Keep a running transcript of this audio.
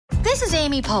This is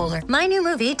Amy Poehler. My new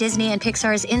movie, Disney and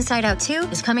Pixar's Inside Out 2,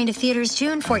 is coming to theaters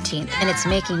June 14th, and it's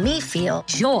making me feel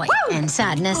joy and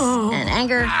sadness and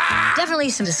anger, definitely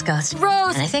some disgust, and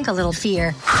I think a little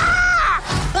fear.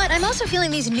 But I'm also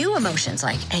feeling these new emotions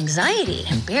like anxiety,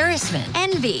 embarrassment,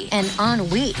 envy, and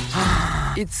ennui.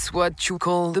 It's what you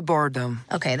call the boredom.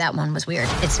 Okay, that one was weird.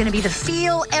 It's gonna be the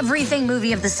feel everything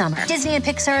movie of the summer. Disney and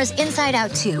Pixar's Inside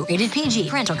Out 2, rated PG.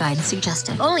 Parental guidance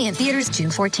suggested. Only in theaters June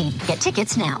 14th. Get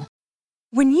tickets now.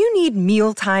 When you need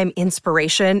mealtime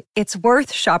inspiration, it's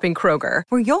worth shopping Kroger,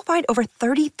 where you'll find over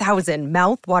 30,000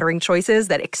 mouth-watering choices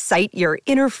that excite your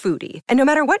inner foodie. And no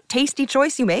matter what tasty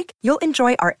choice you make, you'll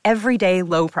enjoy our everyday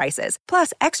low prices,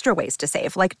 plus extra ways to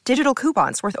save, like digital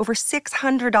coupons worth over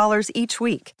 $600 each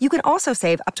week. You can also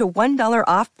save up to $1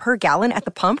 off per gallon at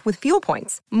the pump with fuel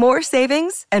points. More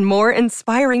savings and more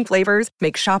inspiring flavors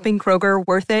make shopping Kroger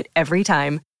worth it every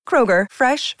time. Kroger,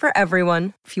 fresh for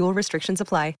everyone. Fuel restrictions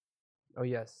apply. Oh,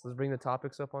 yes. Let's bring the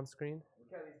topics up on screen. We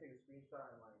can't at least take a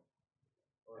screenshot and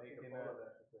or take a photo of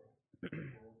that.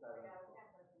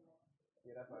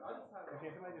 Yeah, that's fine.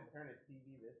 Okay, somebody just turn it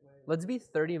TV this way. Let's be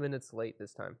 30 minutes late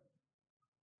this time.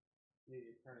 Yeah,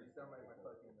 you turn it. You sound like my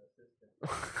fucking assistant.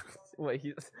 Wait,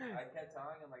 I kept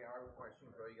telling him, like, an hour before I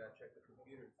stream, bro, you gotta check the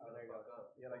computer. Oh, there you go.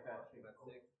 Yeah, like that. Stream at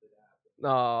 6, did that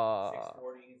happen?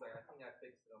 6:40, he's like, I think I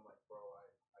fixed it. I'm like, bro,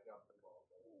 I got the ball.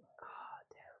 Ah,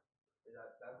 damn.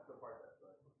 That's the part that's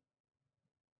like.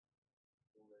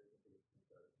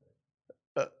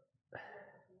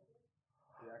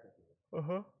 Yeah, I can see it.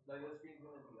 Uh-huh. No, your screen's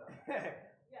gonna be up.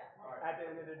 Yeah. All right. At the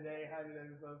end of the day, how did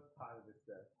that go? Positive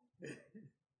stuff.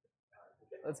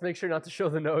 Let's make sure not to show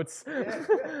the notes.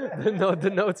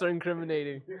 The notes are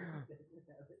incriminating.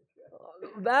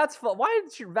 That's why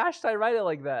did Vashti write it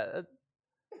like that?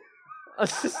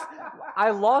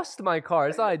 I lost my car.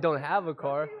 It's not I don't have a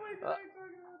car.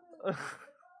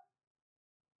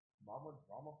 Mama.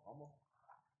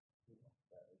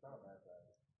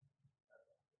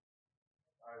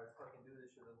 Alright, let's fucking do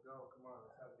this shit. Let's go. Come on,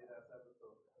 let's have a good ass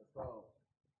episode. Let's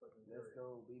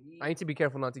go, baby. I need to be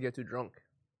careful not to get too drunk.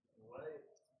 What?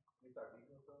 We start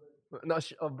beating each other? No,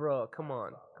 oh, bro, come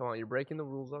on. You're breaking the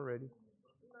rules already.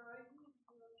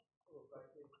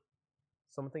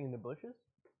 Something in the bushes?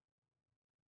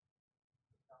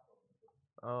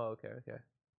 Oh, okay.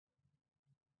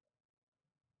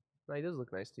 No, he does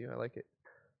look nice to you. I like it.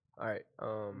 All right.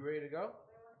 You ready to go?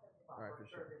 All right, for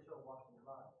sure.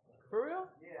 For real?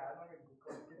 Yeah, I don't even.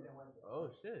 Oh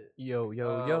shit. Yo.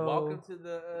 Welcome to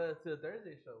the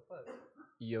Thursday show. Fuck.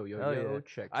 Yo. Yeah.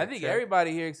 Check. I think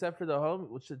everybody here except for the homie,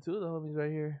 which the two of the homies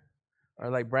right here, are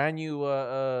like brand new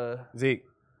Zeke,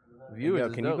 viewers. yo,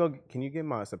 can you go? Can you get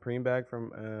my Supreme bag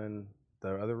from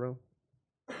the other room?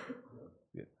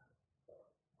 Yeah.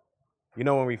 You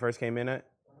know when we first came in at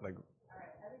like.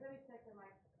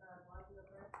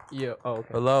 Yo. Oh, okay.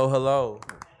 Hello.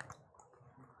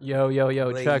 Yo.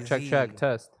 Lazy. Check.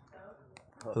 Test.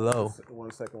 Hello. One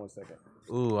second.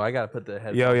 Ooh, I gotta put the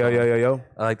headphones. Yo.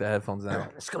 I like the headphones now.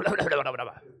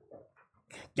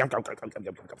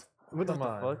 What the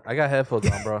fuck? I got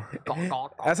headphones on, bro.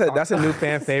 That's a new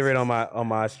fan favorite on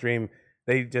my stream.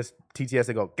 They just TTS.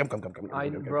 They go.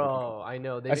 Bro, I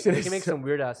know. They That shit can is make so- some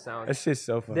weird ass sounds. That shit's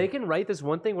so funny. They can write this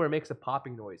one thing where it makes a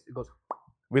popping noise. It goes.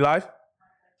 We live?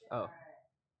 Oh.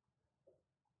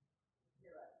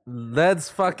 Let's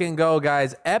fucking go,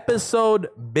 guys. Episode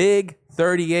Big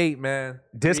 38, man.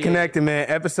 Disconnected, man.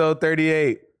 Episode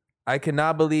 38. I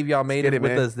cannot believe y'all made Get it it,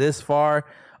 with man. us this far.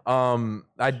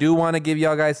 I do want to give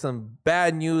y'all guys some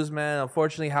bad news, man.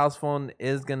 Unfortunately, House Phone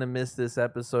is gonna miss this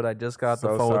episode. I just got the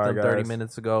So phone with sorry, him 30 guys.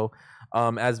 minutes ago.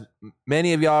 As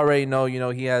many of y'all already know,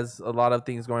 he has a lot of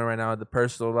things going right now in the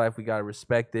personal life. We gotta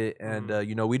respect it, and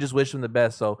we just wish him the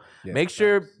best. So Yeah, make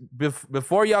sure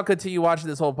before y'all continue watching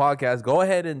this whole podcast, go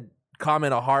ahead and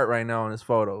comment a heart right now on this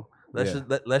photo.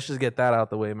 Let's just get that out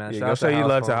the way, man. Yeah, Shout go out show to you House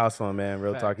love Phone. to House Phone, man.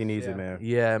 Real talk, he needs yeah. it, man.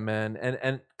 Yeah, man.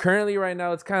 And currently right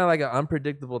now, it's kind of like an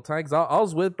unpredictable time. Cause I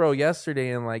was with bro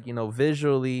yesterday and like,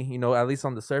 visually, at least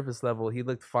on the surface level, he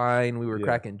looked fine. We were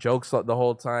cracking jokes the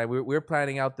whole time. We were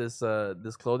planning out this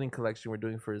clothing collection we're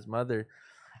doing for his mother.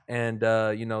 And,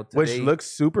 today, Which looks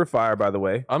super fire, by the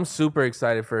way. I'm super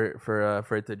excited for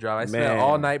it to drop. I spent Man.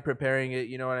 all night preparing it.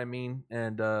 You know what I mean?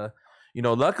 And,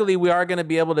 luckily we are going to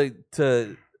be able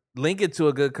to link it to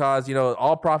a good cause.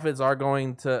 All profits are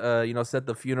going to, set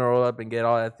the funeral up and get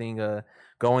all that thing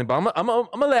going. But I'm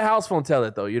gonna let House Phone tell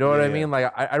it though. You know what I Yeah. mean?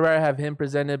 Like I'd rather have him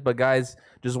present it. But guys,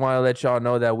 just want to let y'all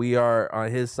know that we are on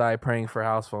his side praying for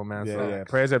House Phone, man. So Yeah.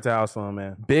 Prayers up to House Phone,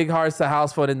 man. big hearts to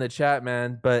House Phone in the chat,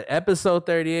 man. But episode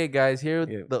 38, guys, here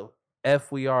Yeah.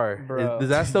 F we are. Bro. Does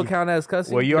that still count as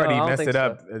cussing? Well, you No, already I don't messed think it so.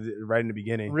 up right in the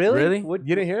beginning. Really? What,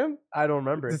 You didn't hear him? I don't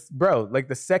remember. Bro, like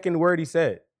the second word he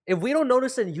said. If we don't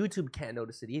notice it, YouTube can't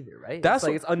notice it either, right? That's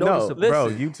it's like what- it's No, unnoticeable. bro,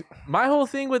 Listen. My whole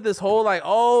thing with this whole like,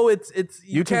 oh, it's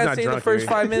you YouTube's can't not say the drunk, first dude.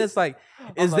 5 minutes. Like,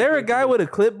 is not there a drunk guy either. with a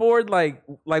clipboard like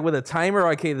with a timer?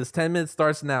 Okay, this 10 minutes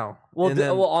starts now. Well, And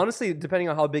then- well, honestly, depending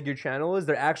on how big your channel is,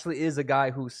 there actually is a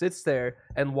guy who sits there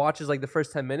and watches like the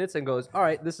first 10 minutes and goes, "All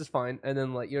right, this is fine." And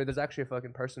then like there's actually a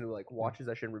fucking person who like watches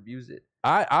that shit and reviews it.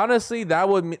 I honestly that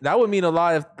would mean a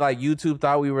lot if like YouTube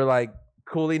thought we were like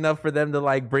cool enough for them to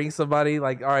like bring somebody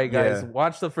like, all right guys, Yeah.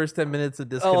 watch the first 10 minutes of Oh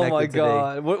Disconnected my today.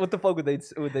 god, what the fuck would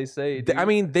they say? Dude? I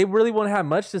mean, they really won't have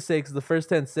much to say because the first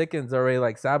 10 seconds are already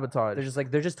like sabotage.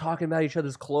 they're just talking about each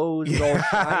other's clothes, all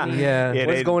shiny. Yeah. Yeah,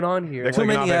 What's they- going on here? they're Too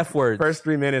clicking many off F words. First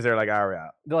 3 minutes, they're like, all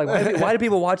right. They're like, why do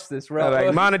people watch this, bro? Like,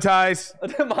 monetize.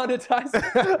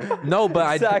 Monetize. No,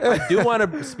 but Exactly. I do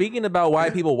want to. Speaking about why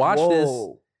people watch this,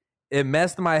 Whoa. it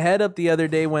messed my head up the other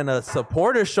day when a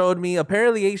supporter showed me.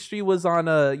 Apparently, H3 was on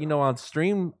on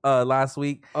stream last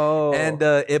week, Oh, and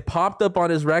it popped up on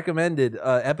his recommended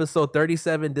episode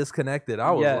 37 Disconnected.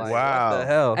 I was Yes. like, Wow. what the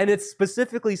hell? and it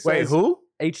specifically says Wait, who?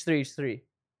 H3.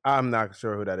 I'm not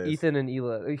sure who that is. Ethan and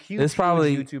Ela, huge, It's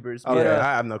probably- huge YouTubers. Okay, But,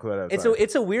 I have no clue what that is.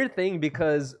 it's a weird thing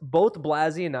because both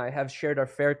Blasey and I have shared our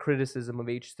fair criticism of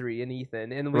H3 and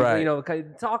Ethan, and we Right. kind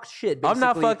of talk shit. I'm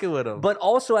not basically. fucking with him. But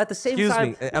also at the same Excuse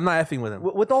time, me, I'm not effing with him.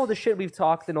 with all the shit we've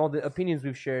talked and all the opinions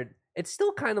we've shared, it's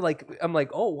still kind of like I'm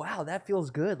like, oh wow, that feels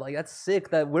good. Like that's sick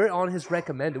that we're on his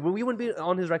recommended. We wouldn't be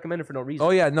on his recommended for no reason. Oh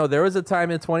yeah, no. There was a time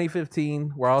in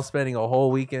 2015 where I was spending a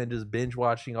whole weekend just binge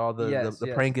watching all the Yes, the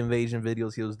yes. prank invasion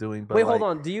videos he was doing. But Wait, like, hold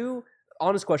on. Do you?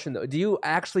 Honest question though. Do you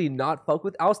actually not fuck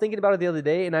with? I was thinking about it the other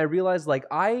day, and I realized like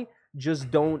I just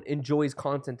don't enjoy his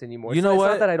content anymore. You know it's what?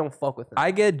 not that I don't fuck with him.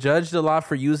 I get judged a lot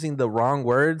for using the wrong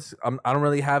words. I don't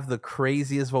really have the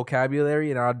craziest vocabulary,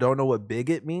 and I don't know what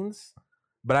bigot means.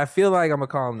 But I feel like I'm gonna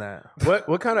call him that.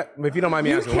 what kind of, if you don't mind me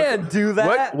you asking, can't do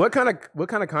that. what kind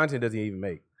of content does he even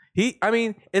make?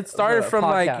 It started The from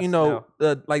like,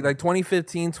 podcast, like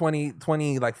 2015,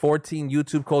 2020, like 14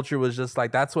 YouTube culture was just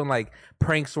like, that's when like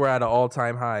pranks were at an all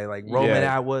time high. Like Roman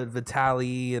Yeah. Atwood,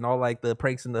 Vitaly, and all like the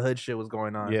pranks in the hood shit was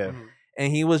going on. Yeah.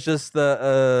 And he was just he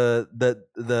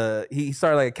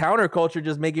started like a counterculture,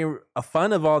 just making a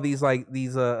fun of all these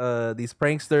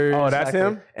pranksters. Oh, that's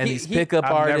him? and He- these he- pickup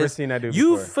I've artists. never seen that dude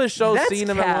You before. for sure That's seen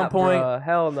him at one cap, point. bruh.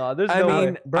 Hell no. There's I no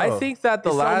mean, way. Bro, I think that the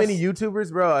There's last so many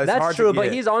YouTubers, bro. It's That's hard true, to but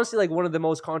get. he's honestly like one of the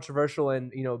most controversial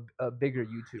and bigger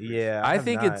YouTubers. Yeah, I have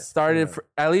think not it started, seen for,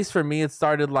 at least for me, it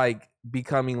started like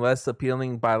becoming less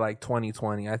appealing by like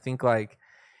 2020. I think like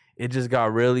it just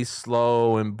got really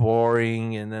slow and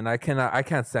boring, and then I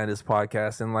can't stand his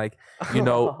podcast. And like,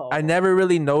 I never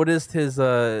really noticed his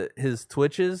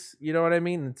Twitches, you know what I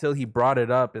mean, until he brought it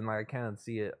up, and like I can't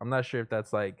see it. I'm not sure if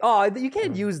that's like Oh, you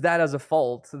can't use that as a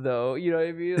fault, though. You know what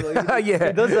I mean? Like, Yeah.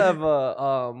 It does have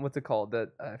what's it called?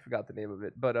 That I forgot the name of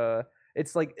it, but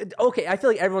it's like okay. I feel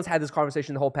like everyone's had this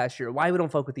conversation the whole past year. Why we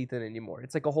don't fuck with Ethan anymore?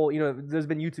 It's like a whole. There's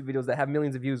been YouTube videos that have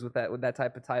millions of views with that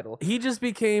type of title. he just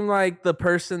became like the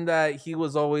person that he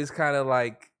was always kind of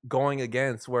like going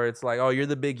against, where it's like, oh, you're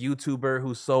the big YouTuber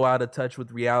who's so out of touch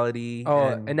with reality. Oh,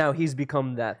 and now he's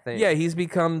become that thing. yeah, he's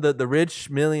become the rich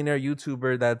millionaire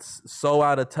YouTuber that's so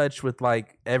out of touch with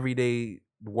like everyday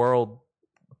world.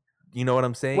 You know what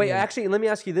I'm saying? Wait, actually, let me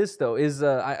ask you this though: Is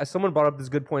someone brought up this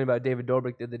good point about David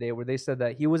Dobrik the other day, where they said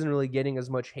that he wasn't really getting as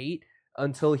much hate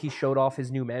until he showed off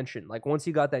his new mansion. Like once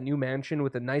he got that new mansion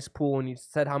with a nice pool and he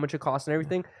said how much it costs and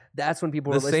everything, that's when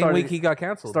people the were same started, week he got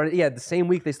canceled. the same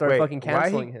week they started Wait, fucking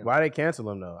canceling him. Why they cancel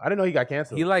him though? I didn't know he got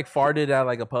canceled. He like farted at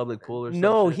like a public pool or something.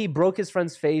 No, he broke his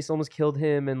friend's face, almost killed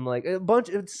him, and like a bunch.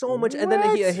 It's so much, and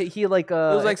then he like It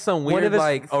was like some one of weird his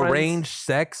like friends- arranged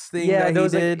sex thing Yeah, that there he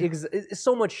was did. like it's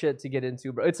so much shit to get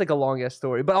into, bro. It's like a long ass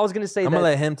story. But I was gonna say I'm that gonna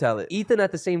let him tell it. Ethan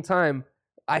at the same time,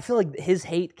 I feel like his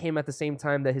hate came at the same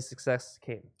time that his success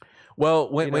came. Well,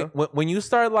 You know? when you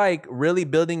start like really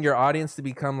building your audience to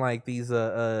become like these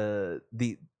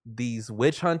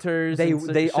witch hunters, They and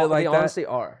they, shit all, like they that, honestly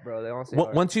are, bro. They honestly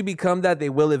are. once you become that, they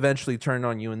will eventually turn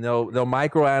on you, and they'll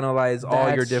microanalyze all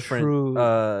your That's different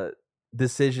true.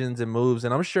 decisions and moves.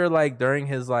 And I'm sure like during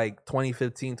his like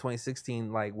 2015,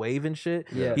 2016 like wave and shit,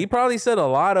 Yeah. he probably said a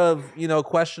lot of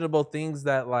questionable things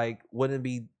that like wouldn't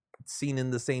be seen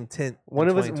in the same tint. One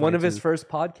in of his 2022. first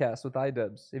podcasts with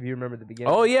iDubbbz, if you remember the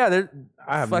beginning. Oh yeah, they're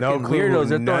I have fucking no clue weirdos. who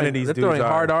They're none throwing, of these they're dudes throwing are.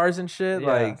 hard R's and shit. Yeah,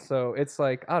 Like so it's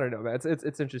like I don't know, man.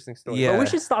 It's interesting story. Yeah. But we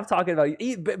should stop talking about.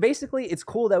 Basically, it's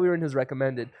cool that we were in his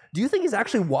recommended. Do you think he's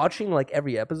actually watching like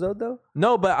every episode though?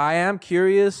 no, but I am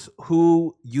curious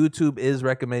who YouTube is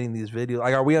recommending these videos.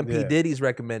 Like, are we on P Yeah. Diddy's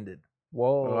recommended?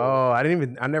 Whoa. Oh,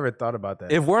 I never thought about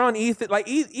that. If we're on Ethan, like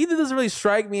Ethan doesn't really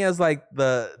strike me as like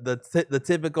the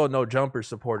typical no jumper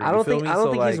supporter. I you don't feel think me? I don't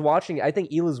So, think he's like, watching it. I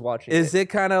think Ela's watching Is it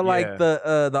kind of Yeah. like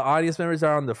the audience members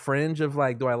are on the fringe of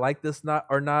like, do I like this not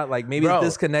or not? Like maybe Bro, it's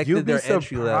disconnected you'd be their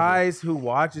entry level. surprised who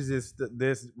watches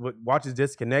watches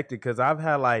Disconnected, because I've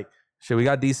had like Shit, we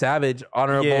got D Savage,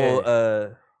 honorable. Yeah.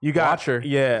 you got Watcher.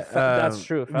 Yeah, That's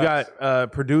true, You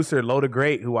got producer Loda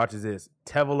Great who watches this.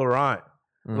 Teva Laurent.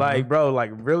 Mhm. Like, bro, like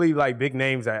really like big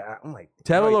names. I'm like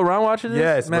Teva like, Laurent watching this?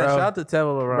 Yes, man. bro. Shout out to Teva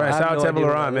Laurent. Bro, I have shout out no Teva idea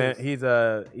what Laurent,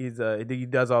 that man. He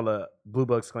does all the Blue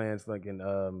Bucks Clans fucking music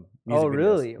Oh videos.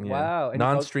 really? Yeah. Wow. And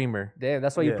Non-streamer. damn,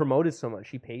 that's why you Yeah. promoted so much.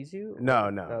 He pays you? No.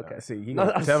 Okay. See, No,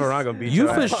 Teva Laurent gonna beat You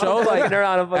your for ass. sure, I'm like, fucking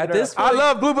around, I'm fucking at this around. I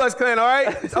love Blue Bucks Clan. All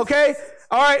right, okay,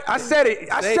 all right. I said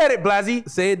it. I said it, Blasi.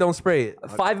 Say it, don't spray it.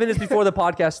 5 minutes before the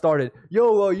podcast started.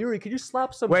 Yo, Yuri, can you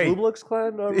slap some Wait. Blue Bucks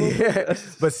Clan? Yeah.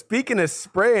 But speaking of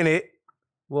spraying it,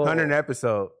 Whoa. 100th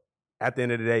episode at the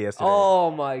end of the day yesterday. Oh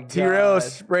my god. T-Rail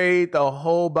sprayed the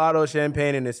whole bottle of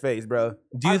champagne in his face, bro.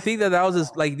 Do you think that was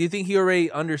his, like? Do you think he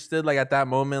already understood like at that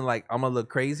moment like I'm gonna look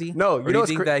crazy? No, Or you do know you what's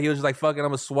think cra- that he was just like fucking I'm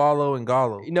gonna swallow and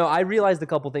gollow? No, I realized a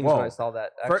couple things when Whoa. I saw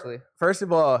that. Fir- Actually, First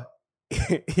of all,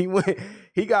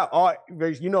 he got all,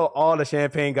 all the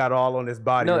champagne got all on his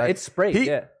body. no, right? it's sprayed. he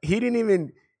Yeah. he didn't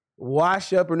even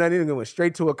wash up or nothing. He went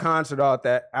straight to a concert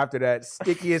after that,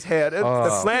 sticky as hell. The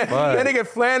Oh, flan, fuck. that nigga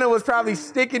flannel was probably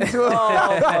sticking to him.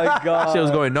 Oh my god. Shit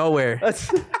was going nowhere.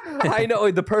 I know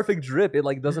the perfect drip. It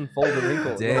like doesn't fold the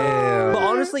wrinkle. Damn. But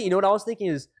honestly, you know what I was thinking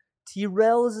is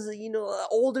T-Rail is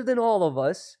older than all of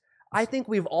us. I think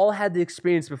we've all had the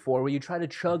experience before where you try to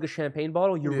chug a champagne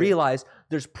bottle, you realize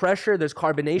there's pressure, there's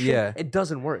carbonation. Yeah. It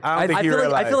doesn't work. I don't think he feel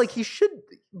like realized. he should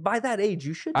by that age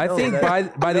you should. I know think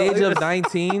that. by the age of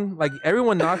 19, like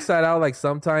everyone knocks that out like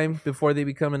sometime before they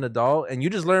become an adult, and you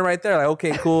just learn right there, like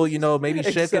okay, cool, maybe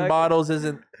shaking Exactly. bottles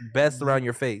isn't best around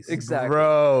your face. Exactly.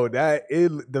 Bro,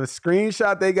 the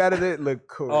screenshot they got of it looked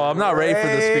crazy. Oh, I'm not ready for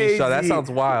the screenshot. That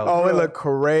sounds wild. Oh, it looked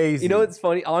crazy. You know what's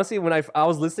funny? Honestly, when I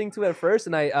was listening to it at first,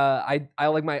 and I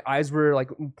like my eyes were like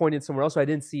pointed somewhere else, so I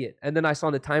didn't see it. And then I saw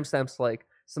on the timestamps like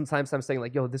some timestamps saying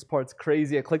like, "Yo, this part's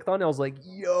crazy." I clicked on it. I was like,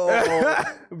 "Yo,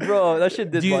 bro, that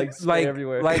shit did Do you, like spray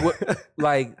everywhere."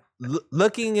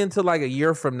 Looking into like a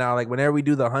year from now, like whenever we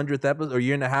do the 100th episode or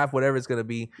year and a half, whatever it's gonna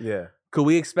be, Yeah. could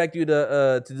we expect you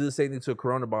to do the same thing to a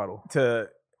Corona bottle? To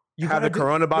You have the gotta do-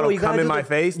 Corona bro, bottle you gotta come in do my the-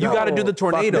 face? You No. got to do the Fuck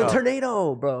tornado. no. the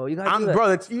tornado, bro. You gotta do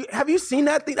that. Have you seen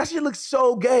that thing? That shit looks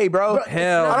so gay, bro.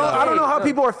 Hell I don't know how no.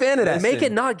 people are a fan of that. Make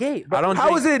it not gay. Bro. I don't. How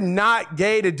think- is it not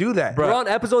gay to do that? Bro, We're on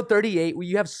episode 38.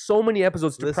 You have so many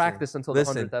episodes to Listen, practice until the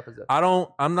 100th episode.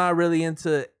 I'm not really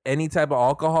into any type of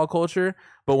alcohol culture,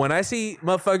 but when I see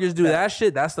motherfuckers do that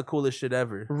shit, that's the coolest shit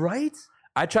ever. Right?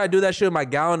 I try to do that shit with my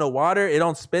gallon of water. It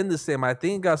don't spin the same. I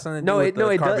think it got something to do with it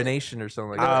does. carbonation or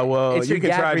something like that. Well, It's you your can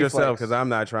gag try it yourself reflex. because I'm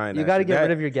not trying that. You got to shit. get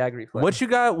rid of your gag reflex. What you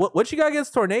got? What you got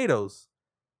against tornadoes?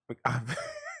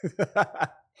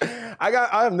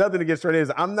 I have nothing against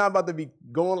tornadoes. I'm not about to be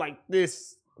going like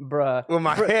this Bruh. with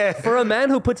my head. For a man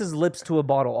who puts his lips to a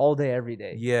bottle all day, every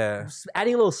day, Yeah,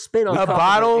 adding a little spin on A top of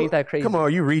bottle? it, ain't that crazy? Come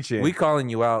on, you reaching. we calling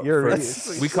you out. You're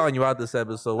we calling you out this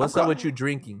episode. What's up with you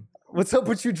drinking? What's up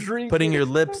with you drinking? Putting your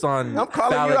lips on I'm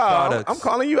calling phallic you out. products. I'm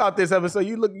calling you out this episode.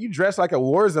 You dress like a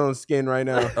Warzone skin right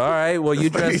now. All right. Well, you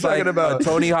What are you dress like talking about? a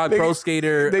Tony Hawk Pro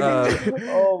Skater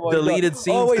Oh my deleted God.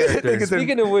 scenes Oh, wait, character.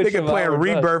 Speaking of which, nigga playing Avowed,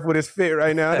 Rebirth with his fit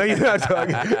right now. No, you're not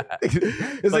talking.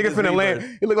 It's like his it's finna land.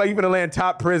 Rebirth. It look like you finna land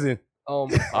top prison. Oh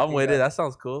my I'm with God. it. That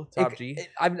sounds cool. Top G.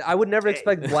 I would never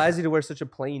expect Blasey to wear such a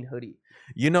plain hoodie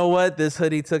You know what? This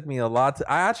hoodie took me a lot.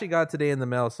 I actually got it today in the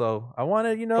mail, so I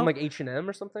wanted, from like H&M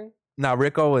or something. Nah,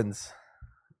 Rick Owens.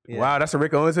 Yeah. Wow, that's a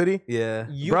Rick Owens hoodie. Yeah.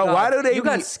 Bro, why do they You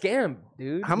got be- scammed,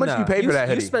 dude. How much Nah. you pay for that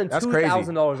hoodie? You spent That's crazy.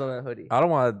 $2,000 on that hoodie. I don't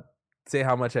want to say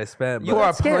how much I spent, You but are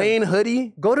a got scammed. plain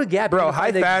hoodie, Go to Gap, bro. you can High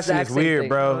find the fashion exact is same weird, thing.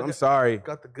 bro. I'm sorry.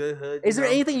 got the good hood. Is there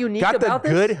anything unique Got the about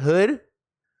this? good hood.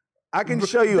 I can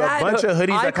show you a That bunch of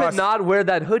hoodies I that could cost. not wear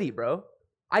that hoodie, bro.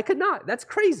 I could not. That's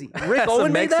crazy. Rick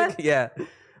Owen made that? Yeah.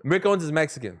 Rick Owens is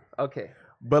Mexican. Okay.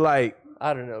 But like,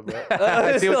 I don't know, bro.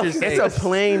 I see what you're saying. it's a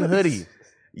plain hoodie.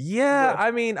 Yeah,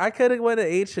 I mean, I could have went to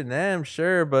H&M,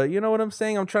 sure, but you know what I'm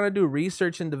saying? I'm trying to do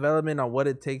research and development on what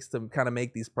it takes to kind of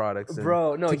make these products. And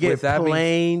Bro, no, To you get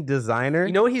plain designer.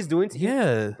 know what he's doing?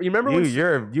 yeah. You remember when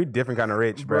you're different kind of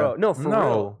rich, bro. No, for No.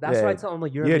 real. That's Yeah. why I tell him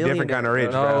like you're You're a a different millionaire, kind of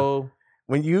rich, bro. bro. No.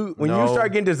 When you No.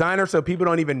 start getting designer so people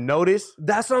don't even notice,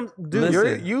 That's what I'm dude.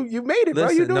 Listen. you made it, bro.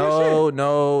 You Listen, doing your shit.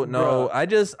 no. Bro.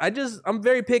 I'm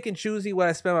very pick and choosy what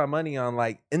I spend my money on.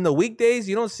 Like in the weekdays,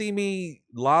 you don't see me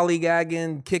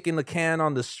lollygagging, kicking the can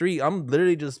on the street. I'm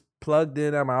literally just plugged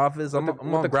in at my office. I'm with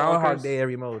on the Groundhog clonkers. Day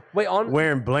every mode. Wait, on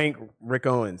Wearing blank Rick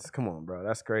Owens. Come on, bro.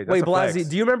 That's great. That's wait, a flex. Blasey,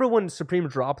 do you remember when Supreme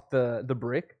dropped the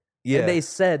brick? Yeah, And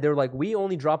they were like, we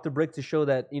only dropped the brick to show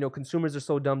that consumers are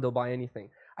so dumb they'll buy anything.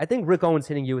 I think Rick Owens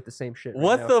hitting you with the same shit.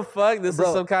 what the fuck? This Bro,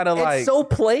 is some kind of like It's so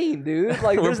plain, dude.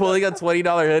 Like we're there's pulling up $20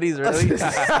 hoodies, really?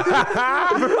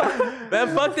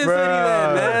 Man, fuck this hoodie,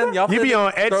 man. Y'all You be finna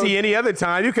on Etsy throw- any other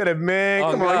time. You could have, man.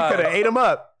 Oh, Come on, God. you could have ate them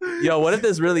up. Yo, what if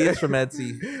this really is from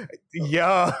Etsy?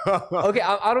 Yo. Okay,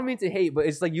 I don't mean to hate, but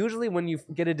it's like usually when you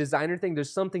get a designer thing,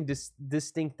 there's something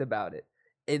distinct about it.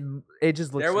 It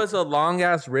just looks. There was a long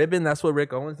ass ribbon. That's what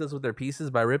Rick Owens does with their pieces,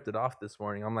 but I ripped it off this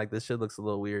morning. I'm like, this shit looks a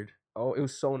little weird. Oh, it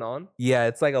was sewn on. Yeah,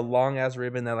 it's like a long ass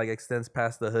ribbon that like extends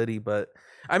past the hoodie, but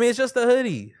I mean, it's just a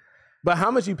hoodie. But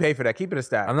how much you pay for that? Keep it a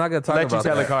stack. I'm not gonna talk Let about you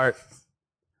tell that. the card.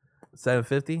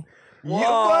 $750. You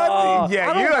what?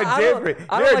 Yeah, you are different.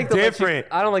 You're different.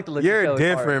 I don't like the. You're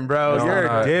different, bro. No, I'm You're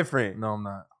not. different. No, I'm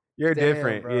not. You're Damn,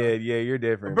 different. bro. Yeah, you're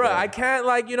different, Bro, I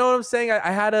can't you know what I'm saying?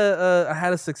 I had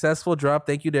a successful drop.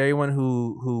 Thank you to everyone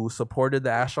who supported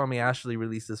the Ash on Me Ashley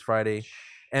release this Friday.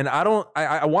 And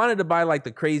I wanted to buy like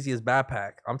the craziest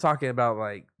backpack. I'm talking about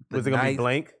like Was it gonna be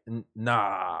blank?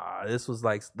 Nah, this was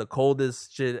like the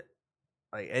coldest shit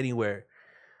like anywhere.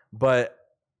 But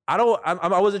I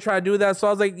wasn't trying to do that. So I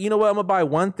was like, you know what? I'm gonna buy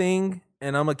one thing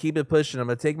and I'm gonna keep it pushing. I'm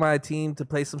gonna take my team to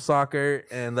play some soccer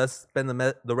and let's spend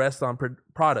the rest on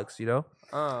products, you know?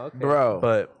 Oh, okay. Bro.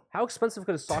 But How expensive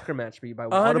could a soccer match be? By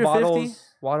 150?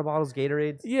 water bottles,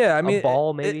 Gatorades. yeah, I mean, a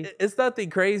ball maybe. it's nothing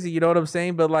crazy, you know what I'm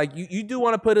saying? But like, you do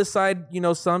want to put aside,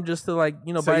 some just to like,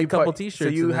 So buy a you couple put- t-shirts.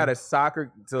 So you and had then- a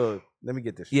soccer. So let me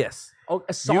get this. yes. Oh,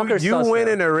 a soccer. You went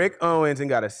in a Rick Owens and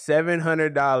got a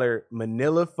 $700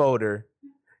 Manila folder,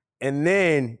 and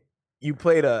then you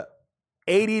played a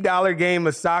 $80 game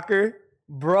of soccer.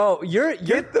 bro. You're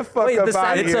Get the fuck wait, up the out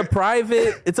sound- of here.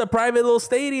 It's a private little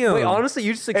stadium. Wait, honestly,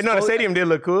 you just And no, the stadium did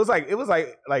look cool. It was like Private it was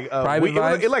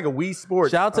vibes? like a Wii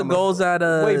Sports. Shout out to almost. goals at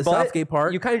Wait, but Southgate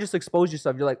Park. You kind of just exposed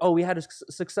yourself. You're like, oh, we had a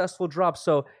successful drop.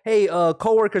 So, hey,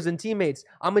 coworkers and teammates,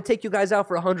 I'm gonna take you guys out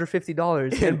for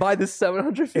 $150 and buy this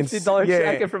 $750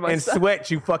 jacket for and myself. sweat,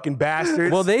 you fucking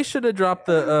bastards. well, they should have dropped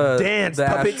the Dance, the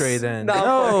puppets. ashtray then. Nah,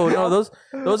 No, those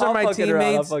are I'll my fuck it around,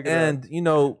 I'll teammates, fuck it around.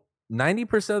 and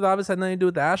 90% of the office had nothing to do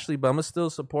with Ashley, but I'm gonna still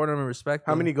support them and respect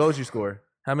them. How many goals you score?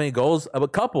 How many goals? A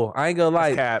couple. I ain't gonna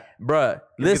lie, Cap. bruh.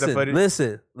 Can we get the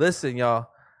footage? Listen, y'all.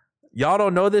 Y'all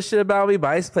don't know this shit about me, but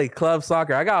I used to play club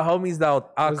soccer. I got homies that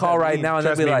I'll does call that right mean? now and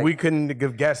Trust they'll be me, like, we couldn't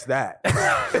have guessed that.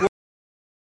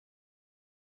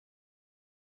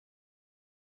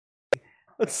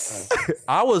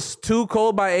 I was too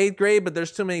cold by 8th grade, but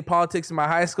there's too many politics in my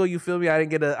high school. You feel me? I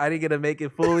didn't get to make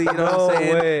it fully. You know what No I'm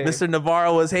saying? way. Mr.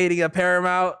 Navarro was hating at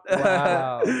Paramount.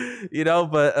 Wow.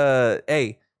 But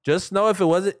hey, just know if it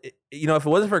wasn't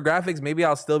for graphics, maybe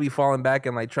I'll still be falling back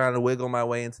and like trying to wiggle my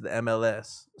way into the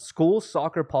MLS. School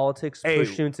soccer politics Hey,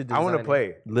 pushed you into I designing. want to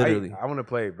play. Literally. I want to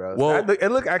play, bro. Well-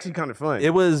 It looked actually kind of fun.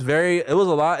 It was a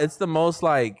lot. It's the most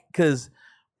like, because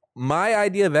my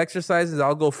idea of exercise is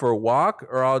I'll go for a walk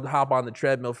or I'll hop on the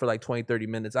treadmill for like 20, 30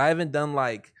 minutes. I haven't done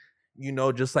like,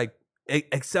 just like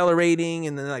accelerating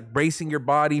and then like bracing your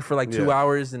body for like 2 Yeah.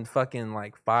 hours in fucking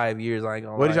like 5 years. I ain't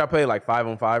gonna What did lie. y'all play? Like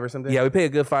 5-on-5 or something? Yeah, we play a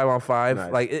good 5-on-5.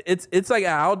 Nice. Like it's like an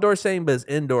outdoor setting, but it's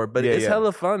indoor. But Yeah, it's yeah.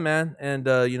 hella fun, man. And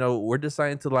we're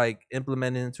deciding to like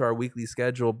implement it into our weekly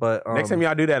schedule. But Next time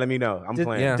y'all do that, let me know. I'm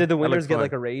playing. yeah. Did the That looks winners get fun.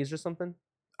 like a raise or something?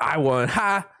 I won.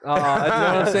 Ha! You know what what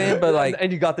I'm saying? But, like-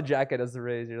 and you got the jacket as the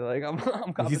raise. You're like,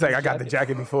 I'm He's like, I got the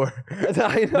jacket before.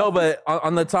 I know. No, but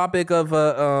on the topic of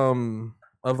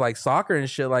like soccer and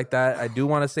shit like that, I do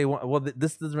want to say,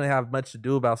 this doesn't really have much to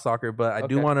do about soccer, but I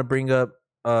do Okay. want to bring up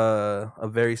a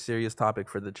very serious topic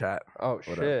for the chat. Oh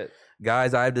shit.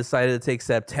 Guys, I've decided to take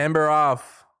September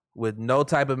off with no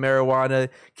type of marijuana.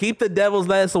 Keep the devil's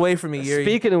lettuce away from me, Yuri.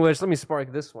 Speaking of which, let me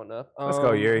spark this one up. Let's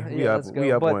go, Yuri. We up. let's go.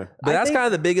 We up But one. But I that's think- kind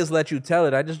of the biggest let you tell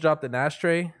it. I just dropped an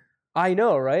ashtray. I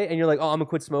know, right? And you're like, oh, I'm gonna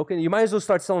quit smoking. You might as well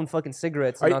start selling fucking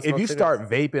cigarettes. And not If smoke you cigarettes. start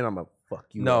vaping, I'm gonna fuck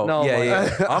you. No, up. No,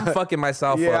 yeah. I'm fucking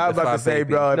myself up. Yeah, I was if about to say, vaping.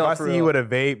 bro. If No, I for see you real. with a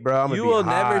vape, bro, I'm gonna You be will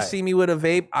never hot. see me with a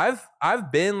vape.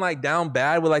 I've been like down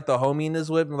bad with like the homie in this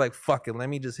whip and like fucking let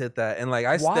me just hit that and like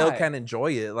I still Why? can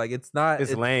enjoy it. Like it's not.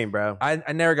 It's lame, bro. I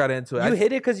never got into it. You I,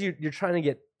 hit it because you're trying to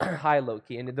get high low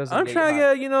key, and it doesn't. I'm get trying to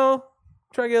you high. get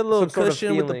trying to get a little Some sort of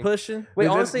cushion with the feeling. pushing. Wait,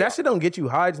 Dude, honestly, that shit don't get you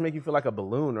high. Just make you feel like a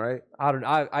balloon, right? I don't.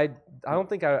 I don't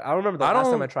think I don't remember the I last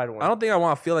don't- time I tried one. I don't think I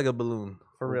want to feel like a balloon.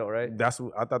 for real, right? That's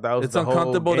what I thought that was. It's the whole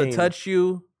uncomfortable to game. touch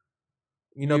you.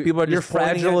 You know, people are you're just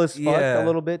pointing fragile at- as fuck yeah. a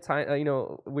little bit,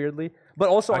 weirdly. But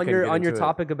also I on couldn't your get into it.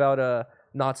 topic about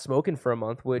not smoking for a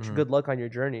month, which Mhm. good luck on your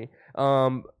journey.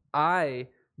 I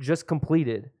just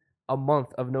completed a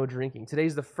month of no drinking.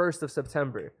 Today's the 1st of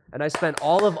September, and I spent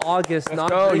all of August Let's not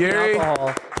go, drinking Yuri.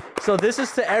 alcohol. So this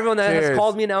is to everyone that has Cheers.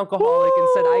 called me an alcoholic and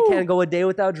said I can't go a day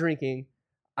without drinking.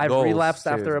 I've Goals. relapsed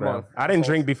Cheers, after a bro. month. I didn't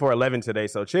drink before 11 today,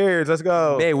 so cheers. Let's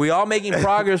go. Hey, we all making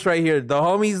progress right here. The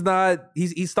homie's not.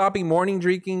 He's stopping morning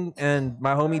drinking, and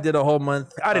my homie did a whole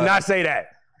month. I did not say that.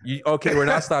 Okay, we're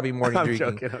not stopping morning I'm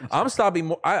drinking. joking, I'm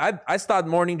stopping. I stopped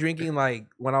morning drinking like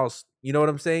when I was. You know what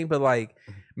I'm saying? But like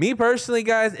me personally,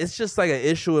 guys, it's just like an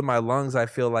issue with my lungs. I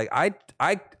feel like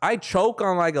I choke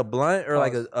on like a blunt or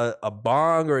like a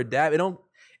bong or a dab. It don't.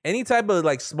 Any type of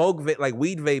like smoke, like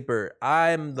weed vapor,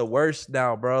 I'm the worst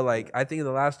now, bro. Like I think in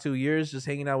the last 2 years, just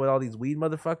hanging out with all these weed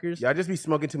motherfuckers. Y'all just be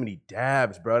smoking too many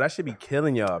dabs, bro. That should be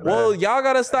killing y'all, bro. Well, y'all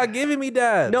gotta stop giving me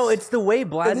dabs. No, it's the way if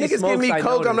Blasey niggas smokes. give me I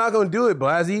coke, I'm noticed. not gonna do it,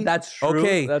 Blasey. That's true.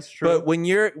 okay. That's true. But when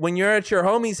you're at your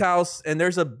homie's house and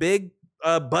there's a big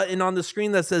button on the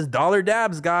screen that says $1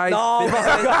 dabs, guys. oh 50 my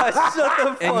cents, gosh, shut the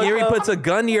fuck and Yuri up. puts a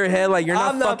gun to your head like you're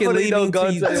not I'm not fucking putting no leaving till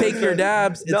guns you to take your your head.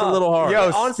 dabs. It's a No. little hard.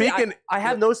 Yo, Honestly, speaking, I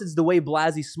have noticed it's the way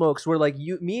Blasey smokes. Where like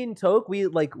me and Toke,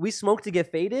 we smoke to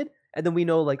get faded, and then we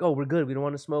know like, oh, we're good. We don't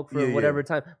want to smoke for Yeah, whatever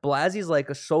time. Blasey's like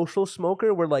a social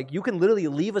smoker, where like you can literally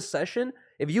leave a session.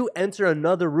 If you enter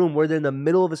another room where they're in the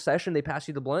middle of a session, they pass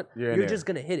you the blunt. You're in You're there. just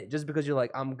gonna hit it just because you're like,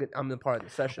 I'm good. I'm the part of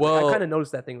the session. Well- I kind of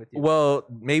noticed that thing with you. Well,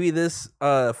 maybe this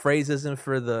phrase isn't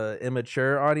for the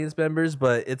immature audience members,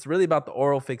 but it's really about the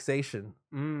oral fixation.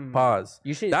 Mm. Pause.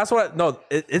 You should. That's what. No,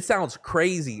 it sounds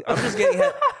crazy. I'm just getting.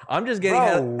 I'm just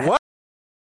getting. bro, what?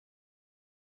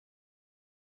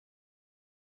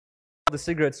 the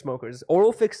cigarette smokers.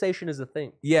 Oral fixation is a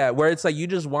thing. Yeah, where it's like you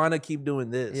just want to keep doing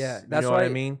this. Yeah, you that's know why what I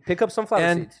mean. Pick up some flower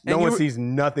And- seeds. No and one you- sees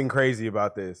nothing crazy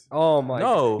about this. Oh my!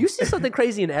 No. you see something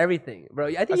crazy in everything, bro.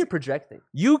 I think you're projecting.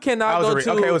 You That cannot was go a reach.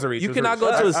 to. Okay, it was a reach. You It was a cannot reach.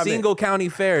 go to a I meant- single county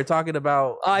fair talking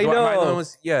about. I what my know. nose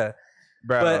was- yeah,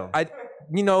 Bro. but I,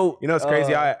 you know, You know what's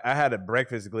crazy? Uh, I had a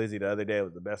breakfast glizzy the other day. It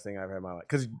was the best thing I've had in my life.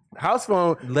 Because House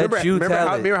Phone, Let you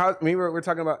tell it. we were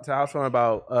talking about to House Phone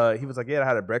about. He was like, "Yeah, I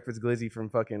had a breakfast glizzy from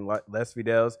fucking Les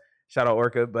Fidel's. Shout out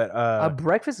Orca." But A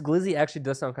breakfast glizzy actually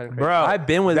does sound kind of crazy. bro, I've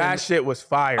been with that him. shit was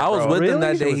fire. I was bro. with him Really?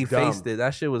 that Shit day. was He dumb. faced it.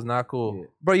 That shit was not cool.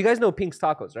 Bro, you guys know Pink's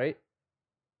Tacos, right?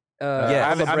 Yeah.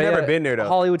 I've La Brea, never been there though.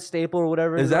 Hollywood Staple or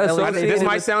whatever. Is that LA associated I mean, Staple. this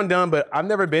might sound dumb, but I've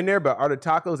never been there. But are the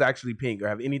tacos actually pink or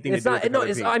have anything It's to do not. with the No, color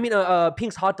it's. pink? I mean,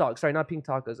 Pink's hot dogs. Sorry, not Pink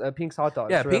Tacos. Pink's hot dogs.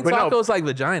 Yeah, right? pink But no. tacos like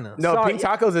vagina. No, Sorry, Pink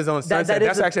Tacos is on Sunset. is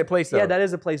That's a- actually a place though. Yeah, that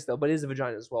is a place though, but it is a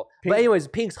vagina as well. Pink- But anyways,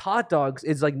 Pink's hot dogs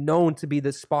is like known to be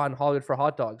the spot in Hollywood for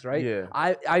hot dogs, right? Yeah.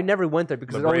 I never went there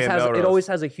because La Brea and Melrose. it always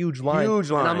has a huge line.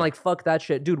 Huge And I'm line. like, fuck that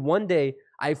shit, dude. One day,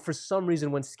 I for some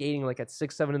reason went skating like at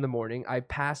 6-7 in the morning. I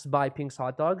passed by Pink's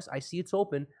hot dogs. I see it's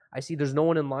open. I see there's no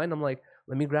one in line. I'm like,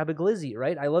 let me grab a glizzy,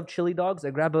 right? I love chili dogs. I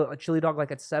grab a chili dog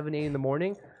like at 7-8 in the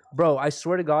morning, bro. I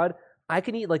swear to God. I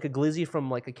can eat like a glizzy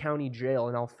from like a county jail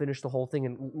and I'll finish the whole thing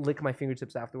and lick my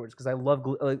fingertips afterwards because I love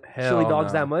chili Hell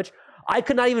dogs no. that much. I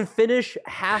could not even finish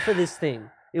half of this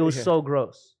thing. It was so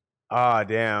gross. Ah,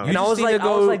 damn. And You I just was need like, to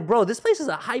go- bro, this place is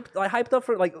hyped up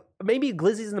for like maybe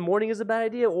glizzies in the morning is a bad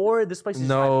idea, or this place is hyped up,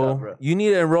 No, bro. you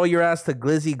need to enroll your ass to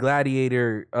Glizzy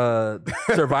Gladiator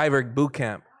Survivor Boot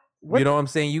Camp. You know what I'm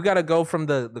saying? You got to go from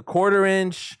the quarter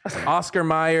inch Oscar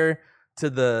Mayer to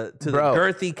the Bro.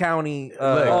 girthy county. Look,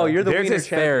 Oh, you're the there's wiener this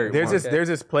champion. There's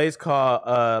this place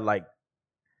called like.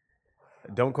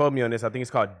 Don't quote me on this. I think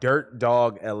it's called Dirt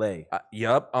Dog LA.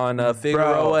 Yup, on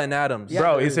Figueroa and Adams. Yeah,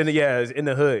 Bro, there it's in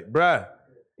the hood, bruh.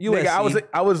 USC. Nigga,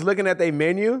 I was looking at their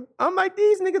menu. I'm like,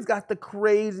 these niggas got the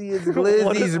craziest What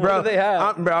glizzies, do bro. they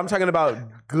have? I'm talking about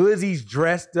glizzies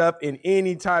dressed up in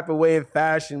any type of way of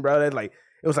fashion, bro. That's like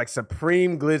it was like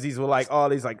Supreme glizzies with like all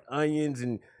these like onions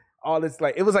and all this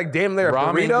like it was like damn near a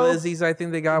Ramen burrito. glizzies, I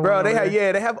think they got Bro, one they over have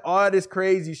there. they have all this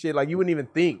crazy shit like you wouldn't even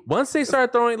think. Once they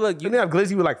start throwing, look, You you have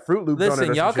glizzy with like Fruit Loops on it. listen,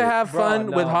 or y'all some can shit. have Bro, fun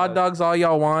with no. hot dogs all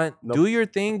y'all want. Nope. Do your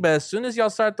thing, but as soon as y'all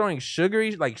start throwing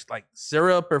sugary, like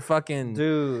syrup or fucking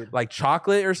Dude. like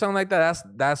chocolate or something like that,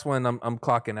 that's when I'm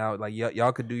clocking out. Like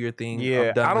y'all could do your thing. I'm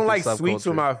Yeah, done I don't with like the sweets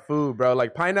with subculture. my food, bro.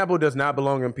 Like pineapple does not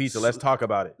belong in pizza. Let's talk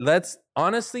about it. Let's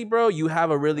honestly, bro, you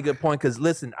have a really good point. Because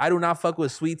listen, I do not fuck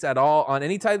with sweets at all on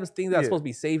any type of thing that's Yeah. supposed to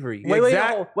be savory.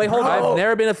 Yeah, Wait, hold on. I've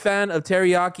never been a fan of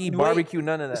teriyaki, Wait. barbecue,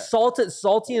 none of that.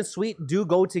 Salty and sweet do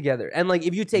go together. And like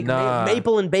if you take Nah.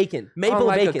 maple and bacon, maple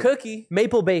Unlike bacon, a cookie.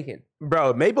 maple bacon.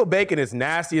 Bro, maple bacon is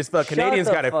nasty as fuck. Shut Canadians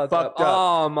the got it fuck fucked up.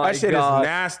 Oh my that shit god, is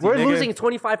nasty. We're nigga. losing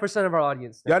 25% of our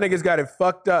audience. Y'all niggas got it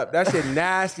fucked up. That shit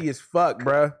nasty as fuck,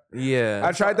 bro. Yeah.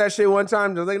 I tried that shit one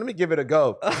time. I was like, let me give it a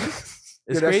go.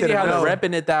 It's that crazy shit how no. they're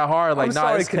repping it that hard. Like, I'm nah,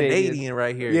 sorry, it's Canadians. Canadian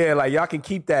right here. Yeah, like y'all can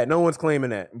keep that. No one's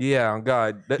claiming that. Yeah, on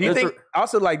God. Do you think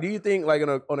also like do you think like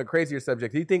on a crazier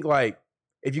subject, do you think like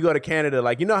if you go to Canada,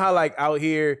 like you know how like out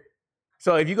here,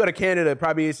 so if you go to Canada,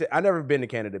 probably I've never been to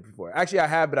Canada before. Actually I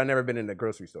have, but I've never been in a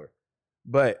grocery store.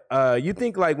 But you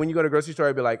think like when you go to a grocery store,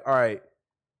 it'd be like, all right,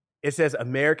 it says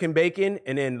American bacon,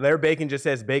 and then their bacon just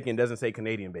says bacon, doesn't say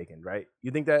Canadian bacon, right? You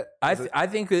think that? I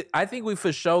think we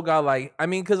for sure got like, I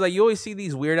mean, because like you always see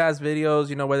these weird ass videos,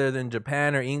 you know, whether they're in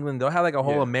Japan or England, they'll have like a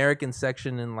whole Yeah. American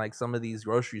section in like some of these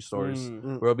grocery stores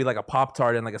Mm. where it'll be like a Pop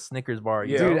Tart and like a Snickers bar.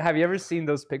 You Yeah. know? Dude, have you ever seen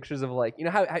those pictures of like, you know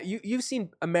how you've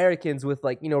seen Americans with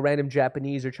like, you know, random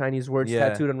Japanese or Chinese words Yeah.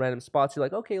 tattooed on random spots? You're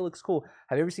like, okay, it looks cool.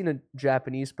 Have you ever seen a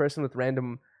Japanese person with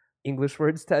random English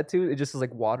words tattooed? It just is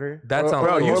like water. That or, sounds or,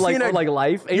 cool. or You've like seen or a- like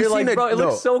life. And you've you're like, seen a- bro, it no.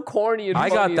 looks so corny and I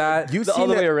got funny. that. You the seen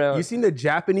other way the, around. You seen the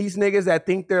Japanese niggas that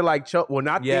think they're like well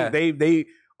not Yeah. think they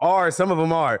are, some of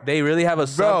them are. They really have a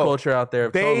subculture out there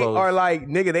of They cholos. are like,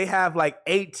 nigga, they have like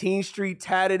 18th Street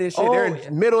tatted and shit. Oh, They're in yeah.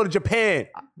 the middle of Japan.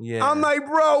 yeah. I'm like,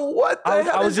 bro, what the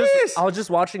hell is this? I was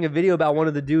just watching a video about one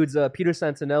of the dudes, Peter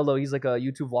Santinello. He's like a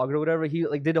YouTube vlogger or whatever. He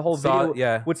like did a whole video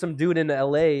yeah. with some dude in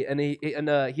LA, and he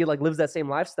like lives that same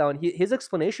lifestyle. And his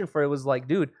explanation for it was like,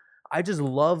 dude, I just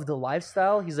love the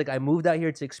lifestyle. He's like, I moved out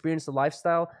here to experience the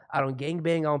lifestyle. I don't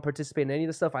gangbang. I don't participate in any of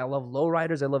this stuff. I love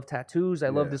lowriders. I love tattoos. I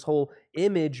love Yeah. this whole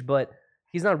image, but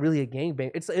he's not really a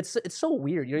gangbang. It's so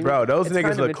weird. You know what I Bro, mean? those It's niggas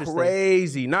kind of look interesting.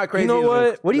 crazy. Not crazy. know as in,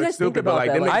 what? What do you like, guys think stupid, but, about like,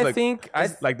 that? them Like, niggas I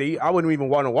look- think I wouldn't even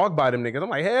want to walk by them niggas. I'm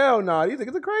like, hell no, these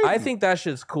niggas are crazy. I think that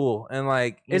shit's cool. And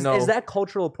like, you know, Is that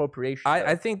cultural appropriation? though?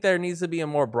 I think there needs to be a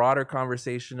more broader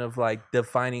conversation of like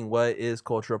defining what is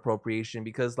cultural appropriation,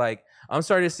 because like I'm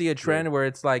starting to see a trend where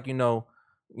it's like, you know,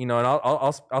 and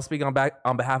I'll speak on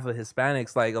behalf of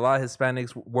Hispanics. Like a lot of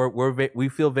Hispanics, we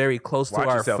feel very close Watch to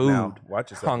our yourself food. now.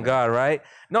 Watch yourself. On now. God, right?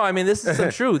 No, I mean this is some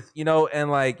truth, you know, and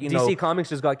like you know, DC Comics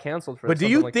just got canceled for But do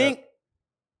something you like think? that.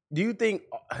 Do you think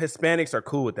Hispanics are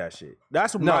cool with that shit?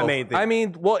 That's my main thing. I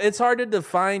mean, well, it's hard to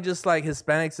define just like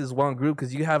Hispanics as one group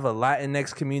because you have a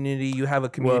Latinx community, you have a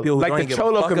community of people who like don't the give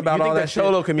Cholo a fuck about you think all the that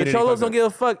Cholo shit. community The Cholos fuck don't up? give a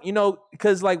fuck, you know,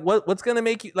 because like what's gonna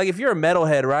make you like if you're a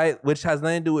metalhead, right, which has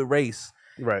nothing to do with race.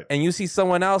 right. And you see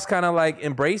someone else kind of like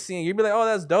embracing it, you'd be like, oh,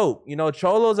 that's dope. You know,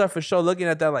 Cholos are for sure looking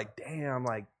at that like, damn,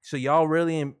 like, so y'all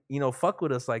really, you know, fuck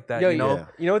with us like that, Yo, you know? yeah.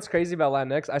 You know what's crazy about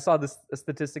Latinx? I saw this a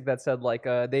statistic that said like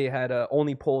they had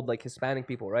only polled like Hispanic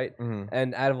people, right? Mhm.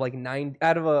 And out of like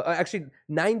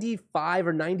 95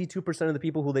 or 92% of the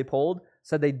people who they polled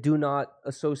said they do not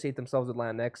associate themselves with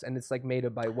Latinx, and it's like made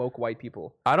up by woke white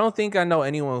people. I don't think I know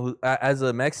anyone who, as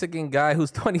a Mexican guy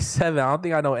who's 27, I don't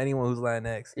think I know anyone who's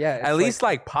Latinx. Yeah, it's At least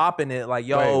like popping it, like,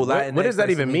 yo, Wait, Latinx. what does that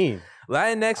nice even to meet- mean?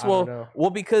 Latinx, I don't know. well,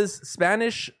 because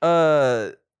Spanish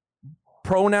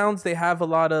pronouns, they have a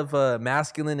lot of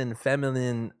masculine and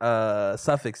feminine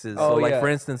suffixes. Oh, So, like, yeah. for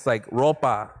instance, like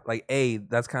ropa, like a,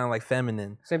 that's kind of like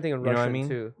feminine. Same thing in You know what I Russian mean?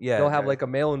 too. Yeah. They'll have like a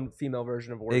male and female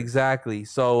version of words. Exactly.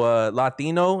 So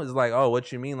Latino is like, oh,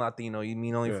 what you mean Latino? You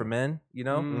mean only Yeah. for men? You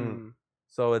know? Mm.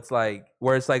 So it's like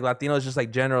where it's like Latino is just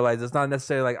like generalized. It's not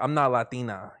necessarily like I'm not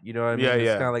Latina. You know what I mean? Yeah, It's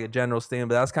yeah. kind of like a general statement,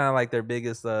 but that's kind of like their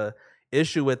biggest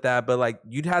issue with that. But like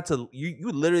you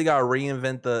literally got to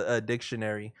reinvent the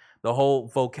dictionary, the whole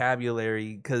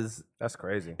vocabulary, because That's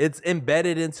crazy. it's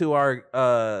embedded into our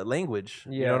language.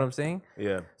 You Yeah. know what I'm saying?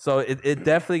 Yeah. So it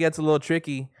definitely gets a little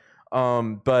tricky.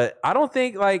 But I don't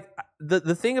think like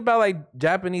the thing about like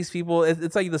Japanese people,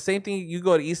 it's like the same thing. You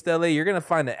go to East LA, you're gonna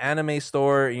find an anime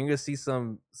store, and you're gonna see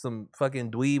some fucking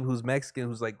dweeb who's Mexican,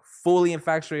 who's like fully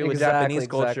infatuated with Japanese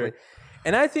culture.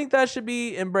 And I think that should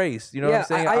be embraced. You know what I'm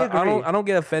saying? I agree. I don't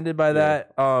get offended by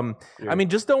that. I mean,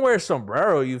 just don't wear a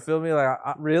sombrero. You feel me? Like,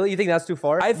 Really? You think that's too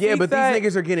far? I think but that,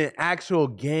 these niggas are getting actual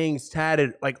gangs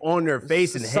tatted like on their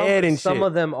face and head and shit. Some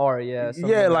of them are, yeah. Some of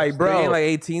Yeah, them like are. bro, Bro, like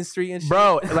 18th Street and shit.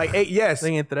 bro, like yes,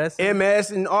 Thing in Tres. MS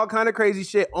and all kind of crazy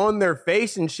shit on their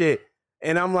face and shit.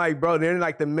 And I'm like, bro, they're in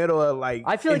like the middle of like,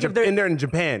 I feel like if they're in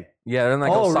Japan. Yeah, they're in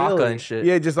like Oh, Osaka really? and shit.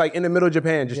 Yeah, just like in the middle of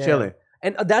Japan, just Yeah. chilling.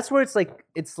 And that's where it's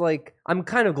like I'm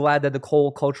kind of glad that the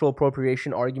whole cultural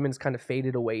appropriation argument's kind of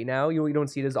faded away now. You don't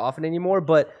see it as often anymore,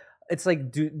 but it's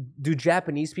like do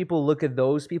Japanese people look at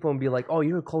those people and be like, "Oh,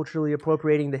 you're culturally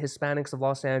appropriating the Hispanics of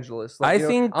Los Angeles?" Like, I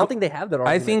don't think they have that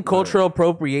argument. I think cultural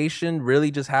appropriation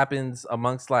really just happens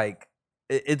amongst like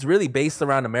it's really based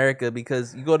around America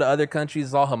because you go to other countries,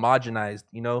 it's all homogenized.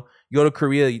 You know, you go to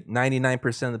Korea,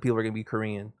 99% of the people are gonna be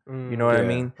Korean. You know what I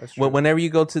mean? that's true. Whenever you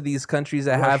go to these countries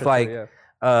that have Russia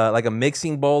too, like a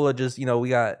mixing bowl of just we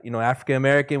got African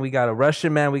American, we got a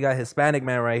Russian man, we got Hispanic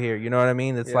man right here. You know what I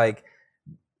mean? It's like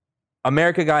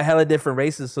America got hella different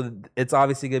races, so it's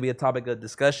obviously gonna be a topic of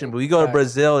discussion. But we go to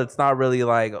Brazil, it's not really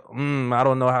like I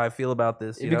don't know how I feel about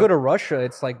this. if you go to Russia,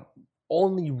 it's like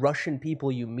only Russian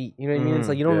people you meet. You know what I mean? It's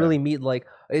like you don't really meet like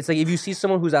it's like if you see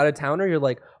someone who's out of towner, you're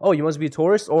like, oh, you must be a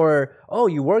tourist, or oh,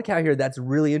 you work out here. That's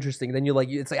really interesting. Then you're like,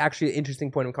 it's like actually an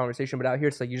interesting point of conversation. But out here,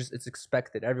 it's like it's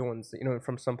expected. Everyone's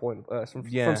from some point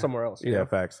from somewhere else. you know?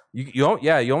 Facts. you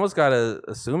almost gotta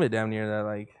assume it damn near that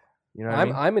like what I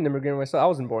mean? I'm an immigrant myself. I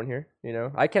wasn't born here.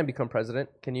 I can't become president.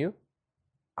 Can you?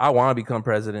 I want to become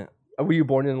president. Were you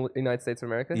born in the United States of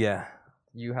America? Yeah.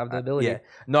 You have the ability. Yeah.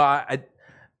 No, I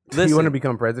listen, you want to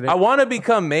become president? I want to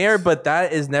become mayor, but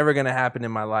that is never gonna happen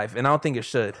in my life, and I don't think it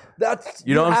should. That's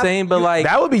You know what I'm saying? But like,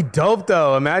 that would be dope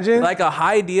though. Imagine. like a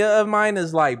high idea of mine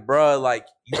is like, bruh, like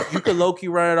you could low key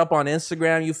run it up on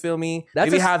Instagram. You feel me?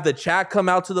 That's Maybe a- have the chat come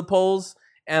out to the polls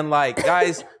and like,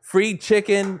 guys, free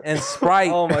chicken and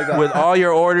Sprite Oh my God. with all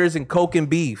your orders and Coke and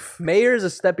beef. Mayor is a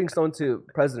stepping stone to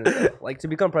president. Like to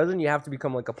become president, you have to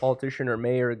become like a politician or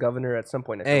mayor or governor at some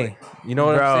point. I feel Hey, like. you know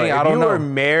what Bro, I'm saying? if I don't you know. were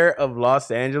mayor of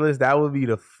Los Angeles, that would be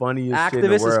the funniest shit in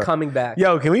the Activist world. is coming back.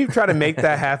 Yo, can we try to make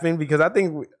that happen? Because I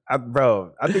think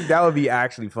that would be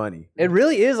actually funny. It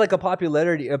really is like a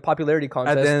popularity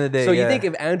contest. At the end of the day, so you yeah. think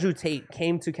if Andrew Tate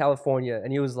came to California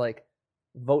and he was like,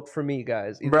 "Vote for me,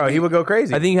 guys," Bro, he would go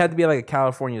crazy. I think you had to be like a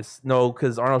California. No,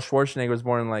 because Arnold Schwarzenegger was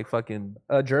born in like fucking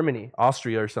Germany.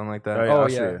 Austria or something like that. Oh, yeah. Oh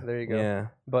Austria. yeah, there you go. Yeah.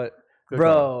 But Good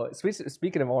bro,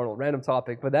 speaking of Arnold, random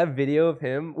topic, but that video of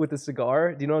him with the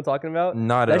cigar, do you know what I'm talking about?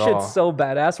 Not that at all. shit's so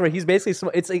badass. Where he's basically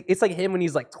it's like him when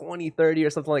he's like 20, 30 or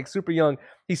something, like super young.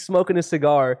 He's smoking a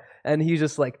cigar and he's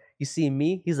just like, you see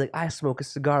me? He's like, I smoke a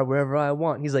cigar wherever I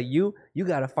want. He's like, you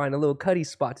gotta find a little cutty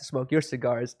spot to smoke your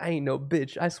cigars. I ain't no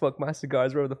bitch. I smoke my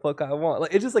cigars wherever the fuck I want.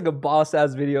 Like it's just like a boss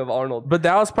ass video of Arnold. But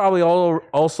that was probably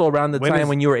also around the When time is-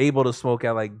 when you were able to smoke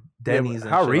at like Yeah, Denny's. and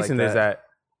how shit recent like is that?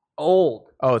 Old.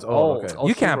 Oh, it's old. Okay. Oh,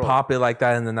 You can't super pop it like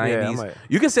that in the Yeah, I 90s. might.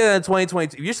 You can say that in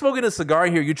 2022. If you're smoking a cigar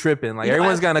here, you're tripping. Like You know,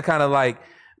 everyone's gonna kind of like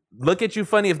look at you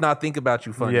funny, if not think about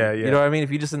you funny. Yeah, You yeah. know what I mean? If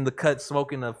you're just in the cut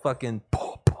smoking a fucking.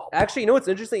 Actually, you know what's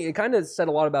interesting? It kind of said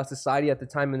a lot about society at the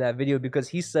time in that video because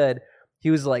he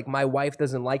was like, my wife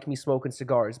doesn't like me smoking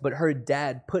cigars, but her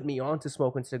dad put me on to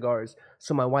smoking cigars,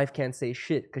 so my wife can't say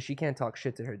shit because she can't talk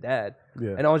shit to her dad.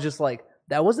 Yeah. And I was just like,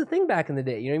 that was the thing back in the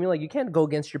day. You know what I mean? Like, you can't go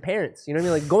against your parents. You know what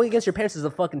I mean? Like, going against your parents is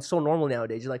fucking so normal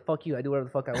nowadays. You're like, fuck you, I do whatever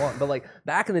the fuck I want. But like,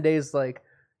 back in the days, like,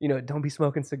 don't be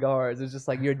smoking cigars. It's just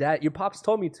like your pops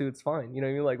told me to. It's fine. You know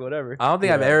what I mean? Like, whatever. I don't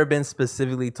think I've ever been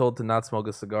specifically told to not smoke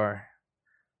a cigar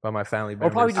by my family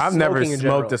members. probably just I've never smoking in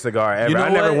smoked general. a cigar ever. You know I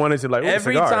never what? wanted to like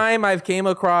Every cigar. time I've came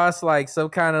across like some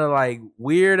kind of like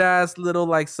weird ass little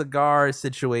like cigar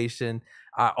situation,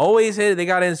 I always hit it. They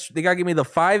gotta give me the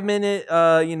 5-minute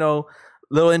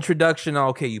little introduction.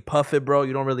 Okay, you puff it, bro.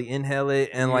 You don't really inhale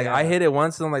it, and like I hit it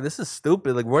once, and I'm like, this is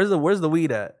stupid. Like, where's the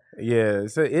weed at? Yeah,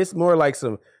 so it's more like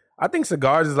some. I think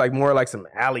cigars is like more like some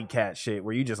alley cat shit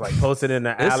where you just like post it in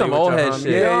the alley. It's some with old your head homie.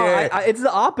 shit. Yeah, No, yeah. it's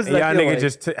the opposite. And I y'all feel niggas like.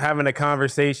 just having a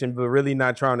conversation, but really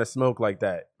not trying to smoke like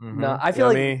that. No, I You feel know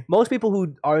like what I mean? most people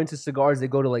who are into cigars, they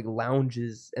go to like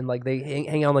lounges and like they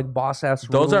hang out like boss ass.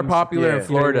 Those are rooms. popular Yeah. in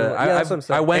Florida. Yeah, that's what I'm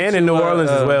saying. I went And to, in New Orleans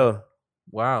as well.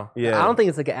 Wow. Yeah, I don't think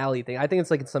it's like an alley thing. I think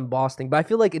it's like some boss thing. But I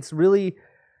feel like it's really.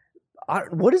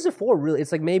 What is it for? Really,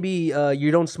 it's like maybe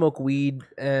you don't smoke weed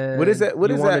and What is that- what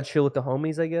you is want that- to chill with the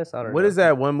homies. I guess I don't know. What is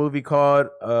that one movie called?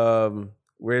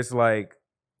 Where it's like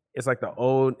an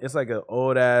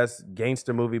old ass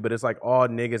gangster movie, but it's like all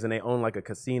niggas and they own like a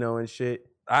casino and shit.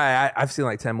 I've seen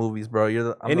like 10 movies, bro. I'm Any the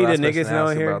of the last person niggas to know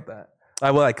ask here? about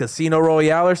that. Like Casino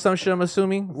Royale or some shit. I'm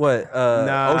assuming. What?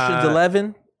 Nah. Ocean's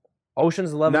 11.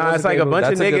 Ocean's 11. Nah, was it's like a great bunch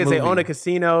movie. of That's a good niggas. They own movie. a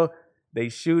casino. They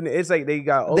shooting. It's like they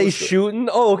got They shooting?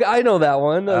 Oh, okay, I know that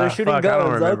one. They're shooting fuck, I don't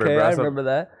guns. remember, Okay, bro. I So- remember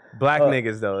that. black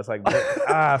niggas though. It's like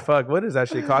fuck. What is that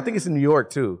shit called? I think it's in New York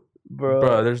too.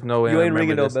 Bro, there's no way You I ain't remember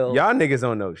ringing no this. bells. Y'all niggas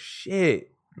don't know shit.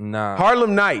 Nah.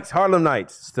 Harlem Nights. Harlem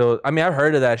Nights. Still, I mean, I've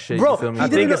heard of that shit. Bro, you feel me? I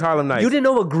didn't think know- it's Harlem Nights. You didn't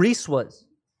know what Grease was?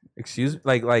 Excuse,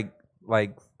 like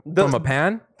from a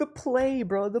pan. The play,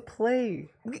 bro. The play.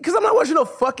 Because I'm not watching no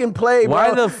fucking play, bro.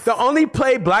 Why the only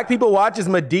play black people watch is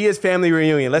Medea's Family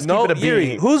Reunion. Let's No, keep it a Erie.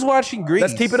 bean. Who's watching Grease?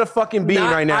 Let's keep it a fucking bean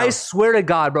right now. I swear to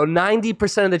God, bro.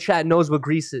 90% of the chat knows what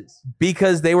Grease is.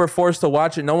 Because they were forced to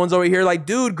watch it. No one's over here like,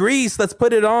 dude, Grease, let's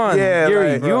put it on. Yeah,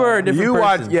 Erie, like, you are a different you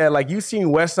person. watch, yeah, like you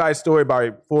seen West Side Story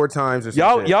about 4 times or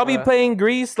something. Y'all be playing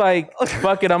Grease like,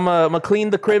 fuck it, I'm gonna clean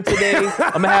the crib today.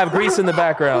 I'm gonna have Grease in the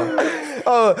background.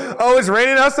 Oh, it's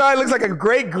raining outside. Looks like a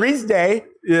great Grease day.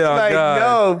 Yeah, like God.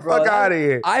 no, fuck Bro, out of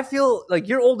here. I feel like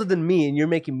you're older than me and you're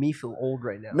making me feel old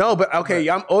right now. No, but okay,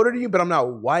 I'm older than you, but I'm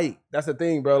not white. That's the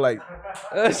thing, bro. Like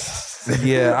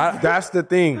Yeah, that's the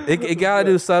thing. it gotta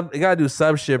do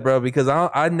sub shit, bro. Because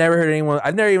I've never heard anyone.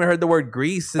 I've never even heard the word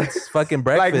Grease since fucking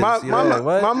Like breakfast. my you know, like,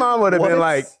 what? my mom would have been What?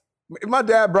 like, if my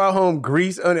dad brought home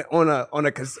Grease on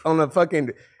a fucking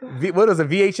what was a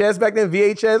VHS back then?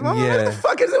 VHS. My mom, Yeah. what the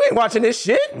fuck is it? We ain't watching this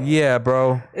shit. Yeah,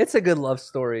 bro. It's a good love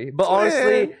story. But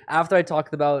honestly, after I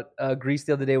talked about Grease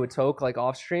the other day with Toke, like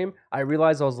off stream, I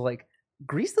realized I was like,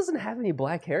 Grease doesn't have any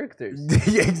black characters.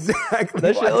 Yeah, exactly.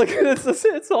 That shit, like,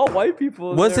 it's all white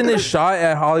people. Wasn't there. it shot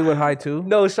at Hollywood High too?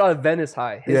 No, it's shot at Venice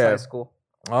High, his Yeah. high school.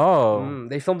 Oh,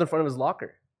 They filmed in front of his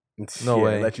locker. No Yeah,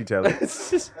 way. Let you tell it.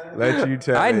 It's just Let you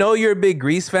tell it. I know you're a big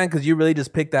Grease fan because you really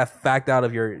just picked that fact out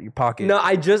of your pocket. no.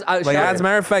 Like, as a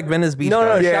matter of fact, Venice Beach. No,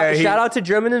 guy. Yeah, shout out to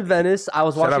German in Venice. I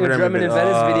was Shout watching out a German in German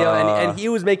in Venice video, Venice. and he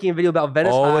was making a video about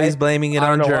Venice. Always High. blaming it I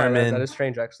on don't know why, German. that is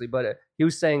strange, actually. But he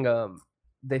was saying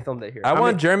they filmed it here. I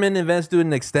want German events doing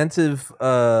an extensive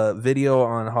video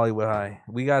on Hollywood High.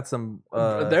 We got some.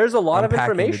 There's a lot of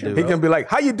unpacking to information. do. He can be like,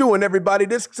 "How you doing, everybody?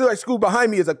 This school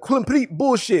behind me is a complete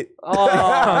bullshit." Oh,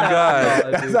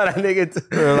 God. That's how that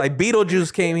nigga. Or like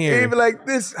Beetlejuice came He here. be like,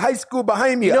 "This high school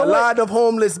behind me, know a what? lot of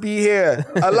homeless be here.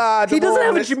 A lot." He of doesn't have a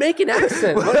homeless." Jamaican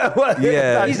accent. What?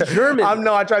 Yeah. He's German.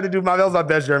 I tried to do that was my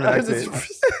best German accent.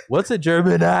 What's a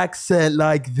German accent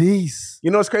like this? You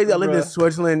know what's crazy? I lived in Bruh.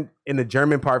 Switzerland in the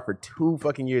German part for 2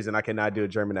 fucking years, and I cannot do a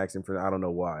German accent for I don't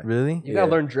know why. Really? You gotta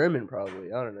Yeah. learn German,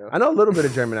 probably. I don't know. I know a little bit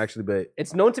of German actually, but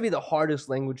It's known to be the hardest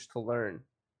language to learn.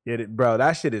 bro,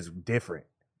 that shit is different.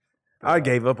 I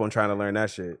gave up on trying to learn that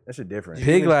shit. That shit different.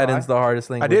 Pig Latin's the hardest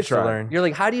language did to try. learn. You're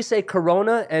like, how do you say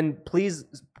Corona? And please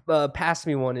pass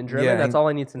me one in German. Yeah, That's all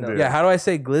I need to know. Yeah, how do I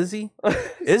say glizzy?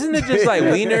 Isn't it just like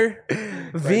wiener?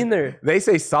 Wiener. They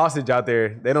say sausage out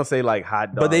there. They don't say like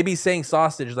hot dog. But they be saying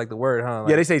sausage like the word, huh?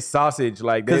 yeah, they say sausage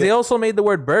like because they also made the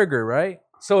word burger, right?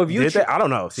 So if you did they? I don't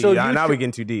know. See, so now you we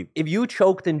getting too deep. if you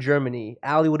choked in Germany,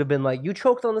 Ali would have been like, "You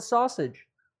choked on the sausage."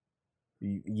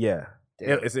 Yeah,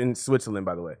 Damn. it's in Switzerland,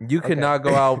 by the way. You could not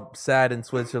go out sad in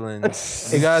Switzerland.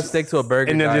 You gotta stick to a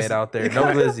burger And then diet just- out there. No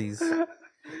glizzies.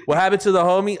 What happened to the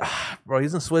homie? Bro,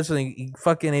 he's in Switzerland. He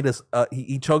fucking ate us.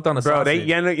 He choked on a Bro, sausage.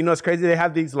 you know what's crazy? They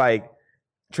have these like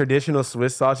traditional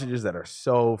Swiss sausages that are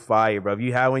so fire, bro. If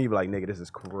you have one, you be like, nigga, this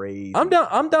is crazy. I'm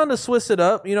down to Swiss it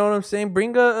up. You know what I'm saying?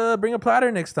 Bring a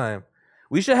platter next time.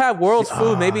 We should have world's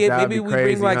food. Maybe that'd be we bring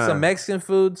crazy, like huh? some Mexican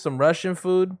food, some Russian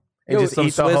food, and just some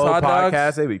eat the Swiss whole hot dogs.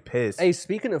 podcast. They'd be pissed. Hey,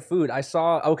 speaking of food, I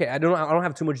saw. Okay, I don't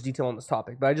have too much detail on this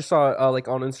topic, but I just saw like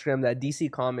on Instagram that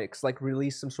DC Comics like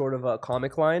released some sort of a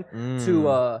comic line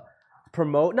to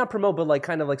not promote, but like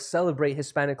kind of like celebrate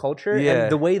Hispanic culture. Yeah.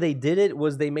 And the way they did it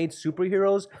was they made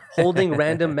superheroes holding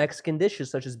random Mexican dishes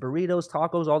such as burritos,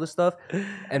 tacos, all this stuff,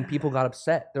 and people got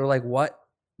upset. They were like, "What?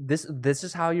 This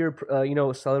is how you're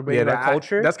celebrating our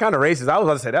culture?" That's kind of racist. I was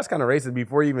about to say that's kind of racist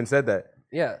before you even said that.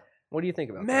 Yeah. What do you think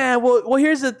about that? Man, well,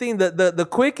 here's the thing: the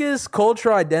quickest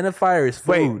cultural identifier is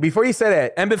food. Wait, before you say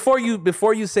that, And before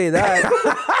you say that,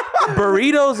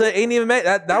 burritos ain't even made.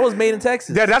 That was made in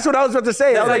Texas. yeah, that's what I was about to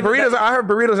say. I was like, burritos. I heard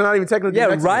burritos are not even technically. Yeah,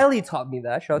 Mexican. Riley taught me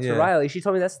that. Shout out Yeah. to Riley. She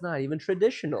told me that's not even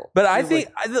traditional. But I She was think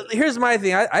like, here's my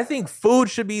thing. I think food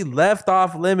should be left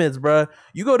off limits, bro.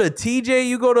 You go to TJ,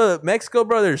 you go to Mexico,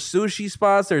 bro. There's sushi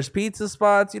spots, there's pizza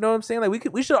spots. You know what I'm saying?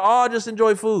 Like we should all just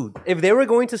enjoy food. if they were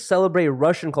going to celebrate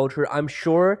Russian culture, I'm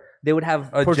sure they would have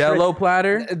A Jello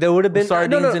platter. There would have been with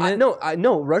sardines in it?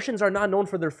 No, Russians are not known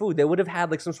for their food. They would have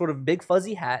had like some sort of big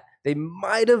fuzzy hat they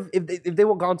might have, if they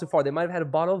were gone too far, they might have had a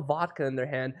bottle of vodka in their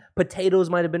hand. Potatoes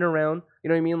might have been around. You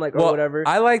know what I mean? Like, or whatever.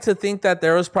 I like to think that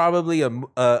there was probably a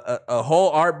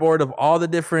whole artboard of all the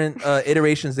different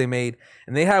iterations they made.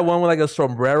 And they had one with like a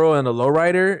sombrero and a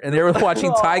lowrider. And they were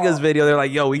watching Tyga's video. They're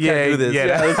like, yo, we can't do this. Yeah,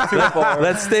 that's too far.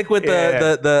 Let's stick with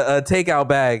the takeout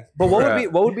bag. But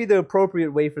what would be the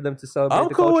appropriate way for them to celebrate I'm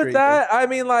the cool culture, with you that. I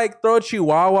mean, like, throw a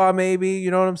chihuahua maybe.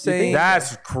 You know what I'm saying?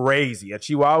 That's crazy. A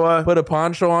Chihuahua. Put a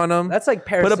poncho on them. That's like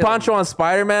Put a parasailing. poncho on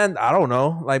Spider-Man. I don't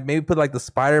know. Like, maybe put like the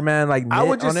Spider-Man, like, I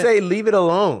would knit just on say it. leave it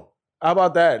alone. How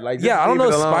about that? Like, just Yeah, I don't leave know it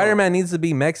if alone. Spider-Man needs to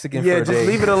be Mexican Yeah, for a just day.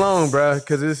 leave it alone, bro.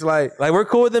 Because it's like, Like, we're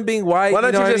cool with them being white. why don't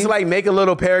you know what I just mean? like make a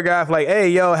little paragraph like, hey,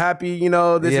 yo, happy,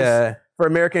 this is for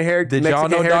American heritage, Did y'all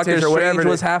Mexican know Doctor heritage or whatever. Strange it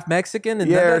was is. half Mexican? And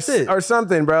Yeah, that's it. or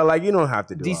something, bro. Like, you don't have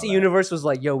to do all DC that. Universe was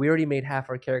like, yo, we already made half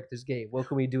our characters gay. What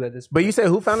can we do at this point? But you said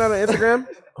who found out on Instagram?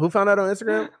 Who found out on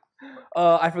Instagram?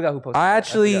 I forgot who posted I that.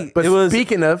 actually, forgot. But it was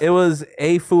speaking of, it was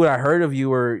a food I heard of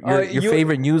you or your you-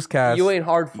 favorite newscast. You ain't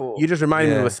hard fool. you just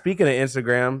reminded me Yeah. of speaking of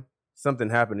Instagram, something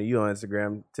happened to you on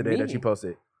Instagram today that Me? you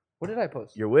posted. What did I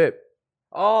post? Your whip.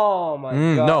 Oh my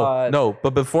No, god. no.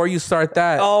 But before you start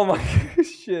that, Oh my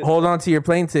shit. hold on to your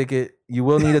plane ticket. You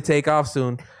will need to take off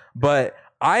soon. But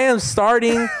I am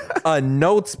starting a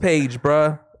notes page,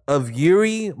 bruh, of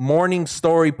Yuri morning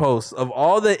story posts of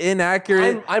all the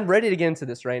inaccurate, I'm ready to get into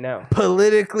this right now.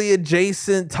 politically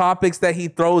adjacent topics that he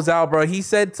throws out, bro. He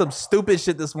said some stupid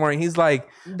shit this morning. He's like,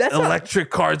 That's not- electric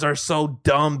cars are so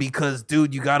dumb because,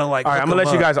 dude, you gotta like. All right, hook I'm gonna let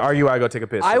them you up." guys argue while I go take a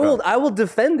piss. I So go. will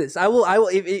defend this. I will I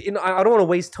don't want to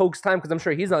waste Toke's time because I'm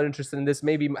sure he's not interested in this.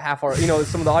 Maybe half our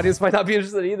some of the audience might not be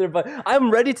interested either, but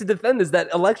I'm ready to defend this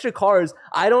that electric cars,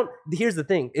 here's the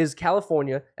thing is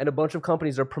California and a bunch of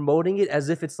companies are promoting it as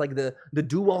if it's like the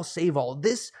do all save all.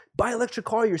 This buy electric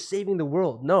car, you're saving the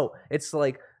world. No, it's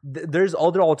like there's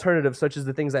other alternatives such as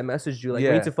the things I messaged you. Like we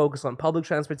Yeah. need to focus on public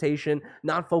transportation,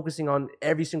 not focusing on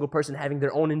every single person having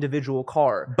their own individual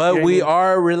car. But You know what I we mean?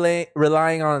 are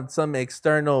relying on some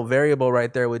external variable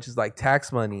right there, which is like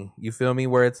tax money. You feel me?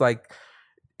 Where it's like,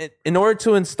 in order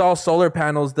to install solar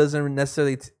panels, doesn't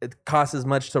necessarily it cost as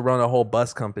much to run a whole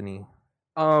bus company.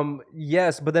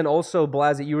 Yes, but then also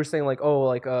Blasey, you were saying like,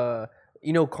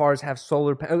 cars have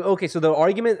solar. Okay, so the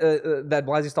argument that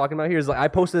Blasey's talking about here is like I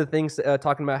posted the things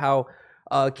talking about how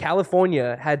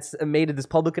California had made this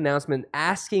public announcement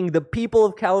asking the people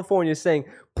of California, saying,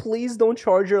 "Please don't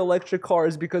charge your electric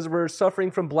cars because we're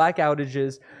suffering from black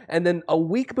outages." And then a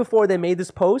week before they made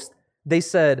this post, they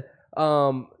said,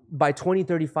 "By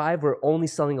 2035, we're only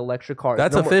selling electric cars.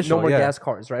 That's no official, no more yeah. gas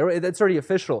cars, right? That's already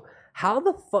official." How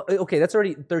the fuck? Okay, that's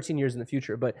already 13 years in the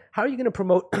future. But how are you going to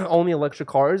promote only electric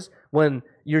cars when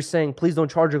you're saying, please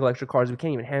don't charge your electric cars? We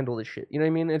can't even handle this shit. You know what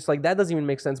I mean? It's like that doesn't even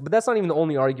make sense. But that's not even the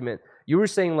only argument. You were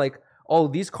saying like, oh,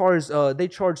 these cars they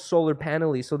charge solar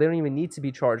panelly, so they don't even need to be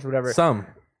charged. Whatever. Some,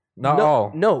 not no,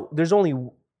 all. No, there's only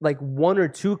like one or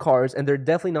two cars, and they're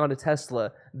definitely not a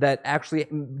Tesla that actually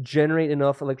generate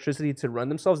enough electricity to run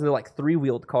themselves. And they're like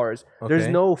 3-wheeled cars. There's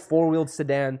Okay. no 4-wheeled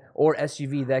sedan or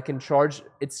SUV that can charge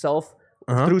itself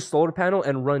through solar panel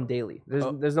and run daily.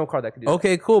 There's no car that can do that.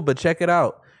 Okay, cool, but check it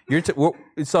out.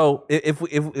 So if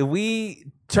we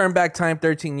turn back time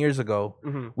 13 years ago,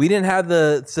 we didn't have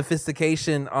the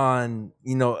sophistication on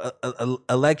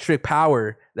electric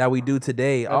power that we do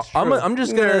today. I'm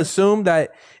just gonna assume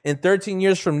that in 13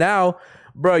 years from now,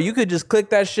 bro, you could just click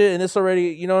that shit and it's already,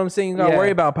 you know what I'm saying? You gotta Yeah.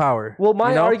 worry about power. Well, my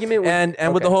you know? argument was-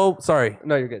 and with the okay. whole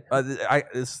No, you're good.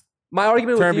 it's My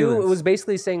argument with you turbulence. was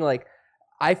basically saying like,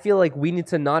 I feel like we need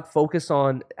to not focus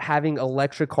on having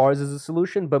electric cars as a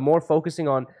solution, but more focusing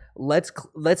on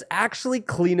let's actually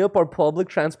clean up our public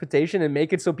transportation and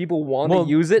make it so people want to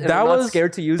use it and are not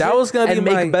scared to use it. that was gonna and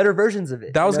be make my- better versions of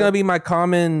it. That you was know? gonna be my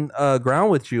common ground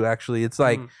with you. Actually, it's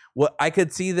like what I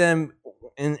could see them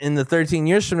in the 13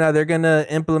 years from now. They're gonna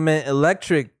implement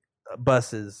electric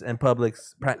buses and public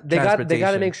transportation. They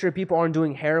got to make sure people aren't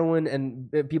doing heroin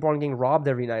and people aren't getting robbed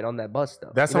every night on that bus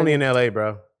though. That's You know only what I in LA,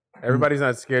 bro. Everybody's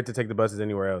not scared to take the buses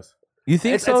anywhere else. You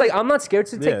think It's so? like I'm not scared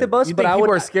to take Yeah. the bus, You but think I people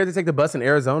would. are scared to take the bus in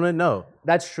Arizona? No.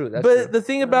 That's true. That's but true. the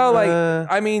thing about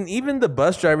I mean, even the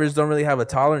bus drivers don't really have a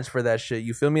tolerance for that shit.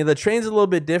 You feel me? The train's a little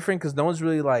bit different because no one's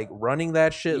really like running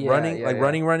that shit, running it. I've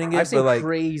But seen like,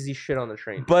 crazy shit on the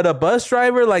train. but a bus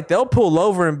driver, like they'll pull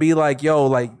over and be like, "Yo,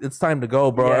 like it's time to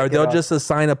go, bro," Yeah, or get they'll off. just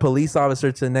assign a police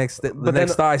officer to the next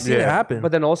stop. I see it happen.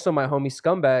 But then also my homie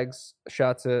Scumbags,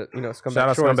 shout to Scumbag Shout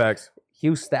out Shorts, scumbags. he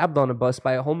was stabbed on a bus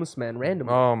by a homeless man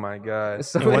randomly. Oh my god.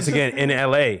 So And once it's- again, in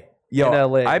LA. Yo,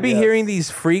 in LA. I be yeah. hearing these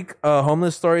freak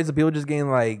homeless stories of people just getting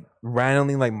like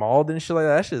randomly like mauled and shit like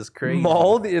that. That shit is crazy.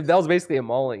 mauled. That was basically a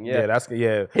mauling. Yeah,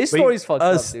 Yeah. his But story's fucked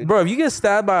up, dude. Bro, if you get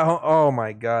stabbed by oh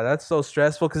my god, that's so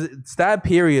stressful. Because stab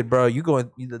period, bro,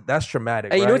 that's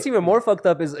traumatic. And you know right? what's even more fucked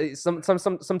up is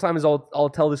sometimes I'll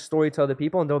tell this story to other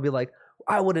people and they'll be like,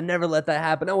 I would have never let that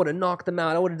happen. I would have knocked them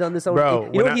out. I would have done this.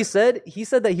 Bro, you know what he said? He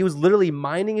said that he was literally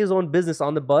minding his own business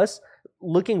on the bus,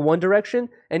 looking one direction,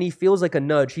 and he feels like a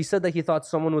nudge. He said that he thought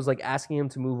someone was like asking him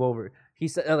to move over. He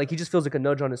said like he just feels like a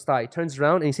nudge on his thigh. He turns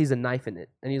around and he sees a knife in it,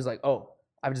 and he's like, "Oh,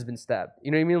 I've just been stabbed."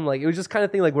 You know what I mean? Like it was just kind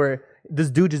of thing like where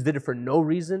this dude just did it for no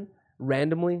reason,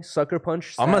 randomly, sucker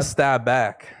punch. I'm gonna stab. stab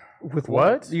back With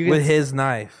What? with his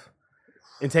knife.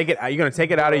 And take it. You're gonna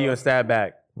take it out of you and stab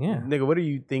back. Yeah. Nigga, what do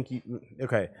you think you?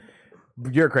 Okay,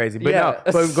 you're crazy. But Yeah.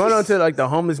 no. But going on to like the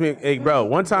homeless, hey, bro.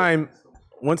 One time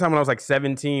when I was like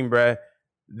 17, bruh,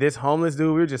 this homeless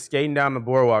dude, we were just skating down the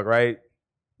boardwalk, right?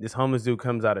 This homeless dude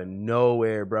comes out of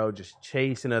nowhere, bro, just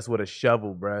chasing us with a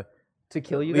shovel, bruh. to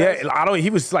kill you guys? Yeah, he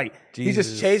was like, he's just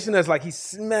Jesus. chasing us, like he's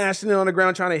smashing it on the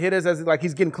ground, trying to hit us as like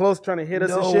he's getting close, trying to hit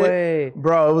us and No shit. way.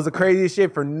 Bro, it was the craziest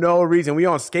shit for no reason. We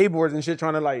on skateboards and shit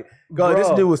trying to like go. This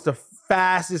Bro. dude was the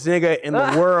fastest nigga in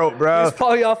the world, He bro. was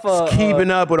probably off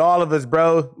Keeping up with all of us,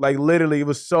 bro. Like literally, it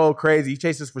was so crazy. He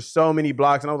chased us for so many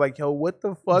blocks, and I was like, "Yo, what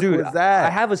the fuck Dude, was that?" I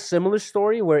have a similar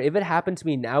story where if it happened to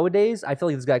me nowadays, I feel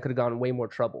like this guy could have gotten way more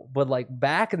trouble. But like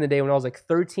back in the day when I was like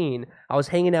 13, I was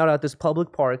hanging out at this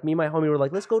public park. Me and my homie were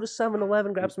like, let's go to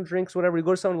 7-Eleven, grab some drinks, whatever. We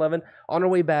go to 7-Eleven. On our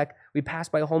way back, we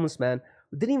passed by a homeless man.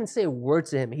 We didn't even say a word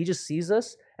to him. He just sees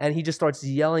us and he just starts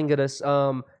yelling at us,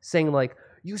 saying like,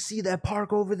 you see that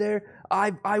park over there?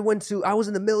 I was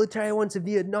in the military. I went to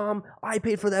Vietnam. I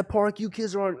paid for that park. You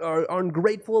kids are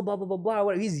ungrateful. Blah blah blah blah.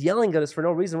 Whatever. He's yelling at us for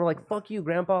no reason. We're like, "Fuck you,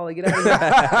 Grandpa! Like, get out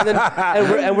of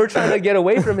here!" and we're trying to get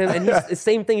away from him. And he's the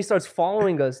same thing. He starts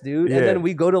following us, dude. Yeah. And then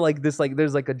we go to like this, like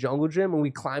there's like a jungle gym, and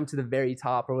we climb to the very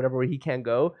top or whatever where he can't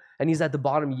go. And he's at the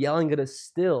bottom yelling at us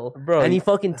still. Bro, and he you-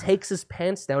 fucking takes his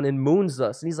pants down and moons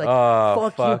us. And he's like, Oh,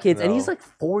 "Fuck you, fuck kids!" And no. he's like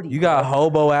 40. You got bro.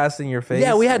 hobo ass in your face.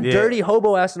 Yeah, we had Yeah. dirty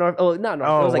hobo ass in our. Oh, not in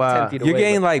our. It was like wow. 10 feet away. You're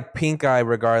getting but- like pink eye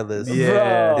regardless.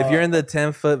 Yeah. If you're in the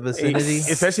 10-foot vicinity.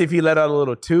 Especially if he let out a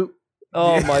little toot.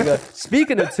 Oh my god!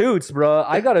 Speaking of toots, bro,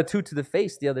 I got a toot to the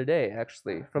face the other day,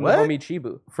 actually, from What? the homie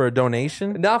Chibu. For a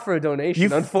donation? Not for a donation,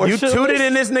 You unfortunately. tooted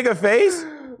in this nigga face?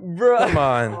 bro. Come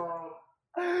on.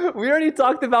 We already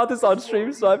talked about this on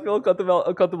stream, so I feel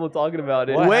uncomfortable talking about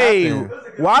it. What Wait, happened?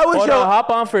 why was Hold your on, hop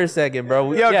on for a second,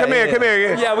 bro. Yo, come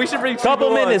here. Yeah, we should bring Couple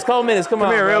Chibu on. minutes, come on.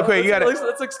 Come here, real quick. You gotta.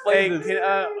 Let's explain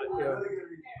this.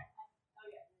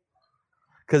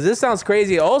 Because this sounds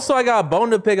crazy. Also, I got a bone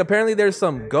to pick. Apparently, there's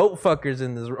some goat fuckers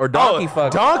in this, or donkey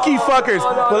fuckers. Donkey fuckers.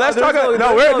 But let's there's talk. no-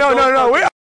 No, there's we're no no. goat We're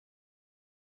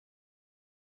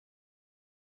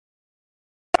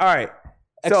all right.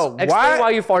 So Explain why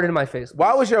you farted in my face.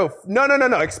 Why was your no?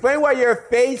 Explain why your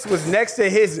face was next to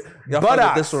his Y'all fuck with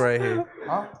buttocks. this one right here.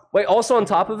 Wait, also on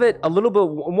top of it, a little bit,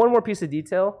 one more piece of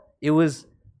detail. It was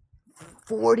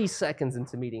 40 seconds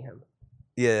into meeting him.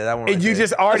 Yeah, that one. And right you there.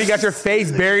 just already got your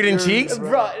face buried in cheeks,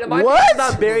 Bro, my What? face is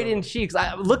not buried in cheeks.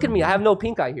 Look at me. I have no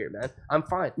pink eye here, man. I'm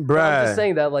fine. But I'm Bruh. just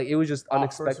saying that like it was just First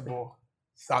unexpected. of all,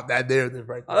 stop that there,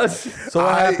 right there. So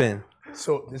what happened?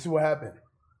 So this is what happened.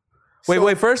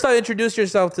 Wait. First, I'll introduce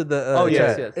yourself to the. Oh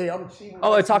chat. yes. Hey, I'm Chibu.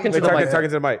 Oh, talking to the mic. talking to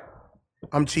the mic.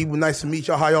 I'm Chibu. Nice to meet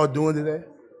y'all. How y'all doing today?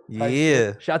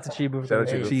 Yeah. Shout out to Chibu. Shout out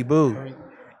to Chibu. Chibu.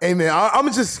 Hey man, I'm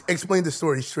gonna just explain the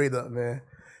story straight up, man.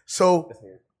 So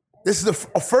this is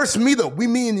a first meetup. We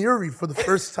meet in Yuri for the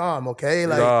first time, okay?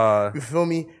 Like you feel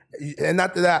me? And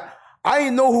after that, I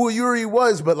didn't know who Yuri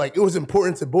was, but like it was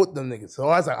important to both them niggas. So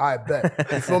I was like, I bet.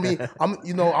 You feel me? I'm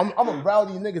a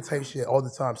rowdy nigga type shit all the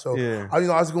time. So Yeah. I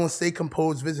was gonna stay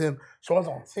composed, visit him. So I was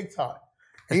on TikTok.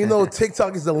 And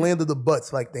TikTok is the land of the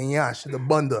butts, like the Yash, the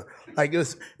Bunda. Like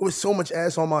it was so much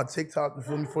ass on my TikTok, you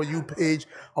feel me, For You page.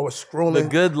 I was scrolling. The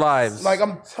good lives. Like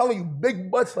I'm telling you, big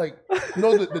butts. Like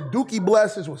the Dookie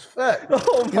Blasters was fat.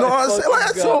 Oh You know what I'm saying?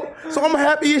 Like, so I'm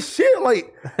happy as shit.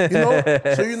 Like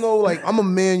So like I'm a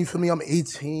man. You feel me? I'm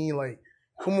 18. Like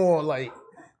come on, like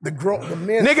the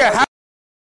man. Nigga, how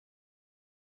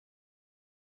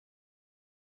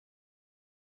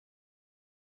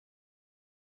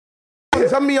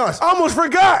I'm be honest. I almost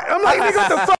forgot. I'm like, nigga, what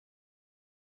the fuck?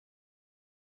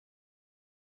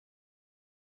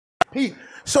 Pete.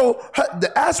 So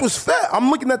the ass was fat. I'm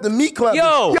looking at the meat club.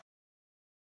 Yo.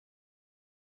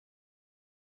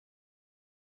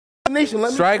 Nation, let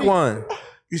me Strike speak. one.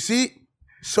 You see?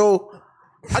 So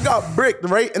I got bricked,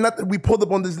 right? And we pulled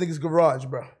up on this nigga's garage,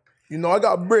 bro. You know, I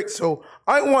got bricks, so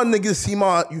I ain't want niggas to see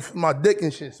my dick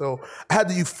and shit. So I had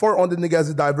to fart on the nigga as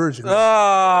a diversion.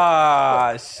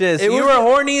 Ah, shit. So you were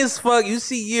horny as fuck. You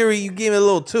see Yuri, you gave it a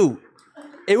little toot.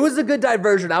 It was a good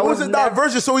diversion. It was a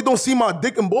diversion so he don't see my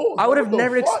dick and balls. I would have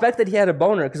never expected he had a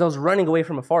boner because I was running away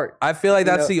from a fart. I feel like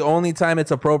that's the only time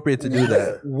it's appropriate to do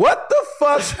that. What the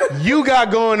fuck you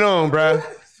got going on, bruh?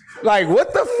 Like,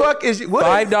 what the fuck is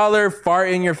 $5 fart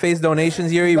in your face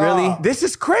donations, Yuri? Nah. Really? This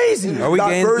is crazy. Are we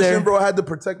getting there? Diversion, bro. I had to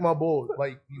protect my balls.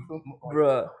 Like, you feel me?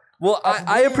 Bruh. Well,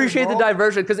 I appreciate the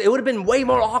diversion because it would have been way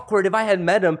more awkward if I had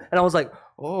met him and I was like,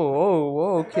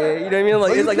 okay. You know what I mean?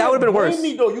 Like, it's like that would have been worse.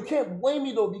 Me, though. You can't blame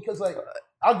me, though, because, like,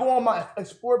 I go on my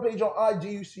Explore page on IG,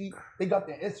 you see, they got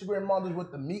the Instagram models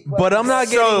with the meat. But I'm not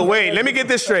getting... So, wait, let me get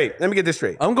this straight.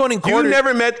 I'm going in quarters. You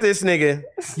never met this nigga.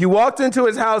 You walked into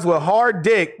his house with hard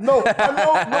dick. No, I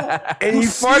know. And you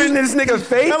farted in this nigga's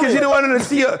face because you didn't want him to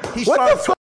see what the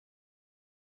fuck?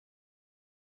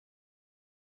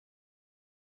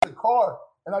 The car,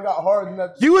 and I got hard in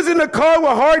that. You was in the car with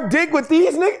hard dick with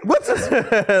these niggas? What's this?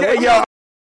 Yeah, yo.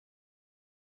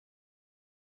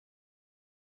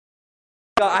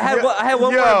 I had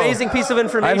one more amazing piece of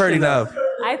information. I've heard enough.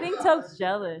 I think Toke's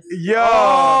jealous.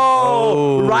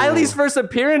 Yo. Riley's first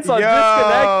appearance on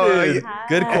Disconnected.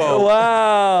 Good quote.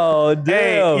 Wow.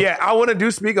 Damn. Hey, yeah, I want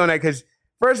to speak on that because,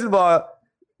 first of all,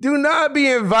 do not be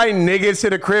inviting niggas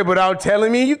to the crib without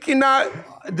telling me. You cannot.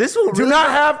 Do not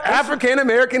have African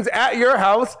Americans at your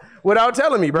house without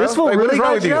telling me, bro. This fool like, really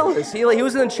got jealous. He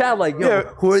was in the chat like, yo, Yeah.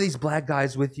 who are these black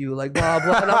guys with you? Like, blah,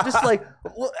 blah. And I'm just like,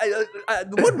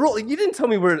 what rule? You didn't tell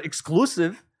me we're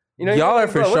exclusive. You know, Y'all like,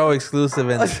 are for show exclusive,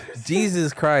 and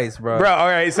Jesus Christ, bro. Bro, all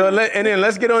right, so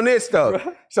let's get on this, though.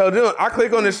 So, dude, I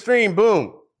click on the stream,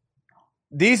 boom.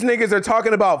 These niggas are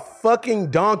talking about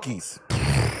fucking donkeys.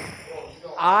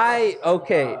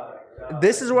 Okay.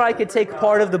 This is where I could take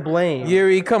part of the blame.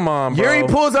 Yuri, come on, bro. Yuri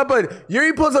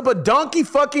pulls up a donkey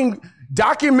fucking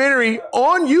documentary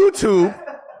on YouTube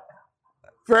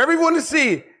for everyone to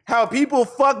see how people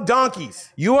fuck donkeys.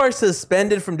 You are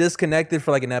suspended from Disconnected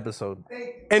for like an episode.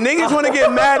 And niggas want to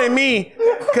get mad at me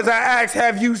because I asked,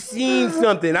 have you seen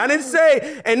something? I didn't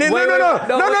say. And then, no.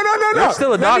 You're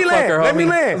still a dog fucker, Let me homie.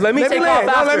 land. Let me take off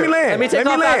after. Let me land. Let me take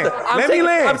off after.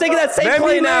 I'm taking that same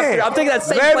plane after. I'm taking that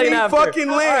same plane after. Let me fucking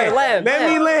land. All right,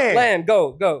 Let me land. Land.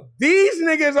 Go. These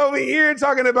niggas over here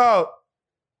talking about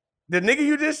the nigga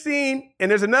you just seen,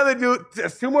 and there's another dude,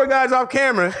 there's two more guys off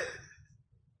camera.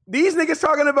 These niggas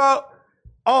talking about,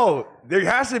 oh, there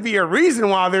has to be a reason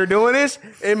why they're doing this.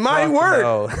 It might work.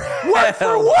 No. What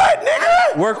for what,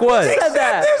 nigga? Work what? They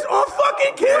said this on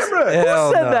fucking camera. Hell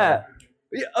Who said no. that?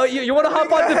 You want to hop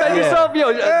on, defend yourself?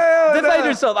 Yo, defend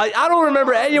yourself. I don't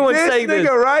remember anyone saying this this.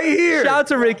 nigga right here. Shout out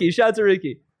to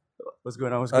Ricky. What's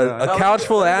going on? A couch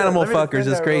full of animal fuckers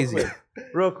is crazy.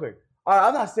 Real quick. All right,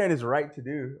 I'm not saying it's right to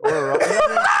do or wrong, you know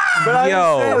what I mean? But I'm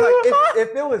just saying, like,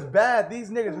 if it was bad, these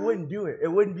niggas wouldn't do it. It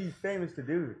wouldn't be famous to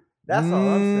do it. That's all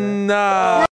I'm saying.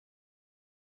 Nah.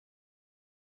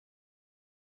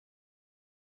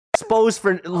 Exposed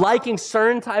for liking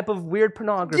certain type of weird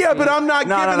pornography. Yeah, but I'm not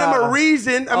giving them a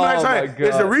reason. I'm not trying.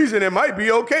 There's a reason it might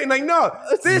be okay. Like, no,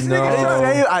 this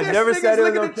nigga. I never said it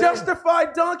was looking okay. to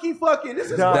justify donkey fucking. This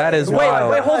is That is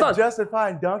wild. Wait, hold on.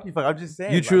 Justifying donkey fuck. I'm just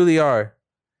saying. You truly are.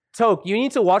 Toke, you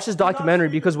need to watch this documentary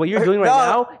because what you're doing right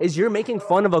now is you're making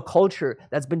fun of a culture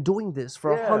that's been doing this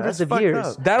for hundreds of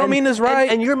years. That don't mean it's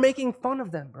right. And you're making fun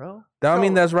of them, bro. That don't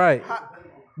mean that's right.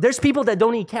 There's people that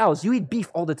don't eat cows. You eat beef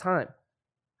all the time.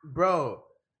 Bro,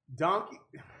 donkey.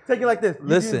 Take it like this.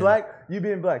 Listen. You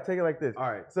being black. Take it like this. All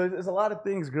right. So there's a lot of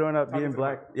things growing up being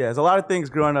black. Yeah, there's a lot of things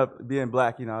growing up being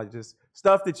black, you know, just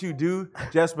stuff that you do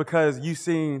just because you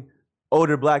seen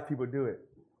older black people do it.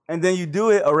 And then you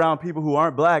do it around people who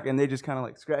aren't black, and they just kind of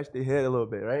like scratch their head a little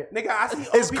bit, right? Nigga, I see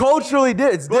It's culturally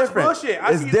different. It's different. Bullshit.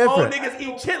 I It's see old different. niggas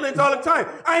eat chitlins all the time.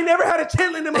 I ain't never had a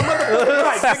chitlin in my motherfucking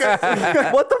life,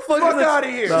 nigga. What the fuck? Fuck out of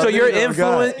here. So you're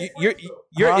God.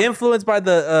 you're influenced by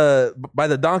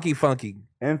the donkey funky.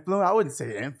 Influence? I wouldn't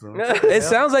say influence. It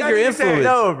sounds like you're influenced.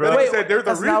 No, bro. Wait, said there's a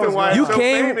that's not reason why what's You I'm so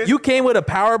came famous. you came with a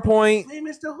PowerPoint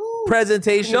Famous to who?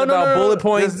 presentation about bullet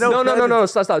points. No.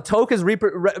 Stop. Toke is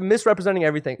misrepresenting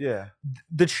everything. Yeah.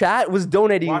 The chat was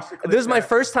donating. Watch the clip This is my back.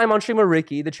 first time on stream with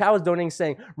Ricky. The chat was donating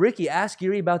saying, Ricky, ask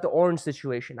Yuri about the orange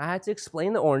situation. I had to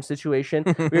explain the orange situation.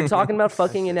 We were talking about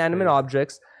fucking inanimate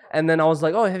objects. And then I was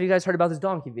like, oh, have you guys heard about this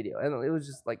donkey video? And it was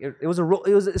just like, it was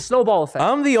a snowball effect.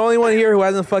 I'm the only one here who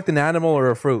hasn't fucked an animal or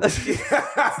a fruit.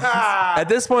 At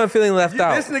this point, I'm feeling left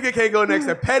out. This nigga can't go next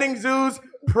to petting zoos,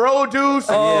 produce.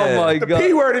 Oh Yeah. my The god,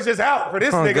 P word is just out for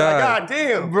this Oh, nigga. God. Like, God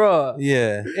damn. bro.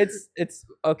 Yeah. It's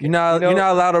okay. You're not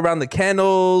allowed around the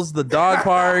kennels, the dog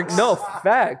parks. No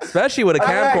facts. Especially with a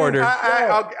camcorder.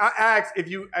 I asked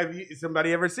if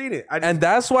somebody ever seen it. And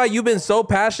that's why you've been so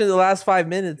passionate the last 5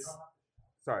 minutes.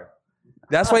 Sorry.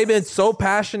 That's why you've been so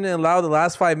passionate and loud the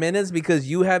last 5 minutes, because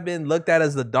you have been looked at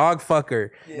as the dog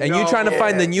fucker, and you trying to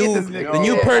find the new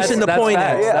person to That's point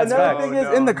facts. at. Yeah, That's another facts. thing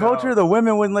is in the culture, the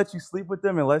women wouldn't let you sleep with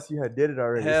them unless you had did it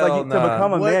already. Hell it's like to nah.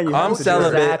 become a man, you I'm have to do it.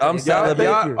 celibate. I'm Exactly.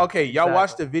 celibate. Y'all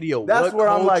watched the video. That's What where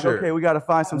I'm like, culture? okay, we got to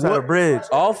find some sort of bridge.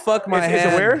 I'll fuck my It's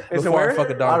hand where? It's before I where? fuck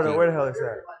a I don't know donkey. where the hell it's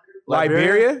at.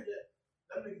 Liberia?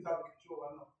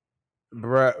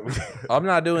 Bruh. I'm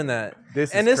not doing that.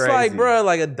 This And is it's like, crazy. bro,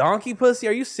 like a donkey pussy.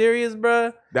 Are you serious,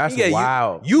 bro? That's Yeah,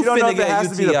 wild. You don't know finna if it get has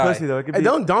to be the UTI. pussy though. It could Hey, be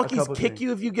don't a donkeys couple kick things.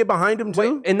 you if you get behind them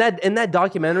too? In that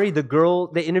documentary,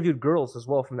 they interviewed girls as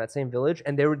well from that same village,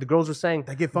 and the girls were saying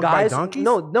They get fucked by guys, donkeys?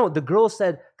 No, the girls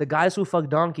said the guys who fuck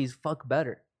donkeys fuck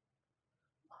better.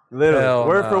 Literally, Hell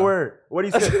word nah. for word. What do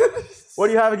you say? What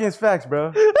do you have against facts,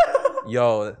 bro?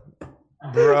 Yo,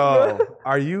 Bro,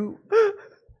 are you?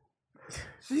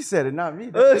 She said it, not me.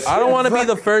 I don't want to be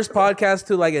the first podcast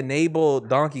to like enable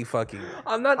donkey fucking.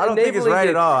 I'm not. I don't think it's enabling right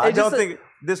it. at all. I It's just don't think.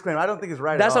 Disclaimer. I don't think it's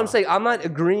right. That's at what all. I'm saying. I'm not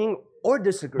agreeing or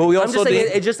disagreeing. But we I'm also just saying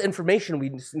did- it's just information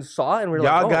we saw, and we're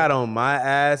Y'all like, oh. got on my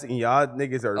ass, and y'all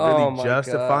niggas are Oh really my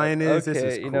justifying God. this. This Okay,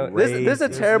 is you crazy. know, this is a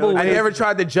terrible I way- never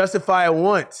tried to justify it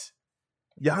once.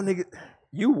 Y'all niggas.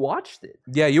 You watched it.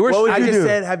 Yeah, you were. What would I you just do?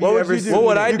 said, have you What would ever do? seen What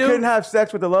would it? I You do? couldn't have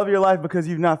sex with the love of your life because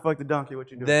you've not fucked a donkey.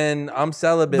 What you do? Then I'm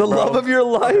celibate. The bro. love of your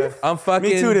life. I'm fucking.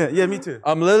 Me too. Then. Yeah, me too.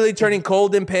 I'm literally turning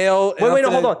cold and pale. and Wait,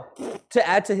 I'm no, finna- hold on. To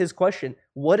add to his question,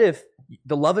 what if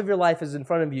the love of your life is in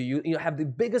front of you? You have the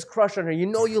biggest crush on her. You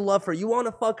know you love her. You want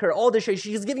to fuck her. All this shit.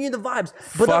 She's giving you the vibes.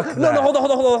 But Fuck no, that. hold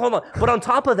on. But on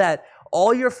top of that,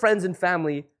 all your friends and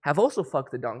family have also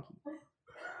fucked the donkey.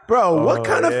 Bro, what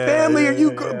kind of family are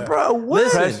you? yeah. Bro, what?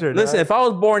 Listen, listen. If I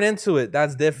was born into it,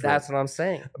 that's different. That's what I'm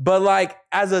saying. But like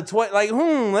as a like,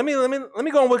 let me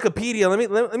go on Wikipedia.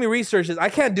 Let me research this. I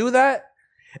can't do that,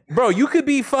 bro. You could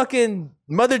be fucking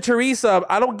Mother Teresa.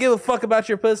 I don't give a fuck about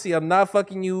your pussy. I'm not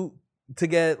fucking you to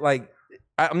get like.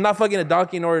 I'm not fucking a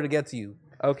donkey in order to get to you.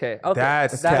 Okay.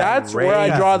 That's where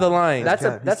I draw the line. That's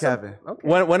He's capping. okay.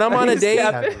 When I'm on a He's date,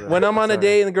 capping. when I'm on a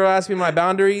date and the girl asks me my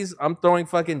boundaries, I'm throwing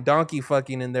fucking donkey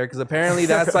fucking in there because apparently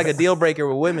that's like a deal breaker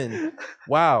with women.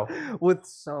 Wow, With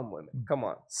some women. Come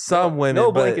on. some women.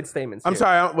 No but- blanket statements. I'm here.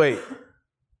 sorry. Wait.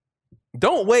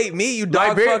 Don't wait me, you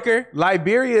dog fucker.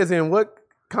 Liberia is in what?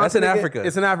 That's in continent? Africa.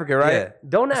 It's in Africa, right? Yeah.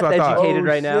 Don't That's act what I thought. educated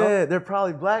right now. Shit, they're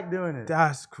probably black doing it.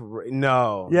 That's crazy.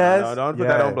 No. Yes. No, don't put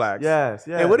that on Yes. blacks. Yes.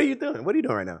 Yes. Hey, what are you doing? What are you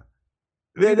doing right now? What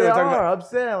are They, you they doing? Talking are. about- I'm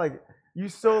saying like you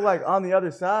so like on the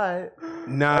other side. Nah, Like,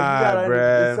 you gotta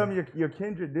bruh. get some of your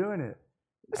kindred doing it.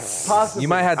 Possibly. You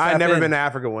might have. I've tap never in. been to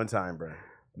Africa one time, bro.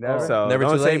 Never. So Never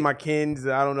don't too say late. my kins.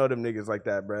 I don't know them niggas like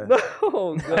that, bro.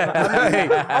 Oh, God. Hey,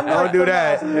 don't do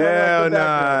that. Hell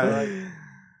nah.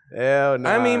 Hell nah.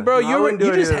 I mean, bro, No, I you wouldn't do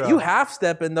you it just either, you though. half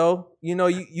stepping though. You know,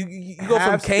 you go from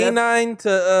Half-step? canine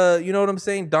to you know what I'm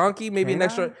saying, donkey, maybe an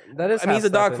extra. That is I mean, he's a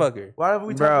dog half-stepping. fucker. Why have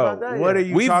we talked Bro, about that? what yet?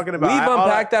 are you talking about? We've I- all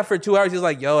unpacked that for 2 hours. He's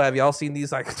like, yo, have y'all seen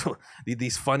these like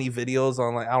these funny videos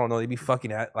on like I don't know, they be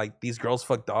fucking at like these girls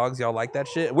fuck dogs. Y'all like that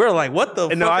shit? We're like, what the?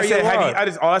 And fuck no, I are said, you have on? you? I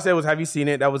just all I said was, have you seen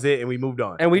it? That was it, and we moved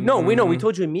on. And we know. We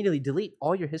told you immediately, delete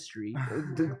all your history.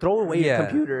 Throw away Yeah. your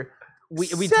computer. We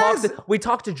Says-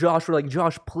 talked to Josh. We're like,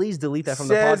 Josh, please delete that from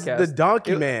Says the podcast. the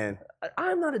donkey man.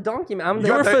 I'm not a donkey man. I'm You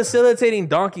You're got that- facilitating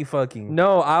donkey fucking.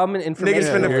 no, I'm an Niggas information.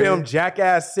 finna Yeah. film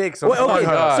Jackass 6 on Wait, okay,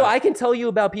 Pornhub. so I can tell you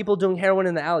about people doing heroin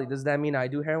in the alley. Does that mean I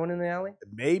do heroin in the alley?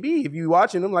 Maybe if you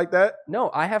watching them like that.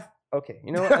 No, I have. Okay,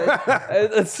 you know what?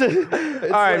 It's All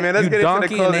right, man. Let's You get into the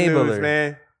donkey closing enabler. news,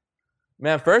 man.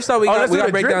 Man, first off, we Oh, got let's we do got to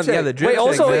the break drip down. check. Yeah, the drip Wait, check,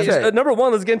 also, man. number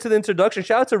one, let's get into the introduction.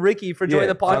 Shout out to Ricky for joining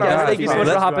Yeah. the podcast. Shout out, Thank you so man. much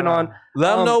for Let's hopping go on.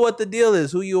 Let them know what the deal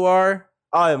is, who you are.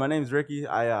 Oh yeah, my name's Ricky.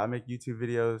 I make YouTube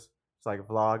videos. It's like a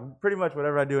vlog. Pretty much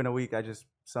whatever I do in a week, I just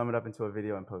sum it up into a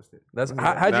video and post it. That's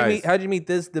how'd Nice. you meet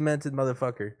this demented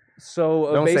motherfucker?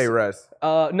 So Don't say basi- Russ.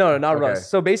 no, not Okay. Russ.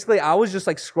 So basically, I was just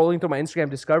like scrolling through my Instagram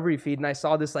discovery feed, and I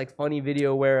saw this like funny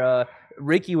video where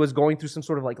Ricky was going through some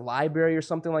sort of like library or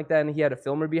something like that, and he had a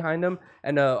filmer behind him,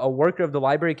 and a worker of the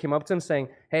library came up to him saying,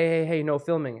 "Hey, no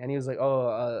filming," and he was like,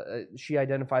 she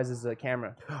identifies as a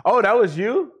camera, Oh, that was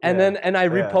you? and then I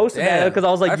reposted that Damn. because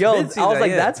I was like, I "Yo," did see I was that,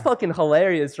 like, yeah. "That's fucking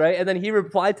hilarious, right?" And then he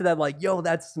replied to that like, "Yo,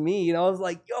 that's me," and I was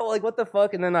like, "Yo, like what the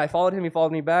fuck?" And then I followed him, he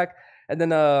followed me back. And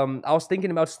then I was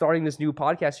thinking about starting this new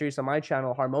podcast series on my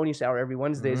channel, Harmonious Hour, every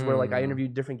Wednesdays, where like I interview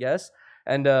different guests.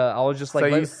 And I was just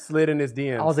like, so you slid in his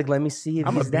DMs. I was like, let me see if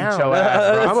I'm he's gonna beat down. your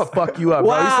ass, bro. I'm gonna fuck you up,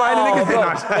 bro. You sliding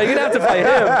niggas Bro, in. you're gonna have to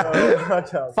fight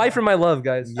him. Fight for my love,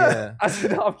 guys. Yeah. I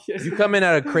said, no, I'm kidding. You come in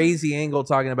at a crazy angle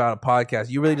talking about a podcast.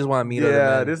 You really just want to meet other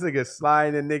Yeah, men. this nigga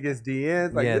sliding in niggas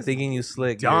DMs. Like yeah, this thinking you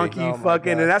slick. donkey Gary.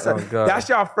 fucking. And that's that's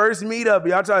y'all first meetup.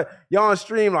 Y'all on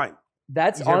stream like.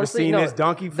 That's you ever honestly seen no, this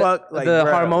donkey fuck? Like, the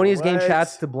bro, Harmonious Game what?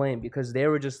 chat's to blame because they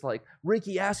were just like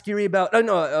Ricky asked Yuri about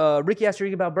Ricky asked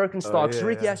Yuri about Birkenstocks, yeah,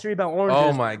 Ricky yeah. asked Yuri about oranges,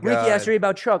 Oh my Ricky God. asked Yuri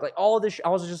about Chuck, like all this. I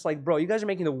was just like, bro, you guys are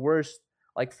making the worst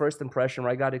like first impression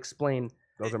where I got to explain.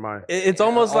 Those are mine. It's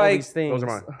almost all like these things. Those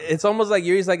are mine. it's almost like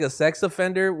Yuri's like a sex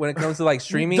offender when it comes to like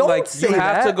streaming. Don't like say you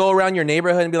have to that. go around your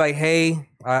neighborhood and be like, "Hey,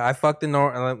 I fucked in.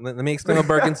 Let me explain what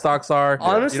Birkenstocks are."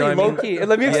 Honestly, you know what I mean? low key. And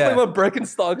let me explain Yeah. what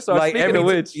Birkenstocks are. Like Speaking of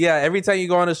which, every time you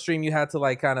go on a stream, you have to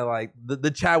like kind of like the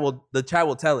chat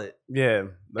will tell it. Yeah.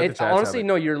 let the it, chat honestly, tell it.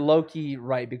 no, you're low key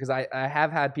right because I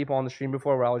have had people on the stream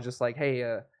before where I was just like,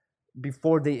 hey,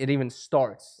 before it even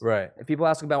starts, Right. if people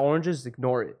ask about oranges,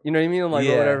 ignore it. You know what I mean? Like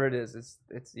Yeah. whatever it is, it's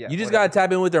yeah. You just whatever. gotta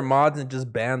tap in with their mods and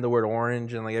just ban the word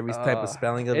orange and like every type of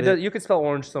spelling of it. You could spell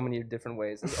orange so many different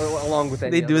ways, along with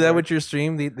any They do other that word. with your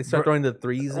stream. They start throwing the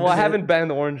threes. And Well, I shit. haven't banned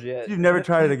the orange yet. You've never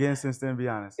tried it again since then, be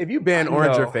honest. If you ban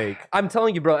orange, No. you're fake. I'm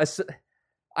telling you, bro.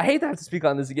 I hate to have to speak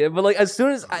on this again, but like as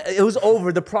soon as it was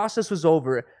over, the process was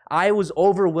over. I was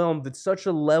overwhelmed with such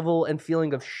a level and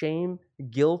feeling of shame,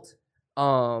 guilt.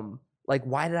 Like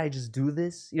why did I just do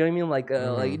this? You know what I mean? Like,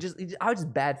 I was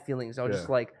just bad feelings. I was just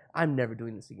like, I'm never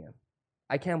doing this again.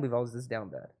 I can't believe I was this down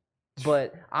bad.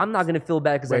 But I'm not gonna feel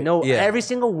bad because I Wait, know yeah. every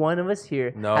single one of us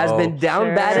here No. has been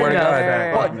down bad Swear to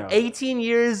enough. God. What, No. 18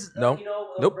 years? Nope. You know,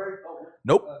 Nope.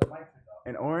 Nope.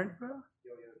 An orange, bro?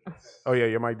 Oh yeah,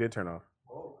 your mic did turn off.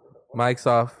 Mike's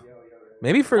off.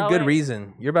 Maybe for Oh, good wait.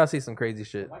 reason. You're about to see some crazy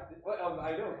shit.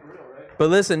 But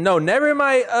listen, no, never in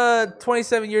my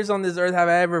 27 years on this earth have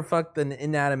I ever fucked an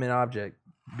inanimate object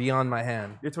beyond my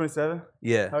hand. You're 27?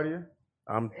 Yeah. How old are you?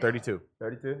 I'm 32.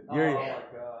 32? Yuri.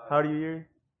 How old are you, Yuri?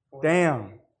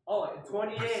 Damn. Oh,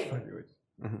 28.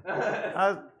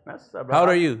 That's bro. How old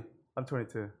are you? I'm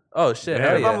 22. Oh shit. Yeah,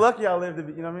 Hell If yeah. I'm lucky, I'll live to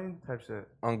be, you know what I mean? Type shit.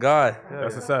 On God. Hell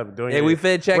That's yeah. what's up. Doing Hey, it. we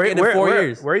fit check in 4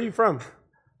 years. Where are you from?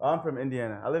 I'm from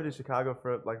Indiana. I lived in Chicago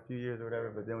for like a few years or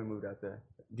whatever, but then we moved out there.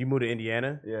 You moved to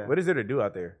Indiana? Yeah. What is there to do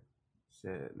out there?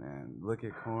 Shit, man. Look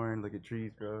at corn, look at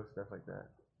trees grow, stuff like that.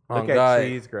 On Look at God.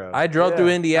 trees grow. I drove Yeah. through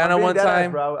I'm Indiana being one dead ass,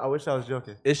 time. bro. I wish I was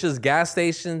joking. It's just gas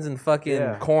stations and fucking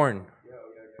Yeah. corn.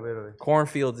 Literally.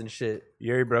 Cornfields and shit.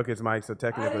 Yuri broke his mic, so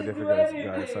technically different guys.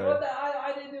 Sorry.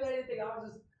 I didn't do anything. I was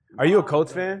just. Are you a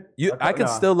Colts fan? I could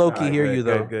No. still low key Alright, hear good, you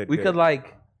though. good, good, we good. could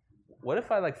like, what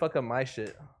if I like fuck up my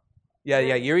shit? Yeah,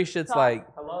 Yuri shit's Talk. like,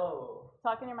 Hello.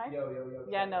 Talking your mic?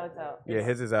 Yeah, no, it's out. Yeah,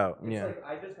 his is out. yeah.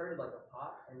 I just heard like a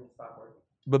pop and it stopped working.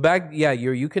 But back, yeah,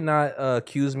 you cannot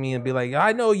accuse me and be like,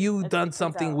 I know you done it's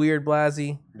something out. weird,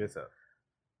 Blasey. It's up.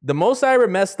 The most I ever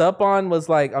messed up on was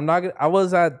like, I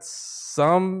was at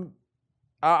some,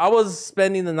 I was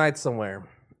spending the night somewhere,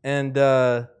 and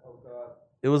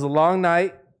it was a long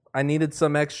night. I needed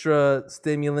some extra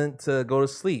stimulant to go to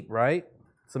sleep, right?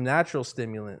 Some natural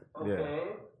stimulant. Yeah.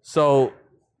 So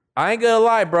I ain't gonna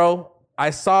lie, bro.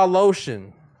 I saw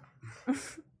lotion.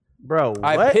 Bro,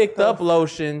 I what? picked up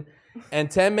lotion, and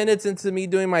 10 minutes into me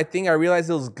doing my thing, I realized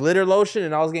it was glitter lotion,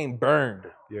 and I was getting burned.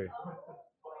 Yeah.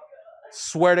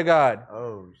 Swear to God,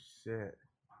 Oh, shit.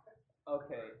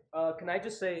 Okay. Can I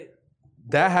just say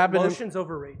that happened. lotion's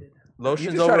overrated? You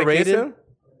Lotion's just try to kiss overrated. him?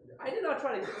 I did not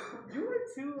try to. You were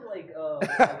too like.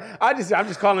 I'm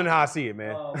just calling it how I see it,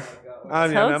 man. Oh my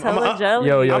god. I'm Tell jelly.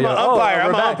 Yo, yo, I'm yo. an umpire. we're I'm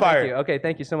an back. umpire. Thank you. Okay,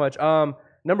 thank you so much.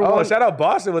 Number Oh, one. shout out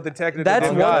Boston with the technical That's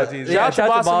one- difficulties. yeah, Shout out to shout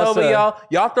out to Bossa Nova, Bossa. y'all.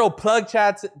 Y'all throw plug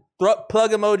chats,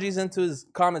 plug emojis into his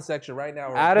comment section right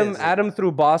now. Adam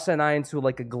threw Bossa and I into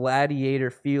like a gladiator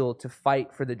field to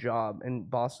fight for the job, and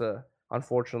Bossa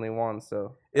unfortunately won.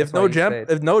 So If that's why he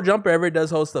stayed. no jumper ever does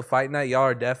host a fight night, y'all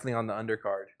are definitely on the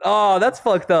undercard. Oh, that's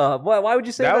fucked up. Why would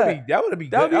you say that? That would be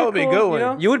good. That would be a cool, good you one.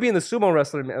 know? You would be in the sumo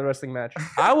wrestling match.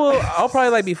 I'll probably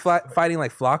like be fighting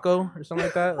like Flacco or something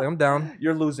like that. Like I'm down.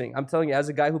 You're losing. I'm telling you, as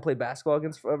a guy who played basketball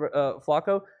against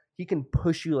Flacco, he can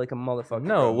push you like a motherfucker.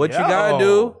 No, what you Yo. gotta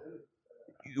do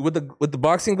with the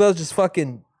boxing gloves, just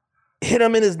fucking hit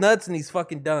him in his nuts and he's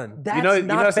fucking done. That's you know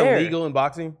not that's fair. illegal in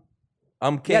boxing?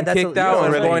 I'm Yeah, getting that's kicked a- out you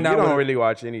and don't going You down. don't with- really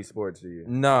watch any sports, do you? I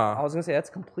Nah, was gonna say that's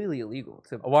completely illegal.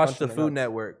 To I watched punch the in Food nuts.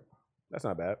 Network. That's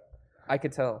not bad. I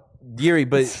could tell. Yuri,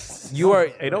 but you are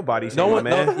Hey, don't body shame no my one.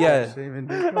 man. Yeah, Shaving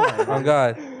dick. Come on, on man.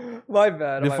 God. My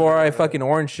bad. Before I fucking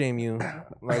orange shame you,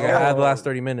 like I had the last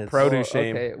 30 minutes. Produce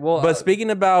shame. Okay. Well, But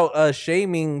speaking about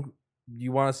shaming,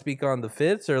 you want to speak on the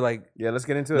fits or like? Yeah, let's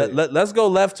get into it. Let's go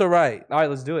left to right. All right,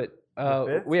 let's do it.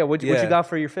 fit? What you got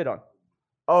for your fit on?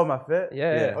 Oh, my fit?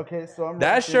 Yeah. Okay, so I'm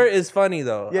That rocking- shirt is funny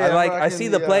though. Yeah, I see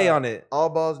the play on it. All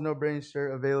balls, no brains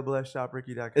shirt available at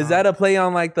shopricky.com. Is that a play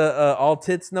on like the all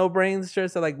tits no brains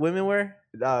shirts that like women wear?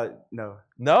 No.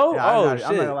 No? Yeah, Oh shit.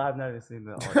 shit. I've never seen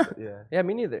that. Yeah. Yeah,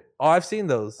 me neither. Oh, I've seen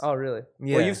those. Oh, really?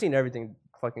 Yeah. Well, you've seen everything,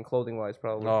 fucking clothing wise,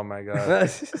 probably. Oh my god.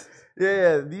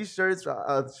 Yeah. These shirts,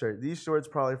 these shorts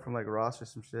probably from like Ross or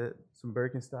some shit, some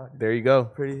Birkenstock. There you go.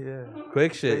 Pretty, yeah.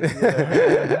 Quick shit.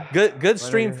 Yeah. Good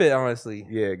stream fit, honestly.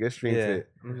 Yeah, good stream Yeah. fit.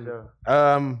 For sure.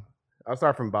 I'll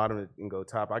start from bottom and go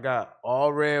top. I got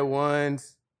all red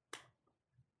ones.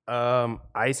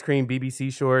 Ice cream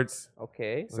BBC shorts.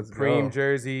 Okay. Supreme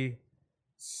jersey.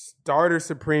 Starter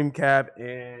Supreme cap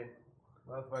and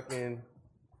motherfucking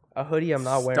A hoodie I'm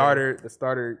not wearing. the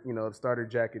starter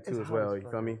jacket too as well. You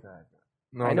feel me?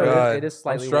 No, I know God. it is I'm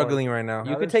slightly struggling right now.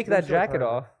 You could take that jacket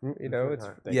off. You know, it's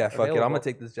Yeah, fuck it. I'm available. gonna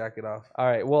take this jacket off. All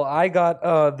right. Well, I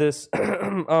got this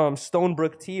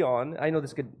Stonebrook tee on. I know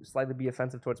this could slightly be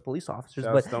offensive towards police officers,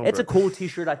 Shout but out it's a Stonebrook. cool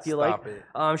T-shirt. I feel Stop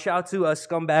like. it. Shout out to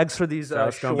scumbags for these Shout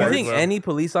out shorts. Scumbags, You think bro. any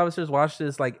police officers watch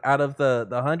this? Like, out of the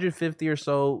 150 or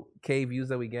so K views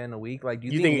that we get in a week, like, do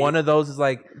you, think one of those is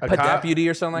like a cop? deputy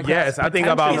or something like Yes, that? I think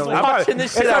about He's watching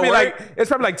this shit at work. it's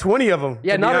probably like 20 of them.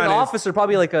 Yeah, to be not an honest. officer,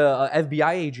 probably like a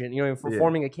FBI agent. You know,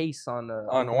 performing a case on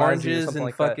oranges something and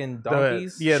like that. fucking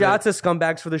donkeys. Shout out to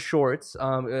Scumbags for the shorts.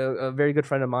 A very good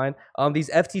friend of mine.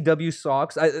 These FTW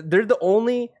socks. They're the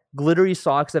only glittery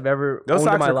socks I've ever Those owned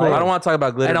in socks my are cool. life. I don't want to talk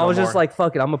about glitter. And I no was just more. like,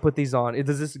 "Fuck it, I'm gonna put these on."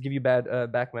 Does this give you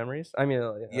bad back memories? I mean,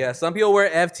 yeah. Some people wear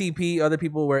FTP, other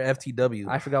people wear FTW.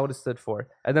 I forgot what it stood for.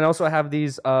 And then also I have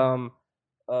these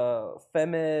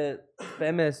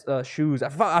Femis shoes.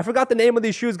 I forgot the name of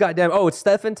these shoes. Goddamn! Oh, it's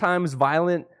Stephen times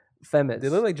Violent Femis. They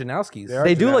look like Janowskis.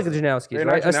 They do look like the Janowskis, They're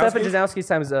right? not Stefan Janowskis?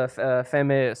 Janowski times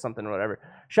Femme something or whatever.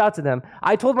 Shout out to them.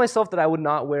 I told myself that I would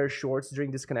not wear shorts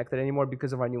during Disconnected anymore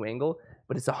because of our new angle,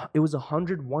 but it was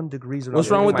 101 degrees. When I What's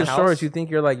was wrong leaving with the my shorts? house. You think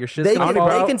you're like your shit's They gonna can, fall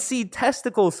they out? can see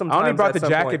testicles I sometimes. only brought the at some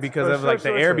jacket point. because of like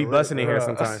the air be busting in here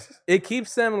sometimes. It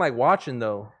keeps them like watching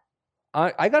though.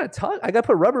 I got to tug. I got to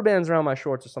put rubber bands around my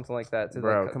shorts or something like that to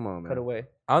Bro, like, come on, man. cut away.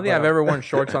 I don't think I've ever worn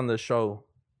shorts on the show.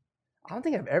 I don't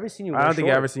think I've ever seen you wear I don't think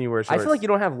I've ever shorts. seen you wear I shorts. feel like you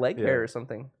don't have leg Yeah. hair or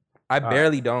something. I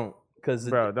barely don't because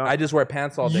Bro, don't- I just wear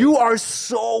pants all day. You are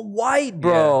so white,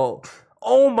 bro.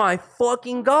 Oh my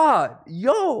fucking god.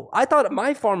 Yo, I thought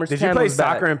my farmer's Did you tan play was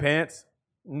bad. soccer in pants?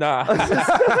 Nah,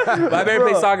 but I barely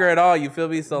play Bro. soccer at all. You feel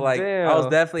me? So like, I was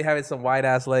Damn. definitely having some white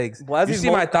ass legs. You Blasie's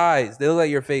see my thighs? They look like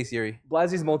your face, Yuri.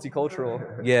 Blasie's multicultural.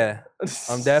 Yeah,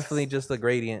 I'm definitely just a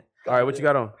gradient. All right, what you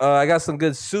got on? I got some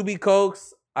good Subi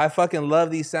Cokes. I fucking love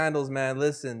these sandals, man.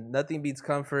 Listen, nothing beats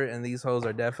comfort, and these hoes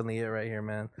are definitely it right here,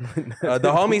 man. The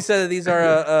homie said that these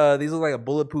are these look like a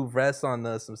bulletproof vest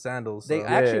on some sandals. They so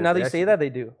actually, now that you say that, they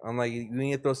do. I'm like, you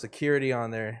need to throw security on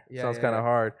there. Yeah, Sounds yeah, kind of yeah.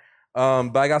 hard.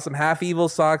 But I got some Half Evil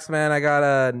socks, man. I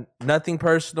got Nothing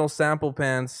Personal sample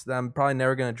pants that I'm probably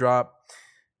never gonna drop.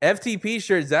 FTP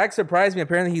shirt. Zach surprised me.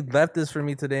 Apparently he left this for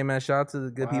me today, man. Shout out to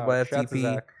the good people at shout out to FTP.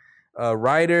 Zach.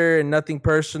 Ryder and Nothing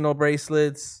Personal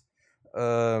bracelets.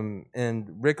 And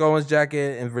Rick Owens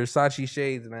jacket and Versace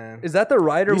shades, man. Is that the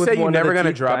rider You with say you one of never the gonna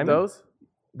teeth drop diamond? those?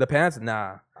 The pants,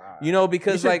 nah. You know,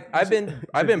 because like I've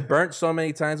been burnt so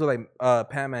many times with like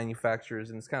pant manufacturers,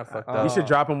 and it's kind of fucked up. You should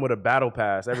drop them with a battle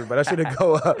pass. Everybody, that should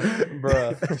go up,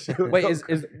 Bruh. Wait,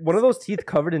 is one of those teeth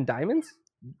covered in diamonds?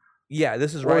 Yeah,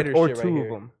 this is Or, Ryder or shit two right of here.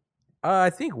 them? I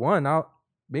think one.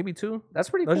 Maybe two. That's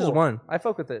pretty That's cool. just one. I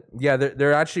fuck with it. Yeah,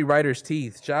 they're actually Ryder's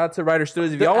teeth. Shout out to Ryder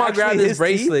Studios. If They're y'all want to grab actually this his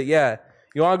bracelet, yeah.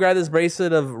 You want to grab this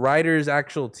bracelet of Ryder's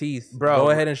actual teeth, Bro, go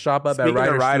ahead and shop up Speaking at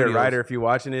Ryder of Ryder, Studios. Ryder, if you're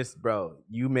watching this, bro,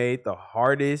 you made the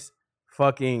hardest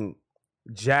fucking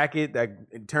jacket that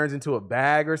it turns into a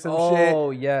bag or some shit.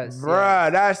 Oh, yes. Bruh,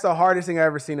 that's the hardest thing I've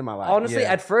ever seen in my life. Honestly,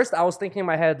 Yeah. at first I was thinking in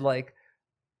my head like,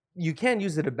 you can't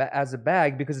use it as a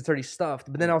bag because it's already stuffed.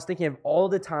 But then I was thinking of all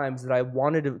the times that I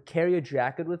wanted to carry a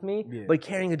jacket with me, but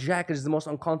carrying a jacket is the most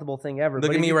uncomfortable thing ever. Look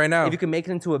But at if me you- right now. If you can make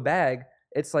it into a bag,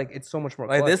 it's like it's so much more.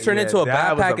 Like, clutch. this turned into a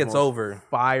that was backpack, the it's most over.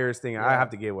 Fire's thing. I Yeah. have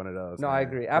to get one of those. No, man. I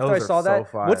agree. After Those I saw are so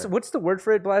that, fire. what's the word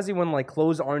for it, Blasey? When like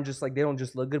clothes aren't just like they don't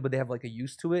just look good, but they have like a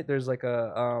use to it. There's like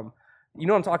a you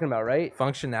know what I'm talking about, right?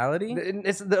 Functionality?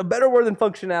 It's a better word than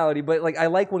functionality, but like I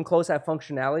like when clothes have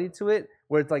functionality to it,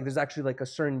 where it's like there's actually like a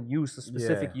certain use, a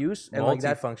specific use, and like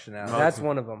that. Multifunctionality. That's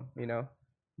one of them, you know.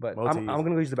 But I'm gonna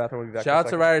go use the bathroom. We'll be back. Shout out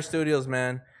to Ryder Studios,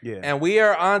 man. Yeah. And we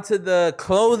are on to the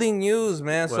clothing news,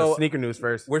 man. Well, so sneaker news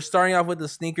first. we're starting off with the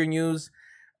sneaker news.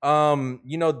 You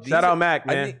know, Shout out Mac,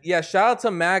 man. shout out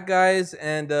to Mac, guys,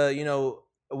 and you know,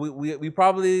 we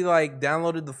probably like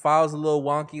downloaded the files a little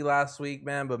wonky last week,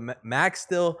 man. But Mac's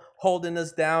still holding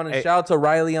us down. And shout out to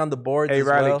Riley on the boards. Hey, as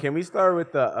Riley, well. can we start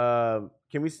with the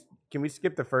can we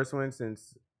skip the first one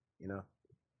since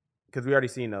because we already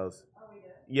seen those.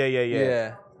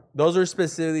 Yeah. Those are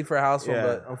specifically for household, Yeah.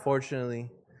 but unfortunately,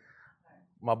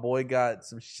 my boy got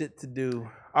some shit to do.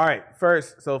 All right,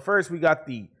 first we got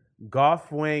the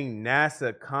Golf Wing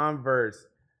NASA Converse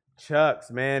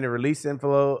Chucks, man. The release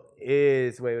info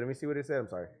is let me see what it said. I'm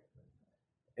sorry.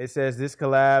 It says this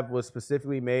collab was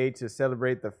specifically made to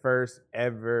celebrate the first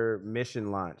ever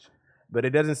mission launch, but it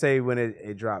doesn't say when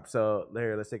it dropped. So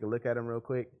here, let's take a look at them real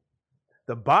quick.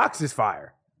 The box is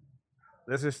fire.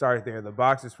 Let's just start there. The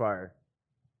box is fire.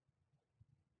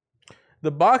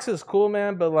 The box is cool,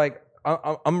 man, but like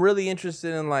I'm really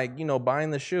interested in like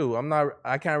buying the shoe.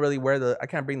 I can't really I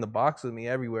can't bring the box with me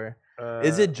everywhere.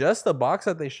 Is it just the box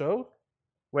that they show?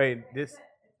 Wait, this?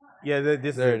 Yeah,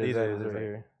 these There are it is. these There it are is, these right are-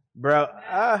 here. Bro,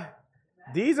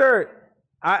 these are.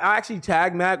 I actually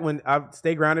tagged Mac when I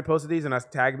Stay Grounded posted these, and I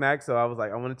tagged Mac, so I was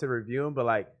like, I wanted to review them, but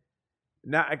like,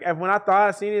 now when I thought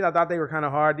I seen it, I thought they were kind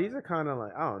of hard. These are kind of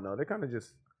like, I don't know, they're kind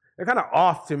of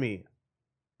off to me.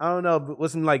 I don't know, but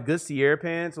with some like good Sierra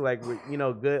pants, or like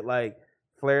good like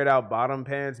flared out bottom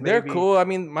pants. Maybe. They're cool. I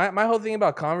mean, my whole thing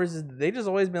about Converse is they just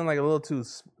always been like a little too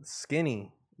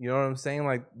skinny. You know what I'm saying?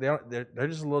 Like they're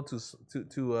just a little too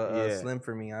slim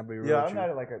for me. I'll be real. Yeah, with I'm you.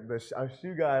 not like a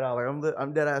shoe guy at all. Like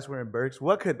I'm dead ass wearing Birks.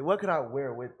 What could I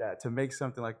wear with that to make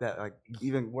something like that like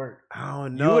even work? I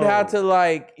don't know. You would have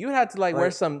to wear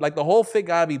some like the whole fit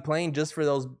gotta be plain just for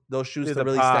those shoes Just to to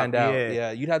really pop, stand out. yeah.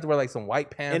 Yeah, you'd have to wear like some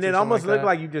white pants. and or it something almost looked that.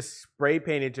 like you just spray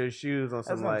painted your shoes on That's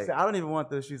some what I'm like. saying. I don't even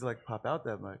want those shoes to like pop out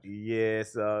that much. Yeah,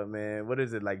 so man, what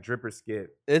is it like? Drip or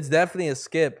skip? It's definitely a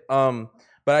skip.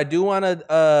 But I do want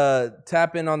to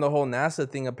tap in on the whole NASA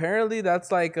thing. Apparently,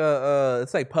 that's like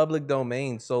it's like public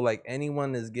domain. So like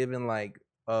anyone is given like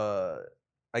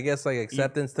I guess like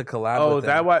acceptance to collab. Oh, with is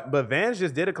that them. what? But Vans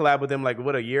just did a collab with them like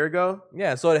a year ago?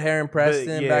 Yeah, so did Heron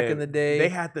Preston But, back yeah, in the day. They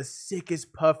had the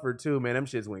sickest puffer too, man. Them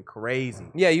shits went crazy.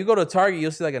 Yeah, you go to Target,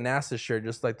 you'll see like a NASA shirt,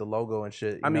 just like the logo and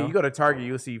shit. I mean, you go to Target,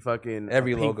 you'll see fucking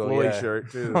Every a Pink logo, Floyd yeah.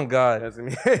 shirt too. Oh God. That's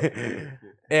me.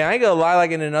 And I ain't gonna lie,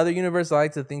 like in another universe, I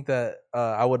like to think that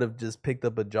I would have just picked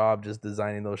up a job just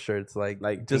designing those shirts, like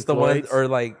just Pink the ones, Floyd's? or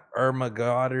like Irma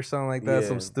God or something like that, Yeah.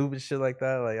 some stupid shit like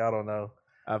that. Like I don't know.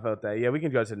 I felt that. Yeah, we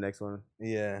can go to the next one.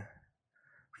 Yeah.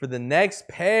 For the next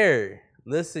pair,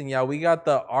 listen, y'all, we got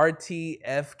the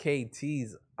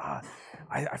RTFKTs.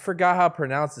 I forgot how to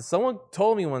pronounce it. Someone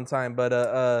told me one time,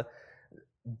 but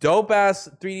dope ass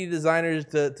 3D designers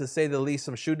to say the least.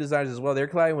 Some shoe designers as well. They're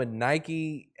collabing with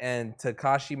Nike and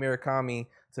Takashi Murakami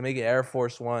to make it Air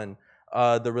Force One.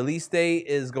 The release date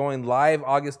is going live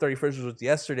August 31st, which was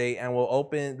yesterday, and will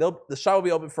open. The shop will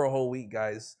be open for a whole week,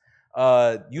 guys.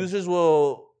 Users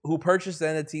who purchase the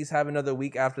NFTs have another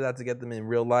week after that to get them in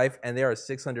real life, and they are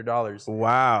 $600.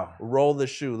 Wow. Roll the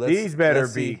shoe. These better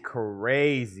let's be see.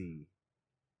 crazy.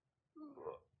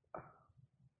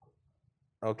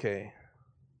 Okay.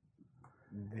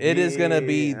 It is gonna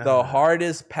be the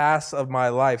hardest pass of my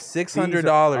life.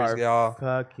 $600, y'all.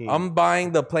 Fucking I'm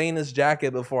buying the plainest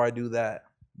jacket before I do that,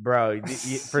 bro.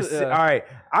 All right,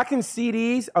 I can see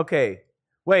these. Okay,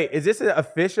 wait, is this an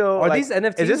official? Are like, these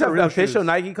NFTs Is this or an real official shoes?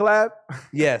 Nike collab?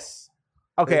 Yes.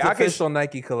 Okay, It's I can. official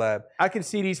Nike collab. I can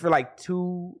see these for like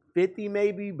 $250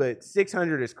 maybe, but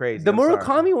 $600 is crazy. The I'm sorry.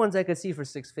 Murakami ones I could see for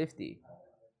 $650.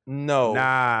 No.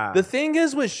 Nah. The thing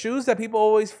is with shoes that people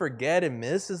always forget and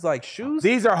miss is like shoes.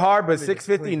 These are hard, but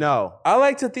 $650 no. I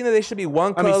like to think that they should be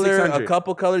one I mean, color, a 600.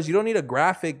 couple colors. You don't need a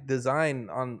graphic design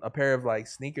on a pair of like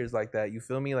sneakers like that. You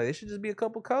feel me? Like they should just be a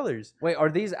couple colors. Wait, are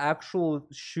these actual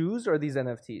shoes or are these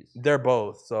NFTs? They're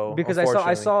both. So Because I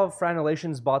unfortunately. saw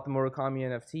Franelations bought the Murakami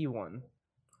NFT one.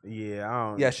 Yeah, I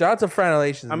don't. Yeah, shout out to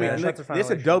Franelations. I mean, man. look,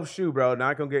 this a dope shoe, bro.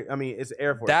 Not gonna get. I mean, it's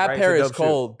Air Force. That right? pair It's a is dope shoe.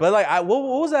 cold. But like, what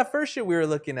was that first shit we were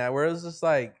looking at? Where it was just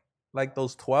like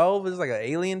those 12 is like an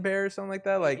alien pair or something like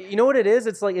that. Like, You know what it is?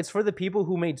 It's like it's for the people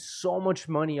who made so much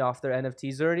money off their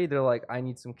NFTs already. They're like, I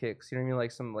need some kicks. You know what I mean?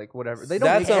 Like some like whatever. They don't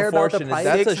That's care about the unfortunate.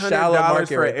 price. That's a shallow $600 market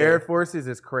for right Air there. Forces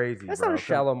is crazy. That's bro. not a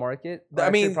shallow market. I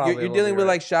Actually, mean, probably a you're little dealing bit, with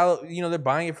right? like shallow. You know, they're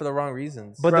buying it for the wrong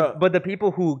reasons. But the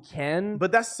people who can,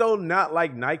 But that's so not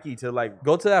like Nike to like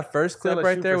Go to that first sell clip a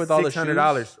right shoe there for with all the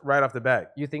 $600 shoes. right off the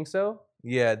bat. you think so?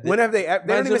 Yeah. When have they? They don't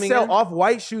Mind even zooming sell in?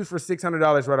 off-white shoes for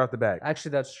 $600 right off the bat.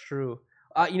 Actually, that's true.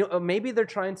 Maybe they're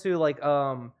trying to like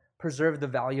preserve the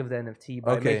value of the NFT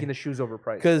by Okay. making the shoes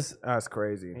overpriced. Because That's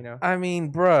crazy. you know, I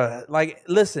mean, bruh, like,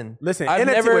 listen, Listen, I've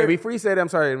NFT. never- Wait, before you say that, I'm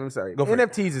sorry. Go for it.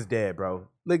 NFTs is dead, bro.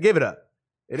 Like, give it up.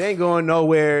 It ain't going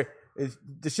nowhere.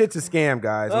 the shit's a scam,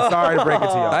 guys. I'm sorry to break it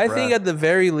to y'all. I bruh. think at the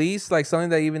very least, like something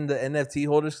that even the NFT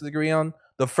holders could agree on,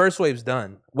 the first wave's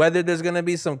done. Whether there's gonna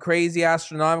be some crazy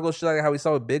astronomical shit like how we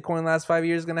saw with Bitcoin last 5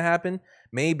 years gonna happen,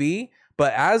 maybe.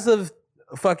 But as of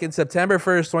fucking September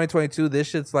 1st, 2022, this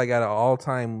shit's like at an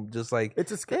all-time, just like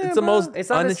it's a scam. It's the most It's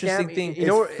not a uninteresting scam. thing. You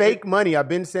know, It's fake money. I've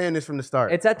been saying this from the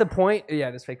start. It's at the point, yeah,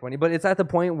 it's fake money, but it's at the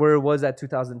point where it was at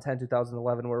 2010,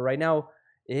 2011, where right now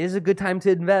it is a good time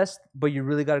to invest, but you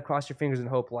really got to cross your fingers and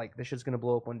hope like this shit's gonna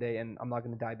blow up one day, and I'm not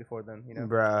gonna die before then, you know.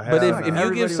 Bruh, But hell if no. you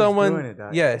Everybody give was someone, doing it,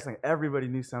 dog. yeah, It's like everybody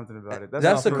knew something about it. that's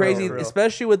not the for crazy, real.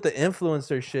 especially with the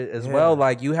influencer shit as well.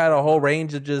 Like you had a whole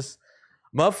range of just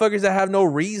motherfuckers that have no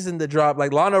reason to drop,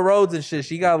 like Lana Rhodes and shit.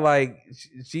 She got like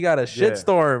she got a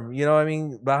shitstorm, you know what I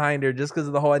mean, behind her just because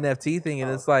of the whole NFT thing.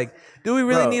 And it's like, do we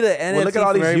really Bro, need an NFT well, look at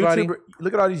all from these everybody?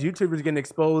 look at all these YouTubers getting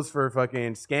exposed for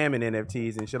fucking scamming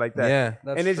NFTs and shit like that.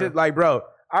 Yeah, and it's just like, bro,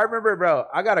 I remember, bro,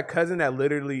 I got a cousin that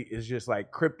literally is just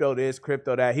like crypto this,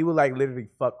 crypto that. He would like literally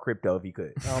fuck crypto if he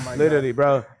could. Oh my literally,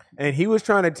 bro. And he was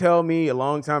trying to tell me a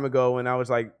long time ago when I was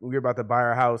like, we were about to buy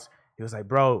our house. He was like,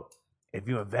 bro, if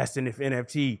you invest in this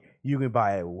NFT, you can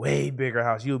buy a way bigger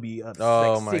house. You'll be up to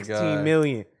Oh my like 16 God.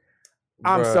 million.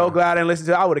 I'm Bruh. so glad I didn't listen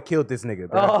to it. I would have killed this nigga,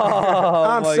 bro. Oh,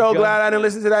 I'm my so God. glad I didn't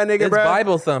listen to that nigga, It's bro.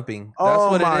 Bible thumping. That's Oh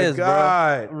what my it is,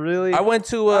 God. bro. Really? I went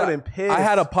to I've been pissed. I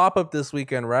had a pop-up this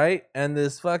weekend, right? And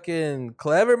this fucking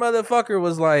clever motherfucker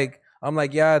was like, I'm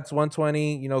like, yeah, it's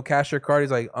 120, you know, cash your card.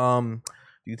 He's like, do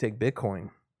you take Bitcoin?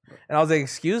 And I was like,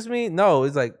 excuse me? No.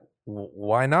 He's like,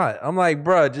 why not? I'm like,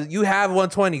 bro, just you have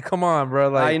 120. Come on, bro.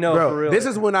 Like, I know, Bro, for real. this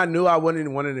is when I knew I wouldn't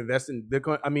want to invest in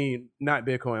Bitcoin. I mean, not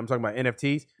Bitcoin. I'm talking about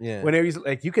NFTs. Yeah. Whenever you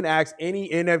like, you can ask any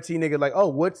NFT nigga like, oh,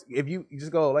 what's if you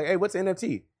just go like, hey, what's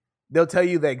NFT? They'll tell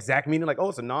you the exact meaning, like, oh,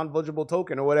 it's a non-fungible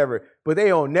token or whatever. But they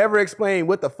don't never explain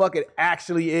what the fuck it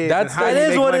actually is. That's- and how That you is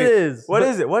make what money. it is. What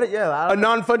is it? What? Yeah, I A don't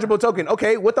non-fungible token.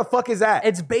 Okay, what the fuck is that?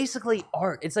 It's basically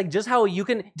art. It's like just how you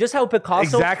can, just how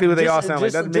Picasso. Exactly what they just, all sound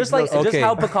like. just, That just makes like no just sense.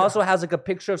 how Okay. Picasso has like a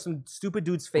picture of some stupid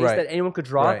dude's face Right. that anyone could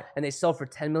draw, Right. and they sell for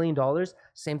 $10 million.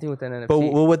 Same thing with an NFT. But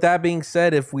well, with that being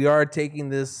said, if we are taking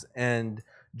this and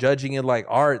judging it like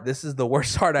art, this is the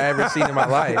worst art I ever seen in my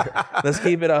life. Let's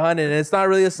keep it 100. And it's not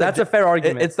really a That's a fair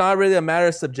argument. It's not really a matter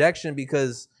of subjection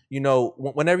because, you know,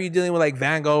 whenever you're dealing with like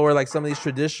Van Gogh or like some of these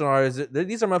traditional artists,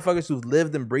 these are motherfuckers who've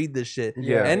lived and breathed this shit.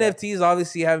 Yeah. NFTs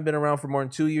obviously haven't been around for more than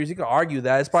 2 years. You can argue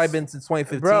that. It's probably been since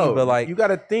 2015, Bro, but like, you got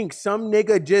to think some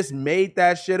nigga just made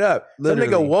that shit up. Some Literally.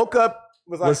 nigga woke up,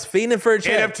 was like, was fiending for a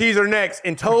check. NFTs are next,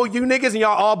 and told you niggas, and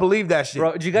y'all all believe that shit.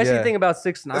 Bro, did you guys see Yeah. the thing about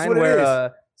That's 6ix9ine what it is.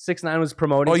 where 6ix9ine was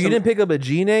promoting? Oh, you some- didn't pick up a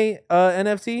Gene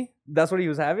NFT? That's what he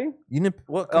was having. You didn't?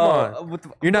 What? Come on. With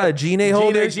the- You're not a Gene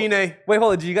holder? Gene. Wait,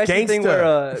 hold on. Did you guys see the thing Gangsta.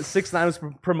 where 6ix9ine was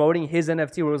promoting his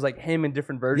NFT, where it was like him in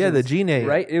different versions? Yeah, the Gene.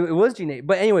 Right? It was Gene.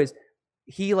 But anyways,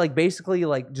 he like basically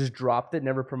like just dropped it,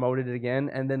 never promoted it again,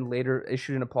 and then later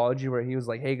issued an apology where he was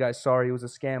like, "Hey guys, sorry, it was a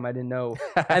scam. I didn't know."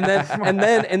 And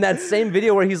then in that same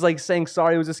video where he's like saying,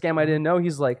 "Sorry, it was a scam. I didn't know,"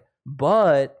 he's like,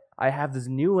 "But I have this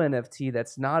new NFT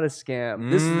that's not a scam.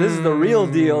 This is the real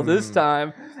deal this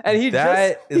time." And he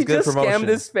That is good just promotion. scammed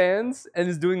his fans and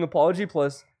is doing an apology.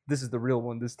 Plus, this is the real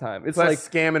one this time. It's Plus like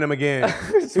scamming them again.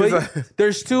 But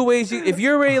there's two ways. If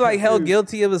you're already like held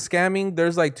guilty of a scamming,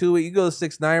 there's like two ways. You go the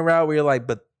 6ix9ine route where you're like,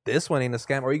 but this one ain't a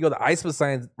scam. Or you go the Ice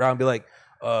Science route and be like,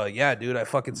 yeah, dude, I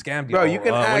fucking scammed you. Bro, you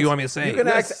can ask, what do you want me to say? You can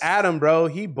ask Adam, bro.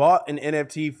 He bought an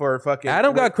NFT for fucking.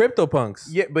 Adam got CryptoPunks.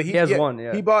 Yeah, but he has one,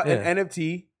 yeah. He bought Yeah. an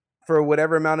NFT for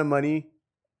whatever amount of money,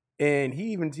 and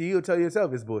he'll tell you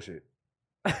himself it's bullshit.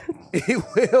 He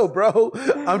will, bro.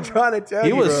 I'm trying to tell He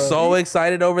you. was bro. so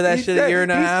excited over that He shit said- a year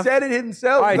and a half. He said it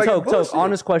himself. all right, Like, Toke, bullshit.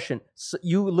 honest question. So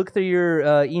you look through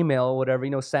your email or whatever,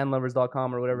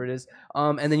 sandlovers.com or whatever it is,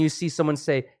 and then you see someone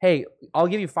say, "Hey, I'll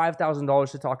give you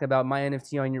 $5,000 to talk about my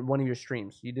NFT on one of your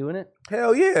streams." You doing it?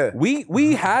 Hell yeah.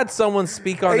 We had someone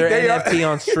speak on Hey, their they are- NFT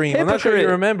on stream. I'm not sure you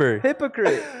Hypocrite. remember.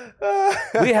 Hypocrite.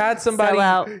 We had somebody. Sell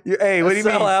out. Hey, what do you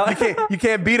mean? Sell out. You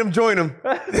can't beat him, join him.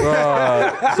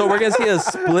 So we're gonna see a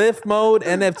spliff mode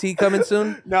NFT coming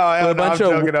soon. No, hell With a no, bunch I'm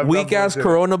of joking, I'm weak ass bullshit.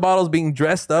 Corona bottles being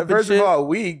dressed up and First shit. of all,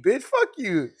 weak, bitch. Fuck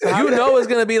you. You know it's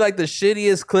gonna be like the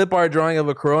shittiest clip art drawing of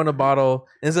a Corona bottle.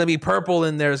 And it's gonna be purple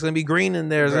in there. It's gonna be green in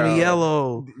there. It's gonna be Bro.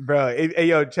 yellow. Bro, hey,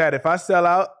 yo, Chad, if I sell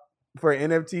out for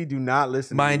an NFT, do not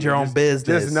listen. Mind to me. your own Just-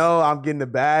 business. Just know I'm getting the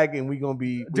bag, and we gonna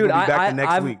be Dude, back the next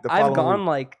I've, week. The I've following gone week.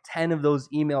 like 10 of those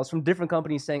emails from different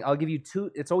companies saying, "I'll give you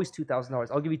it's always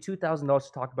 $2,000. I'll give you $2,000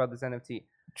 to talk about this NFT."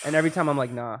 And every time I'm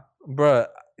like, nah. Bruh.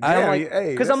 Damn, like,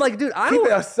 hey, because I'm like, dude, I keep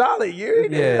don't. it a solid year.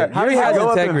 Yeah. How does Yuri has it go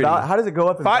up in integrity. How does it go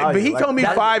up in Five, value? but he Like, told me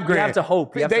that- $5 you grand. have to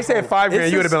hope. You have They to said hope. $5 grand.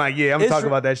 It's You would have just- been like, yeah, I'm it's talking re-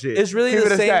 about that shit. it's really Keep the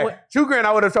it a same stack. way- $2 grand,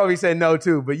 I would have told you said no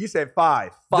too, but you said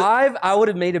 5. 5, I would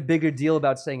have made a bigger deal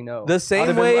about saying no. The I'd same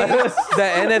have been way like-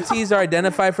 that NFTs are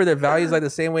identified for their values, like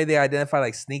the same way they identify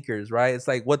like sneakers, right? It's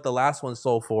like what the last one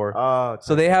sold for.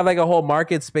 So they have like a whole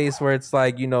market space where it's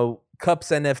like, you know, Cups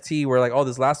NFT where like, oh,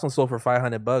 this last one sold for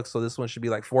 $500, so this one should be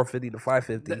like $450 to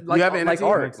 $550. like, You have an like NFT?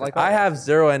 art. Like I art. have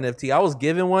 0 NFT. I was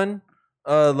given one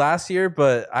last year,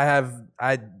 but I had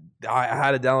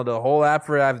to download the whole app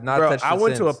for it. I've not Bro, touched it I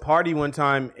went to a since. party one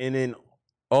time and then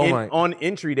Oh my. on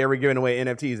entry they were giving away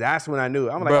NFTs. That's when I knew.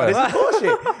 I'm like, Bruh. oh, this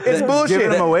is bullshit. It's bullshit. Giving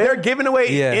them away? They're giving away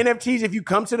Yeah. NFTs if you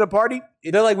come to the party.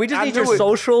 They're like, we just I need knew your it.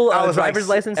 social I was like, driver's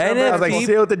license and number. I was like, NFT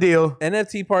seal the deal.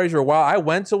 NFT parties were wild. I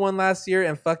went to one last year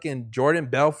and fucking Jordan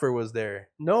Belfort was there.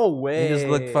 No way. He just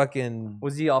looked fucking.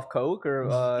 Was he off coke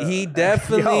or? He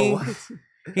definitely. Yo.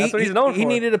 That's what he's known He for.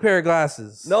 needed a pair of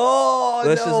glasses. No,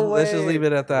 Let's no just way. leave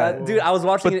it at that. Dude, I was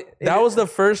watching But it. that was the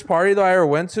first party though I ever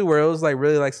went to where it was like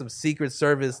really like some Secret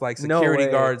Service, like No security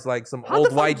way. guards, like some How the old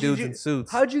fuck white did dudes you- in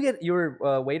suits. How'd you get your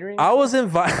waitering? I was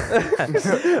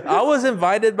invited. I was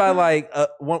invited by like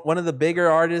one of the bigger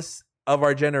artists of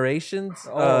our generations,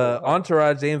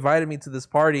 Entourage. They invited me to this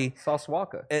party. Sauce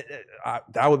Walker.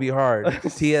 That would be hard.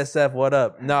 TSF, what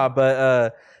up? Nah,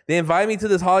 but they invited me to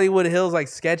this Hollywood Hills like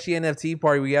sketchy NFT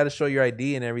party. We got to show your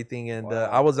ID and everything, and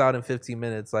I was out in 15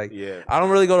 minutes. Like, Yeah. I don't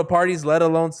really go to parties, let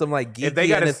alone some like geeky.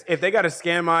 If they got a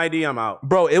scam ID, I'm out.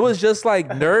 Bro, it was just like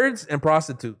nerds and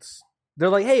prostitutes. They're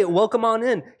like, hey, welcome on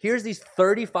in. Here's these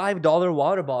 $35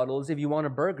 water bottles. If you want a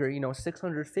burger,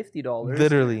 $650.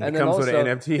 Literally. And It then comes with an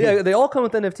also- NFT. Yeah, they all come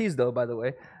with NFTs though, by the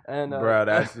way. And Bro,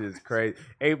 that's just crazy.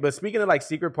 Hey, but speaking of like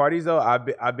secret parties though,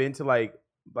 I've been to like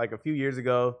a few years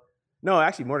ago. No,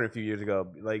 actually more than a few years ago.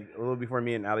 Like a little before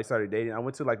me and Ali started dating, I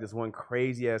went to like this one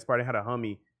crazy ass party. I had a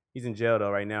homie. He's in jail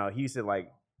though right now. He used to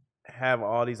like have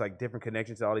all these like different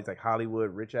connections to all these like Hollywood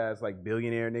rich ass like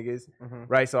billionaire niggas.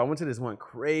 Right. So I went to this one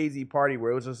crazy party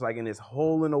where it was just like in this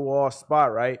hole in the wall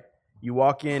spot, right? You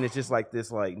walk in, it's just like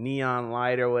this like neon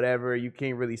light or whatever. You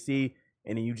can't really see.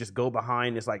 And then you just go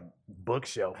behind this like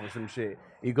bookshelf or some shit.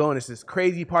 You go and it's this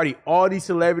crazy party, all these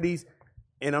celebrities,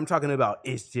 and I'm talking about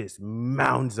it's just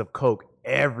mountains of coke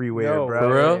everywhere, No, bro.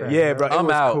 for real? Yeah, bro. It I'm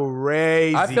was out.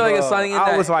 crazy. I feel like it's something in I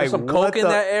that. was like, some what coke in the-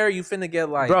 that air. You finna get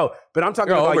like, bro. But I'm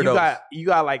talking You're about overdose. you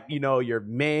got like your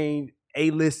main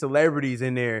A-list celebrities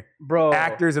in there, bro,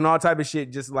 actors and all type of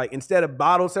shit. Just like instead of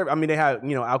bottle service, I mean they have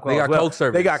alcohol. They got as well. Coke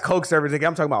service. They got Coke service. Like,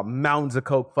 I'm talking about mountains of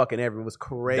Coke fucking everywhere. It was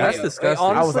crazy. That's disgusting. I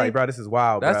was honestly, like, bro, this is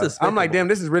wild. that's bro. I'm like, despicable. damn,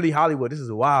 this is really Hollywood. This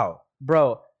is wild.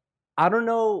 bro, I don't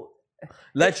know.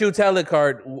 Let you tell it,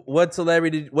 card. What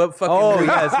celebrity? What fucking? Oh, movie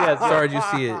yes, yes, yes. Sorry, you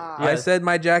see it. I Yes. said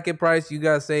my jacket price. You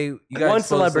gotta say you got One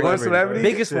celebrity. One celebrity?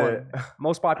 Biggest Shit. one.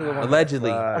 Most popular one.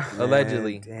 Allegedly, Fuck, man,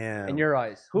 allegedly. damn. In your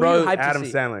eyes. Who Bro, are you hyped Adam to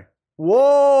see? Sandler.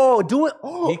 Whoa, do it.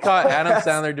 Oh. He caught Adam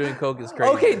Sandler doing coke is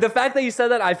crazy. Okay, the fact that you said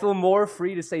that, I feel more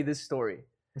free to say this story.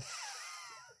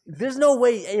 There's no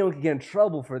way anyone can get in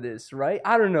trouble for this, right?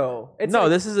 I don't know. It's no, like,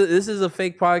 this is a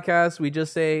fake podcast. We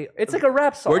just say it's like a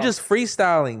rap song. we're just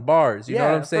freestyling bars. You know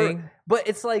what I'm saying? But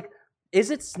it's like,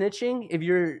 is it snitching if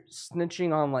you're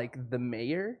snitching on like the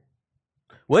mayor?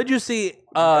 What'd you see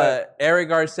Eric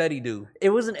Garcetti do? It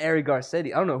wasn't Eric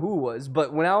Garcetti. I don't know who it was,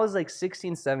 but when I was like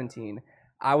 16, 17,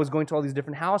 I was going to all these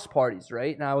different house parties,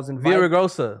 right? And I was invited.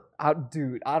 Villaraigosa.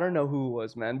 Dude, I don't know who it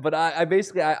was, man. But I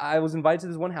basically I was invited to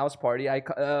this one house party. I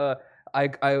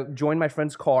joined my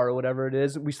friend's car or whatever it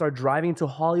is. We start driving to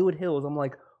Hollywood Hills. I'm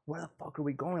like, where the fuck are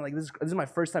we going? Like this is my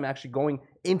first time actually going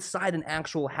inside an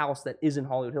actual house that is in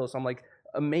Hollywood Hills. So I'm like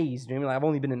amazed. You know what I mean? Like, I've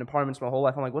only been in apartments my whole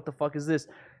life. I'm like, what the fuck is this?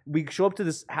 We show up to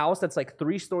this house that's like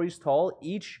 3 stories tall.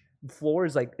 Each floor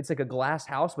is like, it's like a glass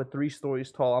house, but 3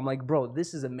 stories tall. I'm like, bro,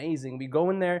 this is amazing. We go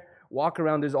in there, walk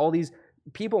around. There's all these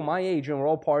people my age, and we're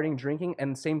all partying, drinking,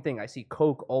 and same thing. I see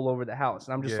coke all over the house,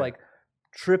 and I'm just like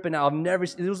tripping out. I've never.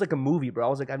 It was like a movie, bro. I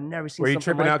was like, I've never seen. Were you something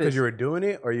tripping like out because this. you were doing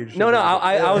it, or you? Just No,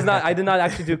 I was not. I did not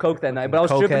actually do coke that night, but I was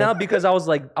tripping Cokehead. out because I was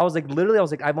like, literally, I was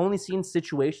like, I've only seen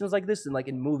situations like this in like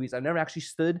in movies. I've never actually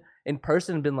stood in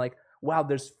person and been like, wow,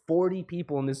 there's 40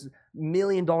 people in this $1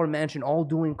 million mansion all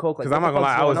doing coke. Like, Because I'm not gonna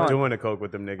lie, I was doing. doing the coke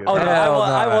with them niggas. Oh no,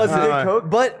 I wasn't. Coke?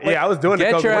 But Yeah, I was doing the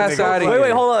Get coke your with ass niggas. outta wait,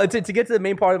 here. hold on. To get to the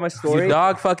main part of my You story.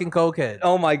 dog fucking cokehead.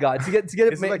 Oh my god, to get This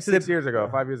it is like to the 6 years ago,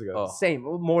 5 years ago. Oh. same,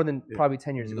 more than probably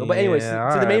 10 years ago. But anyways, Yeah, to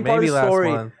all the right, main part of maybe the last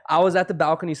story, month. I was at the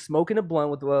balcony smoking a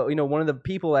blunt with one of the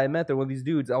people I met there, one of these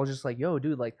dudes. I was just like, yo,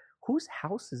 dude, like, whose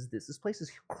house is this? This place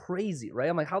is crazy, right?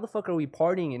 I'm like, how the fuck are we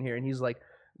partying in here? And he's like,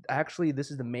 actually,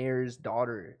 this is the mayor's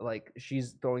daughter. Like,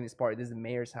 she's throwing this party. This is the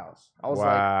mayor's house. I was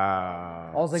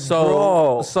like,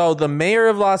 bro. So the mayor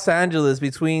of Los Angeles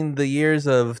between the years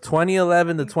of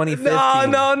 2011 to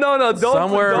 2015. No. Don't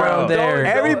somewhere around there.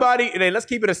 Everybody, hey, let's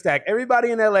keep it a stack.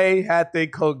 Everybody in LA had their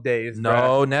coke days. No,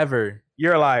 bro. never.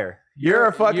 You're a liar. You're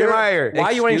a fucking liar. Why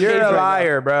are you wearing shades You're a right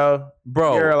liar, bro.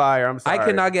 Bro, you're a liar. I'm sorry. I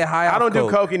cannot get high. I don't off do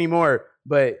coke anymore,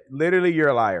 but literally, you're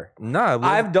a liar. Nah,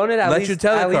 I've done it at let you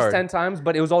tell least the card. 10 times,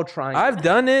 but it was all trying. I've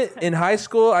done it in high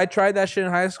school. I tried that shit in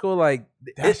high school. Like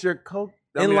That's your coke.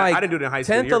 I in mean, like I didn't do it in high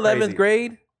school. 10th, You're 11th crazy.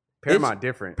 grade. Paramount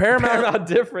different. Paramount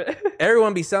different.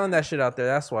 Everyone be selling that shit out there.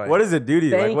 That's why. What does it do to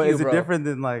you? Thank Like, what you, is it bro. different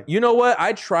than like? You know what?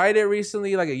 I tried it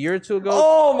recently, like a year or two ago.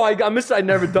 Oh my god, Mr. I'd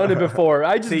never done it before.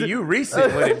 I just See, you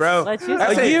recent with it, bro. Let you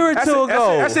A say. year or two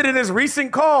ago. That's it in his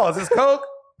recent calls. It's coke.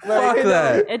 Fuck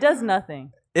that. It does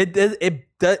nothing. It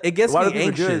gets Why me do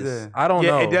people do it anxious. then? I don't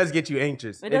know. Yeah, it does get you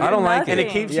anxious. It does I don't like nothing. it. And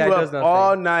it keeps Yeah, you it does up nothing.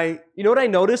 all night. You know what I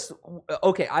noticed?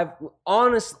 Okay, I've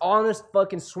honest,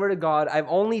 fucking swear to God, I've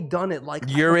only done it like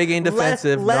You're getting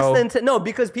defensive. Less no. than 10. No,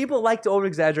 because people like to over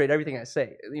exaggerate everything I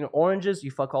say. You know, oranges,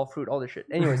 you fuck all fruit, all this shit.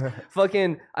 Anyways,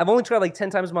 fucking, I've only tried like 10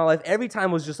 times in my life. Every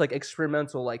time was just like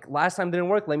experimental. Like last time didn't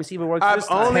work. Let me see if it works I've this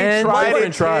time. only 10 tried it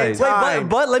different 10 tries. Wait, times.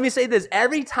 but let me say this: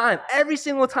 every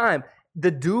single time,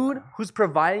 the dude who's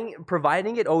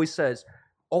providing it always says,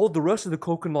 "All the rest of the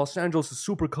coke in Los Angeles is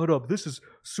super cut up. This is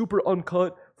super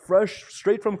uncut, fresh,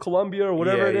 straight from Colombia or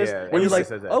whatever it is." Yeah, And you're like,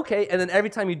 says that. okay. And then every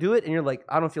time you do it, and you're like,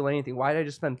 I don't feel anything. Why did I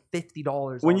just spend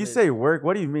 $50? When on you this? say work,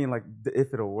 what do you mean? Like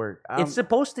if it'll work? It's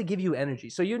supposed to give you energy.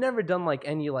 So you've never done like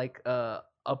any like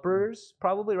uppers,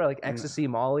 probably, right? Like ecstasy,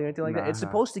 Molly, or anything like that. It's Nah.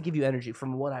 supposed to give you energy,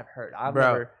 from what I've heard. I've Bro,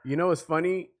 never. you know what's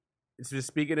funny? It's just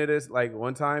speaking of this, like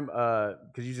one time,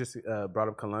 because you just brought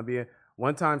up Colombia.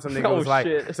 One time, some nigga Oh, was like,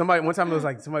 shit. somebody was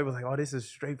like, oh, this is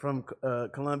straight from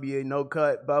Colombia, no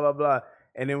cut, blah blah blah.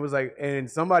 And it was like, and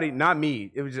somebody, not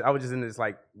me, it was just, I was just in this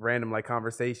like random like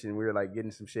conversation. We were like getting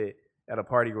some shit at a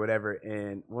party or whatever,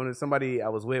 and somebody I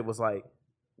was with was like,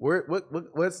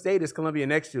 what state is Colombia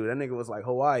next to? That nigga was like,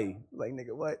 Hawaii. Like,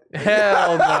 nigga, what?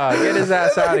 Hell no. Get his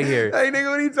ass out of here. Hey,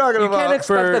 nigga, what are you talking You about? can't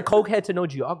expect For- the cokehead to know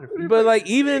geography. But like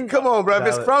even Come on, bro. If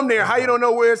it's from there, how you don't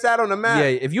know where it's at on the map? yeah,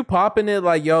 if you popping it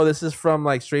like, yo, this is from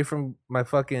like straight from my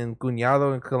fucking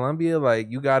cuñado in Colombia, like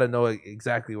you gotta know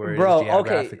exactly where it is Bro, okay.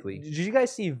 geographically. Did you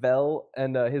guys see Vel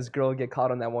and his girl get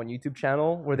caught on that one YouTube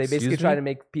channel where they basically Excuse try me? to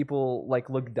make people like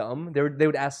look dumb? They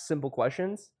would ask simple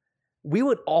questions. We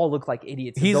would all look like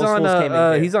idiots. if He's those on fools came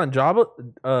in here. he's on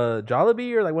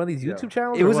Jollibee or like one of these YouTube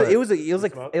channels. It or was what? it was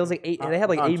like eight. They had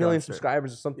like 8 million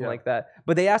subscribers or something Yeah. like that.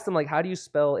 But they asked him like, how do you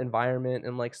spell environment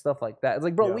and like stuff like that. It's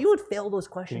like, bro, Yeah. we would fail those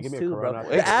questions give me a too, bro. Corona?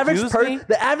 The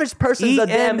average person's a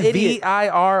damn idiot.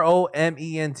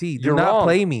 ENVIROMENT. Do You're not wrong.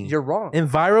 play me. You're wrong.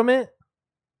 Environment.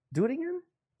 Do it again.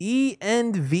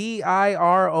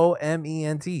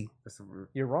 ENVIROMENT.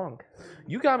 You're wrong.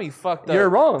 You got me fucked up. You're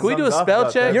wrong. Can we do a Some spell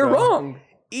stuff check? about You're bro. wrong.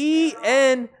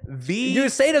 ENV. You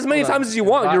say it as many times as you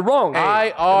want. You're wrong.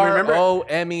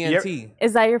 IROMENT.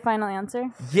 Is that your final answer?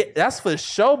 Yeah, that's for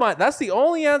sure. That's the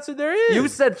only answer there is. You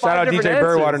said Shout out five DJ different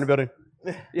Birdwater in answers. the building.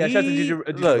 Yeah, shout out to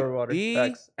DJ Look, Birdwater. E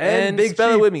Facts. and Big spell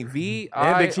Chief. it with me.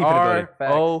 And Big Chief in the building.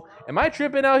 VIRO. Am I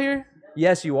tripping out here?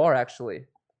 Yes, you are actually.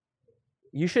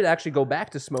 You should actually go back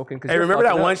to smoking. Hey, remember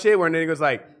that one shit where a nigga was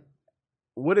like,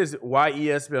 what is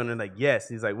YES spelled? And they're like, yes.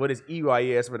 He's like, what is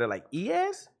EYES? But they're like,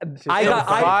 ES? I got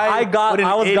What an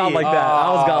like that. idiot.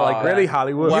 I was got like that. Really,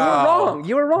 Hollywood? You Wow. were wrong.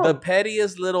 You were wrong. The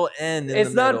pettiest little N in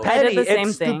It's the not middle. I did petty. the same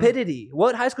It's thing. stupidity.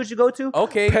 What high school did you go to?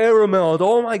 Okay. Paramount.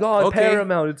 Oh my god, Okay.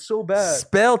 Paramount. It's so bad.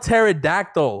 Spell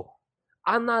pterodactyl.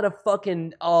 I'm not a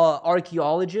fucking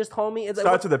archaeologist, homie. It's like,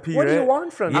 Starts with a P, What do you right?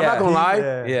 want from me? I'm not gonna lie,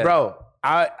 Yeah. Yeah. bro.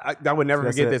 I would never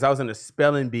That's forget it. this. I was in a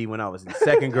spelling bee when I was in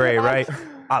second grade, right?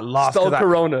 I lost Spell 'cause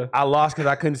Corona. I lost because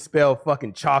I couldn't spell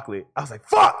fucking chocolate. I was like,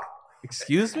 fuck.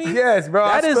 Excuse me? Yes, bro.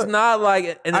 That I is spell- not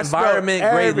like an I spelled environment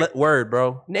grade every- word,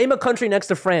 bro. Name a country next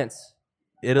to France.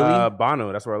 Italy?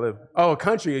 Bono. That's where I live. Oh, a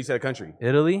country. You said a country.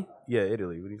 Italy? Yeah,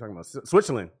 Italy. What are you talking about?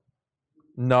 Switzerland.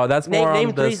 No, that's more Name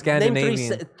on the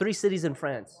Scandinavian. three cities in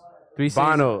France. Three cities.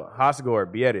 Bono,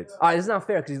 Hosgor, Biarritz. All right, it's not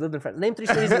fair because he lived in France. Name 3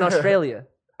 cities in Australia.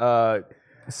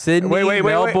 Sydney, Wait.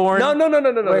 Melbourne. No.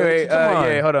 Wait. Come on.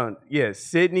 Yeah, hold on. Yeah,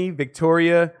 Sydney,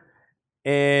 Victoria,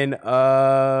 and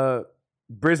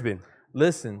Brisbane.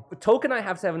 Listen, Token, I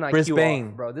have to have an IQ Brisbane.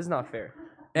 off, bro. This is not fair.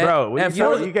 Bro, what and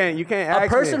you, for- you can't A ask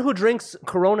person me. who drinks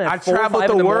Corona at I 4 or traveled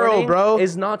 5 in the the world, morning bro.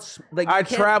 is not like I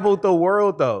traveled the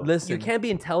world though. listen. You can't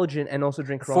be intelligent and also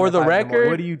drink Corona. For at the 5 in record- morning.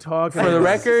 What are you talking For the about?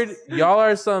 record, y'all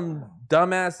are some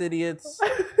dumbass idiots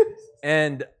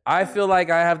And I feel like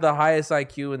I have the highest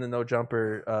IQ in the no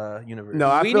jumper universe. No,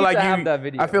 I We feel need like to you. have that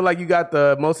video. I feel like you got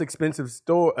the most expensive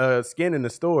store skin in the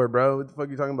store, bro. What the fuck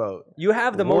you talking about? You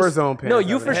have the most. Warzone pants. No,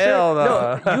 you for Hell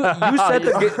sure. no.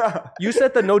 No, you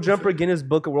set the no jumper Guinness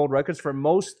Book of World Records for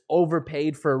most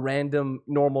overpaid for random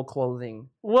normal clothing.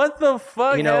 What the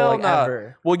fuck? You know, Hell like nah.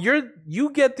 ever. Well, you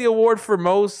get the award for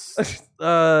most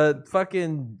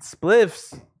fucking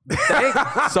spliffs.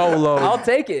 Solo. I'll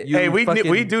take it. You Hey, we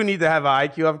fucking- do need to have an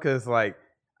IQ up because like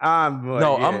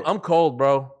No, I'm cold,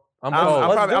 bro. I'm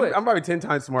cold. I'm probably 10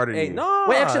 times smarter than Hey, you. no.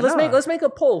 Wait, actually, no. let's make a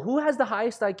poll. Who has the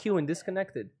highest IQ in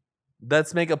Disconnected?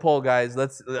 Let's make a poll, guys. I'm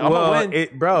Well, gonna win.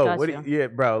 bro. Got What, you. yeah,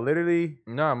 bro. Literally,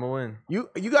 No, I'm gonna win. you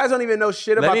guys don't even know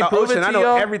shit Let about me the prove it ocean. to I know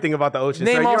y'all. everything about the ocean.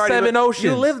 Name so you all already 7 oceans.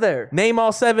 You live there. Name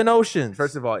all 7 oceans.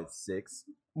 First of all, it's 6.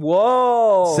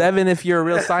 Whoa. 7 if you're a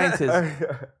real scientist.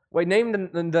 Wait, name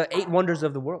the 8 wonders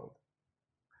of the world.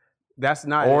 That's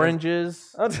not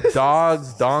Oranges,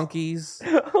 dogs, donkeys.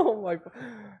 Oh my.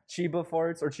 Chiba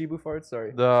farts or Chibu farts?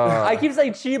 Sorry. The I keep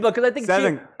saying Chiba because I think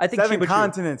Seven Chiba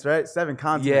continents, right? 7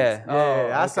 continents. Yeah. Yeah. Oh,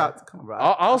 That's okay. not. Come on, bro.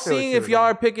 I'll I feel see what if you're y'all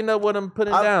are doing. picking up what I'm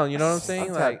putting down. You know what I'm saying?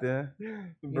 I'm Like, tapped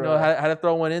in. you know how to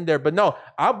throw one in there. But no,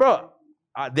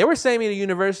 they were saying me to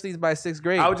universities by 6th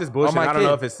grade. I was just on bullshitting. my I don't know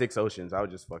kid. if it's 6 oceans. I was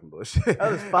just fucking bullshit.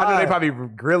 That was I know they fine. probably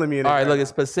grilling me. In All it. right, look,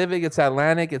 it's Pacific, it's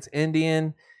Atlantic, it's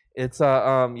Indian, it's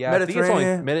yeah, I think it's only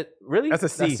Mediterranean. really? That's a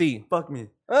C. Fuck me.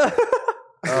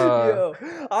 Yo,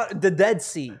 the Dead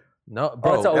Sea. No, Oh,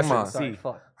 bro, it's an come ocean. on. Sorry,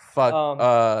 fuck.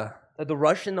 Fuck. The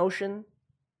Russian Ocean.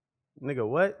 Nigga,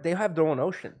 what? They have their own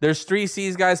ocean. There's 3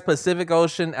 seas, guys: Pacific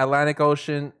Ocean, Atlantic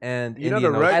Ocean, and You know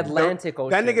Indian the Ocean. Atlantic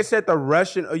Ocean. That nigga said the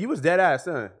Russian. Oh, you was dead ass,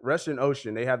 son. Russian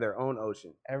Ocean. They have their own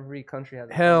ocean. Every country has.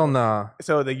 their Hell own nah.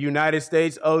 So the United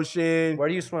States Ocean. ocean. Where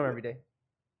do you swim every day?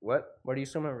 What? Where do you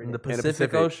swim every day? In the the Pacific,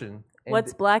 Pacific. Ocean. And-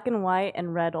 What's black and white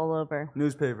and red all over?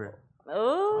 Newspaper.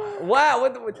 Oh. Wow.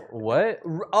 What?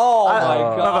 Oh my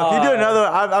No, god. can you do another?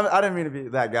 I didn't mean to be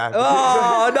that guy.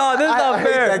 Oh no, this is not I hate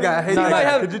fair. that guy. I hate He that might guy.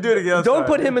 have- Could you do it again? I'm Don't sorry.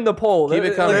 put him in the poll. Keep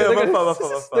it coming. Yeah, They're my gonna- fault, my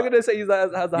fault. they're gonna say he's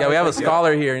has the Yeah, we have a highest IQ.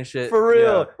 scholar here and shit. For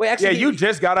real. Yeah. Wait, actually, Yeah, you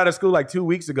just got out of school like 2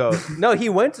 weeks ago, No, he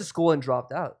went to school and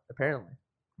dropped out. Apparently.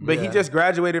 but he Yeah. just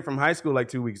graduated from high school like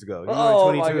 2 weeks ago. He's Oh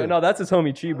only my 22. god. No, that's his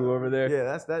homie Chibu over there. Yeah,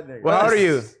 that's that nigga. Well, how old are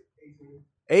you?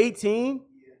 18,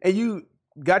 and you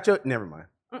got your. Never mind.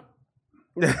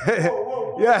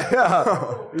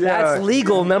 yeah. That's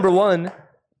legal. Number 1.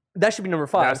 That should be number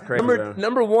 5. That's crazy, Number bro.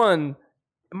 number 1.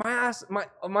 My ass.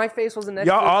 My face wasn't next.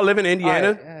 Y'all to it. all live in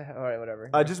Indiana. All right, whatever.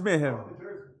 Just me and him.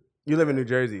 You live in New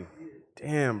Jersey.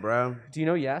 Damn, bro. Do you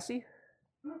know Yassi?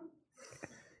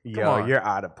 Yo, on. you're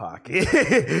out of pocket.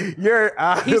 You're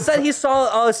out. He of said he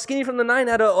saw Skinny from the 9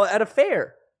 at a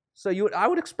fair. So I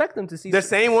would expect them to see the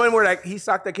same one where like he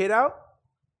socked the kid out.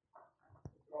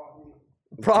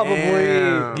 probably.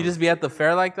 Damn. You just be at the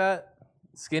fair like that?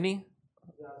 Skinny?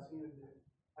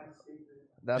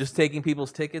 That's, Just taking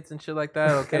people's tickets and shit like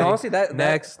that? Okay. and honestly, that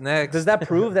next. does that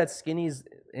prove that Skinny's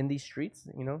in these streets?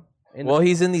 You know. Well,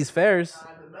 he's in these fairs.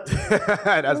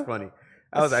 That's funny.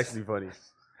 That was actually funny.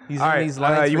 He's All in right, these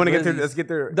lines. you want to get through? Let's get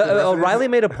through. The, the rest of this? Riley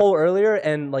made a poll earlier,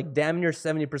 and like damn near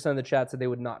 70% of the chat said they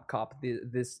would not cop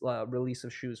this release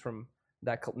of shoes from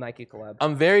that Nike collab.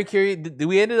 I'm very curious. Did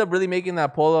we ended up really making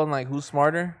that poll on like who's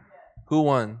smarter? Who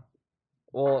won?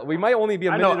 Well, we might only be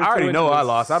a I minute. know. or I two already into know I this.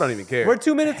 lost. I don't even care. We're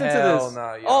 2 minutes into Hell this.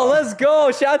 no, y'all. Oh, let's go!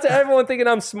 Shout out to everyone thinking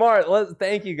I'm smart.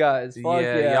 Thank you guys. Fuck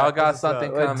Yeah, y'all got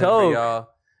something We're coming dope. for y'all.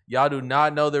 Y'all do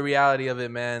not know the reality of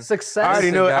it, man. Success. I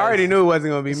already knew. I already knew it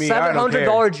wasn't gonna be me. I don't care.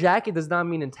 $700 jacket does not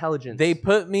mean intelligence. They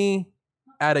put me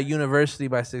at a university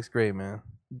by 6th grade, man.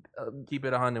 Keep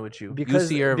it 100 with you. because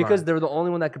UC Irvine. because they're the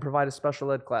only one that could provide a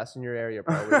special ed class in your area,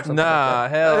 probably. or something Nah,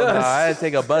 like that. hell no. I had to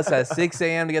take a bus at 6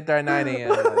 a.m. to get there at 9 a.m.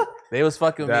 Like, they was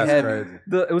fucking me That's heavy.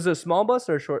 crazy. It was a small bus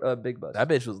or a short, big bus. That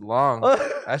bitch was long.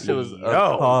 That shit was.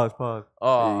 Yo. Pause.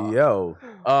 Oh. Yo.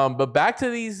 But back to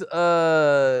these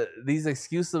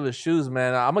excuses of shoes,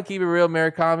 man. I'm gonna keep it real,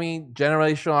 Murakami,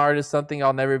 generational artist, something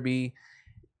I'll never be.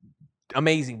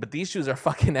 Amazing, but these shoes are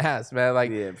fucking ass, man.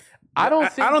 Like, Yeah. I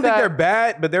don't think they're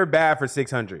bad, but they're bad for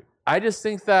 600. I just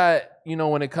think that, you know,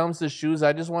 when it comes to shoes,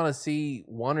 I just want to see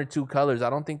 1 or 2 colors. I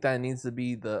don't think that needs to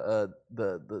be the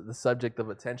subject of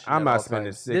attention. I'm at not all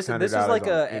spending times. this $600. is like on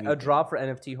a anything. drop for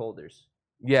NFT holders.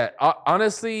 Yeah,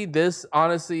 honestly, this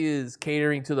is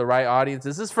catering to the right audience.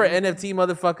 This is for NFT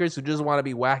motherfuckers who just want to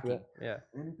be wacky. Yeah.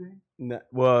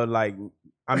 Well, like,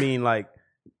 I mean, like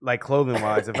clothing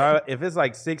wise, if it's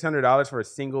like $600 for a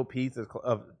single piece of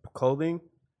clothing,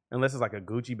 unless it's like a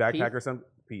Gucci backpack or something.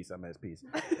 Piece. Unless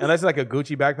it's like a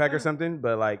Gucci backpack or something,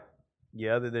 but like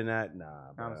Yeah, other than that, nah,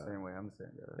 bro. I'm the same way.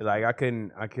 Like I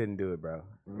couldn't do it, bro.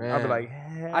 Man. I'd be like,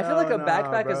 I feel like a hell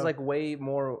backpack nah, is bro. like way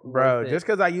more. Bro, worth it. just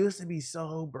because I used to be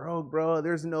so broke, bro,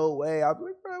 there's no way. I'll be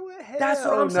like, bro, what hell That's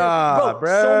what I'm nah, saying,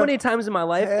 bro. So many times in my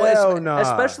life, Hell nah.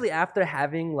 especially after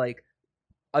having like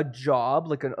a job,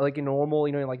 like a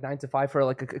normal, like 9 to 5 for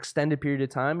like an extended period of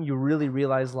time, you really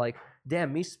realize like,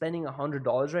 damn, me spending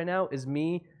 $100 right now is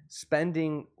me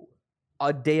spending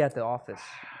a day at the office.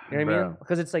 You know what I mean?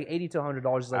 Because it's like $80 to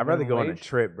 $100 is like I'd rather go on a wage.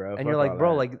 trip, bro. And Fuck you're like, all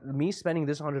bro, that. like me spending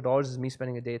this $100 is me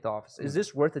spending a day at the office. Is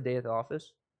this worth a day at the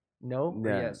office? No. Or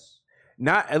Nah. yes.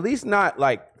 Not at least not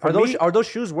like for Are those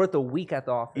shoes worth a week at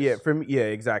the office? Yeah, for me, yeah,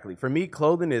 exactly. For me,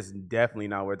 clothing is definitely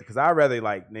not worth it because I'd rather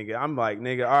like, nigga, I'm like,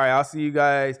 nigga, all right, I'll see you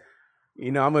guys.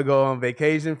 I'm gonna go on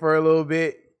vacation for a little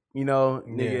bit,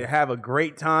 nigga, have a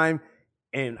great time.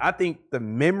 And I think the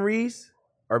memories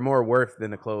are more worth than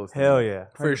the clothes. Hell yeah.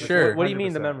 For sure. What do you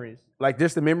mean the memories? Like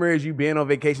just the memories you being on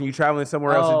vacation, you traveling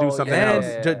somewhere else to do something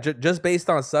And else. just based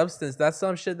on substance, that's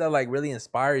some shit that like really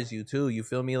inspires you too. You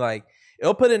feel me? Like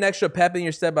it'll put an extra pep in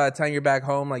your step by the time you're back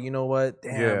home. Like, you know what?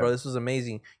 Damn, bro, this was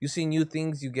amazing. You see new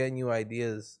things, you get new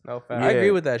ideas. No fact. I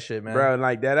agree with that shit, man. Bro, and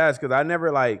like that ass, because I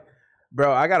never like,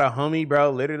 bro, I got a homie,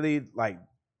 bro, literally like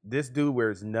this dude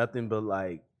wears nothing but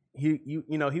like, he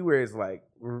wears like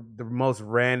the most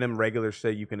random regular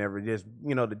shit you can ever just,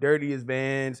 the dirtiest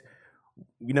Vans,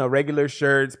 regular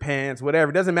shirts, pants,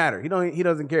 whatever. It doesn't matter. He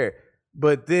doesn't care.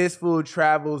 But this fool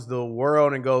travels the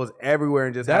world and goes everywhere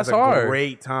and just That's has a hard.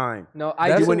 great time. No,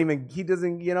 that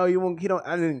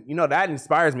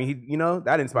inspires me.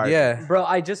 That inspires me. Yeah. Bro,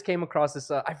 I just came across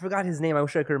this. I forgot his name. I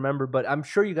wish I could remember, but I'm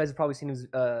sure you guys have probably seen his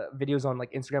videos on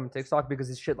like Instagram and TikTok because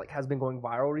his shit like has been going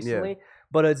viral recently.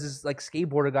 But it's this like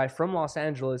skateboarder guy from Los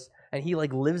Angeles, and he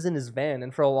like lives in his van.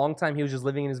 And for a long time, he was just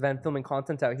living in his van, filming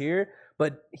content out here.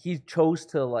 But he chose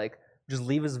to like just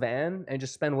leave his van and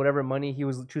just spend whatever money he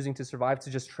was choosing to survive to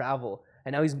just travel.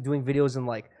 And now he's doing videos in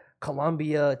like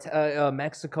Colombia,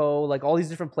 Mexico, like all these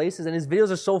different places. And his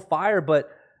videos are so fire, but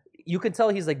you can tell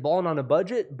he's like balling on a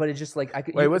budget. But it's just like I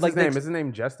could. Wait, what's like, his name? Is his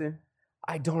name Justin?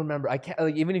 I don't remember. I can't.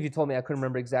 Like, even if you told me, I couldn't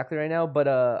remember exactly right now. But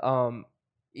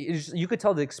you could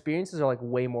tell the experiences are like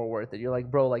way more worth it. You're like,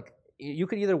 bro, like you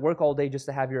could either work all day just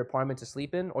to have your apartment to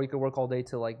sleep in, or you could work all day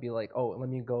to like be like, oh, let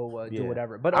me go do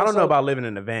whatever. But I don't know also- about living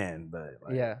in a van, but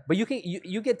like, yeah, but you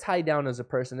get tied down as a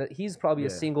person. He's probably a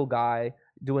single guy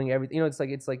doing everything.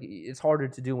 It's harder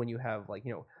to do when you have like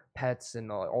pets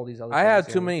and all these other. I things, have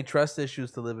you too know? many trust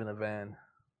issues to live in a van.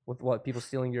 With what, people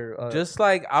stealing your just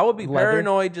like I would be leather?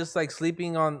 paranoid just like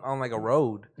sleeping on like a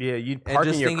road. Yeah, you'd and park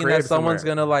just in your thinking crib that someone's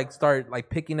somewhere. gonna like start like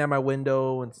picking at my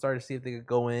window and start to see if they could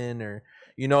go in, or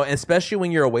and especially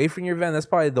when you're away from your van, that's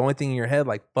probably the only thing in your head,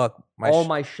 like fuck all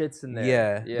my shit's in there.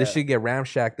 Yeah, this should get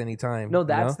ramshacked anytime. No,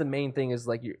 that's the main thing is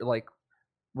like you're like,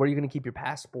 where are you gonna keep your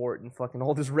passport and fucking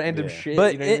all this random shit?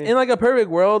 But you know what I mean? in like a perfect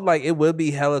world, like it would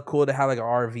be hella cool to have like an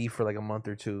RV for like a month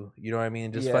or two. You know what I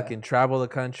mean? Just fucking travel the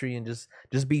country and just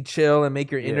be chill and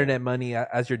make your internet money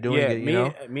as you're doing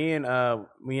it. Me and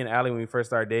Allie, when we first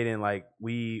started dating, like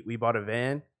we bought a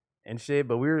van and shit.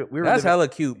 But we were that's living, hella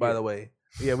cute, by the way.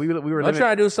 Yeah, we were I'm living.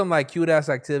 trying to do some like cute ass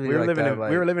activity. We were like living. that,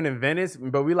 We were living in Venice,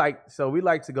 but we like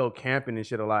to go camping and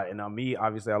shit a lot. And me,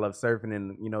 obviously, I love surfing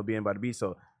and being by the beach.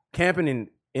 So camping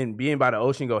and being by the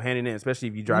ocean go hand in hand, especially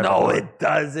if you drive. No, up it north.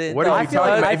 doesn't. What are you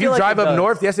talking about? If you drive up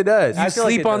north, yes, it does. You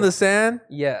sleep on the sand?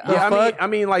 Yeah. Yeah, I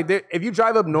mean, like, if you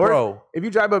drive up north,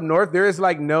 there is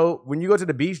like when you go to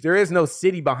the beach, there is no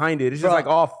city behind it. It's just like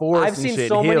all forests. I've seen and shit,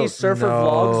 so many hills. surfer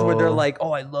vlogs where they're like,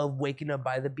 "Oh, I love waking up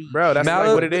by the beach." Bro, that's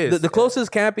like what it is. The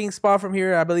closest camping spot from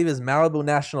here, I believe, is Malibu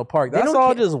National Park. They That's don't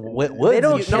all ca- just woods. they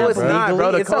don't and shit, No, it's camp not, bro.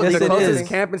 legally. The It's not Yes, it closest is.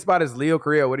 camping spot is Leo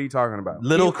Carrillo. What are you talking about?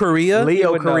 Little Korea?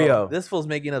 Leo Carrillo. This fool's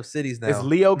making up cities now. It's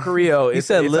Leo Carrillo. He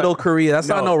said Little Korea. That's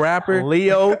not no rapper.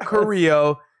 Leo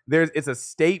Carrillo. It's a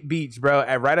state beach, bro.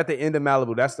 Right at the end of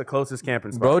Malibu. That's the closest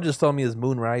camping spot. Bro just told me it's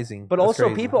moon rising. But That's also,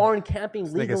 crazy. people aren't camping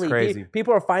nigga's legally. crazy.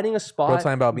 People are finding a spot,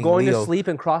 talking about being going Leo. to sleep,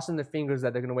 and crossing their fingers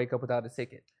that they're gonna wake up without a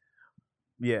ticket.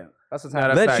 Yeah, That's what's Nah,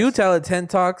 happening. that's Let you facts. tell it 10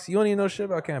 talks. You don't even know shit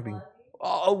about camping.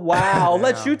 Oh wow!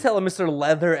 Let you tell him, Mr.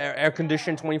 Leather, air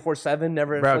conditioned 24/7,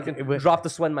 never Bro, fucking it- drop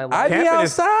the sweat in my life. I'd be Camping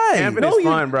is- outside. camping is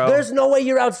fun, bro. There's no way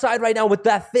you're outside right now with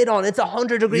that fit on. It's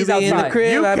 100 You degrees be outside. in the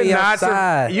crib, You I be cannot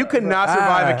outside. you could not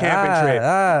survive a camping trip.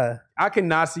 Ah. I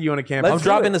cannot see you on a camping I'm trip.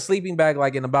 dropping the sleeping bag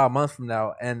like in about a month from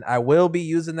now, and I will be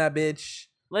using that bitch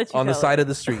Let you on the tell side it. of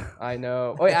the street. I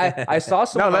know. Wait, I saw No,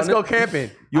 someone. let's on go it. camping.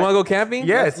 You want to go camping?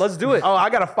 Yes, let's do it. Oh, I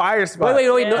got a fire spot.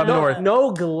 Wait, up north.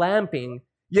 no glamping.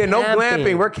 Yeah, no Camping.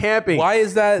 glamping. We're camping. Why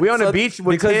is that? We on the beach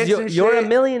with Because tents and you're a shit?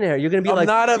 millionaire. You're gonna be I'm like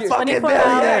not a fucking 24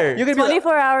 millionaire. hours. You're gonna be like,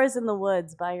 24 hours in the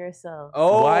woods by yourself.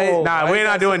 oh, Why- Nah, Why we're is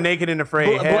not that doing naked and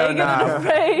afraid. Bl- Hell naked nah. and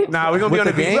afraid. Nah, we're gonna be on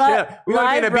the With beach. the gang? We're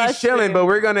gonna be in the Live beach rush chilling,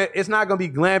 stream. but it's not gonna be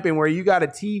glamping where you got a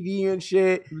TV and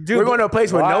shit. Dude, we're going to a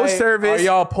place with no Why service. Are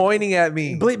y'all pointing at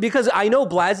me? because I know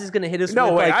Blaz is gonna hit us. No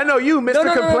with way. like, I know you,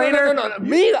 Mr. Complainer. No.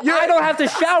 Me, I don't have to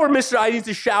shower, Mister. I need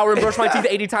to shower and brush my teeth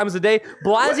 80 times a day.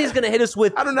 Blasie's gonna hit us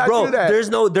with. I do not bro, do that.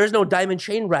 There's no diamond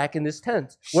chain rack in this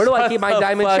tent. Where do I Shut keep my the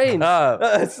diamond fuck chain? up.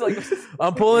 It's like,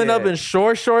 I'm pulling up in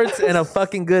short shorts and a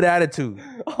fucking good attitude.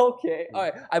 okay, all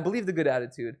right. I believe the good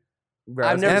attitude. Bro,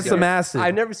 I've never and seen some you- acid.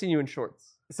 I've never seen you in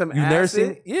shorts. some You never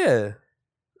acid. seen? Yeah.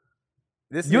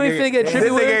 This You ain't nigga- finna get trippy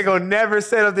This with nigga it? ain't gonna never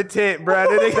set up the tent, bro.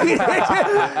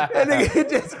 That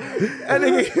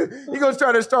nigga, he gonna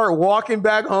try to start walking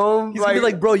back home. He's gonna be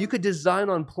like, bro, you could design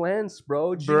on plants,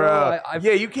 bro. Do you know, bro. I've-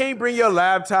 Yeah, you can't bring your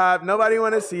laptop. Nobody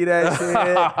want to see that shit.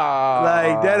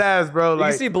 Like dead ass, bro. you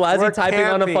Like can see Blasey we're typing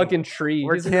on a camping. fucking tree.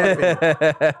 We're He's-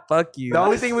 camping. Fuck you. The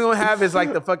only thing we gonna have is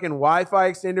like the fucking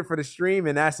Wi-Fi extender for the stream,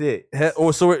 and that's it.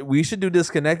 We should do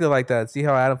disconnected like that. See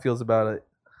how Adam feels about it.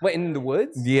 Wait, in the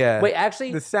woods? Yeah. Wait,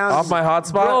 actually, The sound Off my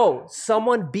hotspot. bro,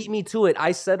 someone beat me to it.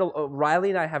 I said Riley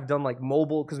and I have done like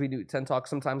mobile because we do 10 Talk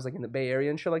sometimes like in the Bay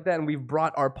Area and shit like that. And we've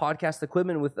brought our podcast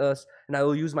equipment with us, and I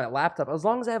will use my laptop. As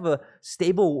long as I have a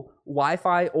stable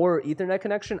Wi-Fi or Ethernet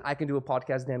connection, I can do a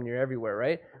podcast damn near everywhere,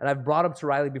 right? And I've brought up to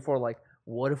Riley before, like,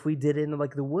 what if we did it in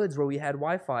like the woods where we had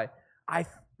Wi-Fi?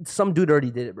 Some dude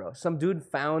already did it, bro. Some dude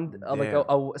found like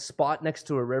a spot next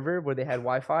to a river where they had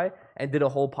Wi-Fi and did a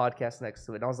whole podcast next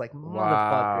to it. And I was like, motherfucker,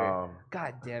 Wow.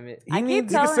 god damn it. I keep You can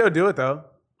telling, still do it though.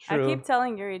 I True. keep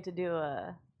telling Yuri to do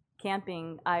a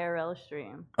camping IRL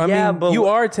stream. I Yeah, mean, but you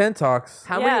are 10 Talks.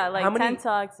 How yeah, many? like how many? 10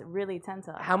 Talks, really 10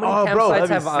 Talks. How many Oh, bro, campsites that'd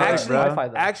be have sick, actually bro. Wi-Fi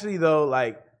though? Actually, though,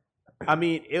 like, I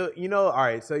mean, all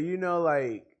right. So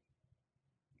like,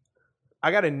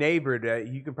 I got a neighbor that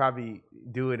you could probably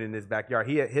do it in his backyard.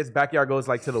 His backyard goes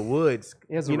like to the woods.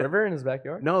 He has a You know- river in his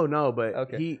backyard. No, but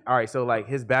Okay. all right. So like,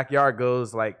 his backyard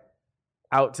goes like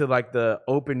out to like the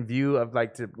open view of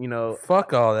like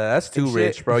Fuck all that. That's too Shit.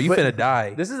 rich, bro. You But- finna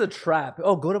die. This is a trap.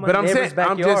 Oh, go to my But I'm neighbor's saying,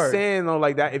 backyard. I'm just saying though,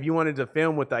 like that. If you wanted to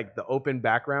film with like the open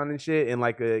background and shit, and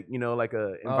like a like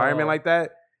a environment Oh. like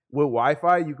that with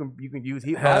Wi-Fi, you can use.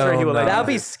 Hell That's where he would no. like. That'd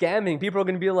be use it. scamming. People are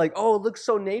gonna be like, "Oh, it looks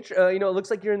so nature. It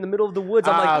looks like you're in the middle of the woods."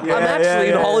 I'm Ah, like, okay. I'm Yeah, actually yeah, in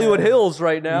yeah, Hollywood yeah. Hills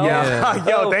right now. Yeah.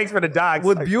 Yo, thanks for the docs.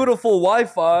 With beautiful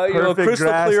Wi-Fi, Perfect crystal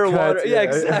grass clear cuts, water. Yeah, yeah.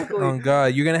 exactly. Oh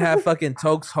God, you're gonna have fucking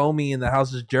Tokes homie in the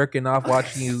house just jerking off,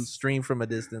 watching you stream from a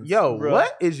distance. Yo, Bro.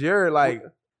 what is your like?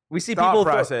 we see thought people.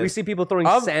 process. We see people throwing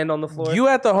I'm- sand on the floor. You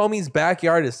at the homie's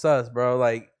backyard is sus, bro.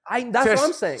 Like That's to, what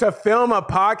I'm saying. To film a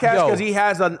podcast Yo. because he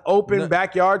has an open No,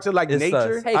 backyard to like it's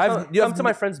nature. sus. Hey, I've- come to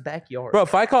my friend's backyard. Bro,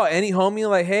 if I call any homie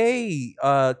like, hey,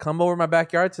 come over my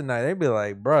backyard tonight, they'd be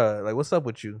like, bruh, like, what's up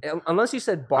with you? Unless you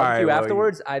said right, barbecue well,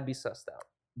 afterwards, I'd be sussed out.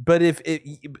 But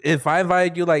if I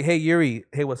invited you, like, hey, Yuri,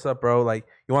 hey, what's up, bro? Like,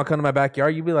 you want to come to my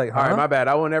backyard? You'd be like, huh? All right, my bad.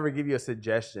 I will never give you a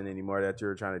suggestion anymore that you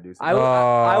were trying to do I something.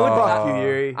 would. Fuck you,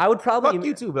 Yuri. I would probably. Fuck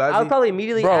you too, I would Blasey. probably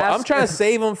immediately. Bro, ask, I'm trying to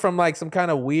save him from, like, some kind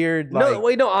of weird, like, No,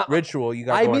 wait, no. ritual you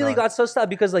got I going immediately on. got sussed out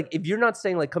because, like, if you're not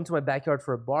saying like come to my backyard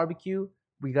for a barbecue,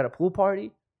 we got a pool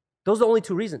party. Those are the only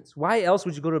two reasons. Why else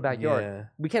would you go to a backyard? Yeah.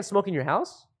 We can't smoke in your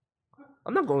house.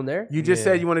 I'm not going there. You just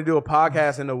Yeah. said you want to do a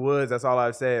podcast in the woods. That's all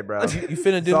I've said, bro. You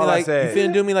finna That's do me all I like said. you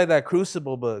finna do me like that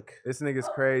Crucible book This nigga's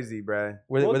crazy, bro.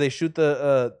 where they shoot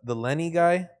the Lenny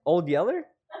guy. Old Yeller.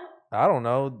 I don't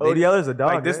know. Oh, the other's a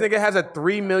dog. Like this right? nigga has a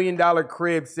 $3 million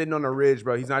crib sitting on a ridge,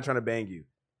 bro. He's not trying to bang you.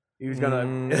 He was gonna.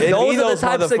 Those Those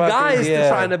are the types of guys yeah.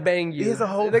 trying to bang you. He has a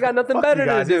whole. They got nothing fuck better you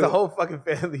guys. to do. He has a whole fucking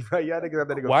family, bro. Y'all niggas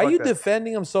better go. Why are fuck you that.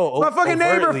 defending him so? My fucking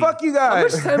neighbor. overtly? Fuck you How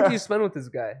much guys. time do you spend with this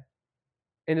guy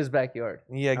in his backyard?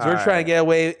 Yeah, because All we're trying to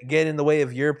right. get in the way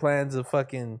of your plans of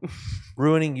fucking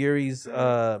ruining Yuri's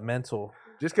mental.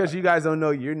 Just because you guys don't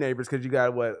know your neighbors, because you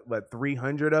got what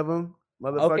 300 of them,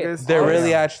 motherfuckers. They're Oh,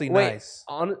 really yeah. actually Wait, nice.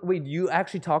 wait, you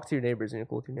actually talk to your neighbors and you're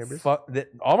cool with your neighbors?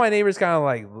 All my neighbors kind of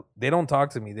like they don't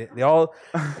talk to me. They all.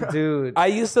 Dude. I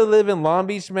used to live in Long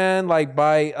Beach, man. Like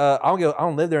by I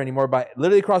don't live there anymore. But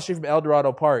literally across the street from El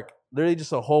Dorado Park, literally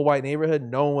just a whole white neighborhood.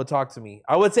 No one would talk to me.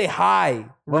 I would say hi.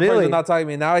 Motherfuckers Really? would not talk to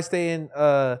me. Now I stay in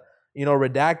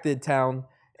redacted town,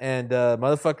 and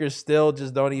motherfuckers still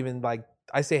just don't even like.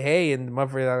 I say hey, and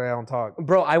motherfuckers don't talk.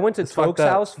 Bro, I went to It's fucked Toke's up.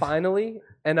 house finally,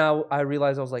 and I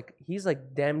realized I was like, he's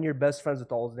like damn near best friends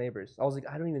with all his neighbors. I was like,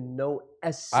 I don't even know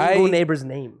a single neighbor's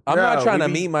name. I'm Bro, not trying to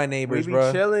we be- meet my neighbors, We be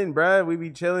bro. chilling, bro. We be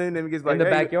chilling. And we get like, In the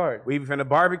hey, backyard. We be finna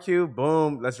barbecue.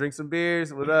 Boom. Let's drink some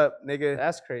beers. What up, nigga?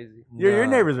 That's crazy. Your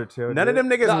neighbors are chill. None of dude.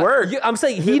 them niggas No, work. I'm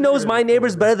saying he knows my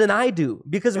neighbors better than I do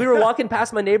because we were walking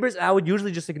past my neighbors. And I would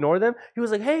usually just ignore them. He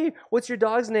was like, "Hey, what's your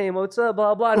dog's name? What's up?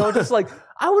 Blah blah." And I was just like,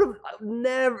 I would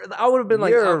have been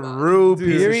like, You're a rude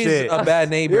piece of Yuri's shit. a bad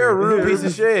neighbor. You're a rude piece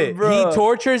of shit. He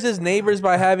tortures his neighbors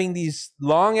by having these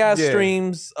long ass Yeah.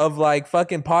 streams of like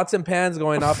fucking pots and pans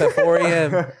going off at 4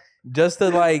 a.m. just to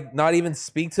like not even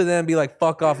speak to them, be like,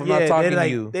 fuck off, I'm not talking to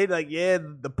you. They like, yeah,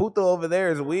 the puto over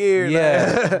there is weird.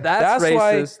 Yeah, That's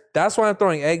racist. That's why I'm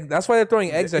throwing eggs. That's why they're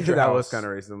throwing eggs at your that house. was kind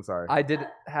of racist. I'm sorry. I did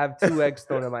have 2 eggs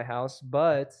thrown at my house,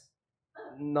 but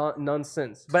none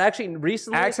since. But actually,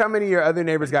 recently, Ask how many of your other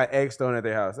neighbors got eggs thrown at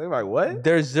their house. They're like, what?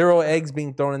 There's 0 eggs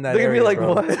being thrown in that they're gonna area. be like,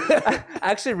 bro. "What?"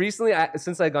 Actually, recently,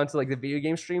 since I gone to like the video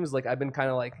game streams, like I've been kind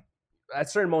of like at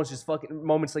certain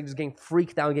moments, like just getting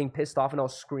freaked out, getting pissed off, and I'll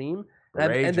scream.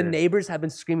 And the Rager. neighbors have been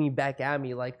screaming back at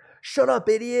me like, "Shut up,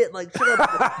 idiot!" Like, "Shut up,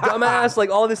 dumbass!" Like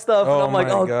all this stuff. Oh and I'm like,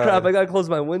 my "Oh God. crap! I gotta close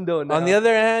my window." Now. On the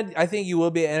other hand, I think you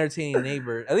will be an entertaining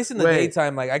neighbor. At least in the Wait.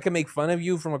 daytime, like I can make fun of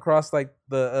you from across like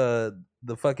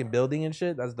the fucking building and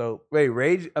shit. That's dope. Wait,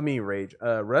 rage.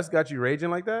 Russ got you raging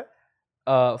like that?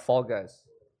 Fall Guys.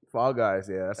 Fall Guys,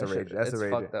 yeah, that's That a rage. shit- That's it's a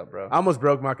rage. fucked up, bro. I almost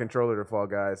broke my controller to Fall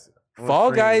Guys. on Fall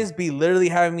stream. Guys be literally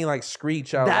having me like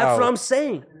screech out That's loud. what I'm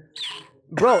saying,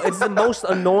 bro. It's the most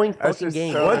annoying That's fucking just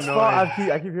game. so What's annoying.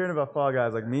 Fall? I keep hearing about Fall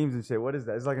Guys, like memes and shit. What is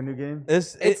that? It's like a new game.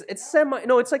 It's It's semi.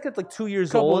 No, it's like 2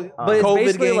 years Couple- old. But it's COVID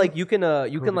basically game. like you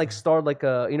can like start like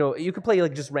you can play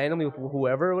like just randomly with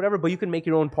whoever or whatever. But you can make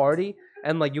your own party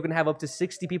and like you can have up to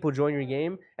 60 people join your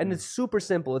game. And it's super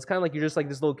simple. It's kind of like you're just like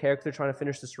this little character trying to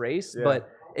finish this race. Yeah. But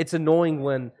it's annoying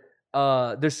when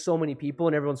there's so many people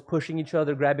and everyone's pushing each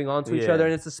other, grabbing onto each Yeah. other,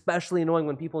 and it's especially annoying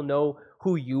when people know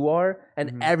who you are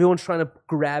and everyone's trying to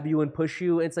grab you and push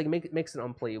you. It's like makes it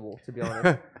unplayable, to be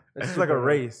honest. It's like a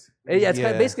race. Yeah, it's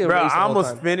kind of basically a Bro, race. the I whole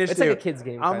almost time. finished It's it. like a kid's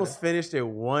game. I almost finished it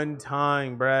one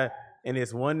time, bruh. And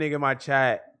this one nigga in my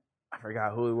chat, I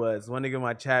forgot who it was. One nigga in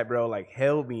my chat, bro, like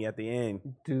held me at the end.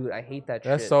 Dude, I hate that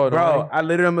That's shit. so annoying. Bro, I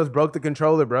literally almost broke the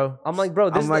controller, bro. I'm like, bro,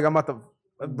 this I'm like, I'm about to.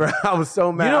 Bro, I was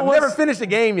so mad. know I've what's- never finished the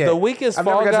game yet. the weakest I've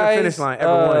Fall never got to Guys the finish line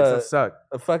ever once. It sucked.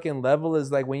 a fucking level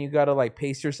is like when you gotta like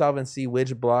pace yourself and see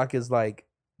which block is like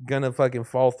gonna fucking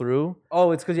fall through. Oh,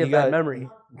 it's because you have You bad got- memory.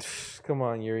 Come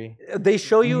on, Yuri. They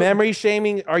show you Memory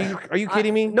shaming? Are you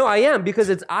kidding me? No, I am because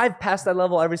I've passed that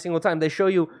level every single time. They show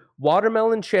you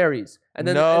watermelon cherries, and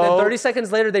then No. 30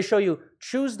 seconds later they show you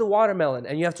choose the watermelon,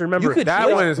 and you have to remember You could That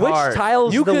cheat. one is which hard.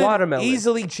 tiles You the could watermelon.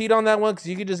 easily cheat on that one because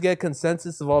you could just get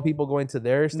consensus of all people going to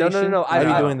their No, station. no. How are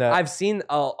you doing that? I've seen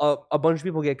a bunch of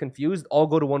people get confused, all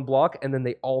go to one block, and then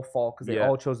they all fall because they Yeah.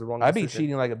 all chose the wrong. I'd be decision.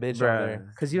 cheating like a bitch on Bruh. there.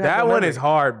 Because you have That no one memory. is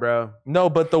hard, bro. No,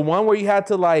 but the one where you had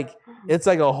to like, it's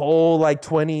like a whole like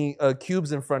 20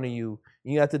 cubes in front of you.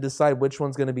 You have to decide which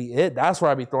one's gonna be it. That's where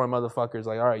I be throwing motherfuckers.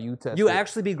 Like, all right, you test. You it.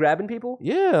 actually be grabbing people.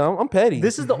 Yeah, I'm petty.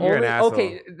 This is the You're an only. asshole.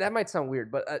 Okay, that might sound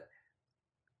weird, but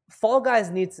Fall Guys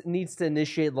needs to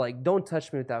initiate like don't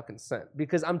touch me without consent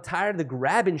because I'm tired of the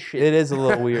grabbing shit. It is a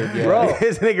little weird, yeah. Bro.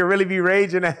 This nigga really be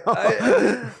raging out.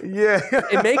 Yeah.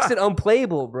 It makes it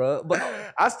unplayable, bro. But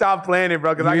I stopped playing it,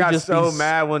 bro, because I You got just so be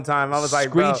mad one time. I was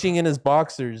like, bro. screeching in his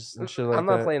boxers and shit like I'm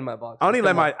not that. playing my box. I only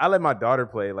let my daughter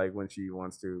play like when she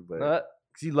wants to, but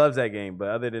she loves that game. But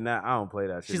other than that, I don't play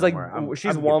that shit. She's no like more.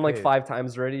 she's I'm won getting like paid. 5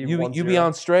 times already. You 1-0. be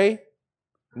on Stray?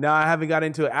 No, I haven't got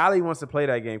into it. Allie wants to play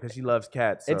that game because she loves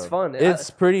cats. It's so. fun. It's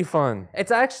pretty fun.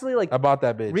 It's actually like About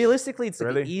that bitch. realistically, it's like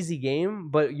Really? an easy game,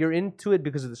 but you're into it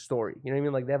because of the story. You know what I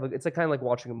mean? Like they have it's like kind of like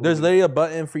watching a movie. There's literally a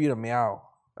button for you to meow.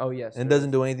 Oh yes, And it there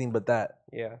doesn't do anything but that.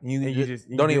 is. Yeah. You, And just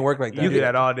don't even work like that. You do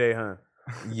that all day, huh?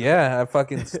 Yeah, I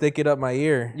fucking stick it up my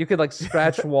ear. You could like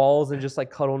scratch walls and just like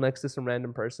cuddle next to some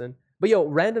random person. But yo,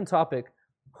 random topic.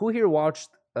 Who here watched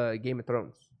Game of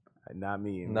Thrones? Not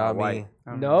me. Not my me.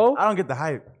 wife. No? I don't get the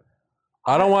hype.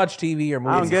 I don't watch TV or I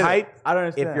movies. don't get hype it. I don't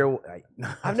understand. If you're,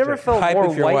 I've never felt Hype more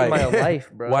if you're white in white. my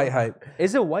life, bro. White hype.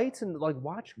 Is it white to like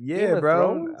watch? Game yeah, of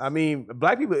bro. Thrones? I mean,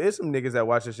 black people is some niggas that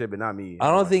watch this shit, but not me.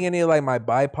 I don't think any of like my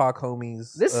BIPOC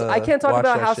homies. This I can't talk watch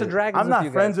about that House shit. of Dragons. I'm with not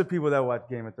you friends guys. with people that watch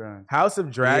Game of Thrones. House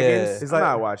of Dragons. Yeah. It's It's I'm like-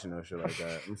 not watching no shit like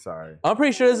that. I'm sorry. I'm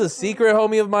pretty sure there's a secret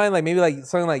homie of mine, like maybe like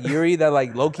something like Yuri that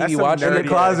like low key That's be some watching. In the nerdy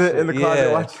closet, in the closet,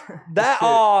 Yeah. watch. That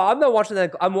I'm not watching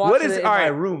that. I'm watching What is it in all my right?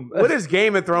 room. What is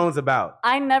Game of Thrones about?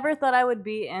 I never thought I would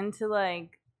be into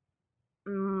like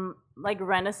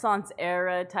Renaissance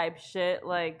era type shit,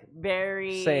 like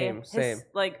very Same.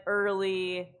 like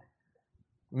early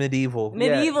Medieval.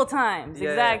 medieval times.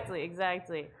 Yeah.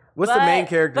 Exactly. What's the main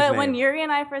character's But name? when Yuri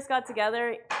and I first got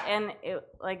together, and it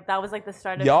like that was like the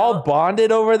start of Y'all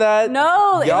bonded over that?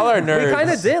 No, Y'all are nerds. We kind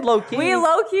of did low key. We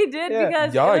low key did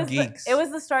because Y'all it are was geeks. it was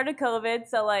the start of COVID,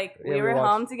 so like Yeah, we we were watched.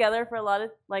 home together for a lot of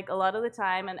the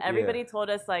time, and everybody told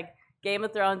us like Game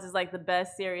of Thrones is like the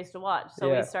best series to watch. So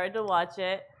Yeah. we started to watch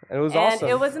it. And it was and awesome.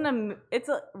 it wasn't it's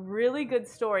a really good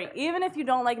story, even if you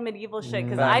don't like medieval shit,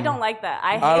 because I don't like that.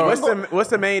 I hate What's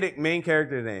the main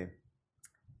character's name?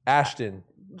 Ashton.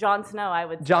 Jon Snow, I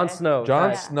would say. Jon Snow.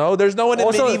 Jon Snow? There's no one in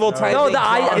Also- medieval times. No,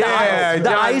 named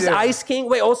Jon. Ice King.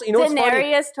 Wait, also, you know what's funny?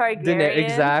 Daenerys Targaryen.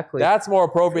 Exactly. That's more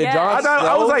appropriate. Yeah. Jon Snow.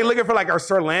 I was like looking for like a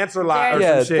Sir Lancelot or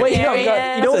yeah. some shit. Wait, you know,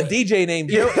 Darius. you know, That's a DJ name.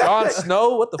 Jon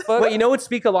Snow? What the fuck? But you know what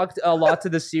speak a lot to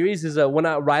the series is when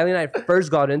Riley and I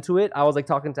first got into it, I was like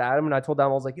talking to Adam and I told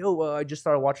Adam, I was like, yo, I just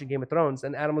started watching Game of Thrones.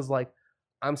 And Adam was like,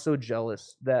 I'm so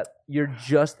jealous that you're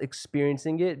just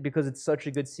experiencing it because it's such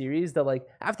a good series that like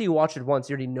after you watch it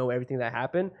once, you already know everything that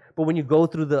happened. But when you go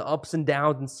through the ups and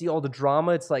downs and see all the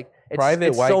drama, it's like it's white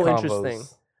so combos. interesting.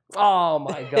 Oh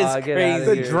my god, It's get out of crazy.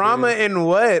 The here, drama dude. in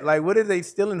what? Like, what are they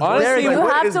still in? Honestly, You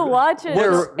what have is- to watch it.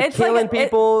 They're It's killing like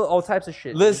people, all types of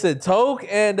shit. Listen, Toke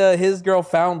and his girl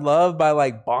found love by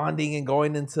like bonding and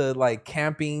going into like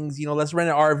campings. You know, let's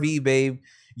rent an RV, babe.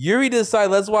 Yuri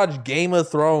decided, let's watch Game of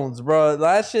Thrones, bro.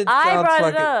 That shit I sounds brought it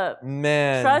fucking... up.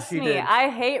 Man. Trust she me, did. I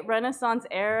hate Renaissance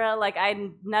era. Like I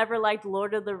never liked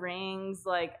Lord of the Rings.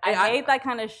 Like I hate that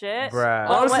kind of shit. Bruh.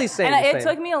 But Honestly, same, And it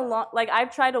same. took me a long. Like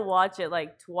I've tried to watch it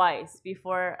like twice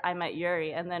before I met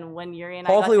Yuri, and then when Yuri and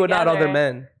Hopefully I with got not together, other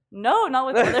men. No, not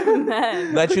with other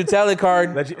men. Let you tell it,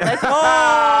 card.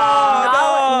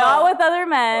 Not with other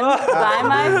men, by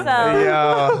myself.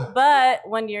 Yeah. But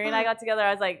when Yuri and I got together,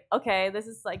 I was like, okay, this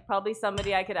is like probably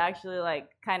somebody I could actually like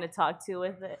kind of talk to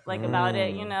with it, like about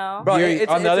it, you know? Bro, Yuri, it's-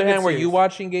 on the it's a other good hand, were series. you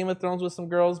watching Game of Thrones with some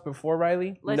girls before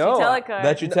Riley? Let No. you tell it, card.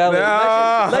 Let you tell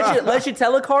it. Let you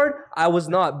tell a card. I was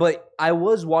not, but I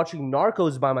was watching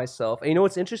Narcos by myself. And you know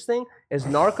what's interesting is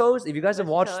Narcos. If you guys have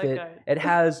watched it, it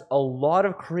has a lot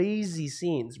of crazy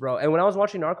scenes, bro. And when I was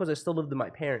watching Narcos, I still lived with my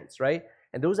parents, right?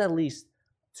 And there was at least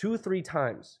 2-3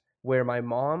 times where my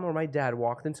mom or my dad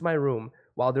walked into my room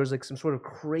while there was like some sort of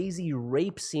crazy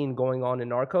rape scene going on in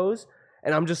Narcos.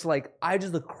 And I'm just like, I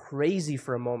just look crazy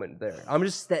for a moment there. I'm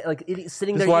just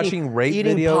sitting there watching rape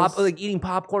videos? eating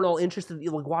popcorn, all interested,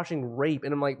 like watching rape.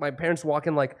 And I'm like, my parents walk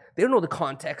in, like, they don't know the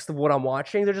context of what I'm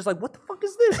watching. They're just like, what the fuck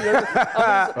is this? You know?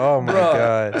 Oh my Bro.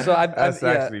 God. So That's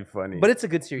actually funny. But it's a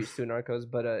good series too, Narcos.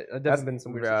 But I've definitely been in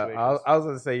some weird situations. I was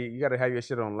gonna say you gotta have your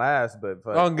shit on last, but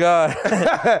Oh God.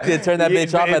 Yeah, turn that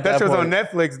bitch off at that show's point. on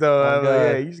Netflix though. Oh, God.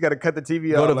 Yeah, you just gotta cut the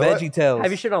TV Go off. to Like, what? VeggieTales.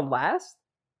 Have you shit on last?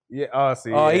 Yeah. Oh,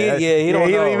 see. Oh, he don't he know.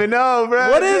 don't even know, bro.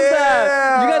 What is that?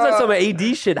 Yeah. You guys are some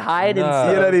AD shit, hide and Nah. stuff.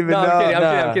 You don't even no, I'm know. kidding, I'm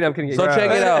Nah. kidding, I'm kidding, I'm kidding. So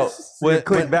check it out. When,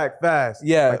 click back fast.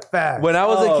 Yeah. Like fast. When I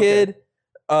was Oh, a okay.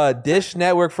 kid, Dish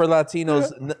Network for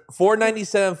Latinos,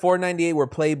 $4.97, $4.98 were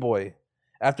Playboy.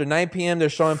 After 9 p.m., they're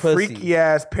showing pussy. Freaky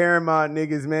ass Paramount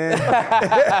niggas, man.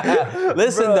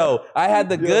 Listen Bro. though, I had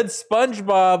the good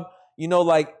SpongeBob,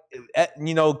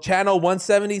 channel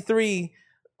 173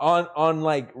 on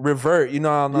like revert,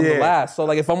 on the Yeah. last. So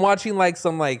like if I'm watching like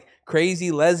some like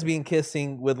crazy lesbian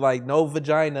kissing with like no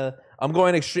vagina, I'm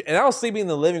going extreme. And I was sleeping in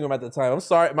the living room at the time. I'm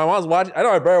sorry, my mom's watching. I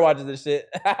know I better watching this shit.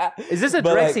 Is this a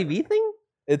But, like, DirecTV thing?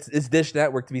 It's Dish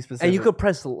Network to be specific. And you could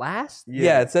press last?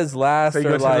 yeah, it says last So you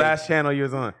or go to the like last channel you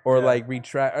was on. or like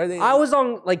retract. Are they, I was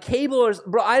on like cable or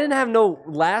bro. I didn't have no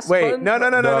last. Wait, button.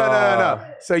 no.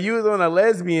 So you was on a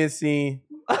lesbian scene,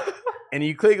 and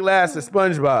you click last to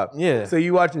SpongeBob. Yeah. So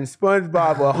you watching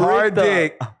SpongeBob with hard the-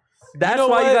 dick. That's know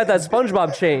why you what? got that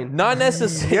SpongeBob chain. not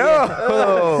necessarily.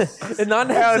 Yo. Not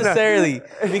necessarily.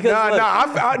 Because look,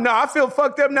 I feel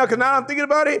fucked up now because now I'm thinking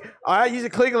about it. I used to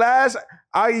click last.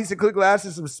 I used to click last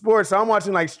in some sports, so I'm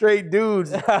watching like straight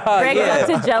dudes. Break yeah. up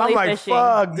to jellyfishing. I'm like,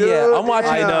 fuck, dude. Yeah, I'm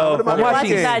watching- Damn, I know. what am I I'm You're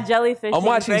watching- watching that jellyfishing. I'm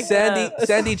watching Break it Sandy up.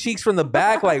 Sandy Cheeks from the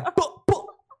back, like boop, boop.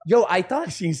 Yo, I thought.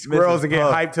 I've seen squirrels and get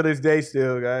hyped to this day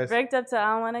still, guys. Break up to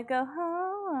I want to go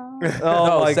home. Oh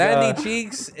No, my Sandy God.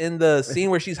 Cheeks in the scene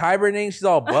where she's hibernating, she's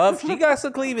all buff. She got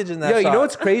some cleavage in that. Yo, you shot. know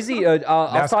what's crazy?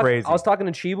 That's crazy. I was talking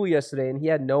to Chibu yesterday, and he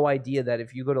had no idea that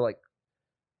if you go to like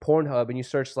Pornhub and you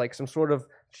search like some sort of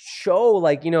show,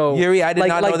 like Yuri, I did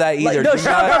not know that either. no, Do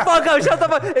shut the fuck up! Shut the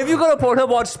fuck. If you go to Pornhub,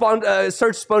 watch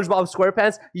search SpongeBob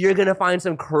SquarePants, you're gonna find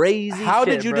some crazy. How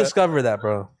shit, did you bro. discover that,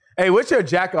 bro? Hey, what's your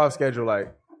jack off schedule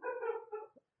like?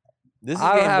 This is I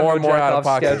don't getting have more no and more out of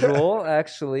jack-off pocket. schedule.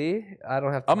 Actually, I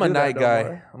don't have. To I'm a do that night no guy.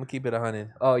 more. I'm gonna keep it 100.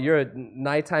 Oh, you're a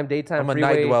nighttime, daytime. I'm a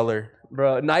freeway. night dweller.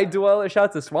 Bro, Night Dweller. Shout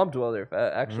out to Swamp Dweller,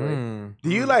 actually. Do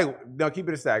you keep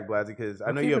it a stack, Blasey, because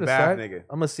I know you're a bath nigga.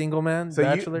 I'm a single man, So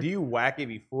bachelor. do you whack it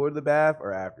before the bath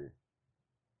or after?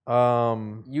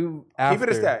 You after. Keep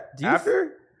it a stack.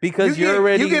 After? Because you're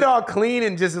already. You get all clean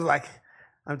and just like,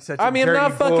 I'm such a I'm dirty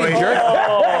not fucking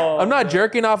boy. I'm not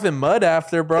jerking off in mud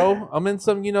after, bro. I'm in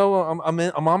some,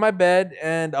 I'm on my bed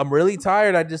and I'm really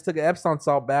tired. I just took an Epsom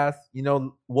salt bath.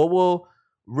 What will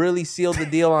really seal the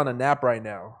deal on a nap right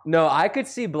now? No, I could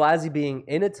see Blasey being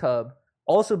in a tub,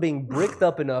 also being bricked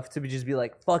up enough to just be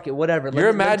like, fuck it, whatever. You're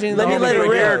imagining let me let it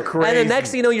rip. crazy. And the next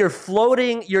thing you know, you're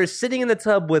sitting in the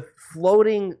tub with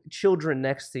floating children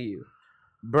next to you.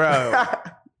 Bro.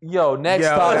 Yo, next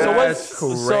talk.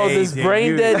 So this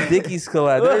brain dead Dickies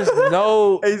collab. There's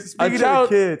no. Hey, speaking of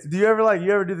kids, do you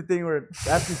ever do the thing where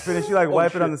after you finish, you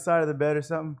wipe it on the side of the bed or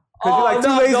something? Because you're too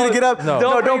lazy to get up.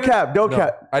 No, don't cap.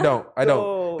 I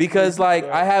don't. Because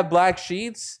I have black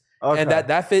sheets. Okay. And that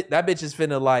bitch is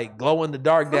finna glow in the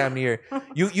dark damn near.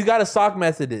 You got to sock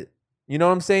method it. You know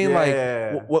what I'm saying?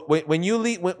 When you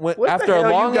leave after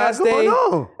a long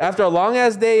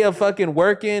ass day of fucking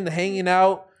working, hanging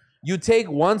out, you take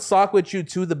one sock with you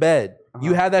to the bed.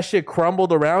 You have that shit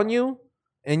crumbled around you,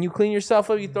 and you clean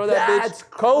yourself up. You throw that bitch.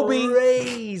 Kobe.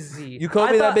 Crazy. You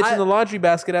Kobe that bitch in the laundry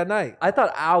basket at night. I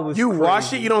thought Al was. You crazy.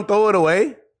 wash it. You don't throw it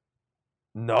away.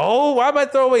 No, why am I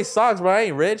throw away socks, bro? I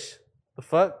ain't rich. The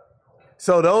fuck.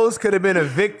 So those could have been a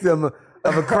victim of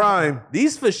a crime.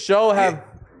 These for sure have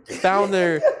found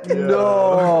their.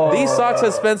 No. These socks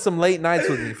have spent some late nights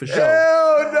with me for sure.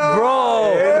 Hell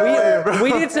no. Bro,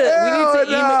 we need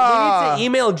to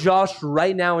email Josh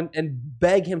right now and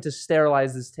beg him to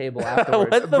sterilize this table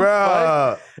afterwards. What the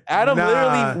fuck? Adam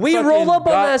literally. We roll up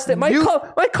on that state. My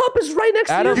cup is right next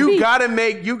to your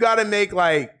feet. You gotta make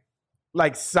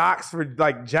like socks for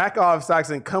jack off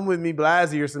socks and come with me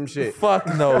Blasey or some shit. Fuck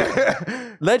no.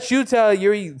 Let you tell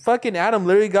you fucking Adam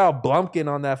literally got a Blumpkin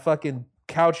on that fucking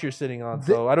couch you're sitting on.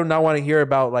 So I do not want to hear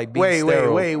about being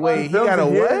sterile. Wait. He got a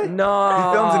what? No. He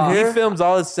films in here? He films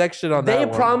all his sex shit on that one.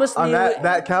 They promised me On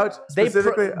that couch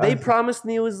specifically? They promised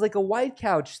me it was like a white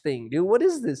couch thing, dude. What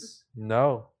is this?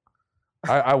 No.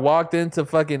 I walked into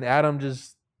fucking Adam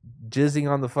just jizzing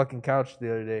on the fucking couch the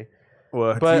other day.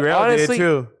 Well, But T-Rail honestly, did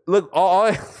too. Look, all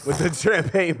With the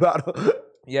champagne bottle.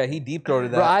 yeah, he deep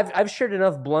throated that. Bro, I've shared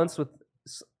enough blunts with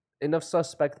enough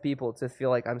suspect people to feel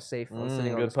like I'm safe when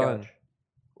sitting on this couch.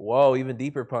 Whoa, even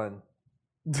deeper pun.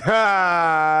 No, all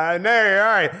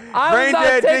right. I'm Brain not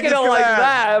dead taking Dickies it like collab.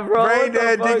 that, bro. Brain What the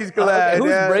dead fuck? Dickies collab. Who's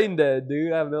yeah. Brain Dead,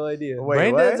 dude? I have no idea. Wait,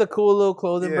 Brain what? Dead's a cool little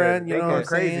clothing Yeah, brand. You they know go what I'm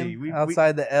crazy. saying?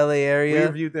 Outside the LA We area.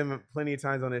 reviewed them plenty of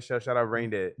times on this show. Shout out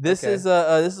Brain Dead. This is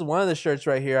one of the shirts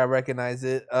right here. I recognize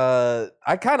it. I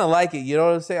kind of like it. You know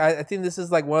what I'm saying? I think this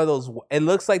is like one of those. It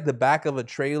looks like the back of a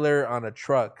trailer on a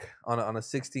truck, on a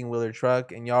 16-wheeler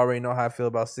truck, and y'all already know how I feel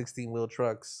about 16-wheel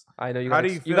trucks. I know you. How Got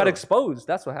do you you got feel? exposed.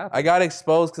 That's what happened. I got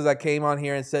exposed because I came on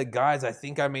here and said, "Guys, I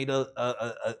think I made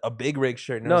a big rig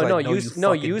shirt." And I was like,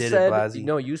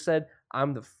 you said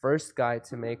I'm the first guy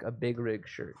to make a big rig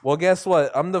shirt. Well, guess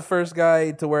what? I'm the first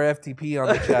guy to wear FTP on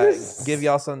the chat. Give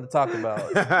y'all something to talk about.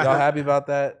 Y'all happy about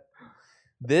that?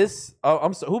 This,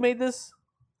 who made this?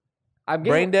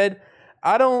 Brain Dead.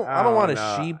 I don't want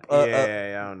a sheep. I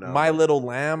don't know. My Little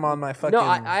Lamb on my fucking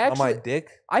on my dick.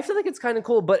 I feel like it's kind of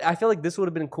cool, but I feel like this would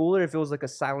have been cooler if it was like a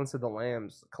Silence of the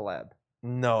Lambs collab.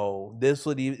 No,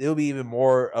 it'll be even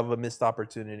more of a missed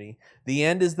opportunity. The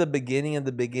end is the beginning, and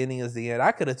the beginning is the end.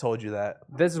 I could have told you that.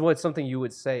 This is something you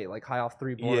would say, like high off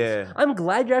 3 blunts. Yeah. I'm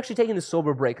glad you're actually taking the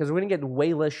sober break because we're gonna get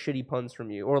way less shitty puns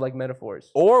from you or like metaphors.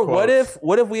 Or what if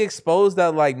we expose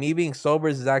that me being sober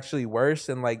is actually worse,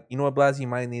 and you know what, Blas, you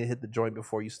might need to hit the joint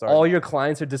before you start. All your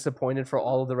clients are disappointed for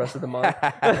all of the rest of the month.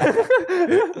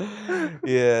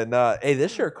 Yeah, nah. Hey,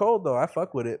 this shirt cold though. I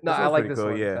fuck with it. No, I like this cool,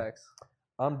 one. yeah. Facts.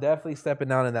 I'm definitely stepping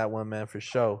down in that one, man, for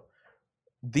sure.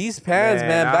 These pants,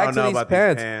 man. I Back don't to know these about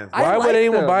pants. these pants. Why I would like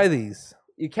anyone them. buy these?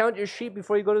 You count your sheep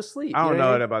before you go to sleep. I don't you know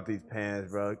what I mean? about these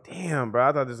pants, bro. Damn, bro.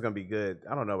 I thought this was gonna be good.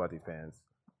 I don't know about these pants.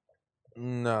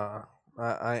 Nah,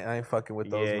 I ain't fucking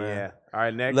with those, man. Yeah. All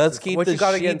right, next. Let's keep What the you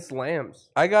got sheep- against lambs?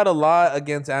 I got a lot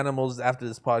against animals after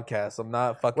this podcast. I'm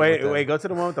not fucking with them. Wait. Go to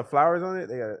the one with the flowers on it.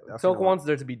 They got. Silk wants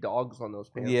there to be dogs on those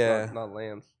pants, Yeah. not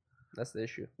lambs. That's the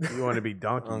issue. You want to be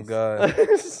donkeys? Oh god.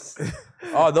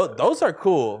 Oh, those are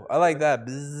cool. I like that.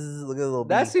 Bzzz, look at the little.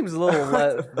 That bee. seems a little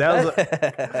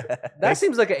that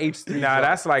seems like an H3. Nah, job.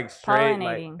 that's like straight.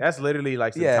 Pollinating. That's literally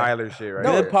like some Yeah. Tyler shit, right?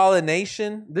 Good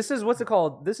pollination. This is what's it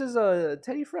called? This is a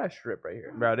Teddy Fresh strip right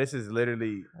here. Bro, this is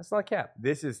literally. That's not cap.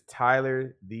 This is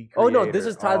Tyler the creator. Oh no, this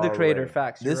is Tyler the all Creator. way.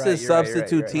 Facts. This You're is right, you're right,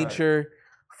 substitute you're right, you're right. teacher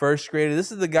first grader.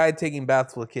 This is the guy taking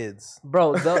baths with kids.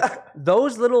 Bro,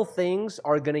 those little things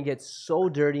are gonna get so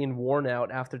dirty and worn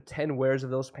out after 10 wears of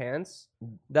those pants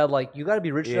that like you gotta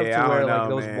be rich enough to wear like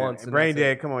those once. Brain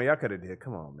dead. Come on, y'all could have did.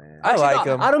 Come on, man. I like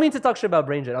them. I don't mean to talk shit about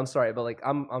Brain Dead. I'm sorry, but like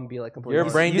I'm be like completely.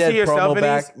 You're Brain You Dead see yourself promo in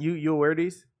back. these? You'll wear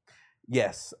these?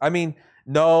 Yes, I mean,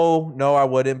 no, I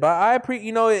wouldn't. But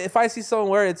if I see someone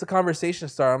wear it, it's a conversation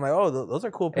starter. I'm like, oh, those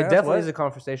are cool It pants. definitely What? is a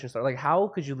conversation starter. Like, how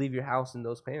could you leave your house in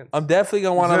those pants? I'm definitely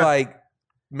gonna want to like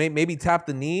maybe tap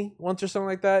the knee once or something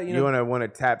like that. You know, want to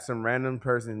tap some random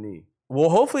person's knee. well,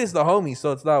 hopefully it's the homie,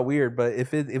 so it's not weird. But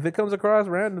if it comes across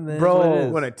random, then Bro, it's what it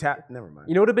is. Want to tap? Never mind.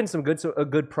 You know what would have been a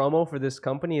good promo for this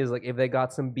company is like if they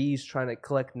got some bees trying to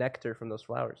collect nectar from those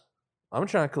flowers. I'm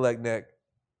trying to collect neck.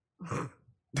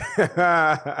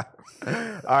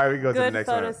 All right, we go to the Good next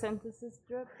one. photosynthesis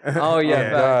drip. Oh yeah, Yeah.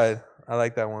 God, I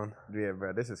like that one. Yeah,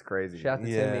 bro, this is crazy. Shout out to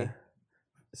Yeah, Timmy.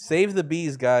 save the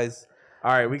bees, guys.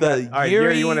 All right, we The got. All right,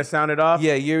 Yuri, you want to sound it off?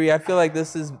 Yeah, Yuri, I feel like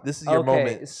this is your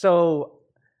moment. So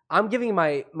I'm giving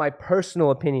my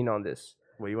personal opinion on this.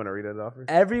 Well, you want to read it off?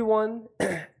 Everyone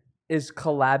is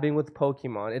collabing with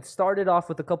Pokemon. It started off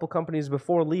with a couple companies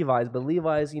before Levi's, but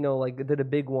Levi's, like did a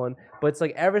big one. But it's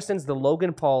like ever since the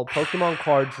Logan Paul Pokemon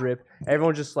card drip,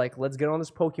 everyone's just like, let's get on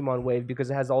this Pokemon wave because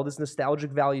it has all this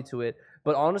nostalgic value to it.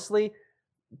 But honestly,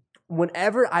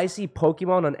 whenever I see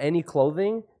Pokemon on any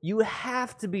clothing, you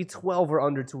have to be 12 or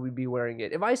under to be wearing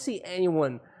it. If I see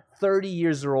anyone 30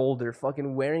 years or older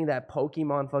fucking wearing that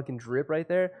Pokemon fucking drip right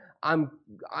there,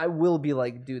 I will be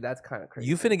like, dude, that's kind of crazy.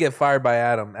 You finna get fired by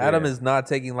Adam. Adam is not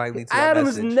taking lightly to Adam that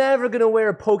is message. never gonna wear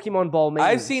a Pokemon ball main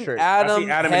I've seen shirt. Adam,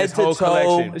 Adam in head his to whole toe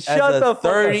collection. as Shut a the fuck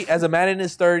 30 up. as a man in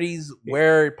his 30s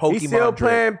wear Pokemon He's still drip.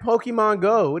 playing Pokemon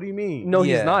Go. What do you mean? No,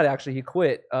 Yeah. he's not actually. He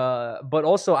quit. But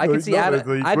also, I No, could he's see not,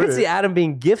 Adam. he I could quit. see Adam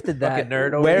being gifted that. Fucking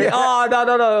nerd over wearing- here. Oh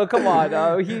no! Come on.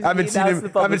 I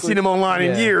haven't seen him online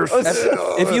in Yeah. years.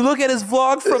 If you look at his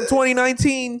vlog from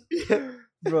 2019,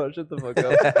 Bro, shut the fuck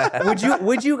up.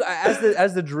 Would you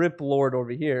as the drip lord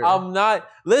over here? I'm not.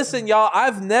 Listen, y'all,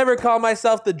 I've never called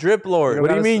myself the drip lord.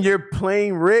 What do you mean you're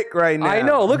playing Rick right now? I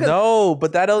know. Look at. No,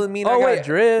 but that doesn't mean I got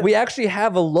drip. We actually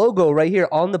have a logo right here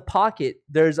on the pocket.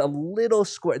 There's a little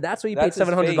square. That's what you That's paid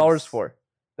his $700 face. for.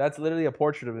 That's literally a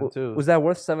portrait of him too. Was that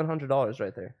worth $700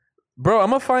 right there? Bro, I'm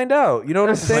gonna find out. You know what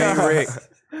I'm saying? Playing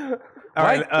Rick. All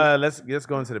Why- right, let's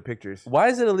go into the pictures. Why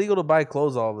is it illegal to buy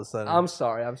clothes all of a sudden? I'm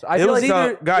sorry. I It feel was like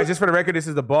either- Guys, just for the record, this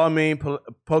is the Balmain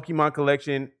Pokemon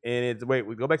collection, and it's we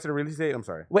go back to the release date. I'm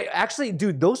sorry. Wait, actually,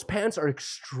 dude, those pants are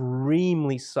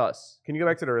extremely sus. Can you go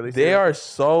back to the release date? They are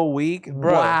so weak,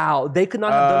 bro. Wow, they could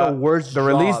not have done a worse The job.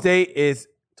 release date is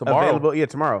Tomorrow. available. Yeah,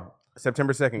 tomorrow,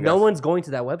 September 2nd. No guys. one's going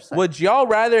to that website. Would y'all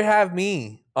rather have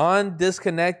me on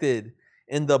Disconnected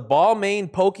in the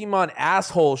Balmain Pokemon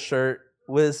asshole shirt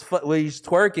where he's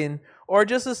twerking, or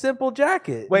just a simple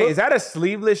jacket? Wait, is that a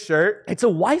sleeveless shirt? It's a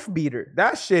wife beater.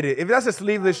 That shit is. If that's a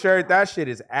sleeveless shirt, that shit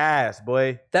is ass,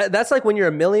 boy. That's like when you're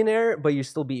a millionaire, but you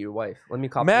still beat your wife. Let me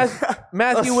copy.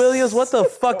 Matthew Williams, what the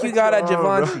fuck you got at What's going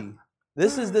on, Givenchy?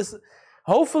 This.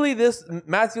 Hopefully,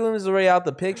 Matthew Williams is already out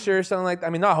the picture or something like that. I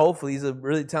mean, not hopefully. He's a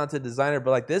really talented designer,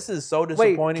 but like this is so Wait,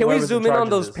 disappointing. can we whoever's zoom in charge on of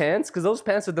those this. pants? Because those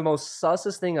pants are the most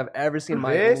sussest thing I've ever seen in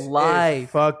my This life. is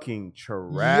fucking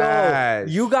trash.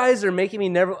 Yo, you guys are making me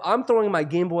never. I'm throwing my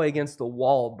Game Boy against the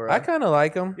wall, bro. I kind of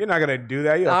like him. You're not gonna do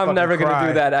that. You'll I'm fucking never cry. gonna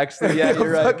do that. Actually, yeah, You'll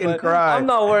you're right. fucking but cry. I'm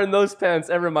not wearing those pants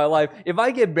ever in my life. If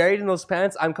I get buried in those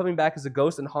pants, I'm coming back as a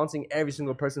ghost and haunting every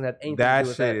single person that had anything to That do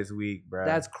with shit that. is weak, bro.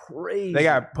 That's crazy. They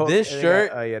got This shirt.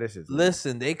 Oh yeah, this is.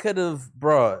 Listen, they could have,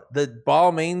 bro. The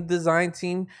Balmain design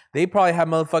team, they probably have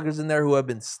motherfuckers in there who have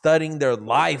been studying their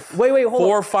life. Wait, hold 4 on.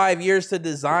 or 5 years to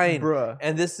design, Bruh.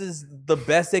 and this is the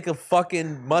best they could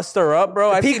fucking muster up,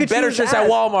 bro. I've seen Pikachu's better shirts at ass.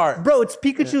 Walmart. Bro, it's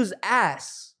Pikachu's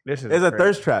ass. This is It's a crazy.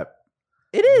 thirst trap.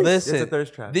 It is. Listen, It's a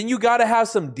thirst trap. then you gotta have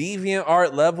some deviant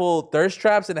art level thirst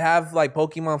traps and have like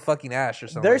Pokemon fucking Ash or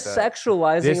something. They're like that. This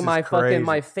sexualizing is my crazy. fucking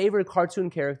my favorite cartoon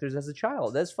characters as a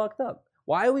child. That's fucked up.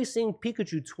 Why are we seeing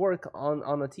Pikachu twerk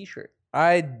on a t-shirt?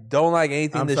 I don't like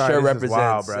anything I'm this sorry, shirt this is represents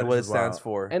wild, bro. and what it This is stands wild.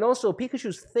 for. And also,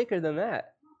 Pikachu's thicker than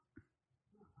that.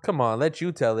 Come on, let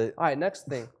you tell it. All right, next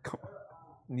thing.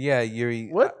 Yeah, Yuri.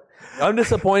 What? I'm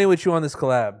disappointed with you on this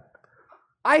collab.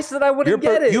 I said I wouldn't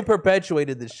get it. You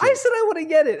perpetuated this shit. I said I wouldn't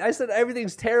get it. I said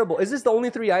everything's terrible. Is this the only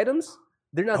 3 items?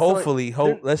 They're not. Hopefully,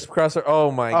 they're- let's cross our.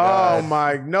 Oh my Oh god.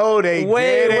 my! No, they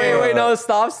Wait, didn't. no,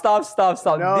 stop.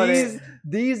 No,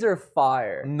 These are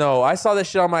fire. No, I saw this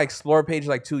shit on my Explore page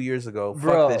like 2 years ago.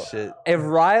 Bro, Fuck this shit. If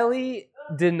Riley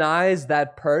denies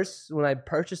that purse when I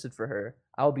purchased it for her,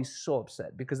 I'll be so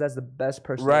upset because that's the best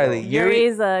purse. in the Riley, world. Yuri.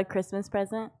 Yuri's a Christmas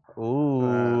present.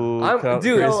 Ooh,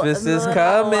 dude, Christmas is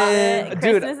coming.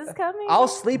 Dude, Christmas is coming. I'll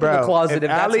sleep in the closet If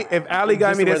that's Ali got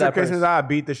just me to wear this for that Christmas, purse. I'd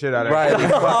beat the shit out of her.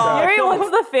 Right. Yuri wants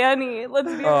the fanny. Let's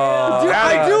be real. Dude,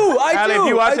 I do. Ali, if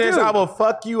you watch this, I will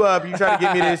fuck you up. You try to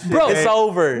give me this shit. Bro, It's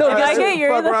over. No, If I get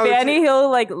Yuri fuck the around with fanny, you. he'll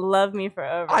like love me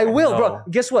forever. I will, bro. No.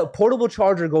 Guess what? Portable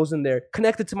charger goes in there,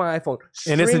 connected to my iPhone.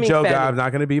 And it's a streaming joke, fanny. guys. I'm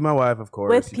not gonna be my wife, of course.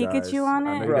 With you Pikachu guys. on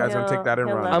I it, know you guys gonna take that and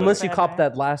he'll run. love Unless you forever. cop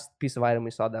that last piece of item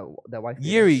we saw, that wife.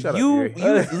 Yuri, Shut up, Yuri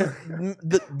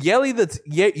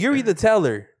the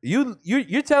teller.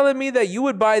 You're telling me that you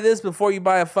would buy this before you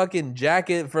buy a fucking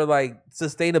jacket for like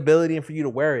sustainability and for you to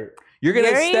wear it. You're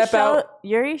gonna step out.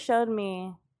 Yuri showed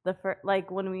me the first, like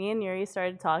when me and Yuri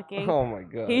started talking. Oh my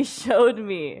god. He showed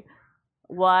me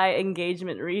why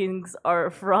engagement rings are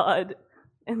a fraud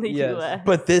in the Yes. U.S.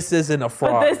 But this isn't a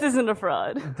fraud. But this isn't a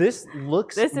fraud. This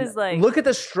looks. This is like Look at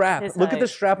the strap. his Look at the height.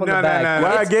 strap on No, the no, bag. no,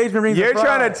 no. Why engagement rings? You're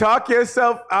trying to talk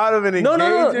yourself out of an No,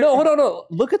 engagement. no. Hold on, no.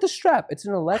 Look at the strap. It's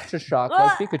an electroshock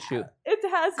like Pikachu. It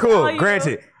has Cool, value.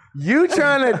 granted. You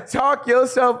trying to talk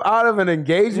yourself out of an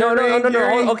engagement No. ring,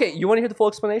 Yuri? Okay, you want to hear the full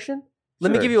explanation?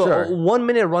 Let me Sure, give you a sure. 1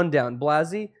 minute rundown.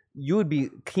 Blasey, you would be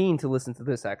keen to listen to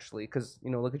this actually, because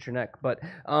look at your neck. But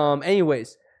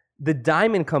anyways, the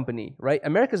Diamond Company, right?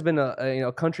 America's been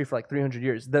a country for like 300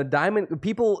 years. The diamond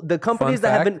people, the companies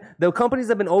that have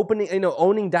been opening,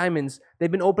 owning diamonds,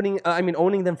 they've been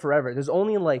owning them forever. There's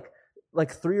only like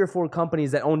 3 or 4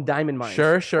 companies that own diamond mines.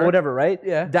 Sure. Or whatever, right?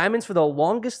 Yeah. Diamonds for the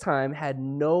longest time had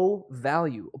no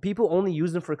value. People only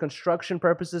use them for construction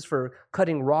purposes, for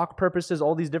cutting rock purposes,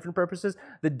 all these different purposes.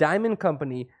 The Diamond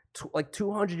Company, like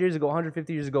 200 years ago,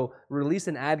 150 years ago, released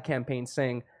an ad campaign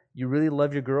saying, you really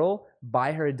love your girl,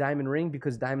 buy her a diamond ring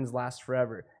because diamonds last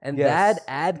forever. And that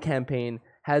ad campaign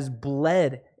has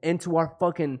bled into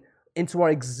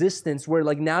our existence, where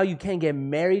like now you can't get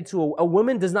married to a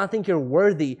woman does not think you're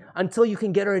worthy until you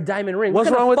can get her a diamond ring. What's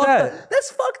What kind wrong of with fucked that? up-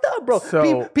 That's fucked up, bro.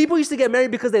 So- People used to get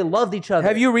married because they loved each other.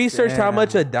 Have you researched how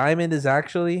much a diamond is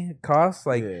actually cost?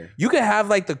 Like Yeah. you could have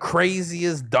like the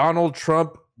craziest Donald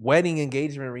Trump wedding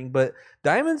engagement ring, but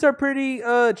diamonds are pretty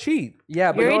cheap.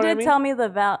 Yeah, but Yuri you know what did I mean? tell me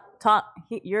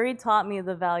Yuri taught me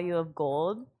the value of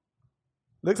gold.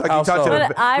 Looks like How he taught so? you.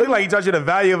 But I'm- Look like he taught you the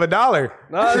value of $1.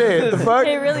 Shit, the fuck?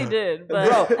 He really did,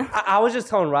 but Bro, I was just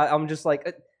telling Riley, I'm just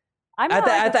like I'm at not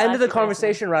like the a end of the flashy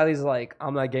conversation, Riley's like,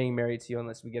 I'm not getting married to you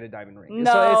unless we get a diamond ring.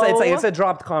 No. So it's a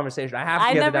dropped conversation. I have to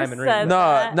I get the never diamond said ring.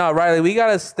 that. No, Riley, we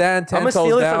gotta stand 10 I'm gonna toes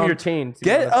steal it down. from your chain. to be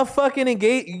Get honest. a fucking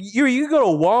engage. You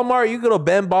go to Walmart, you go to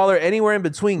Ben Baller, anywhere in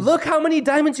between. Look how many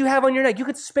diamonds you have on your neck. You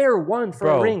could spare one for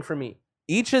a Bro. ring for me.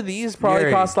 Each of these probably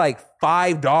Yuri. cost like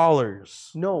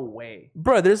 $5. No way.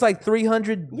 Bro, there's like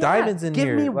 300 diamonds in give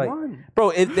here. me Like, one.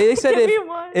 bro. They said Give me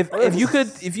one. if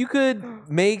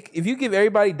you give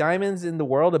everybody diamonds in the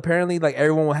world, apparently like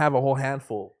everyone will have a whole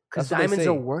handful. Because That's what they diamonds say.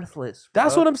 are worthless.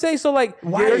 That's bro. what I'm saying. So like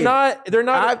Why? they're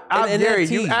not an Gary,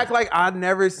 NFT. you act like I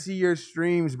never see your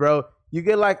streams, bro. You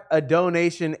get like a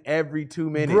donation every 2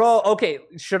 minutes. Bro, okay,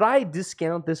 should I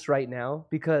discount this right now?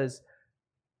 Because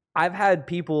I've had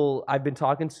people I've been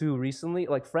talking to recently,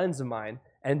 like friends of mine,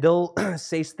 and they'll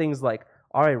say things like,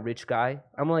 all right, rich guy.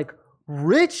 I'm like,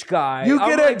 rich guy? You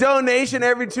I'm get like, a donation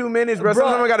every 2 minutes, bro. Bro,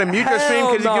 Sometimes I gotta mute your stream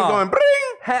because you hell keep no. going,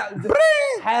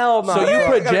 bring, hell no. So you I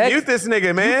gotta project- mute this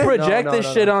nigga, man. project No, this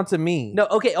no, shit no. onto me. No,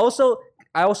 okay. I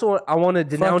want to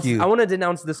denounce. you. I want to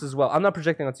denounce this as well. I'm not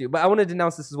projecting onto you, but I want to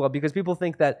denounce this as well because people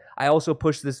think that I also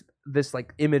push this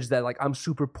like image that like I'm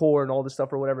super poor and all this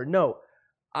stuff or whatever. No,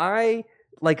 I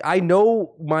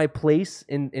know my place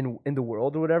in the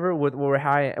world or whatever, where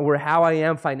how I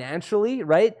am financially,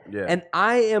 right? Yeah. And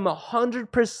I am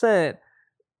 100%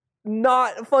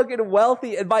 not fucking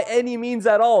wealthy and by any means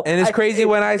at all. And it's crazy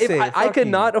when I say, I fuck could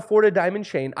you. not afford a diamond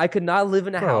chain. I could not live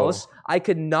in a Bro. house. I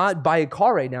could not buy a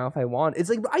car right now if I want. It's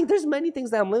like there's many things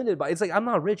that I'm limited by. It's like I'm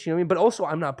not rich, you know what I mean? But also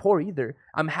I'm not poor either.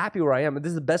 I'm happy where I am. This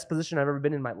is the best position I've ever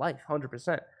been in my life,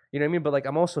 100%. You know what I mean? But like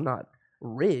I'm also not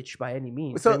rich by any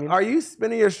means. So you know what I mean? are you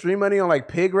spending your stream money on like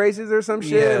pig races or some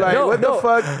shit? Yeah. Like No, what no. the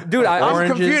fuck? Dude, I'm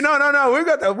Oranges. confused.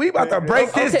 No. We about to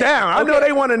break this Okay, down. I know okay.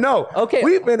 they want to know. Okay.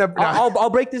 We've been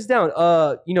I'll break this down.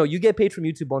 You get paid from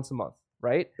YouTube once a month,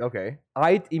 right? okay.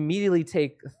 I immediately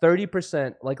take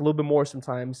 30%, like a little bit more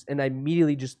sometimes, and I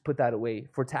immediately just put that away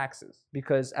for taxes.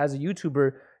 Because as a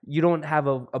YouTuber, you don't have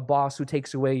a boss who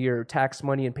takes away your tax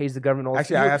money and pays the government all this.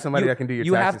 Actually, I have somebody that can do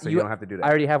your taxes, so you don't have to do that. I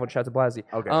already have one, shout out to Blasey.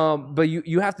 Okay. But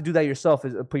you have to do that yourself,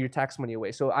 is put your tax money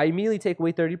away. So I immediately take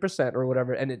away 30% or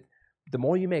whatever, and the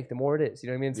more you make, the more it is. You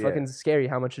know what I mean? It's Yeah. fucking scary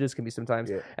how much it is can be sometimes.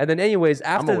 Yeah. And then anyways,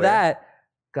 after aware. that,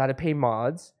 gotta pay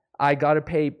mods. I gotta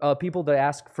pay people that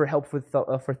ask for help with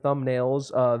for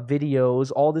thumbnails,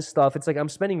 videos, all this stuff. It's like I'm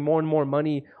spending more and more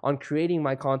money on creating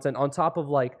my content on top of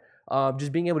like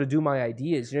just being able to do my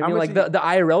ideas. You know what I mean? Like the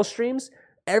IRL streams.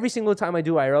 Every single time I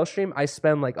do IRL stream, I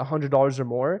spend like $100 or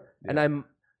more, and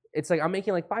it's like I'm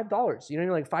making like $5. You know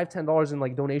what I mean? Like $5-10 in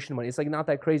like donation money. It's like not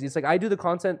that crazy. It's like I do the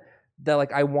content that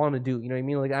like I want to do. You know what I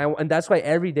mean? Like and that's why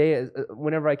every day,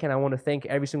 whenever I can, I want to thank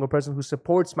every single person who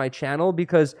supports my channel,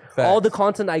 because all the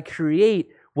content I create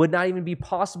would not even be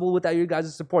possible without your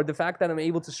guys' support. The fact that I'm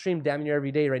able to stream damn near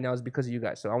every day right now is because of you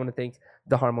guys. So I want to thank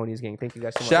the Harmonious Gang. Thank you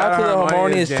guys so much. Shout out to the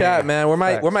Harmonious chat, man. We're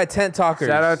my tent talkers.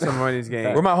 Shout out to Harmonious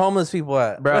Gang. Where my homeless people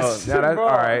at, bro? All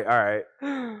right.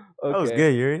 Okay. That was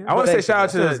good, Yuri. I want to say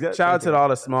shout out to all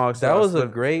the small. That was a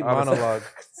great monologue.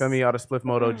 Feel me, all the Spliff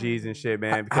Moto G's and shit,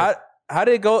 man. How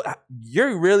did it go?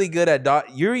 You're really good at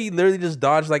Yuri literally just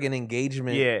dodged like an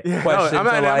engagement question. I'm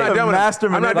not done with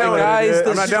him. I'm not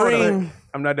done with him.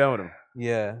 I'm not done with him.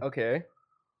 Yeah. Okay.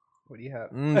 What do you have?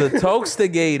 The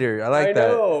Tokestigator. I like that.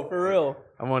 I know, for real.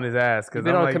 I'm on his ass because I've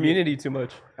been on Community too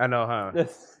much. I know, huh?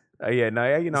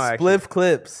 Spliff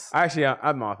clips. Actually,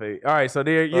 I'm off it. All right, so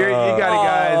there, you got it,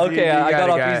 guys. Okay, I got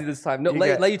off easy this time. No,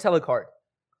 let you tell a card.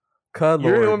 Cut, you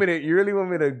really want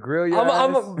me to grill you?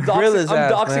 I'm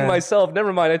doxing myself.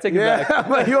 Never mind. I take it back. I'm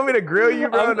like, you want me to grill you,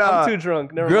 bro? I'm too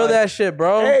drunk. Never grill mind. that shit,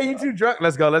 bro. Hey, you too drunk?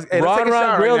 Let's go. Hey, let's take a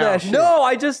shower grill right now. that shit. No,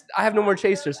 I have no more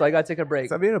chasers, so I gotta take a break.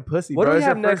 Stop being a pussy, what bro. do we It's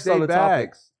have your next first on day the back.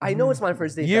 topics? I know it's my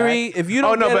first day Yuri, back. if you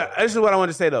don't this is what I want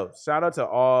to say though. Shout out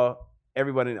to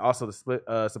everybody, and also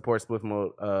the support Spliff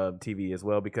Mode TV as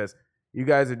well, because you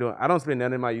guys are doing. I don't spend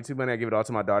none of my YouTube money. I give it all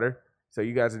to my daughter. So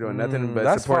you guys are doing nothing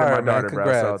but supporting my daughter,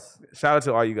 bro. So shout out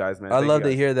to all you guys, man. I love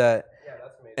to hear that. Yeah,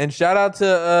 that's amazing. And shout out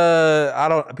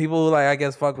to people who like I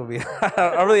guess fuck with me.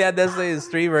 I really had that say a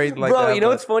stream or anything like that. Bro, you know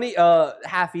what's funny?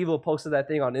 Half Evil posted that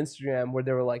thing on Instagram where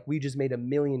they were like, "We just made $1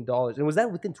 million," and was that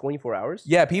within 24 hours?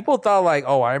 Yeah, people thought like,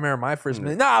 "Oh, I remember my first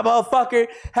million." Nah, motherfucker.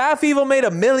 Half Evil made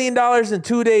 $1 million in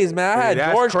 2 days, man. I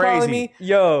had George calling me.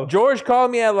 George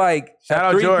called me at like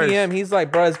at 3 p.m. He's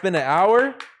like, "Bro, it's been an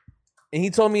hour." And he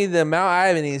told me the amount. I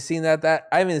haven't even seen that.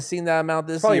 I haven't seen that amount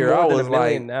this probably year. More I than was $1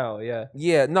 million like, now, yeah.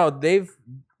 Yeah, no,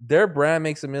 their brand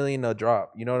makes $1 million a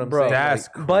drop. You know what I'm saying? That's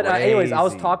crazy. But anyways, I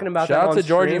was talking about Shout that. out to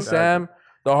George and Sam,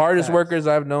 the hardest workers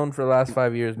I've known for the last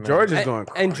 5 years, man. George is going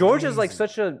crazy. And George is like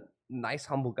such a nice,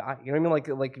 humble guy. You know what I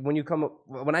mean? Like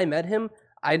when I met him,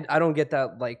 I don't get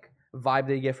that like vibe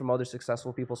that you get from other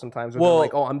successful people sometimes. Where they're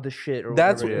like, oh, I'm the shit. Or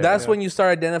that's whatever. When you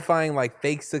start identifying like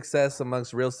fake success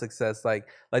amongst real success. Like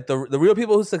the real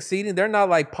people who succeeding, they're not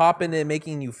like popping and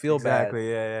making you feel bad.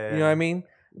 Exactly. Yeah. You know what I mean?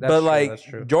 That's but true, like that's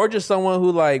true. George is someone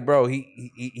who like, bro,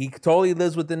 he totally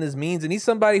lives within his means, and he's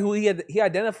somebody who he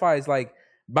identifies like.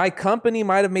 My company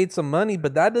might have made some money,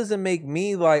 but that doesn't make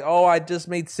me like, oh, I just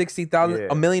made $60,000,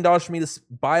 $1 million for me to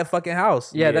buy a fucking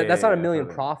house. Yeah, that's not $1 million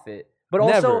profit. But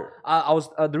also, I was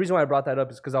the reason why I brought that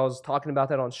up is because I was talking about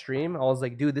that on stream. I was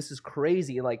like, dude, this is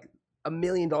crazy. Like $1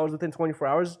 million within 24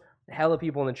 hours. Hella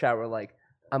people in the chat were like,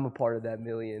 I'm a part of that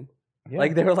million. Yeah.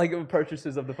 Like they were like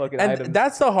purchases of the fucking items. And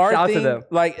that's the hard thing. To them.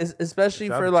 Like especially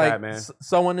for like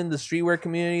someone in the streetwear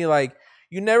community, like.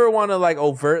 You never want to like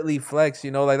overtly flex,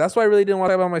 you know, like that's why I really didn't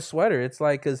want to talk about my sweater. It's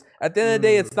like, cause at the end of the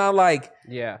day, it's not like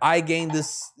I gained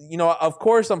this, you know, of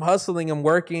course I'm hustling, I'm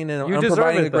working and I'm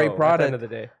providing a great product. At the end of the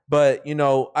day. But, you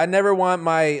know, I never want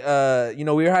my, you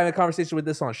know, we were having a conversation with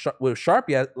this on with Sharp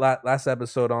last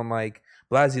episode on like,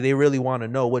 Blasey, they really want to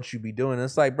know what you be doing.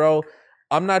 It's like, bro,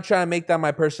 I'm not trying to make that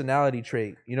my personality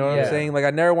trait. You know what I'm saying? Like,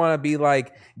 I never want to be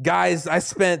like, guys, I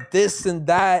spent this and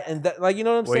that. Like, you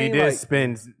know what I'm saying? Well, you did like,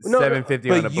 spend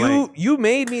 $750 on a blank. You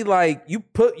made me like, you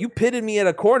pitted me at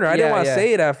a corner. I didn't want to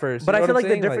say it at first. But I feel like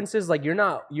the difference is like, you're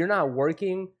not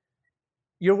working.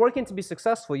 You're working to be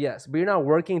successful, yes, but you're not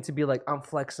working to be like, I'm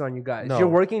flexing on you guys. No. You're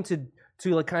working to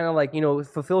like kind of like, you know,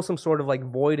 fulfill some sort of like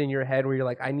void in your head where you're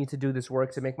like, I need to do this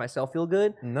work to make myself feel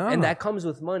good. No. And that comes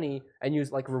with money and you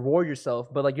like reward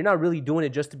yourself, but like you're not really doing it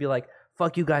just to be like,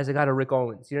 fuck you guys, I got a Rick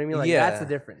Owens. You know what I mean? Like that's the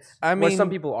difference. I mean, where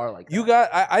some people are like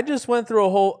that. I just went through a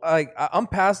whole, like I'm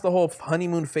past the whole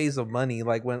honeymoon phase of money.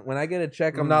 Like when I get a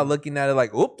check, I'm not looking at it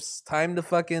like, oops, time to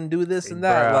fucking do this and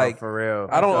that. Bro, like for real.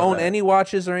 I don't own any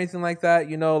watches or anything like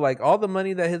that. You know, like all the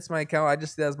money that hits my account, I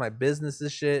just see that as my business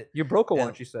and shit. You broke a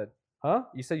watch, you said. Huh?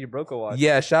 You said you broke a watch.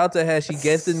 Yeah, shout out to Hesh. He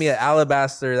gifted me an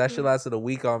Alabaster. That shit lasted a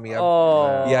week on me.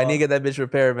 Yeah, I need to get that bitch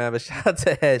repaired, man. But shout out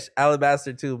to Hesh.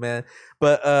 Alabaster too, man.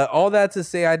 But all that to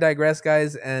say, I digress,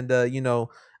 guys. And, you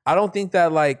know, I don't think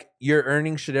that like your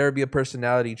earnings should ever be a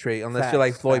personality trait unless you're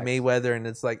like Floyd Mayweather and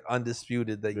it's like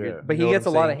undisputed that you're. But he gets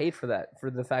a lot of hate for that, for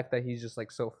the fact that he's just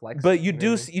like so flexible. But you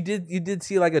did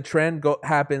see like a trend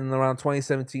happen around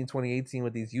 2017, 2018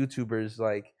 with these YouTubers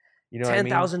like. You know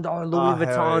 $10,000 Louis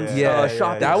Vuitton.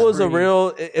 Yeah, that was a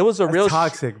real. It was a real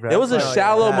toxic, bro. It was a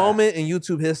shallow moment in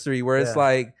YouTube history where it's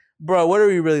like, bro, what are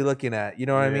we really looking at? You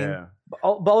know what I mean? But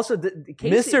also,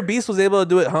 Casey, Mr. Beast was able to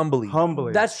do it humbly.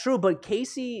 That's true, but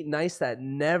Casey Neistat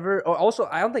never. Or also,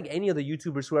 I don't think any of the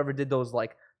YouTubers who ever did those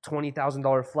like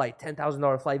 $20,000 flight,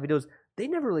 $10,000 flight videos, they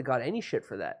never really got any shit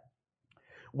for that.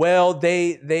 Well,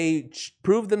 they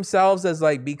proved themselves as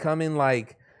like becoming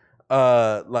like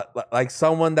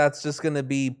someone that's just gonna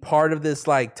be part of this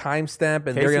like timestamp,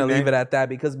 and they're gonna leave it at that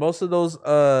because most of those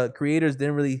creators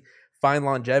didn't really find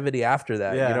longevity after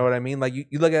that. You know what I mean? Like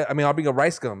you look at, I mean, I'll bring up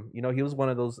Rice Gum. You know, he was one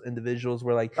of those individuals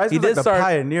where like he did start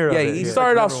pioneer. Yeah, he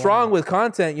started off strong with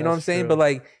content. You know what I'm saying? But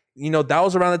like, you know, that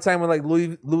was around the time when like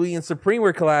Louis and Supreme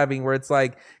were collabing, where it's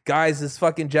like, guys, this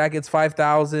fucking jacket's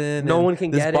 $5,000. No one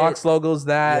can get this box logo's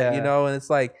that. You know, and it's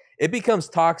like it becomes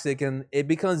toxic and it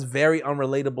becomes very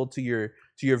unrelatable to your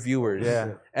viewers.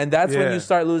 Yeah, and that's when you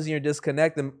start losing your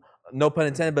disconnect. And no pun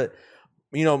intended, but.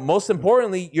 You know, most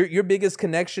importantly, your biggest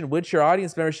connection with your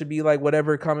audience members should be like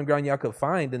whatever common ground y'all could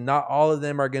find, and not all of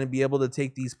them are going to be able to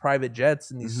take these private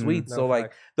jets and these suites. So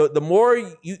like the more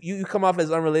you come off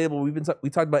as unrelatable, we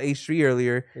talked about H3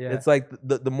 earlier. Yeah. It's like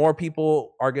the more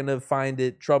people are going to find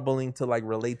it troubling to like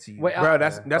relate to you. Wait, bro,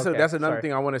 that's another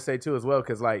thing I want to say too as well,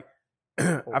 because like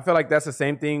I feel like that's the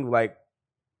same thing like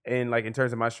in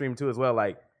terms of my stream too as well,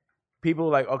 like. People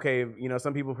like, okay, you know,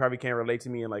 some people probably can't relate to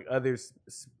me in like others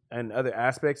and other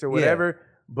aspects or whatever,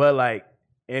 but like,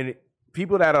 and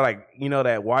people that are like, you know,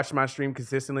 that watch my stream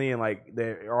consistently and like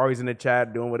they're always in the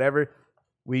chat doing whatever,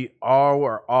 we all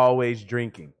are always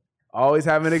drinking. Always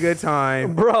having a good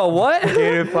time, bro. What?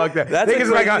 Getting fucked up. Niggas is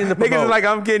like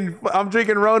I'm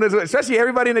drinking Coronas. Especially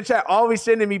everybody in the chat always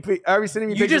sending me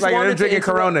pictures like they're drinking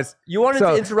Coronas. You wanted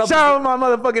to interrupt. Shout out my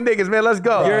motherfucking niggas, man. Let's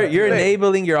go. You're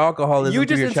enabling your alcoholism. You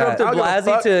just interrupted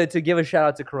Blasey to give a shout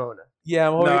out to Corona. Yeah,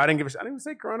 no, I didn't even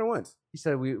say Corona once. You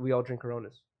said we all drink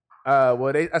Coronas.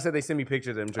 Well, I said they send me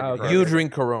pictures of them drinking. Coronas. You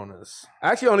drink Coronas.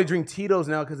 I actually only drink Tito's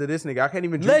now because of this nigga. I can't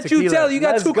even drink tequila. Let you tell. You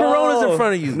got two Coronas in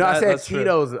front of you. No, I said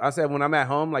Tito's. I said when I'm at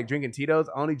home, like drinking Tito's,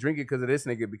 I only drink it because of this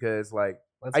nigga. Because like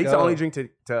I used to only drink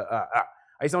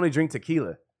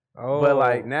tequila. Oh. But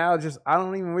like now, just I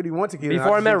don't even really want tequila.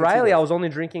 Before I met Riley, I was only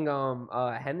drinking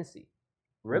Hennessy.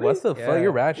 Really? What the fuck?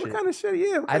 You're ratchet. What kind of shit?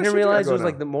 Yeah. I didn't realize it was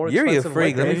like the more expensive. You're a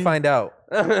freak. Let me find out.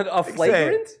 A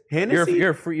flagrant? Hennessy?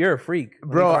 You're a freak.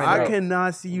 Bro, I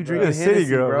cannot see you drinking Hennessy,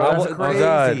 girl, bro. That's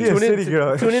crazy.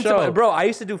 Tune into, bro, I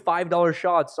used to do $5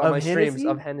 shots on my streams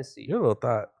of Hennessy. You're a little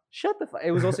thought. Shut the fuck. It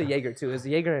was also Jaeger too. It was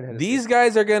Jaeger and Hennessy. These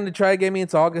guys are going to try to get me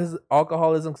into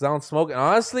alcoholism because I don't smoke. And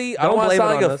honestly, I don't want to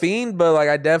sound like a fiend, but like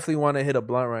I definitely want to hit a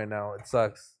blunt right now. It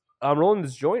sucks. I'm rolling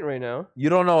this joint right now. You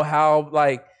don't know how,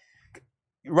 like...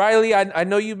 Riley, I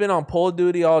know you've been on pole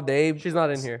duty all day. She's not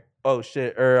in here. Oh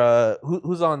shit! Or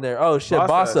who's on there? Oh shit!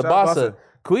 Bassa.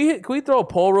 Can we throw a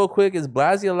poll real quick? Is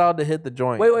Blasey allowed to hit the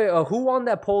joint? Wait. Who won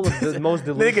that poll of the most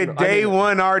delusional? Nigga, day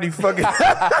one already fucking.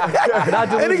 Not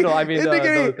delusional. I mean, this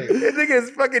nigga is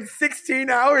fucking 16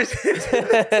 hours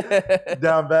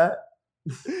down bad.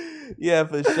 Yeah,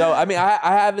 for sure. I mean, I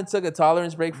haven't took a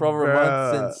tolerance break for over a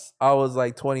month since I was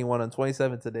like 21. I'm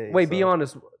 27 today. Wait, be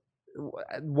honest.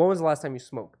 When was the last time you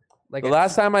smoked? Like the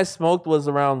last time I smoked was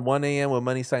around 1 a.m. with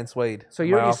Money Sign Suede. So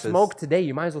you already smoked today.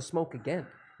 You might as well smoke again.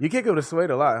 You kick it with Suede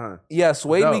a lot, huh? Yeah,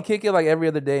 Suede, we kick it like every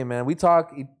other day, man. We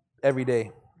talk every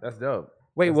day. That's dope.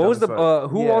 Wait, what was the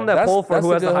who won that poll for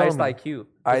who has the highest IQ?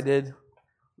 I did.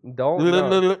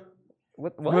 Don't.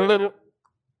 What?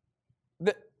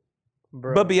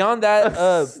 Bro. But beyond that,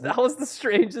 that was the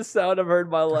strangest sound I've heard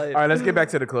in my life. All right, let's get back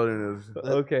to the clothing news.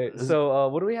 Okay, so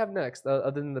what do we have next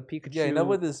other than the Pikachu? Yeah, enough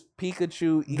with this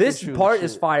Pikachu. This part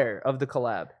is fire of the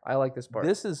collab. I like this part.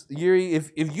 This is Yuri.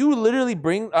 If you literally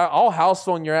bring all house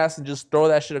phone your ass and just throw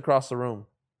that shit across the room.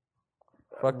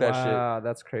 Fuck that shit. Wow,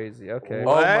 that's crazy. Okay.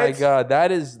 What? Oh my god,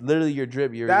 that is literally your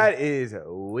drip, Yuri. That is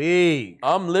weak.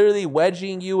 I'm literally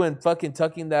wedging you and fucking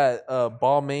tucking that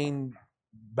ball main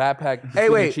backpack. Hey,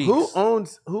 wait. Who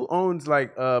owns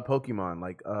like Pokemon?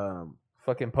 Like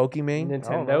fucking Pokemon?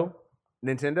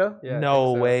 Nintendo? Yeah,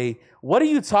 no way. What are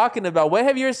you talking about? What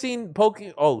have you ever seen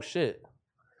Pokemon? Oh shit.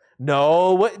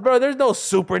 No, what, bro? There's no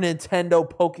Super Nintendo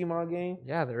Pokemon game.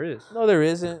 Yeah, there is. No, there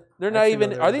isn't. They're not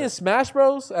even. Are they in Smash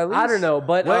Bros? At least I don't know,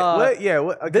 but What? Yeah.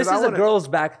 What? this is a girl's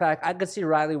backpack. I could see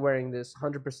Riley wearing this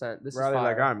 100%. This Riley, is fire.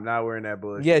 like, I'm not wearing that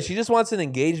bullshit. Yeah, she just wants an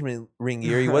engagement ring,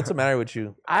 Yuri. What's the matter with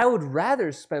you? I would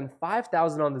rather spend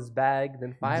 $5,000 on this bag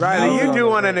than $5,000. Riley, you on do the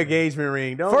want an ring. engagement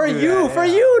ring. Don't For do you, that. for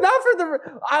you, not for the.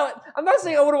 I'm not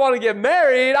saying I wouldn't want to get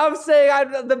married. I'm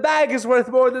saying the bag is worth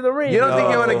more than the ring. You don't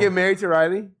think you want to No. get married to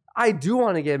Riley? I do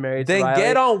want to get married. to Then Riley.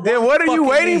 get on. Then what are you fucking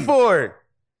waiting knee. for?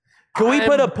 Can we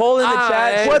put a poll in the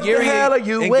chat? What Yuri, the hell are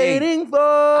you engage. waiting for?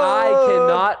 I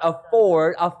cannot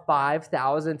afford a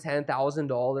 $5,000,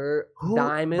 $10,000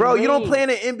 diamond. Bro, you don't ring. play in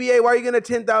the NBA. Why are you getting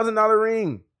a $10,000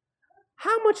 ring?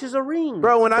 How much is a ring,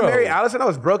 Bro, when I Bro. married Allison, I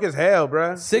was broke as hell,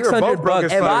 bro. $600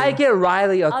 If I get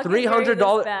Riley a I'll get married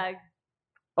 $300, this bag.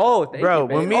 oh, thank Bro, you,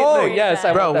 babe. when me- oh like, yes,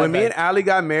 I Bro, want that when me back. and Allie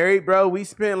got married, bro, we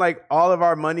spent like all of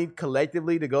our money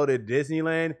collectively to go to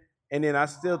Disneyland. And then I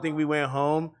still think we went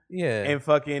home Yeah. and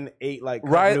fucking ate like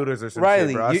cup Ri- noodles or some Riley,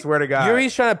 shit, bro. I swear to God.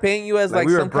 Yuri's trying to paint you as Like, like,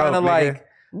 we were some kind of broke, nigga. like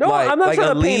No, like, I'm not like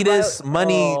trying to paint elitist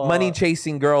Riley- money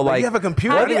chasing girl. Like, Like you have a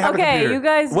computer? I I don't even feel, have a okay, computer. you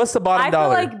guys. What's the bottom I feel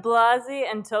dollar? like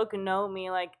Blasey and Toka know me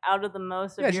like out of the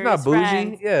most of Yeah, she's Yuri's not bougie,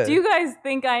 friends. yeah. Do you guys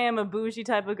think I am a bougie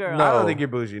type of girl? No. I don't think you're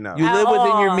bougie, no. you At live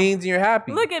within your all. means and you're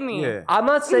happy. Look at me. Yeah. I'm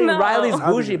not saying No. Riley's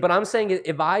I'll bougie, be- but I'm saying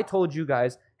if I told you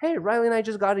guys, hey, Riley and I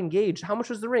just got engaged. How much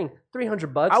was the ring?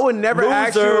 $300. I would never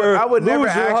ask you. I would never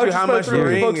ask you how much the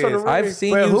ring is. I've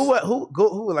seen But you.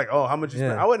 who would like? Oh, how much you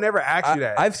spent? Yeah. I would never ask you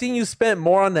that. I've seen you spend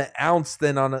more on the ounce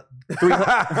than on a talking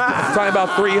about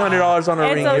 $300 on a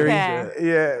It's ring. okay.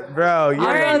 Yuri. Yeah, bro. We're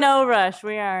You're in no rush.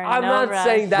 We are in I'm no not rush.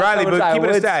 saying that's Riley, how much but I keep it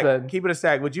a would stack. spend. Keep it a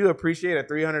stack. Would you appreciate a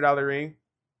 $300 ring?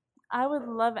 I would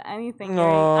love anything. No.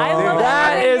 Yuri. I love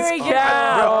That anything is Yuri gives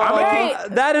cap. me. Bro, I'm a Yuri,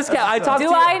 king. That is cap. I talked do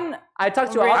to you. I? I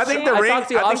talked to you. I I think the ring. talked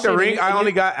to you I think the off-stream, ring. and I you-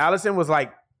 only got Allison was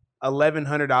like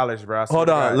 $1,100, bro. I swear Hold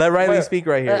to on, God. let Riley Wait, speak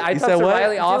right here. I You talked said to what?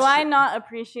 Riley Do off. I not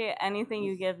appreciate anything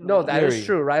you give me? No, that is Yuri.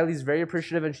 true. Riley's very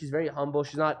appreciative and she's very humble.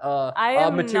 She's not I a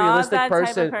am not materialistic that type of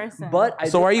person. person. But I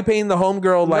So do- are you painting the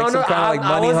homegirl like some kind of like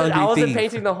money I hungry wasn't thief?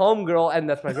 painting the homegirl, and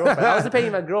that's my girlfriend. I wasn't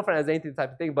painting my girlfriend as anything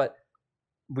type of thing, but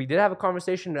we did have a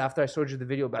conversation after I showed you the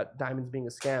video about diamonds being a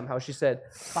scam. How she said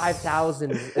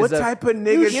 5,000. What type of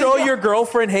nigga? You show your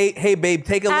girlfriend, hey babe,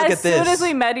 take a look As at this. soon as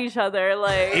we met each other,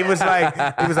 like It was like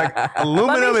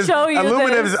aluminum is show you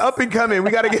aluminum this. is up and coming. We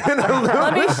gotta get an aluminum.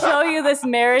 let me show you this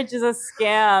marriage is a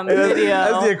scam video.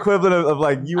 That's the equivalent of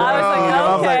like you. I was like,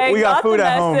 I was like, okay, we got got food the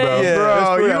at home, bro. message. Yeah. Bro, There's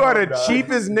food you at are home, the dog.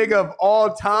 cheapest nigga of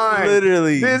all time.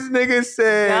 Literally. This nigga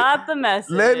said, Got the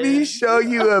message. let me show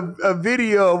you a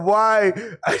video of why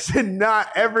I should not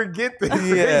ever get this.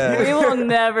 Yeah. We will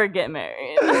never get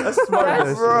married. That's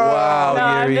smart. Bro. Wow, no,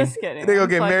 I'm Yuri. just kidding. They gonna I'm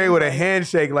get married fucking with a kidding.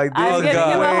 handshake like this. I'm is giving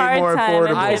him a way hard more time.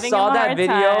 affordable. I giving saw him a that hard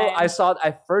video. time.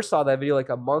 I first saw that video like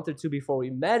a month or two before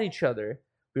we met each other.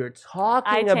 We were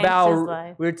talking changed his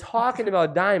about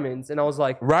life. diamonds, and I was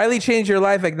like, Riley changed your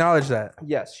life. Acknowledge that.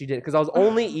 yes, she did, because I was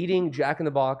only eating Jack in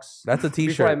the Box. That's a Before I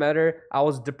T-shirt. met her, I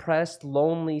was depressed,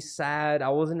 lonely, sad. I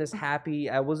wasn't as happy.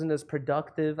 I wasn't as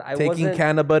productive. I Taking wasn't.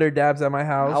 can of butter dabs at my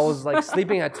house. I was like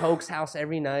sleeping at Toke's house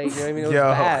every night. You know what I mean? It was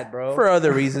Yo. bad, bro. for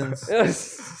other reasons.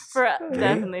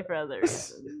 Definitely for other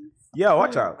reasons. Yo,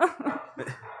 watch out.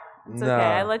 It's okay.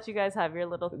 I let you guys have your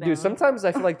little thing. Dude, sometimes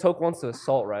I feel like Toke wants to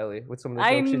assault Riley with some of the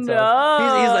I jokes she tells.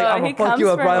 know. He's like, I'm He gonna fuck you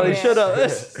comes up, for Riley. me. Shut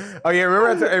up. Oh yeah,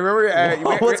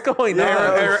 remember? What's going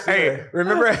on? Hey,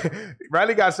 remember?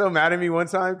 Riley got so mad at me one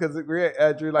time because we were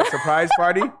at your like surprise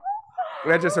party.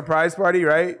 We had your surprise party,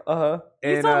 right? Uh-huh. You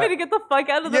And, told me to get the fuck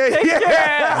out of the yeah, picture.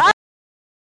 yeah.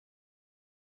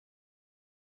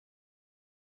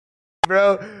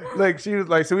 bro. Like she was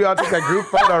like, so we all took that group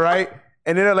photo, right?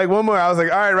 And then like one more, I was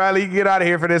like, all right, Riley, you can get out of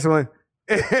here for this one.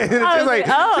 And she's was like, like,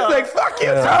 oh. she's like, fuck you,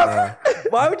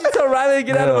 Toke. Why would you tell Riley to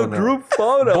get out of Hell a no. group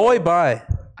photo? Boy, bye.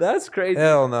 That's crazy.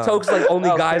 Hell no. Toke's like only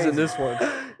That was guys in crazy. this one.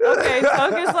 Okay,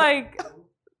 Toke is like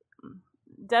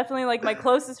definitely like my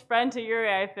closest friend to Yuri,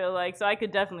 I feel like. So I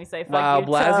could definitely say fuck Wow, you,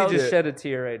 Blasey Toke. just shed a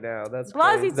tear right now. That's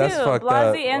Blasey crazy. too. That's fucked up.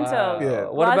 Blasey and Wow. Toke. Yeah.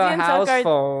 What Blasey about and house Toke are-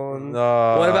 phone?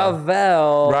 What about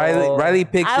Vel? Riley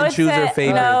picks I and would chooses say her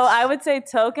favorites. no. I would say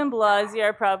Toke and Blasey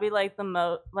are probably like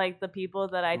the people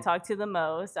that I talk to the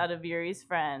most out of Yuri's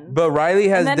friends. But Riley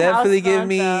has then definitely House given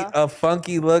me Phone, a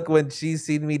funky look when she's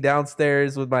seen me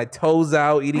downstairs with my toes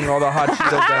out, eating all the hot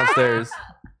Cheetos downstairs.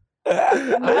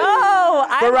 No,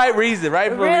 For right reason,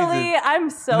 right? For really, reason. I'm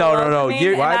so No. welcoming, Why and do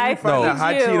you find the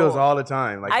hot feed you. Cheetos all the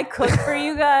time? Like I cook for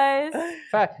you guys.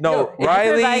 No, If you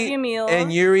provide Riley you meals.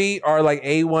 and Yuri are like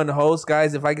A1 hosts,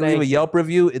 guys. If I can leave a Yelp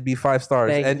review, it'd be 5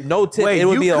 stars. And no tip, wait, it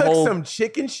would you be a cooked whole. some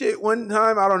chicken shit one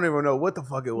time? I don't even know what the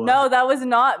fuck it was. No, that was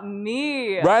not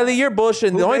me. Riley, you're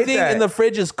bullshitting. Who The only made thing that? in the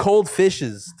fridge is cold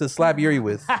fishes to slap Yuri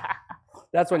with.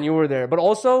 That's when you were there. But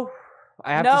also,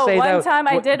 I have to No, say one that time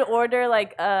I did order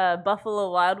like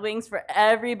Buffalo Wild Wings for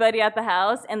everybody at the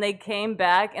house, and they came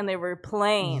back and they were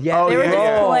plain. Yeah, they were yeah.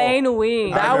 just plain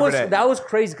wings. That was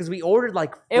crazy because we ordered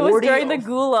like 40, It was during the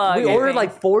gulag. We I ordered think.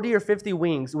 like 40 or 50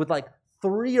 wings with like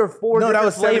 3 or 4 No, that different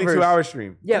was 72 flavors. hour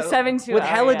stream. Yeah, 72 with hour,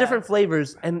 hella yeah. different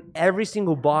flavors, and every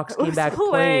single box came was back plain.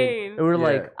 plain. And we were Yeah.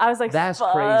 like, I was like, that's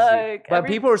fuck. crazy. But Every-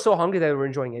 people were so hungry that they were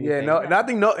enjoying anything. Yeah, no, and I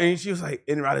think no, and she was like,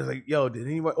 and Riley was like, "Yo, did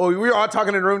anyone?" Oh, we were all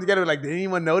talking in the room together. Like, did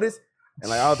anyone notice? And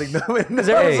like, I don't think no one. Because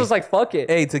everyone's just like, fuck it.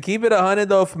 Hey, to keep it 100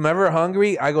 though, if I'm ever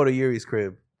hungry, I go to Yuri's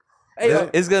crib.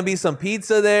 It's gonna be some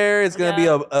pizza there. It's gonna be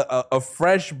a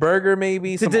fresh burger,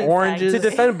 maybe some oranges, To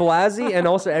defend Blasey and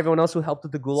also everyone else who helped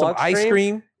with the gulag some ice stream,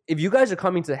 cream. If you guys are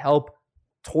coming to help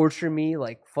torture me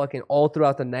like fucking all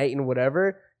throughout the night and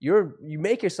whatever, you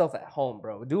make yourself at home,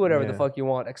 bro. Do whatever the fuck you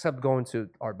want, except going to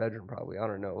our bedroom probably. I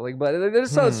don't know. Like, but there's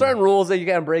certain rules that you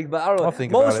can't break. But I don't know. I'll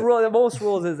think about it. Most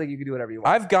rules is that you can do whatever you want.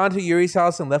 I've gone to Yuri's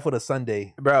house and left with a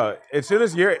sundae. Bro, as soon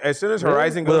as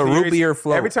Horizon With goes a to root Yuri's, beer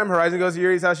float. every time Horizon goes to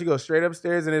Yuri's house, she goes straight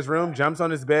upstairs in his room, jumps on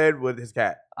his bed with his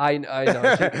cat. I know.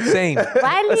 Same.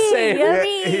 Riley, Same.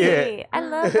 Yuri. Yeah. I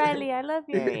love Riley. I love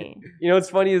Yuri. You know what's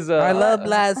funny is I love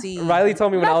Blasey. Riley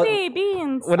told me when I was Fluffy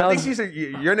beans. when I I was think she said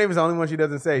your name is the only one she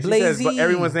doesn't say. She says Blazy.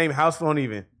 everyone's name, house phone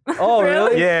even. oh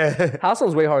really Yeah. House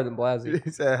phone's way harder than Blasey.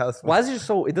 She said house phone. Blasey's just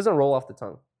so it doesn't roll off the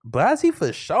tongue. Blasey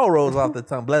for sure rolls off the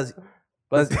tongue. Blasey.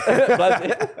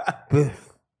 Blasey.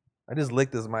 I just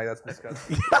licked this mic. That's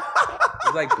disgusting.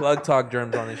 There's like plug talk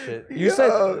germs on this shit. You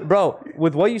said, bro,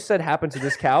 with what you said happened to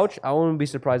this couch, I wouldn't be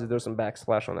surprised if there was some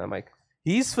backsplash on that mic.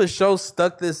 He's for sure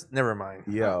stuck this. Never mind.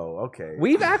 Yo, okay.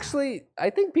 We've actually, I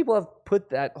think people have put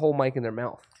that whole mic in their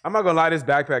mouth. I'm not gonna lie, this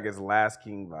backpack is Last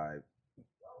King vibe.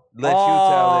 Let you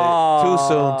tell it. Too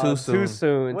soon. Too soon. Too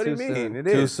soon. What do too you mean? soon. It Too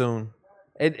is. soon.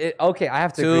 Okay, I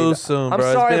have to Too agree. soon, I'm bro.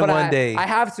 It's sorry, been but one day. I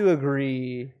have to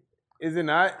agree. Is it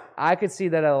not? I could see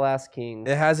that at Last King.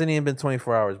 It hasn't even been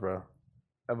 24 hours, bro.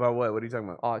 About what? What are you talking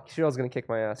about? Oh, Kishirel's gonna kick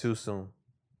my ass. Too soon.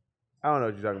 I don't know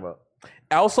what you're talking about.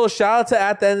 Also, shout out to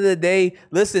at the end of the day.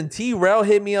 Listen, T-Rel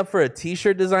hit me up for a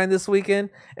T-shirt design this weekend,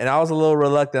 and I was a little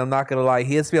reluctant. I'm not gonna lie.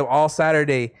 He hits me up all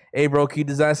Saturday. Hey, bro, can you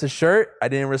design us a shirt? I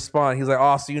didn't respond. He's like,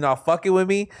 oh, so you're not fucking with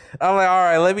me? I'm like, all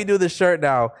right, let me do the shirt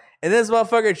now. And this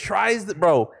motherfucker tries to,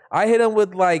 bro. I hit him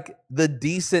with like the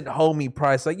decent homie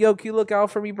price. Like, yo, can you look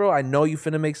out for me, bro? I know you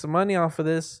finna make some money off of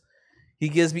this. He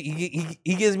gives me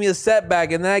he gives me a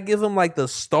setback, and then I give him like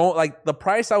the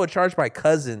price I would charge my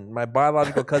cousin, my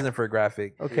biological cousin, for a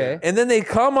graphic. Okay. And then they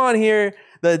come on here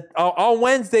on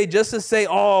Wednesday just to say,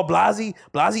 "Oh, Blasey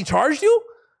charged you."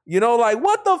 You know, like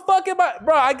what the fuck am I,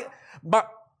 bro?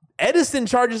 Edison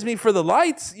charges me for the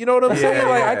lights. You know what I'm saying?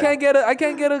 Like I can't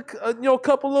get a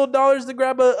couple little dollars to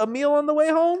grab a meal on the way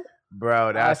home.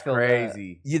 Bro, that's feel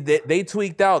crazy. They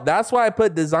tweaked out. That's why I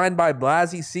put designed by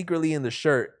Blasey secretly in the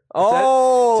shirt.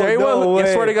 Oh, To everyone no I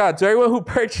swear way. to God, to everyone who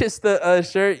purchased the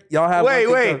shirt, y'all have.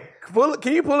 Wait.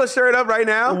 Can you pull a shirt up right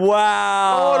now?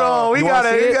 Wow. Hold on. We You wanna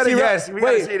gotta see it? yes. We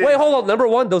gotta see Wait, hold on. Number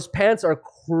one, those pants are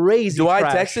crazy. Do I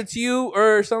trash. text it to you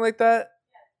or something like that?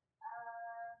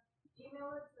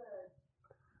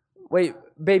 Wait,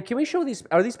 babe, can we show these?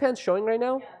 Are these pants showing right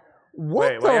now?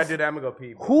 What Wait, the? why y'all do that? I'm gonna go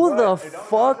pee. Who the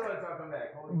fuck?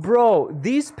 Bro,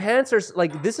 these pants are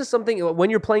like, this is something when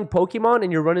you're playing Pokemon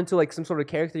and you run into like some sort of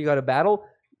character you got to battle.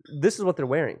 This is what they're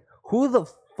wearing. Who the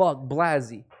fuck,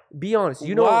 Blasey? Be honest.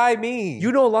 You know Why me?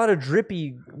 You know a lot of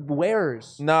drippy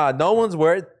wearers. Nah, no one's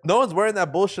wearing that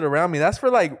bullshit around me. That's for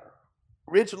like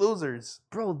rich losers.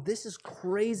 Bro, this is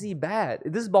crazy bad.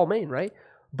 This is Balmain, right?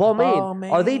 Balmain.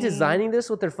 Are they designing this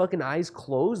with their fucking eyes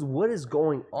closed? What is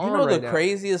going on? You know right the now?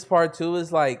 craziest part too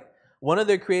is like one of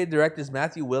their creative directors,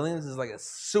 Matthew Williams, is like a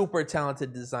super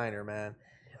talented designer, man.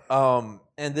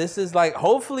 And this is like,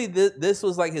 hopefully this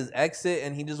was like his exit,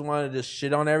 and he just wanted to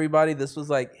shit on everybody. This was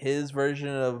like his version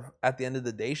of At the End of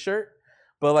the Day shirt.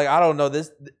 But like, I don't know,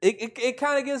 this it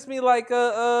kind of gives me like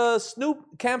a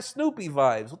Camp Snoopy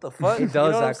vibes. What the fuck? It does, you know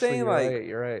what I'm actually. saying? You're Like, right.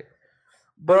 You're right.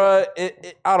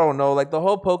 bruh, I don't know, like the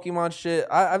whole Pokemon shit.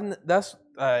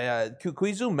 Could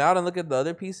we zoom out and look at the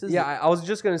other pieces? Yeah, I was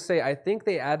just gonna say. I think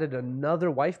they added another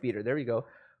wife beater. There we go.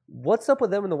 What's up with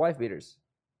them and the wife beaters?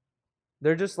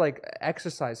 They're just like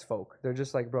exercise folk. They're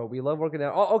just like, bro, we love working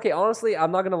out. Oh, okay, honestly,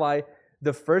 I'm not gonna lie.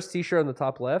 The first T-shirt on the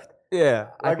top left, Yeah,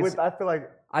 I I feel like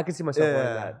I could see myself wearing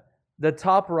Yeah. that. The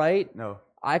top right, no.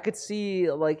 I could see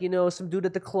like some dude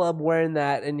at the club wearing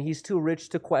that, and he's too rich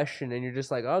to question, and you're just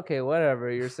like, okay,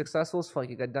 whatever. You're successful as fuck.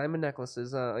 You got diamond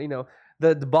necklaces.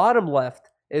 The bottom left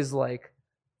is like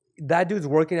that dude's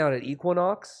working out at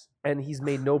Equinox, and he's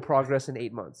made no progress in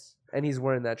 8 months, and he's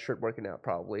wearing that shirt working out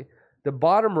probably. The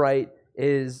bottom right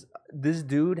is this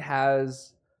dude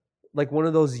has like one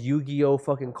of those Yu-Gi-Oh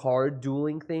fucking card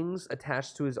dueling things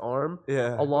attached to his arm,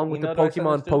 along with the Email address Pokemon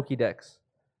on this Pokédex.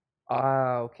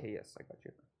 Ah, okay, yes, I got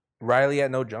you. Riley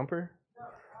at No Jumper.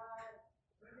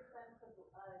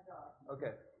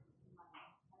 Okay.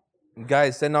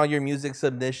 Guys, send all your music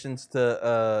submissions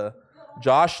to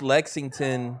Josh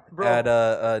Lexington Bro. at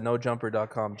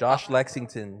nojumper.com. Josh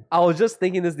Lexington. I was just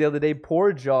thinking this the other day.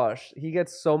 Poor Josh. He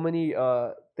gets so many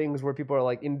things where people are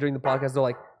like during the podcast. They're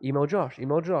like, email Josh,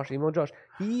 email Josh, email Josh.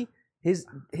 He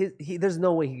there's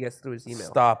no way he gets through his email.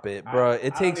 Stop it, bro.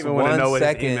 It takes even wanna know 1 what his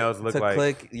second emails look to like.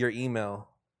 click your email.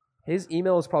 His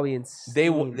email is probably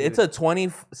insane. It's a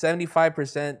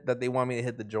 75% that they want me to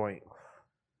hit the joint.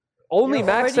 Only You're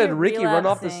Max said, already Ricky, run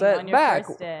off the relapsing set. on your Mac.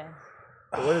 first day.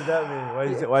 What does that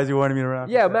mean? Why is he wanting me to run?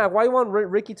 Yeah, Mac, why you want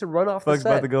Ricky to run off the Fuck's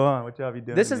about set? to go on. What y'all be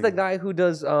doing? This to is me? the guy who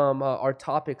does our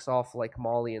topics off like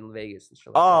Molly in Vegas and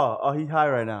shit like Oh, he high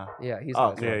right now. that. Yeah, he's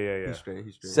Oh, nice. yeah. He's straight.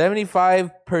 He's straight.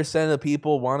 75% of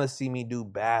people want to see me do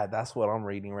bad. That's what I'm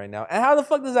reading right now. And how the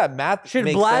fuck does that math Should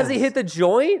make Blasey sense? hit the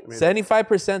joint?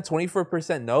 75%,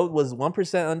 24% no? Was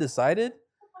 1% undecided?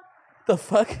 The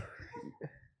fuck?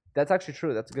 That's actually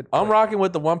true. That's a good I'm point. rocking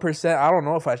with the 1%. I don't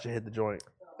know if I should hit the joint.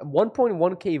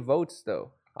 1.1K votes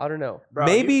though. I don't know. Bro,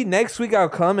 Maybe next week I'll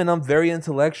come and I'm very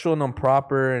intellectual and I'm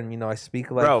proper and I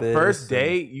speak like bro, this. first and-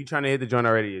 day you trying to hit the joint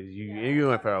already. You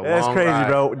went for a That's long crazy, ride.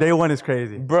 bro. Day one is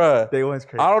crazy. Bruh. Day one's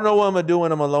crazy. I don't know what I'm gonna do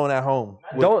when I'm alone at home.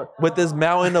 With this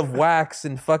mountain of wax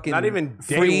and fucking Not even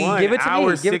day free. one. Give it to me,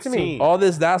 hour give it to me. 16. All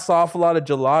this that's off a lot of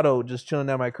gelato just chilling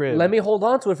at my crib. Let me hold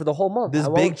on to it for the whole month. this I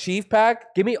Big won't- Chief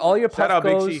pack. Give me all your Shout out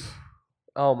Big Puffcos. Chief.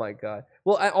 Oh my god.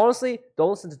 Well, I honestly don't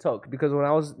listen to Toke because when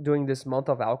I was doing this month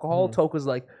of alcohol, Toke was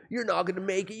like, "You're not gonna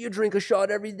make it. You drink a shot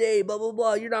every day. Blah blah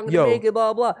blah. You're not gonna Yo. make it.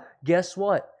 Blah blah." Guess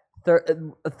what?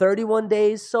 31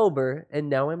 days sober, and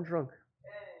now I'm drunk.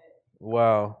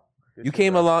 Wow. You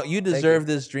came along. You deserve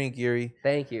this drink, Yuri.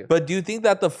 Thank you. But do you think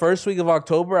that the first week of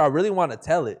October, I really want to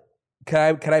tell it?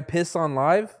 Could I piss on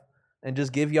live and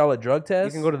just give y'all a drug test?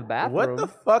 You can go to the bathroom. What the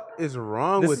fuck is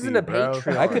wrong This with isn't you, a bro?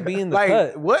 Patreon. I could be in the like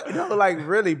cut. what? No, like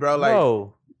really, bro. Like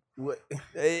No. what?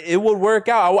 It would work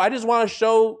out. I just want to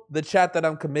show the chat that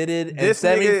I'm committed, and This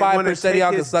nigga 75% wanna of take y'all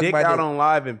can his suck dick my out dick. on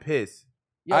live and piss.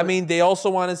 I mean, they also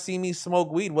want to see me smoke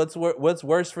weed. What's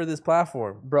worse for this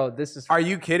platform? Bro, this is. Are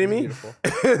you kidding me? Beautiful.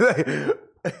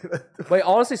 Wait,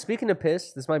 honestly, speaking of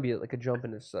piss, this might be like a jump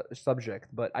in the subject,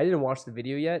 but I didn't watch the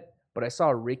video yet. But I saw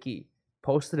Ricky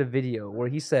posted a video where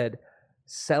he said,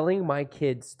 "Selling my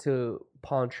kids to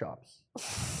pawn shops."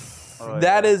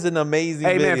 That is an amazing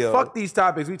Hey video. man, fuck these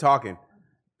topics. We talking.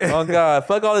 Oh god,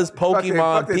 fuck all this Fuck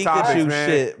Pokemon the Pikachu topics, man.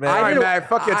 shit, man. All right, man.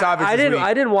 Fuck your topics. I this didn't. week.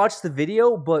 I didn't watch the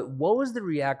video, but what was the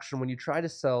reaction when you try to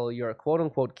sell your quote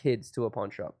unquote kids to a pawn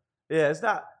shop? Yeah, it's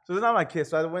not. So it's not my kid.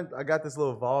 So I got this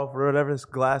little Volve or whatever, this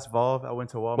glass Volve. I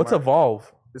went to Walmart. What's a Volve?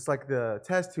 It's like the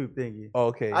test tube thingy. Oh,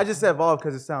 okay. I just said Volve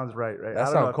because it sounds right? That I don't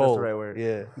know sound if cold. that's the right word.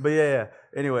 Yeah. But yeah.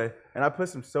 Anyway, and I put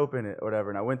some soap in it or whatever,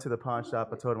 and I went to the pawn shop.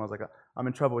 I told him I was like, I'm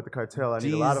in trouble with the cartel. I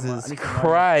need a lot of money. I Jesus need some money,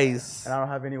 Christ. and I don't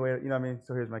have any way. You know what I mean?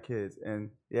 So here's my kids. And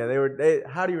yeah, they.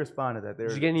 How do you respond to that? They Did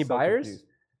were you get any so buyers? confused.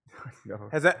 No.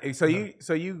 Has that? So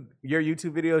your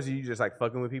YouTube videos, you just like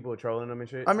fucking with people, trolling them and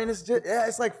shit. I mean, it's just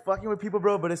it's like fucking with people,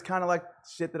 bro. But it's kind of like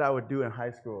shit that I would do in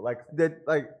high school, like that,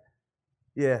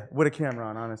 yeah, with a camera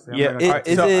on, honestly. I'm Yeah, not gonna- Alright,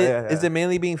 Is so- it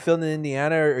mainly being filmed in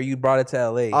Indiana or you brought it to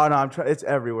LA? Oh no, it's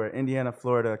everywhere. Indiana,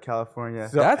 Florida, California.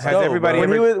 So That's has dope, everybody bro.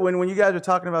 when ever? when you guys were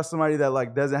talking about somebody that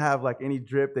like doesn't have like any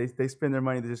drip, they spend their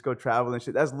money to just go travel and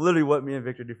shit. That's literally what me and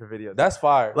Victor do for videos. That's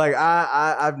fire. like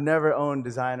I've never owned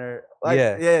designer. Like,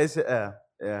 Yeah.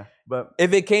 yeah. But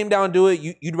If it came down to it,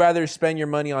 you'd rather spend your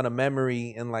money on a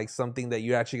memory and like something that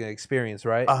you actually gonna experience,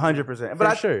 right? 100%. For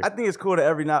But sure. I think it's cool to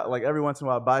every once in a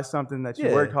while buy something that you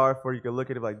Yeah. worked hard for. You can look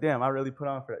at it like, damn, I really put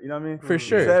on for that. You know what I mean? For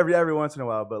sure. So every once in a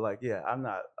while, but like, yeah, I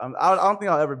don't think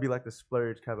I'll ever be like the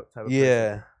splurge type of person.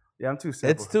 Yeah. Yeah, I'm too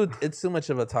simple. It's too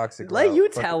much of a toxic. Let route. you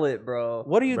tell it, bro.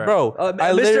 What are you, bro? I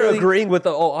Mr. agreeing with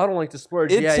the. Oh, I don't like to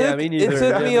splurge. Yeah, me neither. It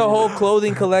took me a whole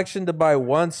clothing collection to buy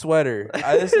one sweater.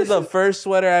 This is the first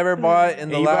sweater I ever bought in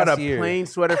the last year. You bought a plain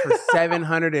sweater for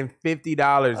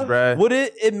 $750, bro. Would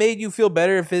it made you feel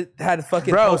better if it had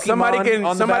fucking bro?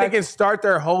 Pokemon Somebody can start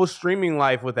their whole streaming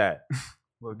life with that.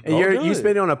 And you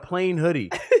spend it on a plain hoodie.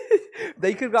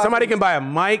 Somebody can buy a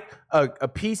mic, a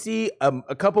PC,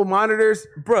 a couple monitors,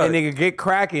 bro, and they can get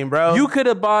cracking, bro. You could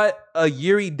have bought a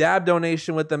Yuri dab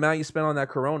donation with the amount you spent on that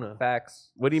Corona. Facts.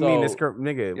 What do you mean, this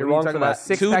nigga? You're wrong for that.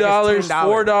 $2,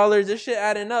 $4. This shit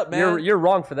adding up, man. You're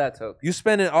wrong for that, Toke. You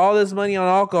spending all this money on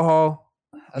alcohol.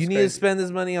 You need to spend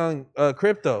this money on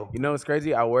crypto. You know what's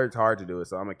crazy? I worked hard to do it,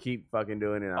 so I'm gonna keep fucking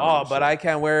doing it. But I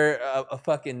can't wear a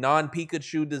fucking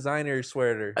non-Pikachu designer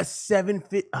sweater. A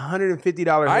 $150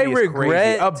 hoodie. I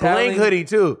regret a blank hoodie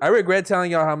too. I regret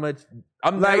telling y'all how much.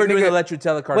 I'm never going to let you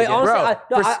tell the card again. Bro,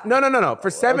 no.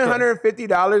 For $750,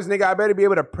 nigga, I better be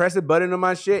able to press a button on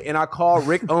my shit, and I call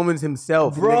Rick Owens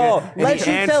himself, bro. Nigga, and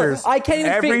he answers I can't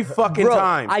even every fucking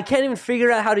time. I can't even figure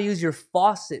out how to use your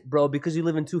faucet, bro, because you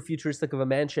live in too futuristic of a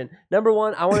mansion. Number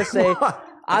one, I want to say,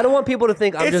 I don't want people to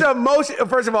think it's a motion.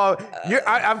 First of all,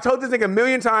 I've told this nigga a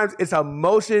million times. It's a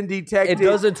motion detected. It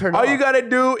doesn't turn All off. you gotta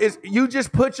do is you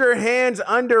just put your hands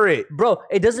under it, bro.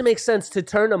 It doesn't make sense to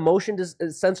turn a motion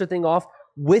sensor thing off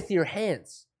with your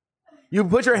hands. You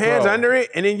put your hands under it,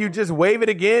 and then you just wave it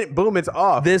again. Boom, it's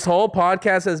off. This whole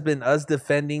podcast has been us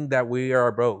defending that we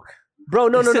are broke. Bro,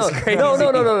 no. Two of us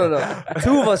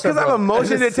are because I'm a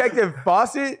motion detective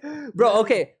faucet, bro.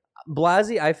 Okay.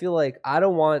 Blasey, I feel like I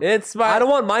don't want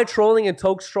my trolling and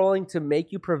Toke's trolling to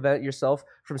make you prevent yourself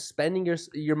from spending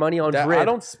your money on drip. I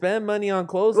don't spend money on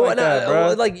clothes like that,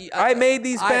 bro. Like I made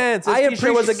these pants. I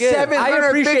appreciate was a gift.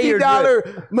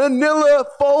 $750 Manila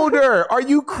folder. Are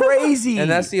you crazy? And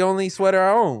that's the only sweater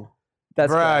I own. That's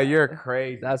bruh, cap. you're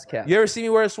crazy. That's cap. You ever see me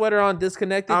wear a sweater on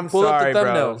Disconnected? I'm Pull sorry, up the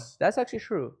thumbnails. bro. That's actually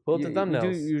true. Pull up the thumbnails.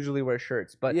 You do usually wear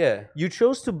shirts, but yeah, you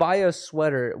chose to buy a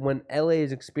sweater when LA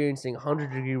is experiencing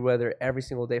 100-degree weather every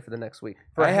single day for the next week.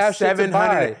 I have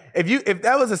 $700. If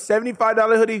that was a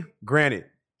 $75 hoodie, granted,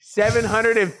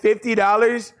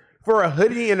 $750 for a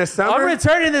hoodie in the summer. I'm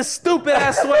returning this stupid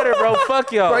ass sweater, bro.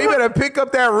 Fuck y'all. Bro, you better pick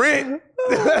up that rent.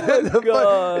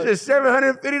 God. It's just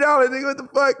 $750. Nigga, what the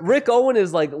fuck? Rick Owen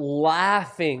is like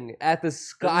laughing at the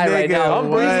sky right now.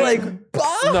 He's like,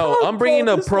 I'm bringing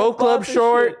a Pro Club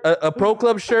short, a Pro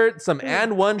Club shirt, some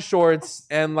And One shorts,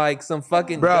 and like some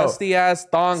fucking dusty ass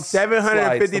thongs.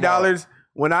 $750.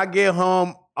 When I get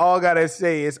home, all I gotta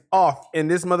say is off, and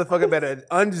this motherfucker better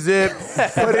unzip,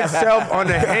 put itself on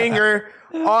the hanger.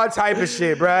 All type of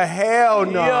shit, bro. Hell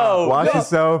no. Yo, wash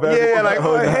yourself. Yeah, like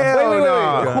hell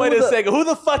no. Wait a second. Who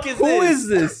the fuck is this? Who is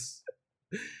this?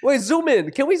 Wait, zoom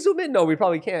in. Can we zoom in? No, we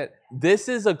probably can't. This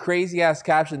is a crazy ass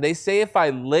caption. They say if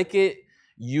I lick it,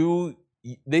 you.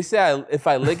 They say if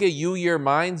I lick it, you're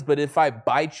mine's. But if I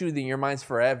bite you, then you're mine's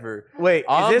forever. Wait,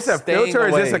 I'm is this a filter or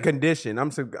is this away. a condition?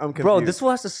 I'm confused. Bro, this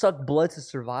one has to suck blood to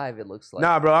survive. It looks like.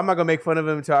 Nah, bro. I'm not gonna make fun of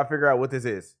him until I figure out what this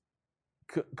is.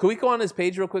 Can we go on his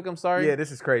page real quick? I'm sorry. Yeah,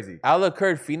 this is crazy. Allah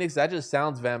Kurd Phoenix. That just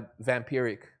sounds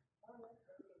vampiric.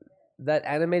 That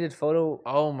animated photo.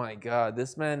 Oh my god,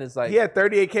 this man is like. He had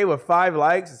 38K with 5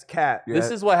 likes. It's cat.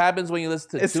 This is what happens when you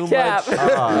listen to It's too cap.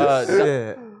 much.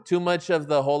 Too much of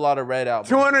the Whole Lot of Red album.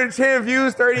 210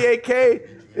 views,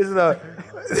 38K. This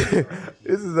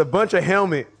is a bunch of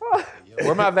helmet.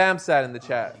 Where my vamps at in the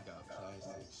chat?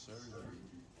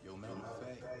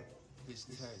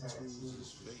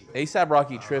 ASAP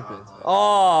Rocky tripping.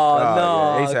 Oh,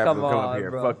 no. Yeah. ASAP come will on, come up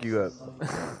here. bro. Fuck you up.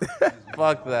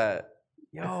 Fuck that.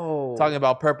 Yo. Talking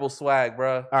about purple swag,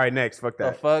 bro. All right, next. Fuck The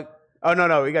that. fuck? Oh,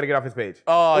 no. We got to get off his page.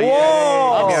 Oh, Whoa.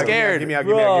 yeah. I'm Give scared. Give me out.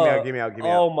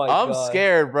 Oh, my God. I'm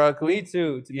scared, bro. Can Me we?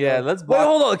 too. Yeah, let's Wait, block.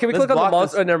 hold on. Can we let's click on the block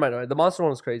monster? this- Oh, never mind. The monster one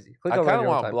was crazy. Click I on kind of it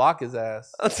want to block his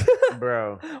ass.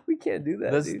 Bro. We can't do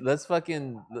that, dude. Let's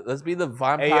be the Hey,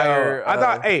 vampire.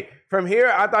 yo. From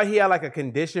here, I thought he had like a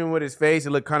condition with his face. It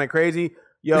looked kind of crazy.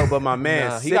 Yo, but my man,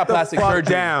 Nah, he sit got the plastic fuck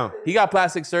surgery. down. He got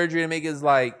plastic surgery to make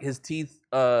his teeth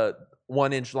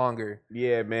 1 inch longer.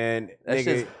 Yeah, man. That's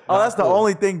Nigga. just Oh, that's the cool.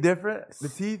 only thing different? The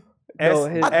teeth? No,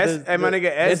 My nigga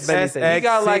it's many S things. He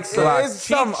got like X some It's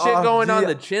cheek some shit off, going on. yeah.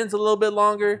 The chin's a little bit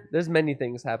longer. There's many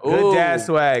things happening. Ooh. Good dad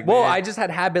swag. Whoa, man. I just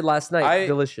had Habit last night.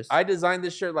 Delicious. I designed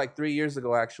this shirt like 3 years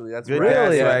ago. Actually, that's Good right. dad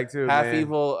Really? swag too, Half man.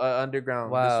 Evil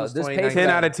Underground. Wow, This this was pays 2019. 10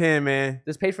 out of 10, man.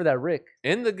 This paid for that Rick.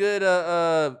 In the good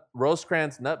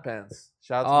Rosecrans nut pants.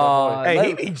 Shout out to my boy. Hey, let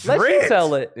he be you dripped.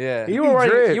 tell it. Yeah. He be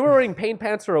dripped. You were wearing paint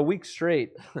pants for a week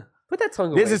straight. Put that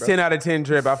tongue away, This is bro. 10 out of 10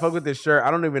 drip. I fuck with this shirt.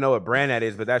 I don't even know what brand that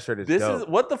is, but that shirt is This dope. is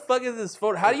what the fuck is this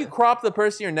photo? How do you crop the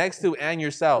person you're next to and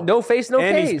yourself? No face, no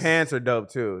and case. these pants are dope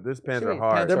too. These pants are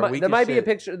hard. There, weak there as might be a shit.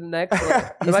 picture next.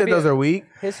 You said those are weak?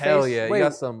 His Hell face. yeah, Wait, you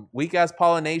got some weak ass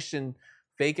pollination,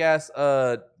 fake ass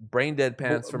brain dead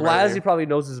pants from Blasey earlier. probably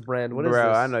knows his brand. What is Bro,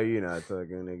 this? I know you're not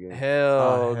talking nigga.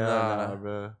 Hell, hell nah. nah,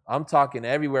 bro. I'm talking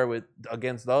everywhere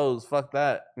against those. Fuck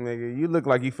that. Nigga, you look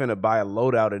like you finna buy a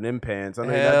loadout in them pants. I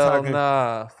know you're not Hell talking.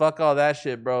 nah. Fuck all that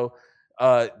shit, bro.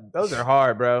 Those are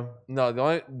hard, bro. No,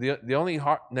 the only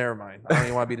hard. Never mind. I don't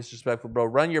even want to be disrespectful, bro.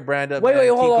 Run your brand up. Wait, man. wait,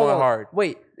 Keep hold going on. hard.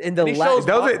 Wait, in the He last. shows-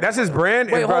 Those that's his brand.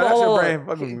 Wait, bro, hold on, that's hold your on. brand.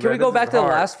 Fuck with me, Can bro. we go This back is to the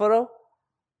hard. last photo?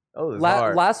 Oh, this is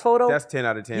hard. Last photo. That's 10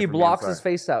 out of 10. He for me, blocks I'm his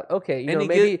sorry. face out. Okay, you And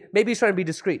know, he maybe he's trying to be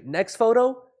discreet. Next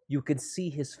photo, you can see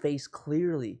his face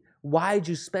clearly. Why'd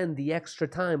you spend the extra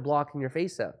time blocking your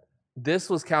face out? This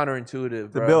was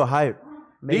counterintuitive, To bro. build hype.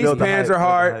 These Build the pants hype, are build the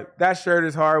hard. hype. That shirt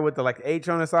is hard with the like H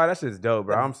on the side. That shit's dope,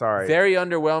 bro. I'm sorry. Very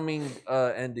underwhelming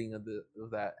ending of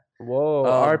that. Whoa,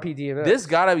 RPDMS. This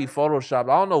gotta be photoshopped.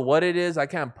 I don't know what it is. I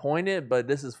can't point it, but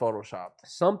this is photoshopped.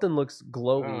 Something looks I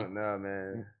glowy. don't know,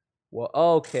 man. Well,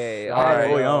 okay. All right.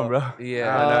 What we on, bro? Yeah.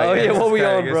 no, Oh, yeah, yeah, this what is we crazy.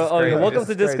 on, This bro? is Oh, yeah. crazy. Welcome This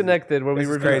to is crazy. Disconnected, where we This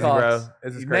is review crazy, cocks. bro.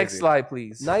 This is crazy. Next slide,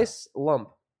 please. Nice lump.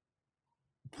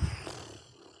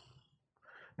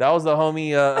 That was the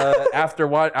homie after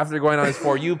going on his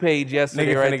For You page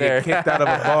yesterday, Nigga right finna there. get kicked out of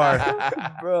a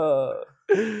bar. Bro.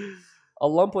 A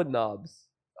lump with knobs.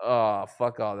 Oh,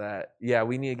 fuck all that. Yeah,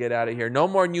 we need to get out of here. No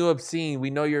more new obscene. We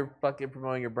know you're fucking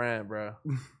promoting your brand, bro.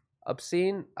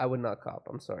 Obscene, I would not cop.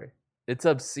 I'm sorry. It's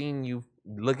obscene you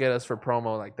look at us for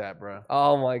promo like that, bro.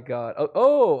 Oh my god.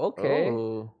 Oh, okay.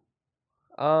 Oh.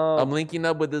 I'm linking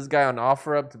up with this guy on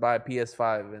OfferUp to buy a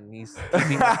PS5, and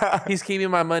he's keeping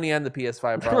my money and the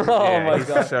PS5. Probably. Oh Yeah, my he's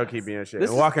god. for sure keeping your shit.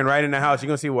 This And is- walking right in the house. You're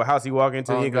gonna see what house he walk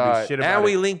into. Oh, He ain't gonna God. do shit about And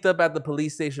we it. linked up at the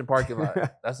police station parking lot.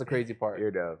 That's the crazy part.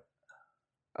 You're dope.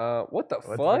 What the What the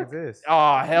fuck? fuck is this?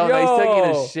 Oh, hell no. He's taking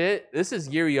Yo. his shit. This is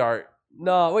Yuri art.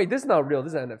 No, wait, this is not real.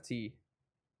 This is NFT.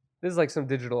 This is like some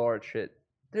digital art shit.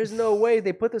 There's no way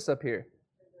they put this up here.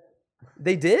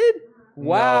 They did?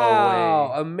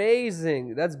 Wow. way.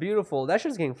 Amazing. That's beautiful. That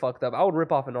shit's getting fucked up. I would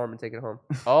rip off an arm and take it home.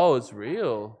 Oh, it's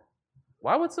real.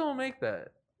 Why would someone make that?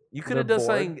 You could have They're done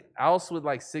bored. something else with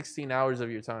like 16 hours of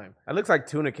your time. It looks like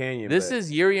Tuna Canyon. This but-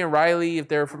 is Yuri and Riley if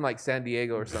they're from like San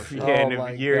Diego or something. yeah. Oh And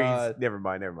my if Yuri's God. never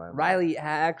mind. Riley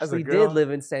actually girl? did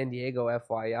live in San Diego,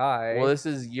 FYI. Well, this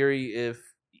is Yuri if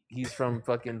he's from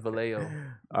fucking Vallejo.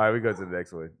 All right, we go to the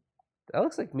next one. That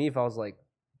looks like me if I was like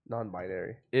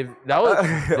non-binary. If that was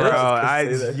Bro, I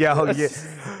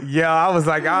I was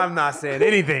like, I'm not saying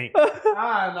anything.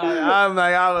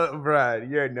 Bro,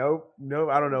 you're nope.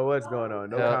 I don't know what's going on.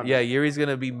 No comment. yeah, Yuri's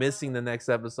gonna be missing the next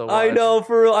episode. I Watch. know,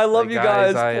 for real. I love Like, you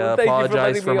guys. I Thank you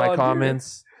apologize for, for my comments.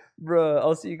 comments. Bruh,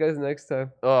 I'll see you guys next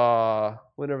time.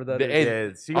 Whenever that The-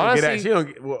 is. Yeah, she gonna get Honestly- at, she don't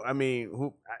get, well, I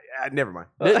mean, never mind.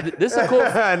 This is a cool.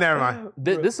 Never mind.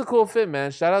 This is a cool fit,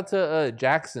 man. Shout out to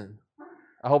Jackson.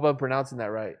 I hope I'm pronouncing that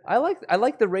right. I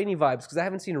like the rainy vibes because I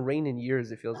haven't seen rain in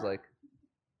years, it feels like.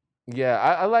 Yeah,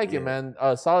 I like it, man.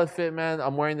 Solid fit, man.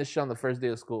 I'm wearing this shit on the first day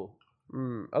of school.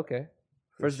 Okay.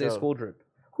 First day of sure. school drip.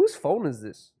 Whose phone is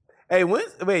this? Hey,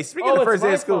 speaking of the first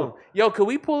day of school. Yo, could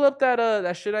we pull up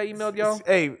that shit I emailed y'all?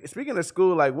 Hey, speaking of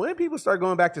school, like when did people start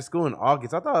going back to school in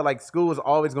August? I thought like school was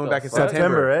always going back in fuck?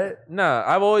 September. right? Nah,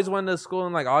 I've always went to school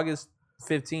in like August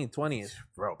 15th, 20th.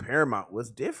 Bro, Paramount was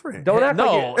different. Don't act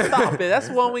No, like stop it. That's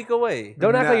 1 week away.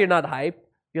 Don't act Nah. like you're not hype.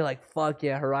 You're like, fuck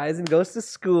yeah, Horizon goes to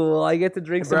school. I get to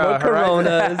drink some Bro, more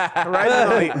Coronas.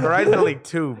 Horizon only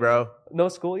 2, bro. No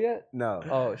school yet? No.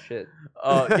 Oh shit.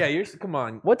 Yeah, you're. Come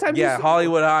on. What time? Yeah,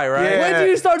 Hollywood High, right? Yeah. When do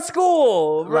you start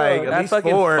school? Bro? Like, at That's least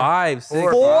fucking 4. 5, 6.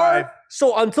 4 or 5.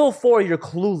 So until 4, you're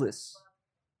clueless.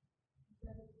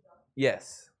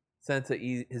 Yes. Sent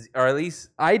to or at least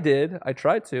I did. I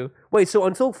tried to. Wait, so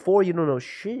until 4, you don't know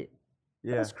shit.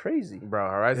 Yeah. That's crazy. Bro,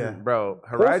 Horizon, Yeah. bro,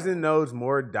 Horizon knows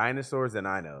more dinosaurs than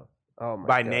I know Oh my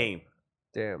by God. name.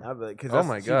 Damn. Because Oh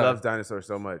my she God. loves dinosaurs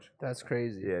so much. That's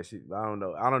crazy. Yeah, I don't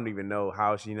know. I don't even know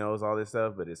how she knows all this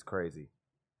stuff, but it's crazy.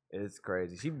 It's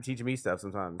crazy. She be teaching me stuff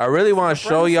sometimes. I really want to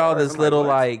show y'all Tyrannosaurus. this I'm little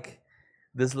what?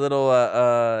 this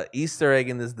little Easter egg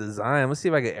in this design. Let's see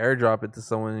if I can airdrop it to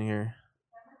someone in here.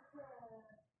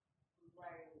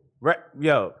 Right,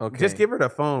 yo, Okay. just give her the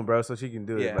phone, bro, so she can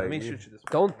do it. Yeah, Like, let me shoot you this.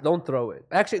 Don't throw it.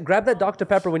 Actually, grab that Dr.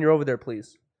 Pepper when you're over there,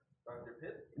 please.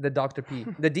 The Dr. P.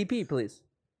 The DP, please.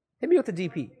 Hit me with the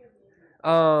DP.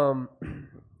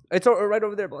 It's right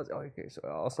over there. Oh, okay, so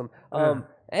awesome.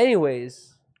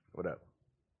 Anyways, What up?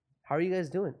 how are you guys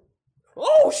doing?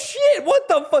 Oh shit! What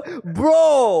the fuck,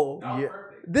 bro? Yeah.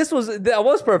 that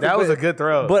was perfect. That was but- a good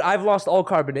throw. But I've lost all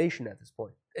carbonation at this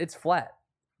point. It's flat.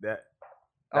 That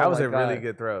Oh was my a really God.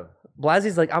 good throw.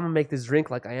 Blasie's like, I'm gonna make this drink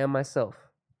like I am myself.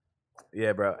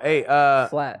 Yeah, bro. Hey,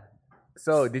 Flat.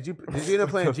 so did you end up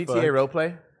playing What the GTA fuck?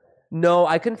 Roleplay? No,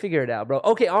 I couldn't figure it out, bro.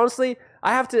 Okay, honestly,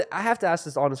 I have to ask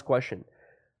this honest question.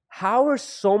 How are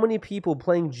so many people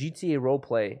playing GTA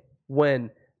roleplay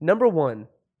when, number one,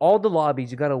 all the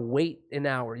lobbies, you gotta wait an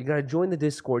hour, you gotta join the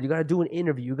Discord, you gotta do an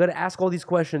interview, you gotta ask all these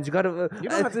questions, you gotta You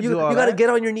don't have to do all you gotta that. get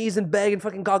on your knees and beg and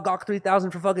fucking gawk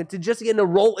 3,000 for fucking to just get in a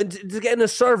role and to get in a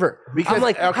server. Because- I'm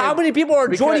like, okay, how many people are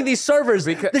because- joining these servers?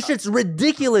 because- This shit's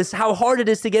ridiculous. How hard it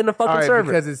is to get in a fucking All right,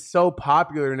 server. because it's so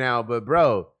popular now. But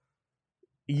bro,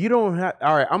 you don't have.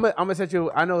 All right, I'm gonna set you.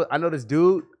 I know this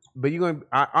dude, but you going.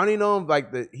 I only know him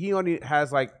like he only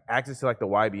has like access to like the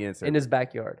YBN server. in his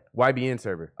backyard. YBN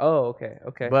server. Oh,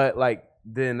 okay. But like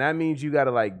then that means you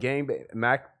gotta like gang.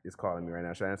 Mac is calling me right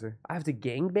now. Should I answer? I have to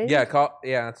gangbang?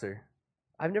 Yeah, answer.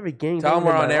 I've never gangbanged. Tell him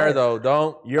we're in on my air life. though.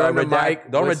 Don't You're on the redact-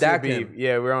 mic. Don't What's your redact beef? him.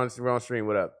 Yeah, we're on stream.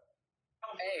 What up?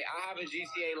 Hey, I have a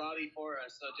GTA lobby for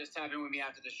us, so just tap in with me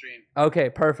after the stream. Okay,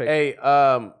 perfect. Hey,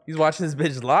 He's watching this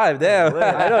bitch live. Damn.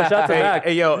 I know. Shout out to Mac.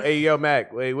 hey, yo,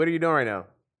 Mac. Wait, what are you doing right now?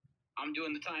 I'm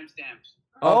doing the timestamps.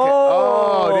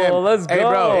 Oh, damn. let's go. Hey,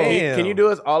 bro, Damn. can you do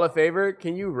us all a favor?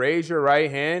 Can you raise your right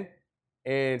hand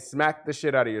and smack the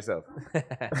shit out of yourself?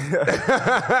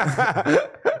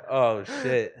 Oh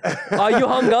shit. Oh, you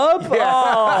hung up? Yeah.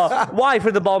 Oh, why?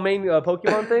 For the Balmain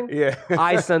Pokemon thing? Yeah.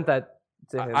 I sent that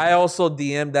to him. I also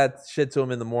DM'd that shit to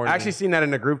him in the morning. I actually seen that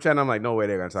in the group chat and I'm like, no way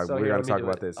they're gonna talk. So We're here, gonna let me talk do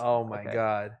about it. this. Oh my Okay.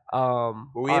 god.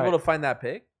 Were we able to find that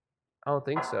pic? I don't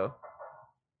think so.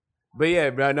 But yeah,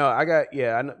 bro, no, I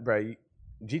know, bro.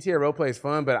 GTA roleplay is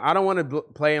fun, but I don't want to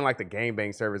play in like the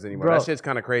gangbang servers anymore. Bro, that shit's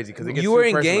kind of crazy because You were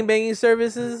in gangbanging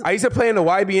services? I used to play in the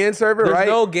YBN server, There's right?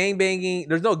 no gangbanging.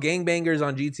 There's no gangbangers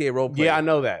on GTA roleplay. Yeah, I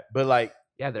know that, but like,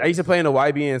 Yeah, I used to play in the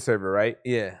YBN server, right?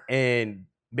 Yeah. And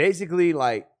basically,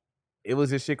 like, it was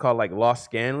this shit called like Lost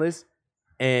Scandalous,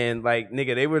 and like,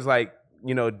 nigga, they was like,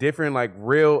 you know, different like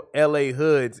real LA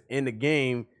hoods in the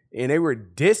game, and they were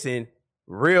dissing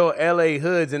real LA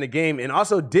hoods in the game, and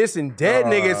also dissing dead Oh,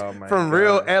 niggas my from God.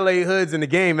 real LA hoods in the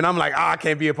game, and I'm like, I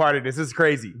can't be a part of this. This is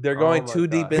crazy. They're going too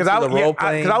deep into Because the role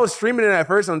playing. I was streaming it at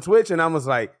first on Twitch, and I was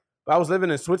like, I was living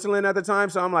in Switzerland at the time,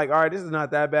 so I'm like, all right, this is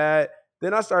not that bad.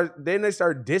 Then they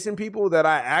start dissing people that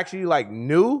I actually like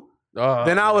knew. Oh,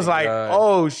 Then I was my like, God.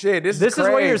 oh shit, this is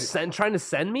what you're crazy. trying to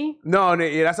send me? No,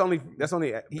 yeah, that's only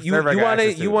You server I got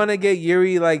access to. want to get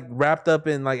Yuri like wrapped up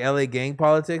in like LA gang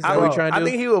politics? Is that what you trying to do? I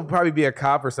think he will probably be a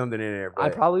cop or something in there. I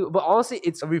probably, but honestly,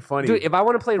 it's That'd be funny. dude. If I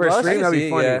want to play For a Rust, stream, that'd be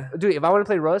funny. dude. If I want to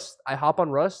play Rust, I hop on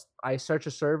Rust, I search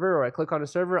a server, or I click on a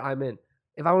server, I'm in.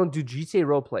 If I want to do GTA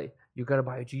roleplay, you gotta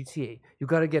buy a GTA. You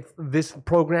gotta get this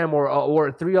program or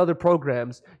 3 other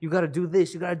programs. You gotta do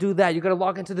this. You gotta do that. You gotta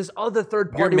log into this other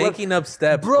third You're party. making up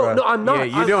steps, bro. No, I'm not. Yeah,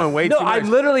 you're I'm- doing way no, too much. I'm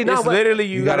literally not. It's literally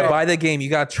You gotta buy the game. You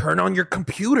gotta turn on your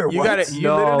computer. You What? gotta. You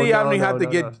No, literally no, only no, have to no,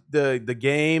 get the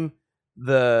game,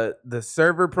 the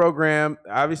server program,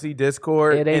 obviously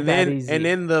Discord, It ain't and that then easy. and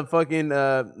then the fucking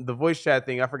the voice chat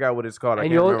thing. I forgot what it's called. I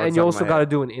And can't you remember off the top of also my got to head.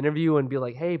 do an interview and be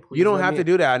like, hey, please. You don't let have me to in.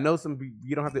 do that. I know some.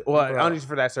 You don't have to. Well, Bro. only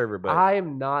for that server, but I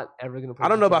am not ever gonna play. I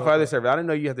don't know GTA about for other roleplay. servers. I didn't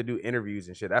know you have to do interviews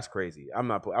and shit. That's crazy. I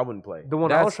wouldn't play. The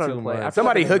one I was That's trying to too play. much. I forgot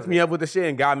Somebody the name hooked of me it. up with the shit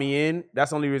and got me in. That's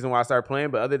the only reason why I started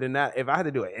playing. But other than that, if I had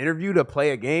to do an interview to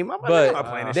play a game, I'm not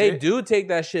playing this They shit. do take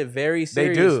that shit very They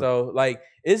serious, do. though. Like,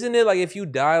 isn't it like if you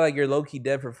die, like you're low key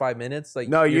dead for 5 minutes? Like,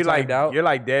 No, you're like timed out. you're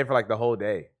like dead for like the whole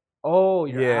day. Oh,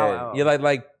 you're Yeah. out. You're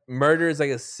like murder is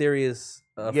like a serious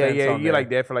offense. Yeah, on you're there. like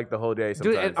dead for like the whole day. Dude,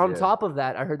 Sometimes, and on yeah. top of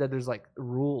that, I heard that there's like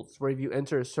rules where if you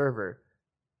enter a server,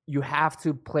 you have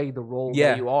to play the role Yeah.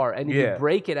 that you are, and if Yeah. you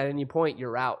break it at any point,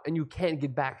 you're out, and you can't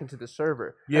get back into the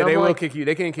server. Yeah, And they I'm will like, kick you.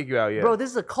 They can't kick you out. Yeah, Bro, this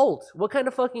is a cult. What kind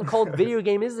of fucking cult video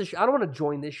game is this? I don't want to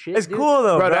join this shit. It's dude. cool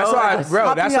though, bro. That's why, How bro.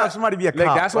 can That's you why have somebody be a like,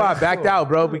 cop. that's why I Like, backed out,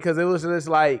 bro, because it was just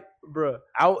like, bro.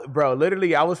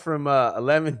 Literally, I was from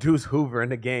 11 Deuce Hoover in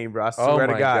the game, bro. I Oh swear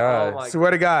my to God. God. Oh my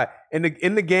Swear to God. In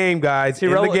the game, guys.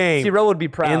 T-Rel, in the game. T-Rel would be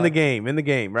proud. In the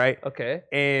game, right? Okay.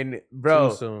 And bro,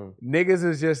 Too soon. niggas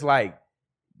is just like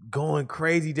going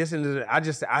crazy. I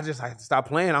just had to stop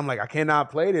playing. I'm like, I cannot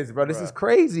play this, bro. This is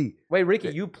crazy. Wait, Ricky,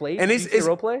 you played And GTA it's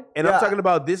roleplay? And I'm talking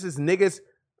about this is niggas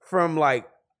from like,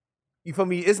 you feel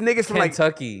me? It's niggas from like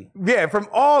Kentucky. yeah, from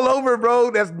all over, bro.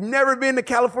 That's never been to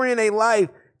California in their life,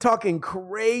 talking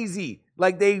crazy.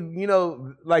 like they, you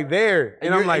know, like there.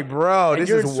 And I'm you're- like, bro, and this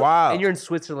you're is in Swi- wild. And you're in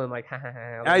Switzerland, like, ha ha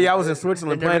ha. Yeah, I was in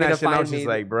Switzerland They're playing never that shit. And I gonna was find just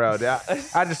me. like,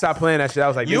 bro, I just stopped playing that shit. I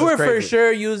was like, You this were is for crazy.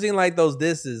 sure using like those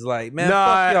disses, like man, No,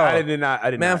 fuck y'all. I did not.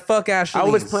 I did Man, not. fuck Ashley. I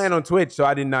was playing on Twitch, so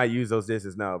I did not use those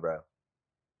disses. No, bro.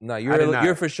 No, I did not.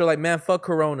 you're for sure like man, fuck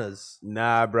Coronas.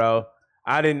 Nah, bro.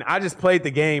 I didn't. I just played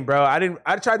the game, bro. I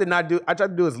tried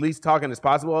to do as least talking as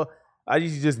possible. I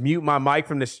used to just mute my mic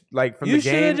from the from You the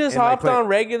should game. have just and, like, hopped play. on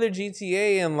regular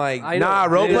GTA and like. Nah,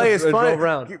 roleplay is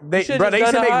fun. They should've used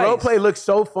just to done make a heist. roleplay look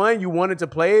so fun. You wanted to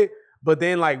play it, but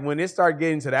then like when it started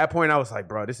getting to that point, I was like,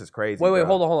 bro, this is crazy. Wait, bro.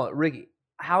 hold on, Ricky.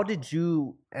 How did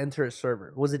you enter a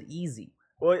server? Was it easy?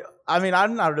 Well, I mean,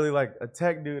 I'm not really like a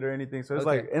tech dude or anything, so it's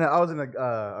Okay. like, and I was in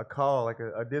a call, like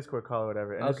a Discord call or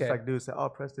whatever, and it's Okay. just like, dude, say, oh,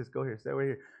 press this, go here, stay over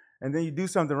here, and then you do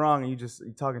something wrong, and you're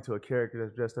talking to a character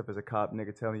that's dressed up as a cop,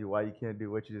 nigga, telling you why you can't do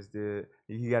what you just did.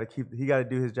 He got to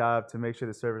do his job to make sure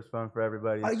the server's fun for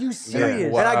everybody. Are you Yeah.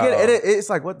 serious? And I get it. It's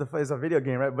like, what the fuck? It's a video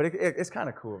game, right? But it's kind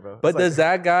of cool, bro. But It's does like,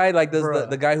 that guy like does Bruh.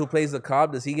 the guy who plays the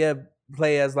cop does he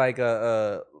play as like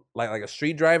a like a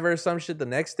street driver or some shit the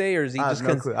next day, or is he I have just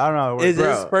no clue. I don't know how it works. is his Bro,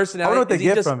 I don't know personality what they is he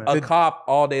get just from it. a cop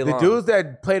all day The long? dudes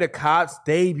that play the cops,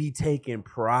 they be taking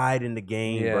pride in the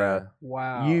game, Yeah. bro.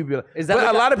 Wow. You be like, Is that but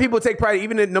like a lot of people take pride,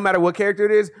 even no matter what character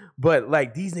it is. But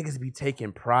like these niggas be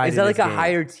taking pride. Is that in like this a game.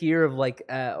 higher tier of like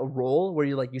a role where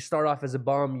you start off as a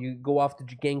bum, you go off to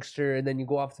gangster, and then you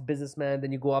go off to businessman,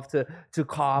 then you go off to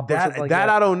cop or That something like that?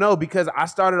 I don't know, because I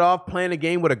started off playing a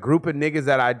game with a group of niggas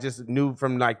that I just knew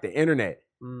from like the internet.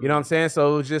 You know what I'm saying?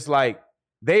 So it was just like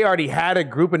they already had a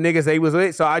group of niggas they was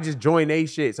with, so I just joined they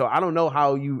shit. So I don't know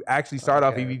how you actually start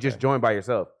off if you just join by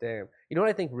yourself. Damn. You know what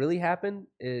I think really happened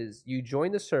is you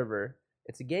join the server.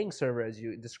 It's a gang server as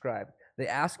you described. They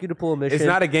ask you to pull a mission. It's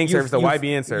not a gang server, it's a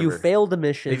YBN server. You failed the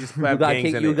mission. They just you have got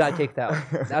gangs in you it. got kicked out.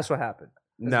 That's what happened.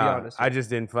 Let's be No, honest. I just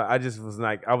didn't. I just was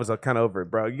like, I was kind of over it,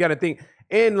 bro. You got to think,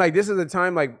 and like this is the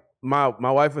time like my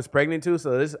wife was pregnant too,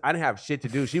 so I didn't have shit to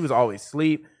do. She was always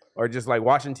asleep or just like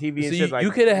watching TV and So shit. Like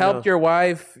you could have know. helped your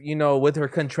wife, with her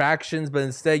contractions, but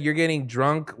instead you're getting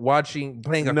drunk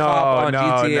playing a cop on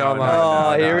GTA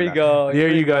Online. Here we go. Here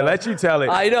you go. Let you tell it.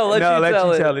 I know. Let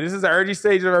you tell it. This is the early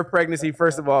stage of her pregnancy.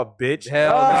 First of all, bitch.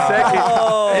 Hell no.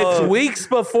 Second, It's weeks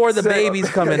before the baby's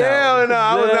coming out. Hell no,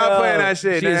 I was not playing that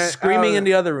shit. She is man. screaming I in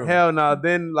the other room. Hell no.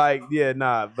 Then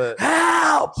but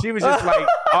Help! she was just like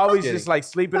always just like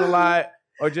sleeping a lot.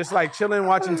 Or just like chilling,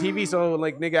 watching TV. So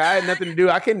like, nigga, I had nothing to do.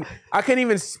 I couldn't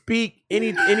even speak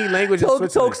any language. in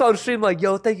Switzerland. Tokes on stream like,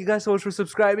 yo, thank you guys so much for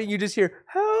subscribing. You just hear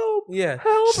help, Yeah.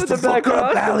 help in the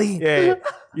background.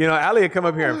 Yeah, Ali would come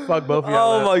up here and fuck both of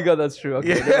y'all. Oh up. my god, that's true.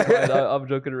 Okay, Yeah. never mind. I'm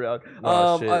joking around.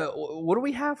 Oh, shit. What do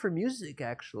we have for music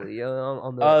actually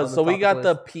on the? So we got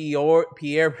the Pierre.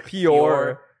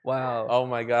 Wow. Oh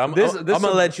my god. I'm This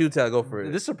gonna let you go for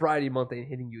it. This sobriety month ain't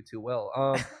hitting you too well.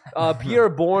 Pierre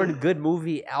Bourne, good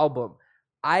movie album.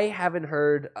 I haven't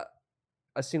heard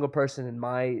a single person in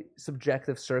my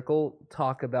subjective circle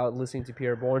talk about listening to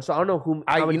Pierre Bourne. So I don't know who.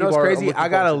 how many You know what's people are crazy? looking I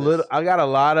got a forward to little. this. I got a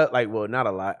lot of not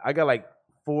a lot. I got like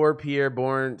 4 Pierre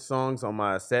Bourne songs on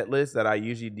my set list that I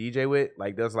usually DJ with.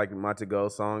 Like those like my to go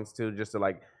songs too, just to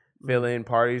like fill in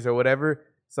parties or whatever.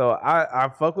 So I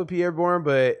fuck with Pierre Bourne,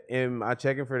 but am I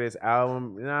checking for this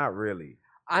album? Not really.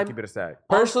 I keep it aside.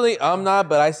 Personally, I'm not,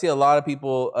 but I see a lot of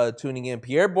people tuning in.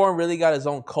 Pierre Bourne really got his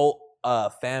own cult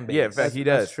fan base. Yeah, in fact, he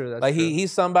does. That's true. That's Like true.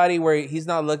 he's somebody where he's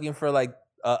not looking for like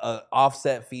a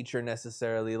offset feature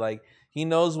necessarily. Like he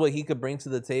knows what he could bring to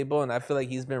the table, and I feel like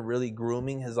he's been really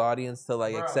grooming his audience to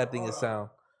like accepting his sound.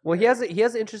 Well, he has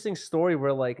an interesting story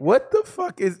where like What the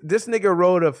fuck is this nigga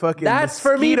wrote a fucking that's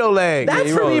for me. mosquito leg?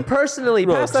 That's for me personally.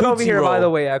 Bro, Pass that over Tootsie here, by Roll. the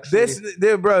way.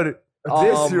 Actually, Bro, Oh,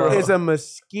 this bro. is a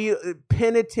mosquito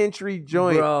penitentiary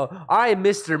joint. Bro, all right,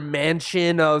 Mr.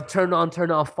 Mansion, turn on, turn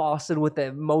off faucet with the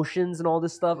emotions and all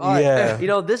this stuff. All right,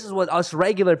 Yeah. this is what us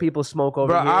regular people smoke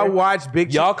over Bro, here. I watch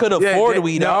Big Y'all could afford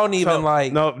weed. I don't even so-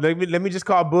 like. No, let me just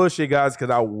call bullshit, guys, because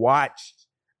I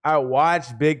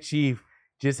watched Big Chief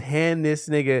just hand this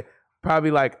nigga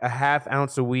probably like a half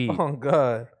ounce of weed. Oh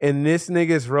god. And this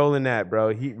nigga's rolling that, bro.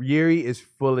 Yuri is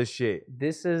full of shit.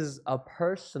 This is a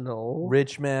personal,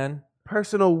 Rich man.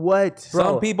 Personal what?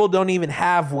 Some people don't even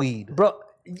have weed. bro.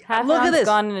 Half Look at ounce this.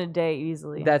 gone in a day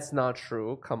easily. That's not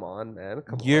true. Come on, man.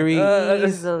 Come Yuri. on.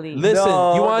 Easily. Listen,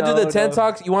 No, you want to do no, the 10 no.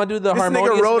 talks? You want to do the This nigga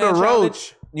harmonious rode a man roach.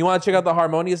 challenge? You want to check out the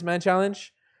harmonious man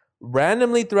challenge?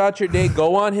 Randomly throughout your day,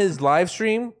 go on his live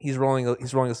stream. He's rolling a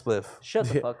spliff. Shut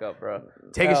the fuck up, bro.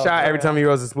 Take a Oh, shot every man. time he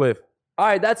rolls a spliff. All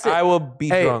right, that's it. I will be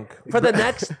Hey, drunk. for the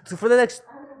next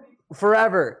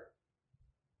forever,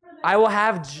 I will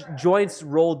have joints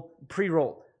rolled,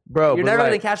 pre-rolled. Bro, You're but never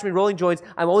like- gonna catch me rolling joints.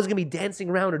 I'm always gonna be dancing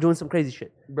around or doing some crazy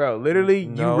shit. Bro, literally,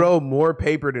 No. you roll more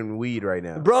paper than weed right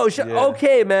now. Bro, Yeah.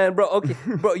 okay, man, bro, okay,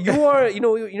 bro. You are, you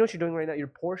know what you're doing right now. You're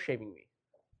poor shaming me.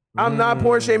 I'm not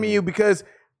poor shaming you because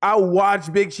I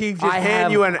watch Big Chief just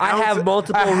hand you an ounce. I have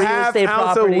multiple a real half estate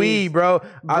ounce properties. of weed, bro.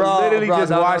 I literally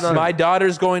just watched him. My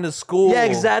daughter's going to school. Yeah,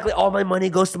 exactly. All my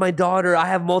money goes to my daughter. I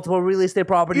have multiple real estate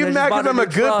properties. You I just mad bought 'cause I'm a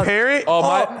new good truck. parent?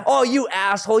 Oh, you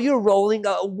asshole! You're rolling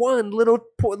one little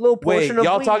portion of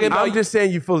y'all weed. talking about? I'm just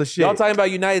saying you full of shit. Y'all talking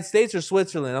about United States or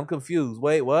Switzerland? I'm confused.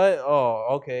 Wait, what?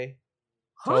 Oh, okay.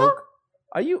 Huh?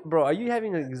 Are you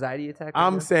having an anxiety attack? right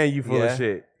I'm now? saying you full Yeah. of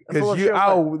shit. Full Because of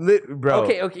you, shit, bro.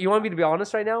 Okay. You want me to be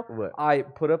honest right now? What?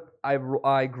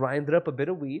 I grinded up a bit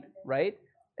of weed, right?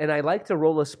 And I like to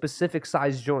roll a specific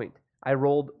size joint. I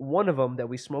rolled one of them that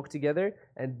we smoked together,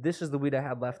 and this is the weed I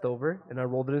had left over, and I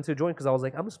rolled it into a joint because I was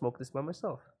like, I'm gonna smoke this by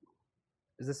myself.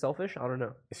 Is this selfish? I don't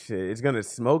know. Shit, it's gonna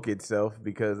smoke itself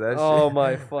because that Oh shit.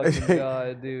 my fucking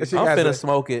god, dude! That shit I'm has finna a-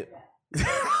 smoke it.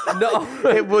 No.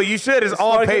 Well, you should. It's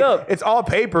all Spark it paper. up. It's all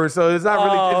paper, so it's not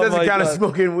really. Oh It doesn't my count as God.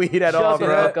 smoking weed at all, Shut the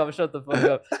bro. fuck up! Shut the fuck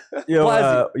up. Yo,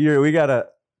 Classy. we gotta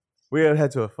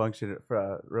head to a function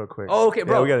for real quick. Oh, okay,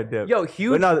 bro. Yeah, we gotta dip. Yo,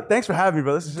 huge. But no, thanks for having me,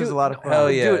 bro. This is just a lot of fun.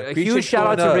 Hell yeah. Dude, a Appreciate you huge shout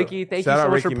out pulling to up. Ricky. Thank Shout you so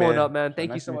out much for Ricky, pulling man. up, man. Thank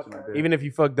you Nice so to much. meet you, my dude. Even if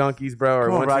you fuck donkeys, bro, or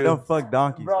Come on, want bro. I to. don't fuck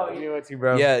donkeys. Bro, dog. You want to,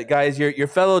 bro. Yeah, guys, your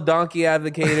fellow donkey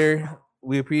advocator.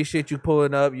 We appreciate you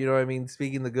pulling up. You know what I mean?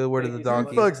 Speaking the good word of the He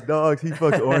donkey. fucks dogs. He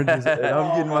fucks oranges. And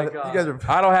I'm getting my my. God. You guys are.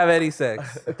 I don't have any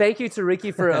sex. Thank you to Ricky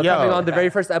for Yo. coming on the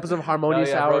very first episode of Harmonious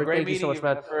Hell yeah, bro. Hour. Great Thank you so much, meeting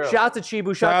man. you, man, for real. Shout out to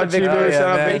Chibu. Shout out to Chibu, Victor. shout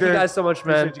out Thank Victor. you guys so much,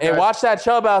 man. Appreciate you Hey, watch that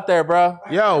chub out there, bro.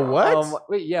 Yo, what?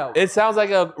 Wait, yeah. It sounds like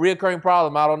a reoccurring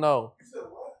problem. I don't know.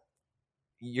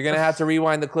 You're gonna have to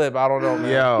rewind the clip. I don't know,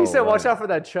 man. Yo. He said, "Watch out for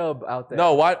that chub out there."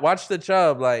 No, watch the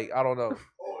chub. Like I don't know.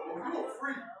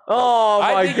 Oh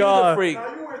I my think god. you the freak.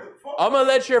 I'm gonna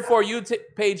let your For You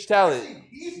page tell it.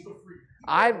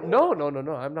 No.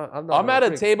 I'm not. I'm at a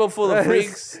freak. table full of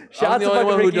freaks. Shout out I'm to the only fucking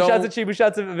one who Ricky. Shout out don't. to Chibu. Shout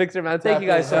out to Victor, man. Thank you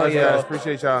guys so much. Yes, bro.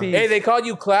 appreciate y'all. Peace. Hey, they called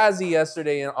you Classy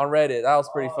yesterday on Reddit. That was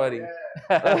pretty funny.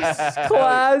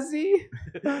 Classy.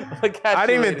 I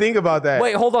didn't even think about that.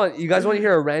 Wait, hold on. You guys want to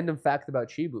hear a random fact about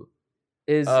Chibu?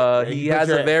 Is He has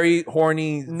a very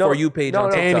horny No, For You page no, on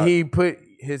no. TikTok. And he put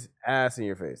his ass in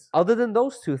your face. other than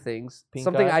those two things, Pink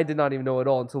something eye? I did not even know at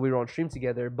all until we were on stream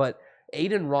together. But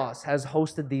Aiden Ross has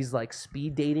hosted these like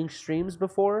speed dating streams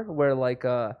before, where like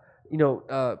multiple,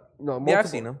 I've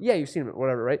seen 'em. Yeah, you've seen them,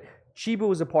 whatever, right? Chibu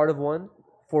was a part of one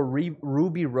for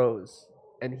Ruby Rose,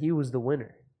 and he was the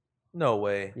winner. No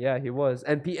way. Yeah, he was,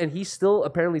 and he still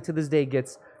apparently to this day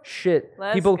gets shit.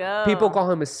 Let's people go. people call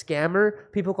him a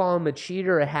scammer. People call him a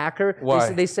cheater, a hacker.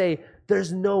 Why? They say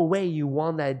there's no way you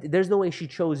won that. There's no way she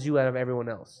chose you out of everyone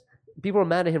else. People are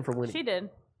mad at him for winning. She did.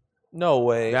 No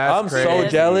way. That's I'm so crazy.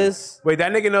 jealous. Wait,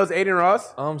 that nigga knows Aiden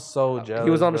Ross? I'm so jealous. He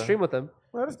was on the bro. stream with him.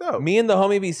 Well, that's dope. Me and the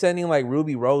homie be sending like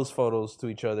Ruby Rose photos to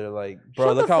each other. Like, bro,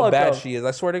 Shut look the how fuck bad up. she is.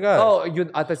 I swear to God. Oh,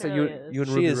 I thought She you really is. you and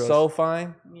she Ruby is Rose. so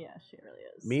fine. Yeah, she really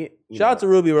is. Me, you Shout know. out to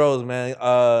Ruby Rose, man.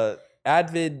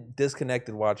 Advid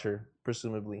disconnected watcher,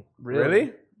 presumably.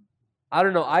 Really? I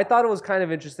don't know. I thought it was kind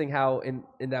of interesting how in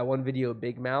that one video,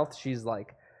 Big Mouth, she's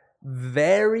like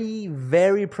very,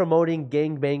 very promoting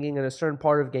gangbanging in a certain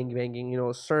part of gangbanging,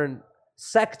 a certain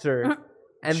sector.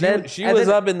 And she was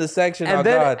up in the section. and Oh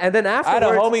then- God! and then I had a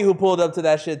afterwards- homie who pulled up to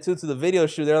that shit too, to the video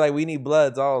shoot. They're like, "We need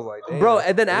bloods." I was like, Damn. Bro,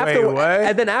 and then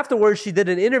what? afterwards, she did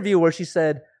an interview where she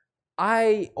said,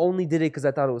 "I only did it because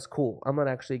I thought it was cool. I'm not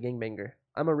actually a gangbanger.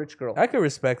 I'm a rich girl." I could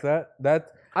respect that. I I thought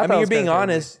mean, it you're was being kinda crazy.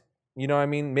 honest. You know what I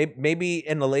mean? Maybe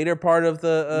in the later part of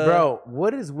the Bro,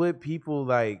 what is with people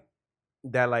like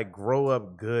that like grow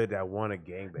up good that want a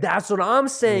gangbang? That's what I'm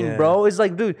saying, Yeah. bro. It's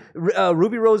like, dude,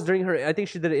 Ruby Rose during her, I think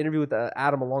she did an interview with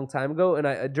Adam a long time ago,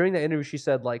 and during that interview, she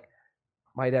said like,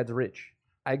 "My dad's rich.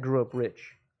 I grew up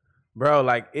rich." Bro,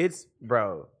 like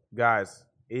guys,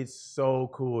 it's so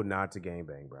cool not to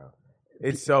gangbang, bro.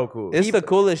 It's so cool. it's the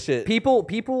coolest shit.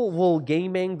 People will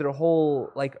gangbang their whole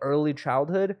like early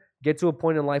childhood, get to a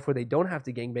point in life where they don't have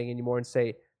to gangbang anymore, and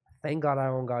say, "Thank God I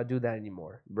don't gotta do that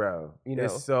anymore." Bro, You know.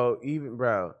 it's so even,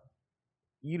 bro.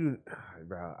 You do,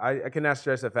 bro. I cannot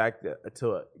stress the fact that,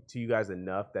 to you guys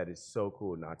enough that it's so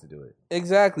cool not to do it.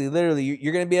 Exactly. Literally,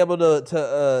 you're gonna be able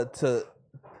to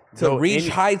Go reach any-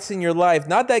 heights in your life.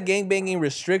 Not that gangbanging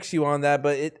restricts you on that,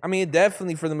 but it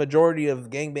definitely, for the majority of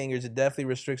gangbangers, it definitely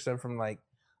restricts them from like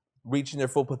reaching their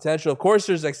full potential. Of course,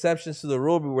 there's exceptions to the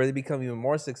rule where they become even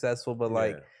more successful. But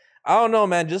like, Yeah. I don't know,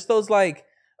 man. Just those like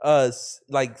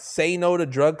say no to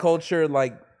drug culture,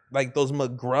 like those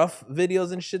McGruff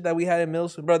videos and shit that we had in middle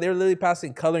school, bro. They were literally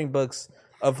passing coloring books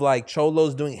of like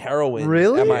cholos doing heroin.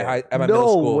 Really? At my middle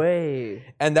school. No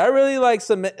way. And that really like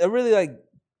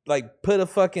put a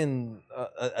fucking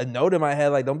a note in my head.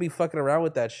 Like, don't be fucking around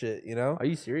with that shit. You know? Are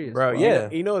you serious, bro? Wow. Yeah.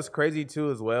 You know, it's crazy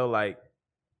too as well. Like,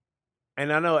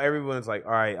 and I know everyone's like,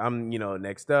 all right, I'm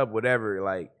next up, whatever.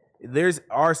 Like,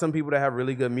 are some people that have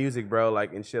really good music, bro.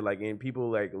 Like and shit. Like, and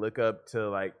people like look up to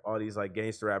like all these like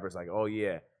gangster rappers. Like, oh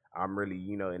yeah, I'm really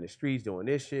in the streets doing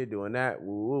this shit, doing that,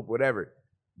 whoop, whoop, whatever,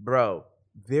 bro.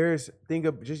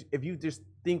 If you just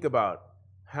think about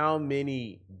how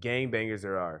many gangbangers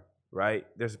there are, right?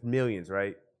 There's millions,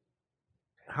 right?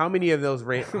 How many of those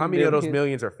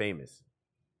millions are famous?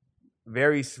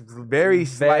 Very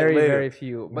slight. Very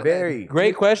few. But very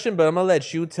great question, but I'm gonna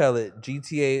let you tell it.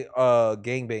 GTA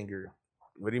gangbanger.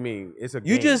 What do you mean? It's a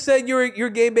game. You just said you're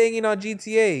gangbanging on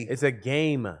GTA. It's a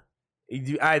game.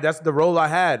 That's the role I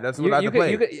had. That's what I had to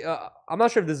play. I'm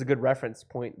not sure if this is a good reference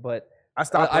point, but I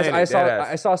stopped playing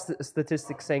I saw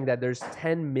statistics saying that there's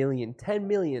 10 million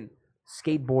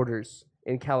skateboarders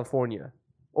in California,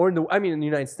 or in the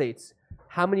United States.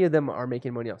 How many of them are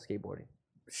making money off skateboarding?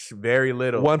 Very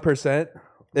little. 1%.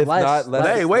 If not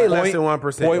less. Way less than 1%.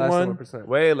 0.1%.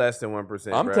 Way less than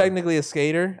 1%. I'm technically a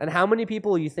skater. And how many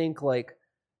people you think like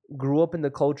grew up in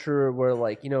the culture where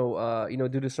like due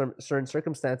to certain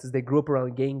circumstances they grew up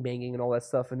around gang banging and all that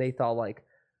stuff, and they thought like,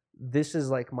 this is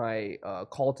like my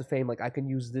call to fame. Like I can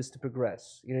use this to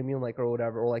progress. You know what I mean? Like or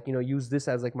whatever, or like use this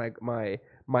as like my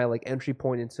like entry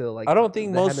point into like. I don't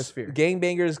think most hemisphere.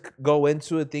 gangbangers go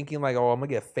into it thinking like, oh, I'm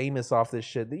gonna get famous off this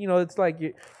shit. It's like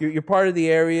you're part of the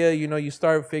area. You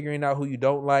start figuring out who you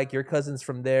don't like. Your cousins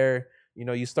from there.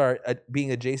 You start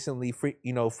being adjacently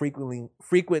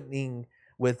frequenting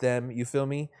with them. You feel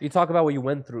me? You talk about what you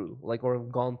went through, like or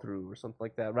gone through, or something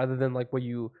like that, rather than like what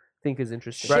you think is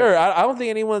interesting. Sure, I don't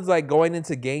think anyone's like going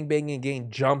into gangbanging and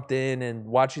getting jumped in and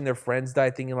watching their friends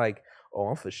die thinking like, oh,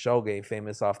 I'm for sure getting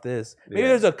famous off this. Maybe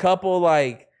there's a couple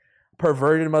like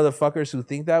perverted motherfuckers who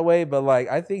think that way, but like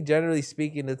I think generally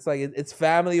speaking, it's like it's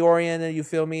family oriented. You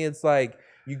feel me? It's like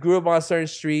you grew up on a certain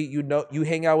street, you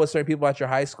hang out with certain people at your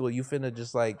high school, you finna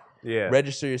just like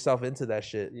register yourself into that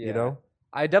shit. Yeah.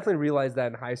 I definitely realized that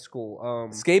in high school.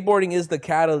 Skateboarding is the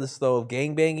catalyst though of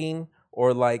gangbanging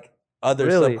or like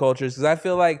other subcultures, because I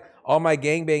feel like all my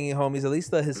gangbanging homies, at least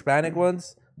the Hispanic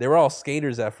ones, they were all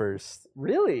skaters at first.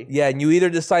 Really? Yeah, and you either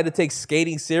decide to take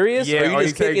skating serious or you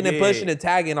just kicking and pushing and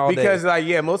tagging all day. Because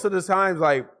most of the times,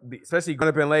 like especially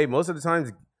growing up in LA, most of the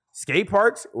times skate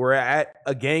parks were at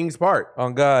a gang's park.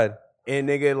 On God. And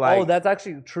nigga, like, oh, that's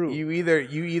actually true. You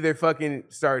either fucking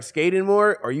start skating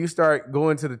more or you start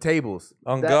going to the tables.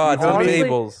 On God, to the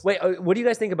tables. Wait, what do you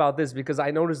guys think about this? Because I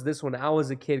noticed this when I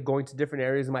was a kid, going to different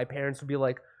areas, and my parents would be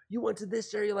like, "You went to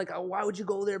this area, like, why would you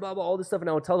go there?" Blah blah, all this stuff, and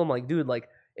I would tell them like, "Dude, like,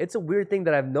 it's a weird thing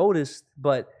that I've noticed,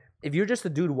 but if you're just a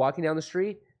dude walking down the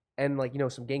street and like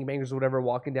some gangbangers or whatever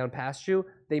walking down past you,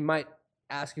 they might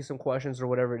ask you some questions or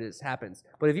whatever it is happens.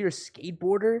 But if you're a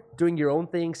skateboarder doing your own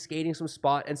thing, skating some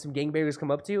spot, and some gangbangers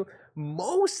come up to you,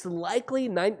 most likely,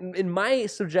 in my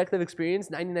subjective experience,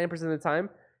 99% of the time,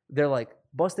 they're like,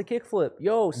 bust a kickflip.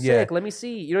 Yo, sick, let me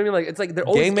see. You know what I mean? Like, it's like they're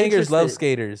always gangbangers interested. love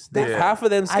skaters. Half of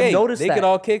them skate. I've noticed they that. could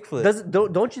all kickflip.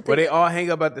 Don't you think? But they all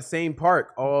hang up at the same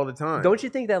park all the time. Don't you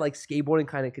think that like skateboarding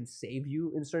kind of can save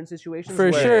you in certain situations?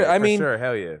 For sure. I mean,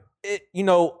 hell yeah.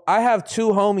 I have two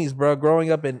homies, bro,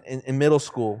 growing up in middle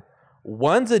school.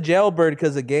 One's a jailbird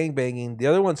because of gangbanging. The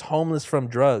other one's homeless from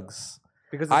drugs.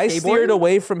 Because I steered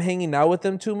away from hanging out with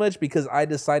them too much because I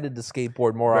decided to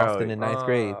skateboard more often in ninth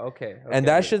grade. Okay. And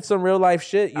that shit's some real life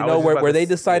shit, where they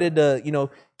decided to,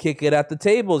 kick it at the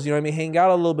tables, you know what I mean? Hang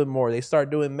out a little bit more. They start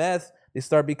doing meth. They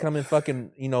start becoming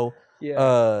fucking,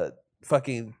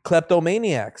 fucking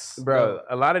kleptomaniacs. Bro,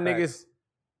 a lot of niggas,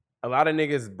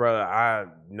 bro, I've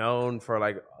known for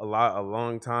like a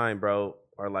long time, bro,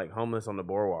 are like homeless on the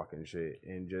boardwalk and shit,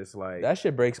 and just like that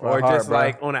shit breaks my heart. Or just bro.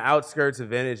 like on the outskirts of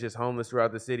Venice, just homeless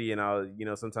throughout the city, and I'll,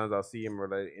 sometimes I'll see them or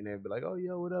like, and they'll be like, "Oh,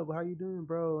 yo, what up? How you doing,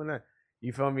 bro?" And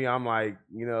you feel me? I'm like,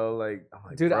 I'm like,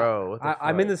 dude, bro, what the fuck?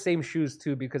 I'm in the same shoes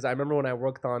too, because I remember when I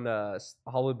worked on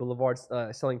Hollywood Boulevard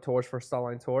selling tours for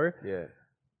Starline Tour. Yeah,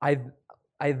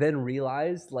 I then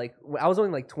realized, like, I was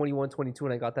only like 21, 22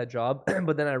 when I got that job,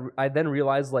 but then I then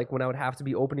realized, like, when I would have to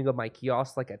be opening up my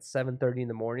kiosk like at 7:30 in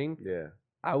the morning. Yeah.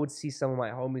 I would see some of my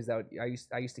homies that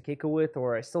I used to kick it with,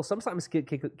 or I still sometimes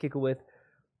kick it with,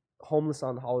 homeless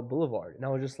on Hollywood Boulevard, and I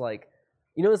was just like,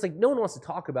 it's like no one wants to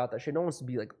talk about that shit. No one wants to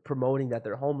be like promoting that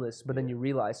they're homeless, but then you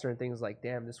realize certain things like,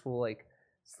 damn, this fool like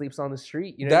sleeps on the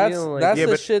street. You know that's what I mean? Like, that's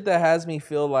the shit that has me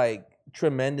feel like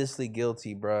tremendously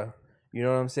guilty, bro. You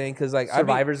know what I'm saying? Because like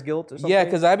survivor's guilt or something. Yeah,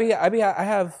 because I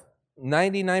have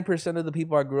 99% of the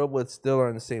people I grew up with still are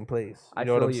in the same place. You I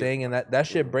know what feel I'm you. saying? And that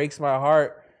shit breaks my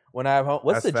heart when I have home.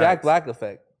 What's That's the Jack facts. Black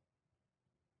effect?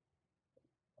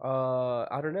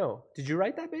 I don't know. Did you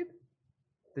write that, babe?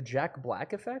 The Jack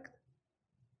Black effect?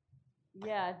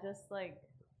 Yeah, just like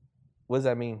What does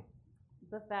that mean?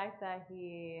 the fact that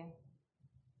he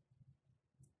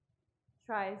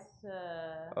tries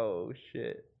to. Oh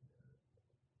shit.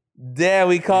 Damn,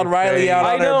 we called Riley out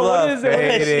I on her know. bluff. What is it?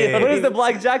 Faded. What is the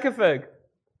Black Jack effect?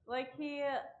 Like he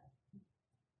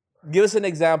Give us an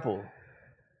example.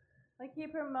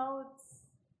 promotes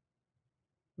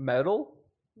Metal?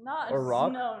 not Or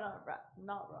rock? No,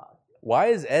 not rock. Why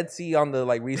is Etsy on the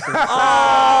like recent?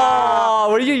 Oh,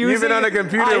 what are you using? You've been on the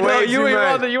computer I know, way you too were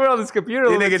much. You were on this computer. You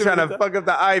a little nigga too trying much. to fuck up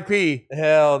the IP.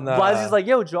 Hell no. Blasie's like,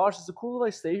 yo, Josh, is it cool if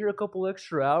I stay here a couple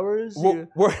extra hours? we're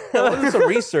doing some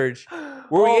research.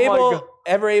 Were Oh we my God.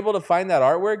 ever able to find that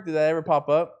artwork? Did that ever pop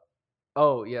up?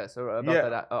 Oh, yes, about Yeah.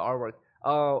 that artwork.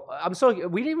 I'm sorry,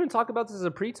 we didn't even talk about this as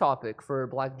a pre-topic for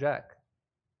Black Jack.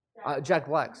 Jack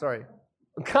Black, sorry.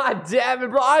 God damn it,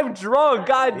 bro. I'm drunk.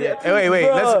 God damn it. Hey, wait.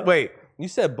 Bro. Let's wait. You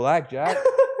said Black Jack.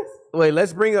 Wait,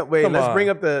 let's bring up. Wait, Come let's on. bring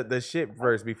up the shit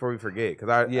first before we forget, because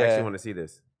I Yeah. actually want to see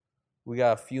this. We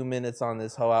got a few minutes on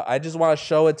this hoe. I just want to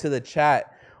show it to the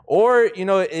chat. Or, you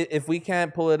know, if we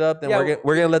can't pull it up, then Yeah,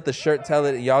 we're gonna let the shirt tell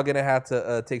it. Y'all gonna have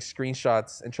to take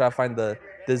screenshots and try to find the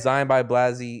design by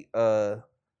Blasey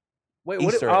Wait,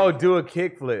 Easter egg. Oh, do a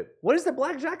kickflip. what is the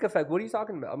Black Jack effect? What are you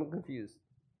talking about? I'm confused.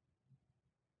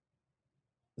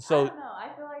 I So don't know. I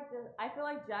feel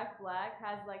like Jack Black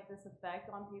has like this effect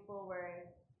on people where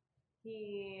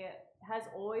he has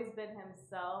always been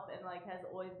himself and like has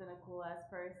always been a cool ass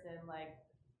person. Like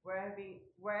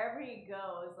wherever he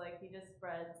goes, like he just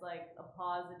spreads like a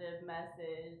positive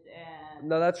message and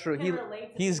No, that's true. can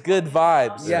relate to he's people, good you know?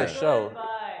 vibes Yeah. Good for sure.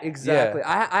 vibes. Exactly.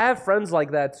 I have friends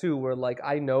like that too, where like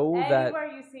I know that. Anywhere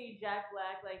you see Jack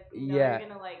Black, like you know, Yeah. you're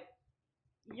gonna like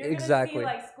Exactly.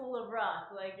 gonna see like School of Rock,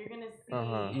 like you're gonna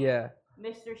see Yeah.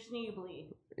 Mr.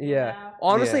 Schneebly. Yeah. know?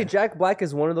 Honestly, Yeah. Jack Black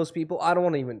is one of those people. I don't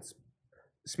want to even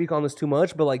speak on this too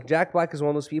much, but like Jack Black is one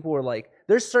of those people where like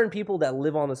there's certain people that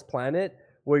live on this planet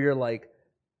where you're like,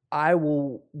 I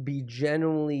will be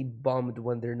genuinely bummed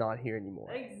when they're not here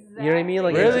anymore. Exactly. You know what I mean?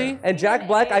 Like, Really? And Jack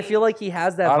Black, I feel like he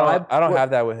has that I vibe. don't where- have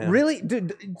that with him. Really,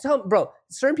 dude, bro.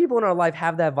 Certain people in our life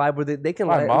have that vibe where they can.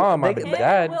 My light- mom, my they can-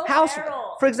 dad. Will House,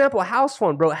 Ferrell. for example, a house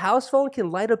phone, bro. House phone can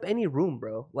light up any room,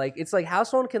 bro. Like it's like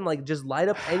house phone can like just light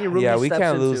up any room. Yeah, he we steps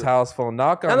can't into. lose house phone.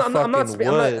 Knock on I'm fucking not, wood. no,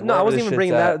 I wherever wasn't this even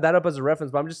bringing shit's at. that up as a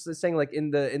reference, but I'm just saying like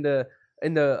in the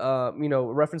you know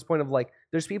reference point of like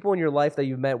there's people in your life that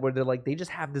you've met where they're like they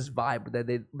just have this vibe that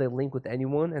they link with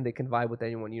anyone and they can vibe with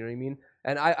anyone. You know what I mean?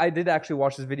 And I did actually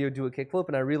watch this video do a kickflip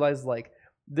and I realized like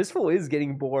this fool is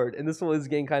getting bored and this fool is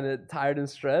getting kind of tired and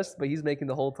stressed, but he's making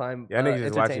the whole time Yeah, I think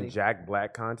just watching entertaining. Jack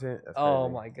Black content. That's Oh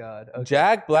crazy. my god! Okay.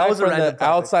 Jack Black was a from random the topic.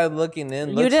 outside looking in.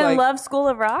 You looks didn't like, love School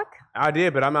of Rock? I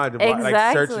did, but I'm not like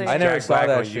Exactly. searching I never Jack saw Black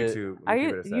that on shit. YouTube. Are Let me give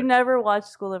you it a sec. you never watched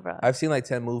School of Rock? I've seen like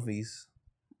 10 movies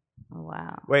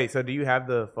Wow. Wait, so do you have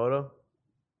the photo?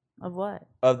 Of what?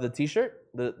 of the T-shirt,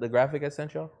 the graphic I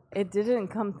sent y'all. It didn't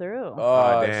come through.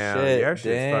 Oh, damn, shit! your shit's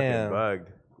Damn. fucking bugged.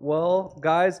 Well,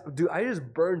 guys, dude, I just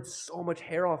burned so much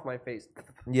hair off my face.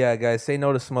 Yeah, guys, say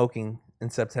no to smoking in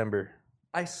September.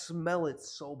 I smell it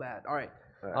so bad. All right.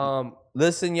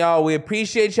 Listen, y'all, we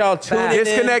appreciate y'all tuning in.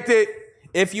 Disconnected.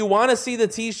 If you want to see the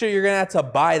T-shirt, you're gonna have to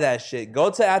buy that shit. Go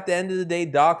to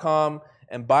attheendoftheday.com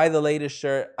and buy the latest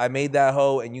shirt. I made that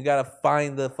hoe, and you gotta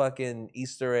find the fucking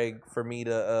Easter egg for me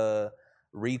to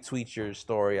retweet your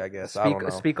story. I guess I don't know.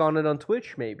 Speak on it on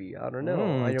Twitch, maybe. I don't know.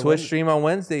 On your Twitch Wednesday. stream on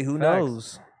Wednesday. Who Facts.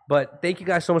 knows? But thank you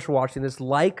guys so much for watching this.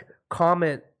 Like,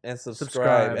 comment, And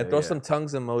subscribe, and throw Yeah. some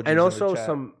tongues emojis. and also in the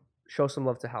chat. show some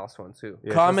love to House One too.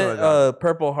 Yeah, Comment shout out-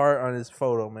 purple heart on his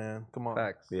photo, man. Come on.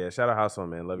 Facts. Yeah, shout out House One,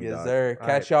 man. Love you, Yes, dog. sir. All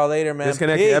Catch y'all later, man.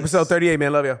 Disconnected. Peace. Episode 38,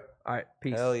 man. Love you. All right.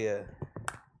 Peace. Hell yeah.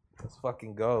 Let's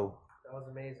fucking go. That was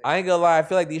amazing. I ain't gonna lie. I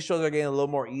feel like these shows are getting a little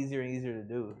more easier and easier to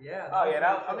do. Yeah. Oh,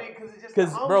 yeah. I mean, because it's just.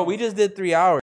 Because, bro, we just did 3 hours.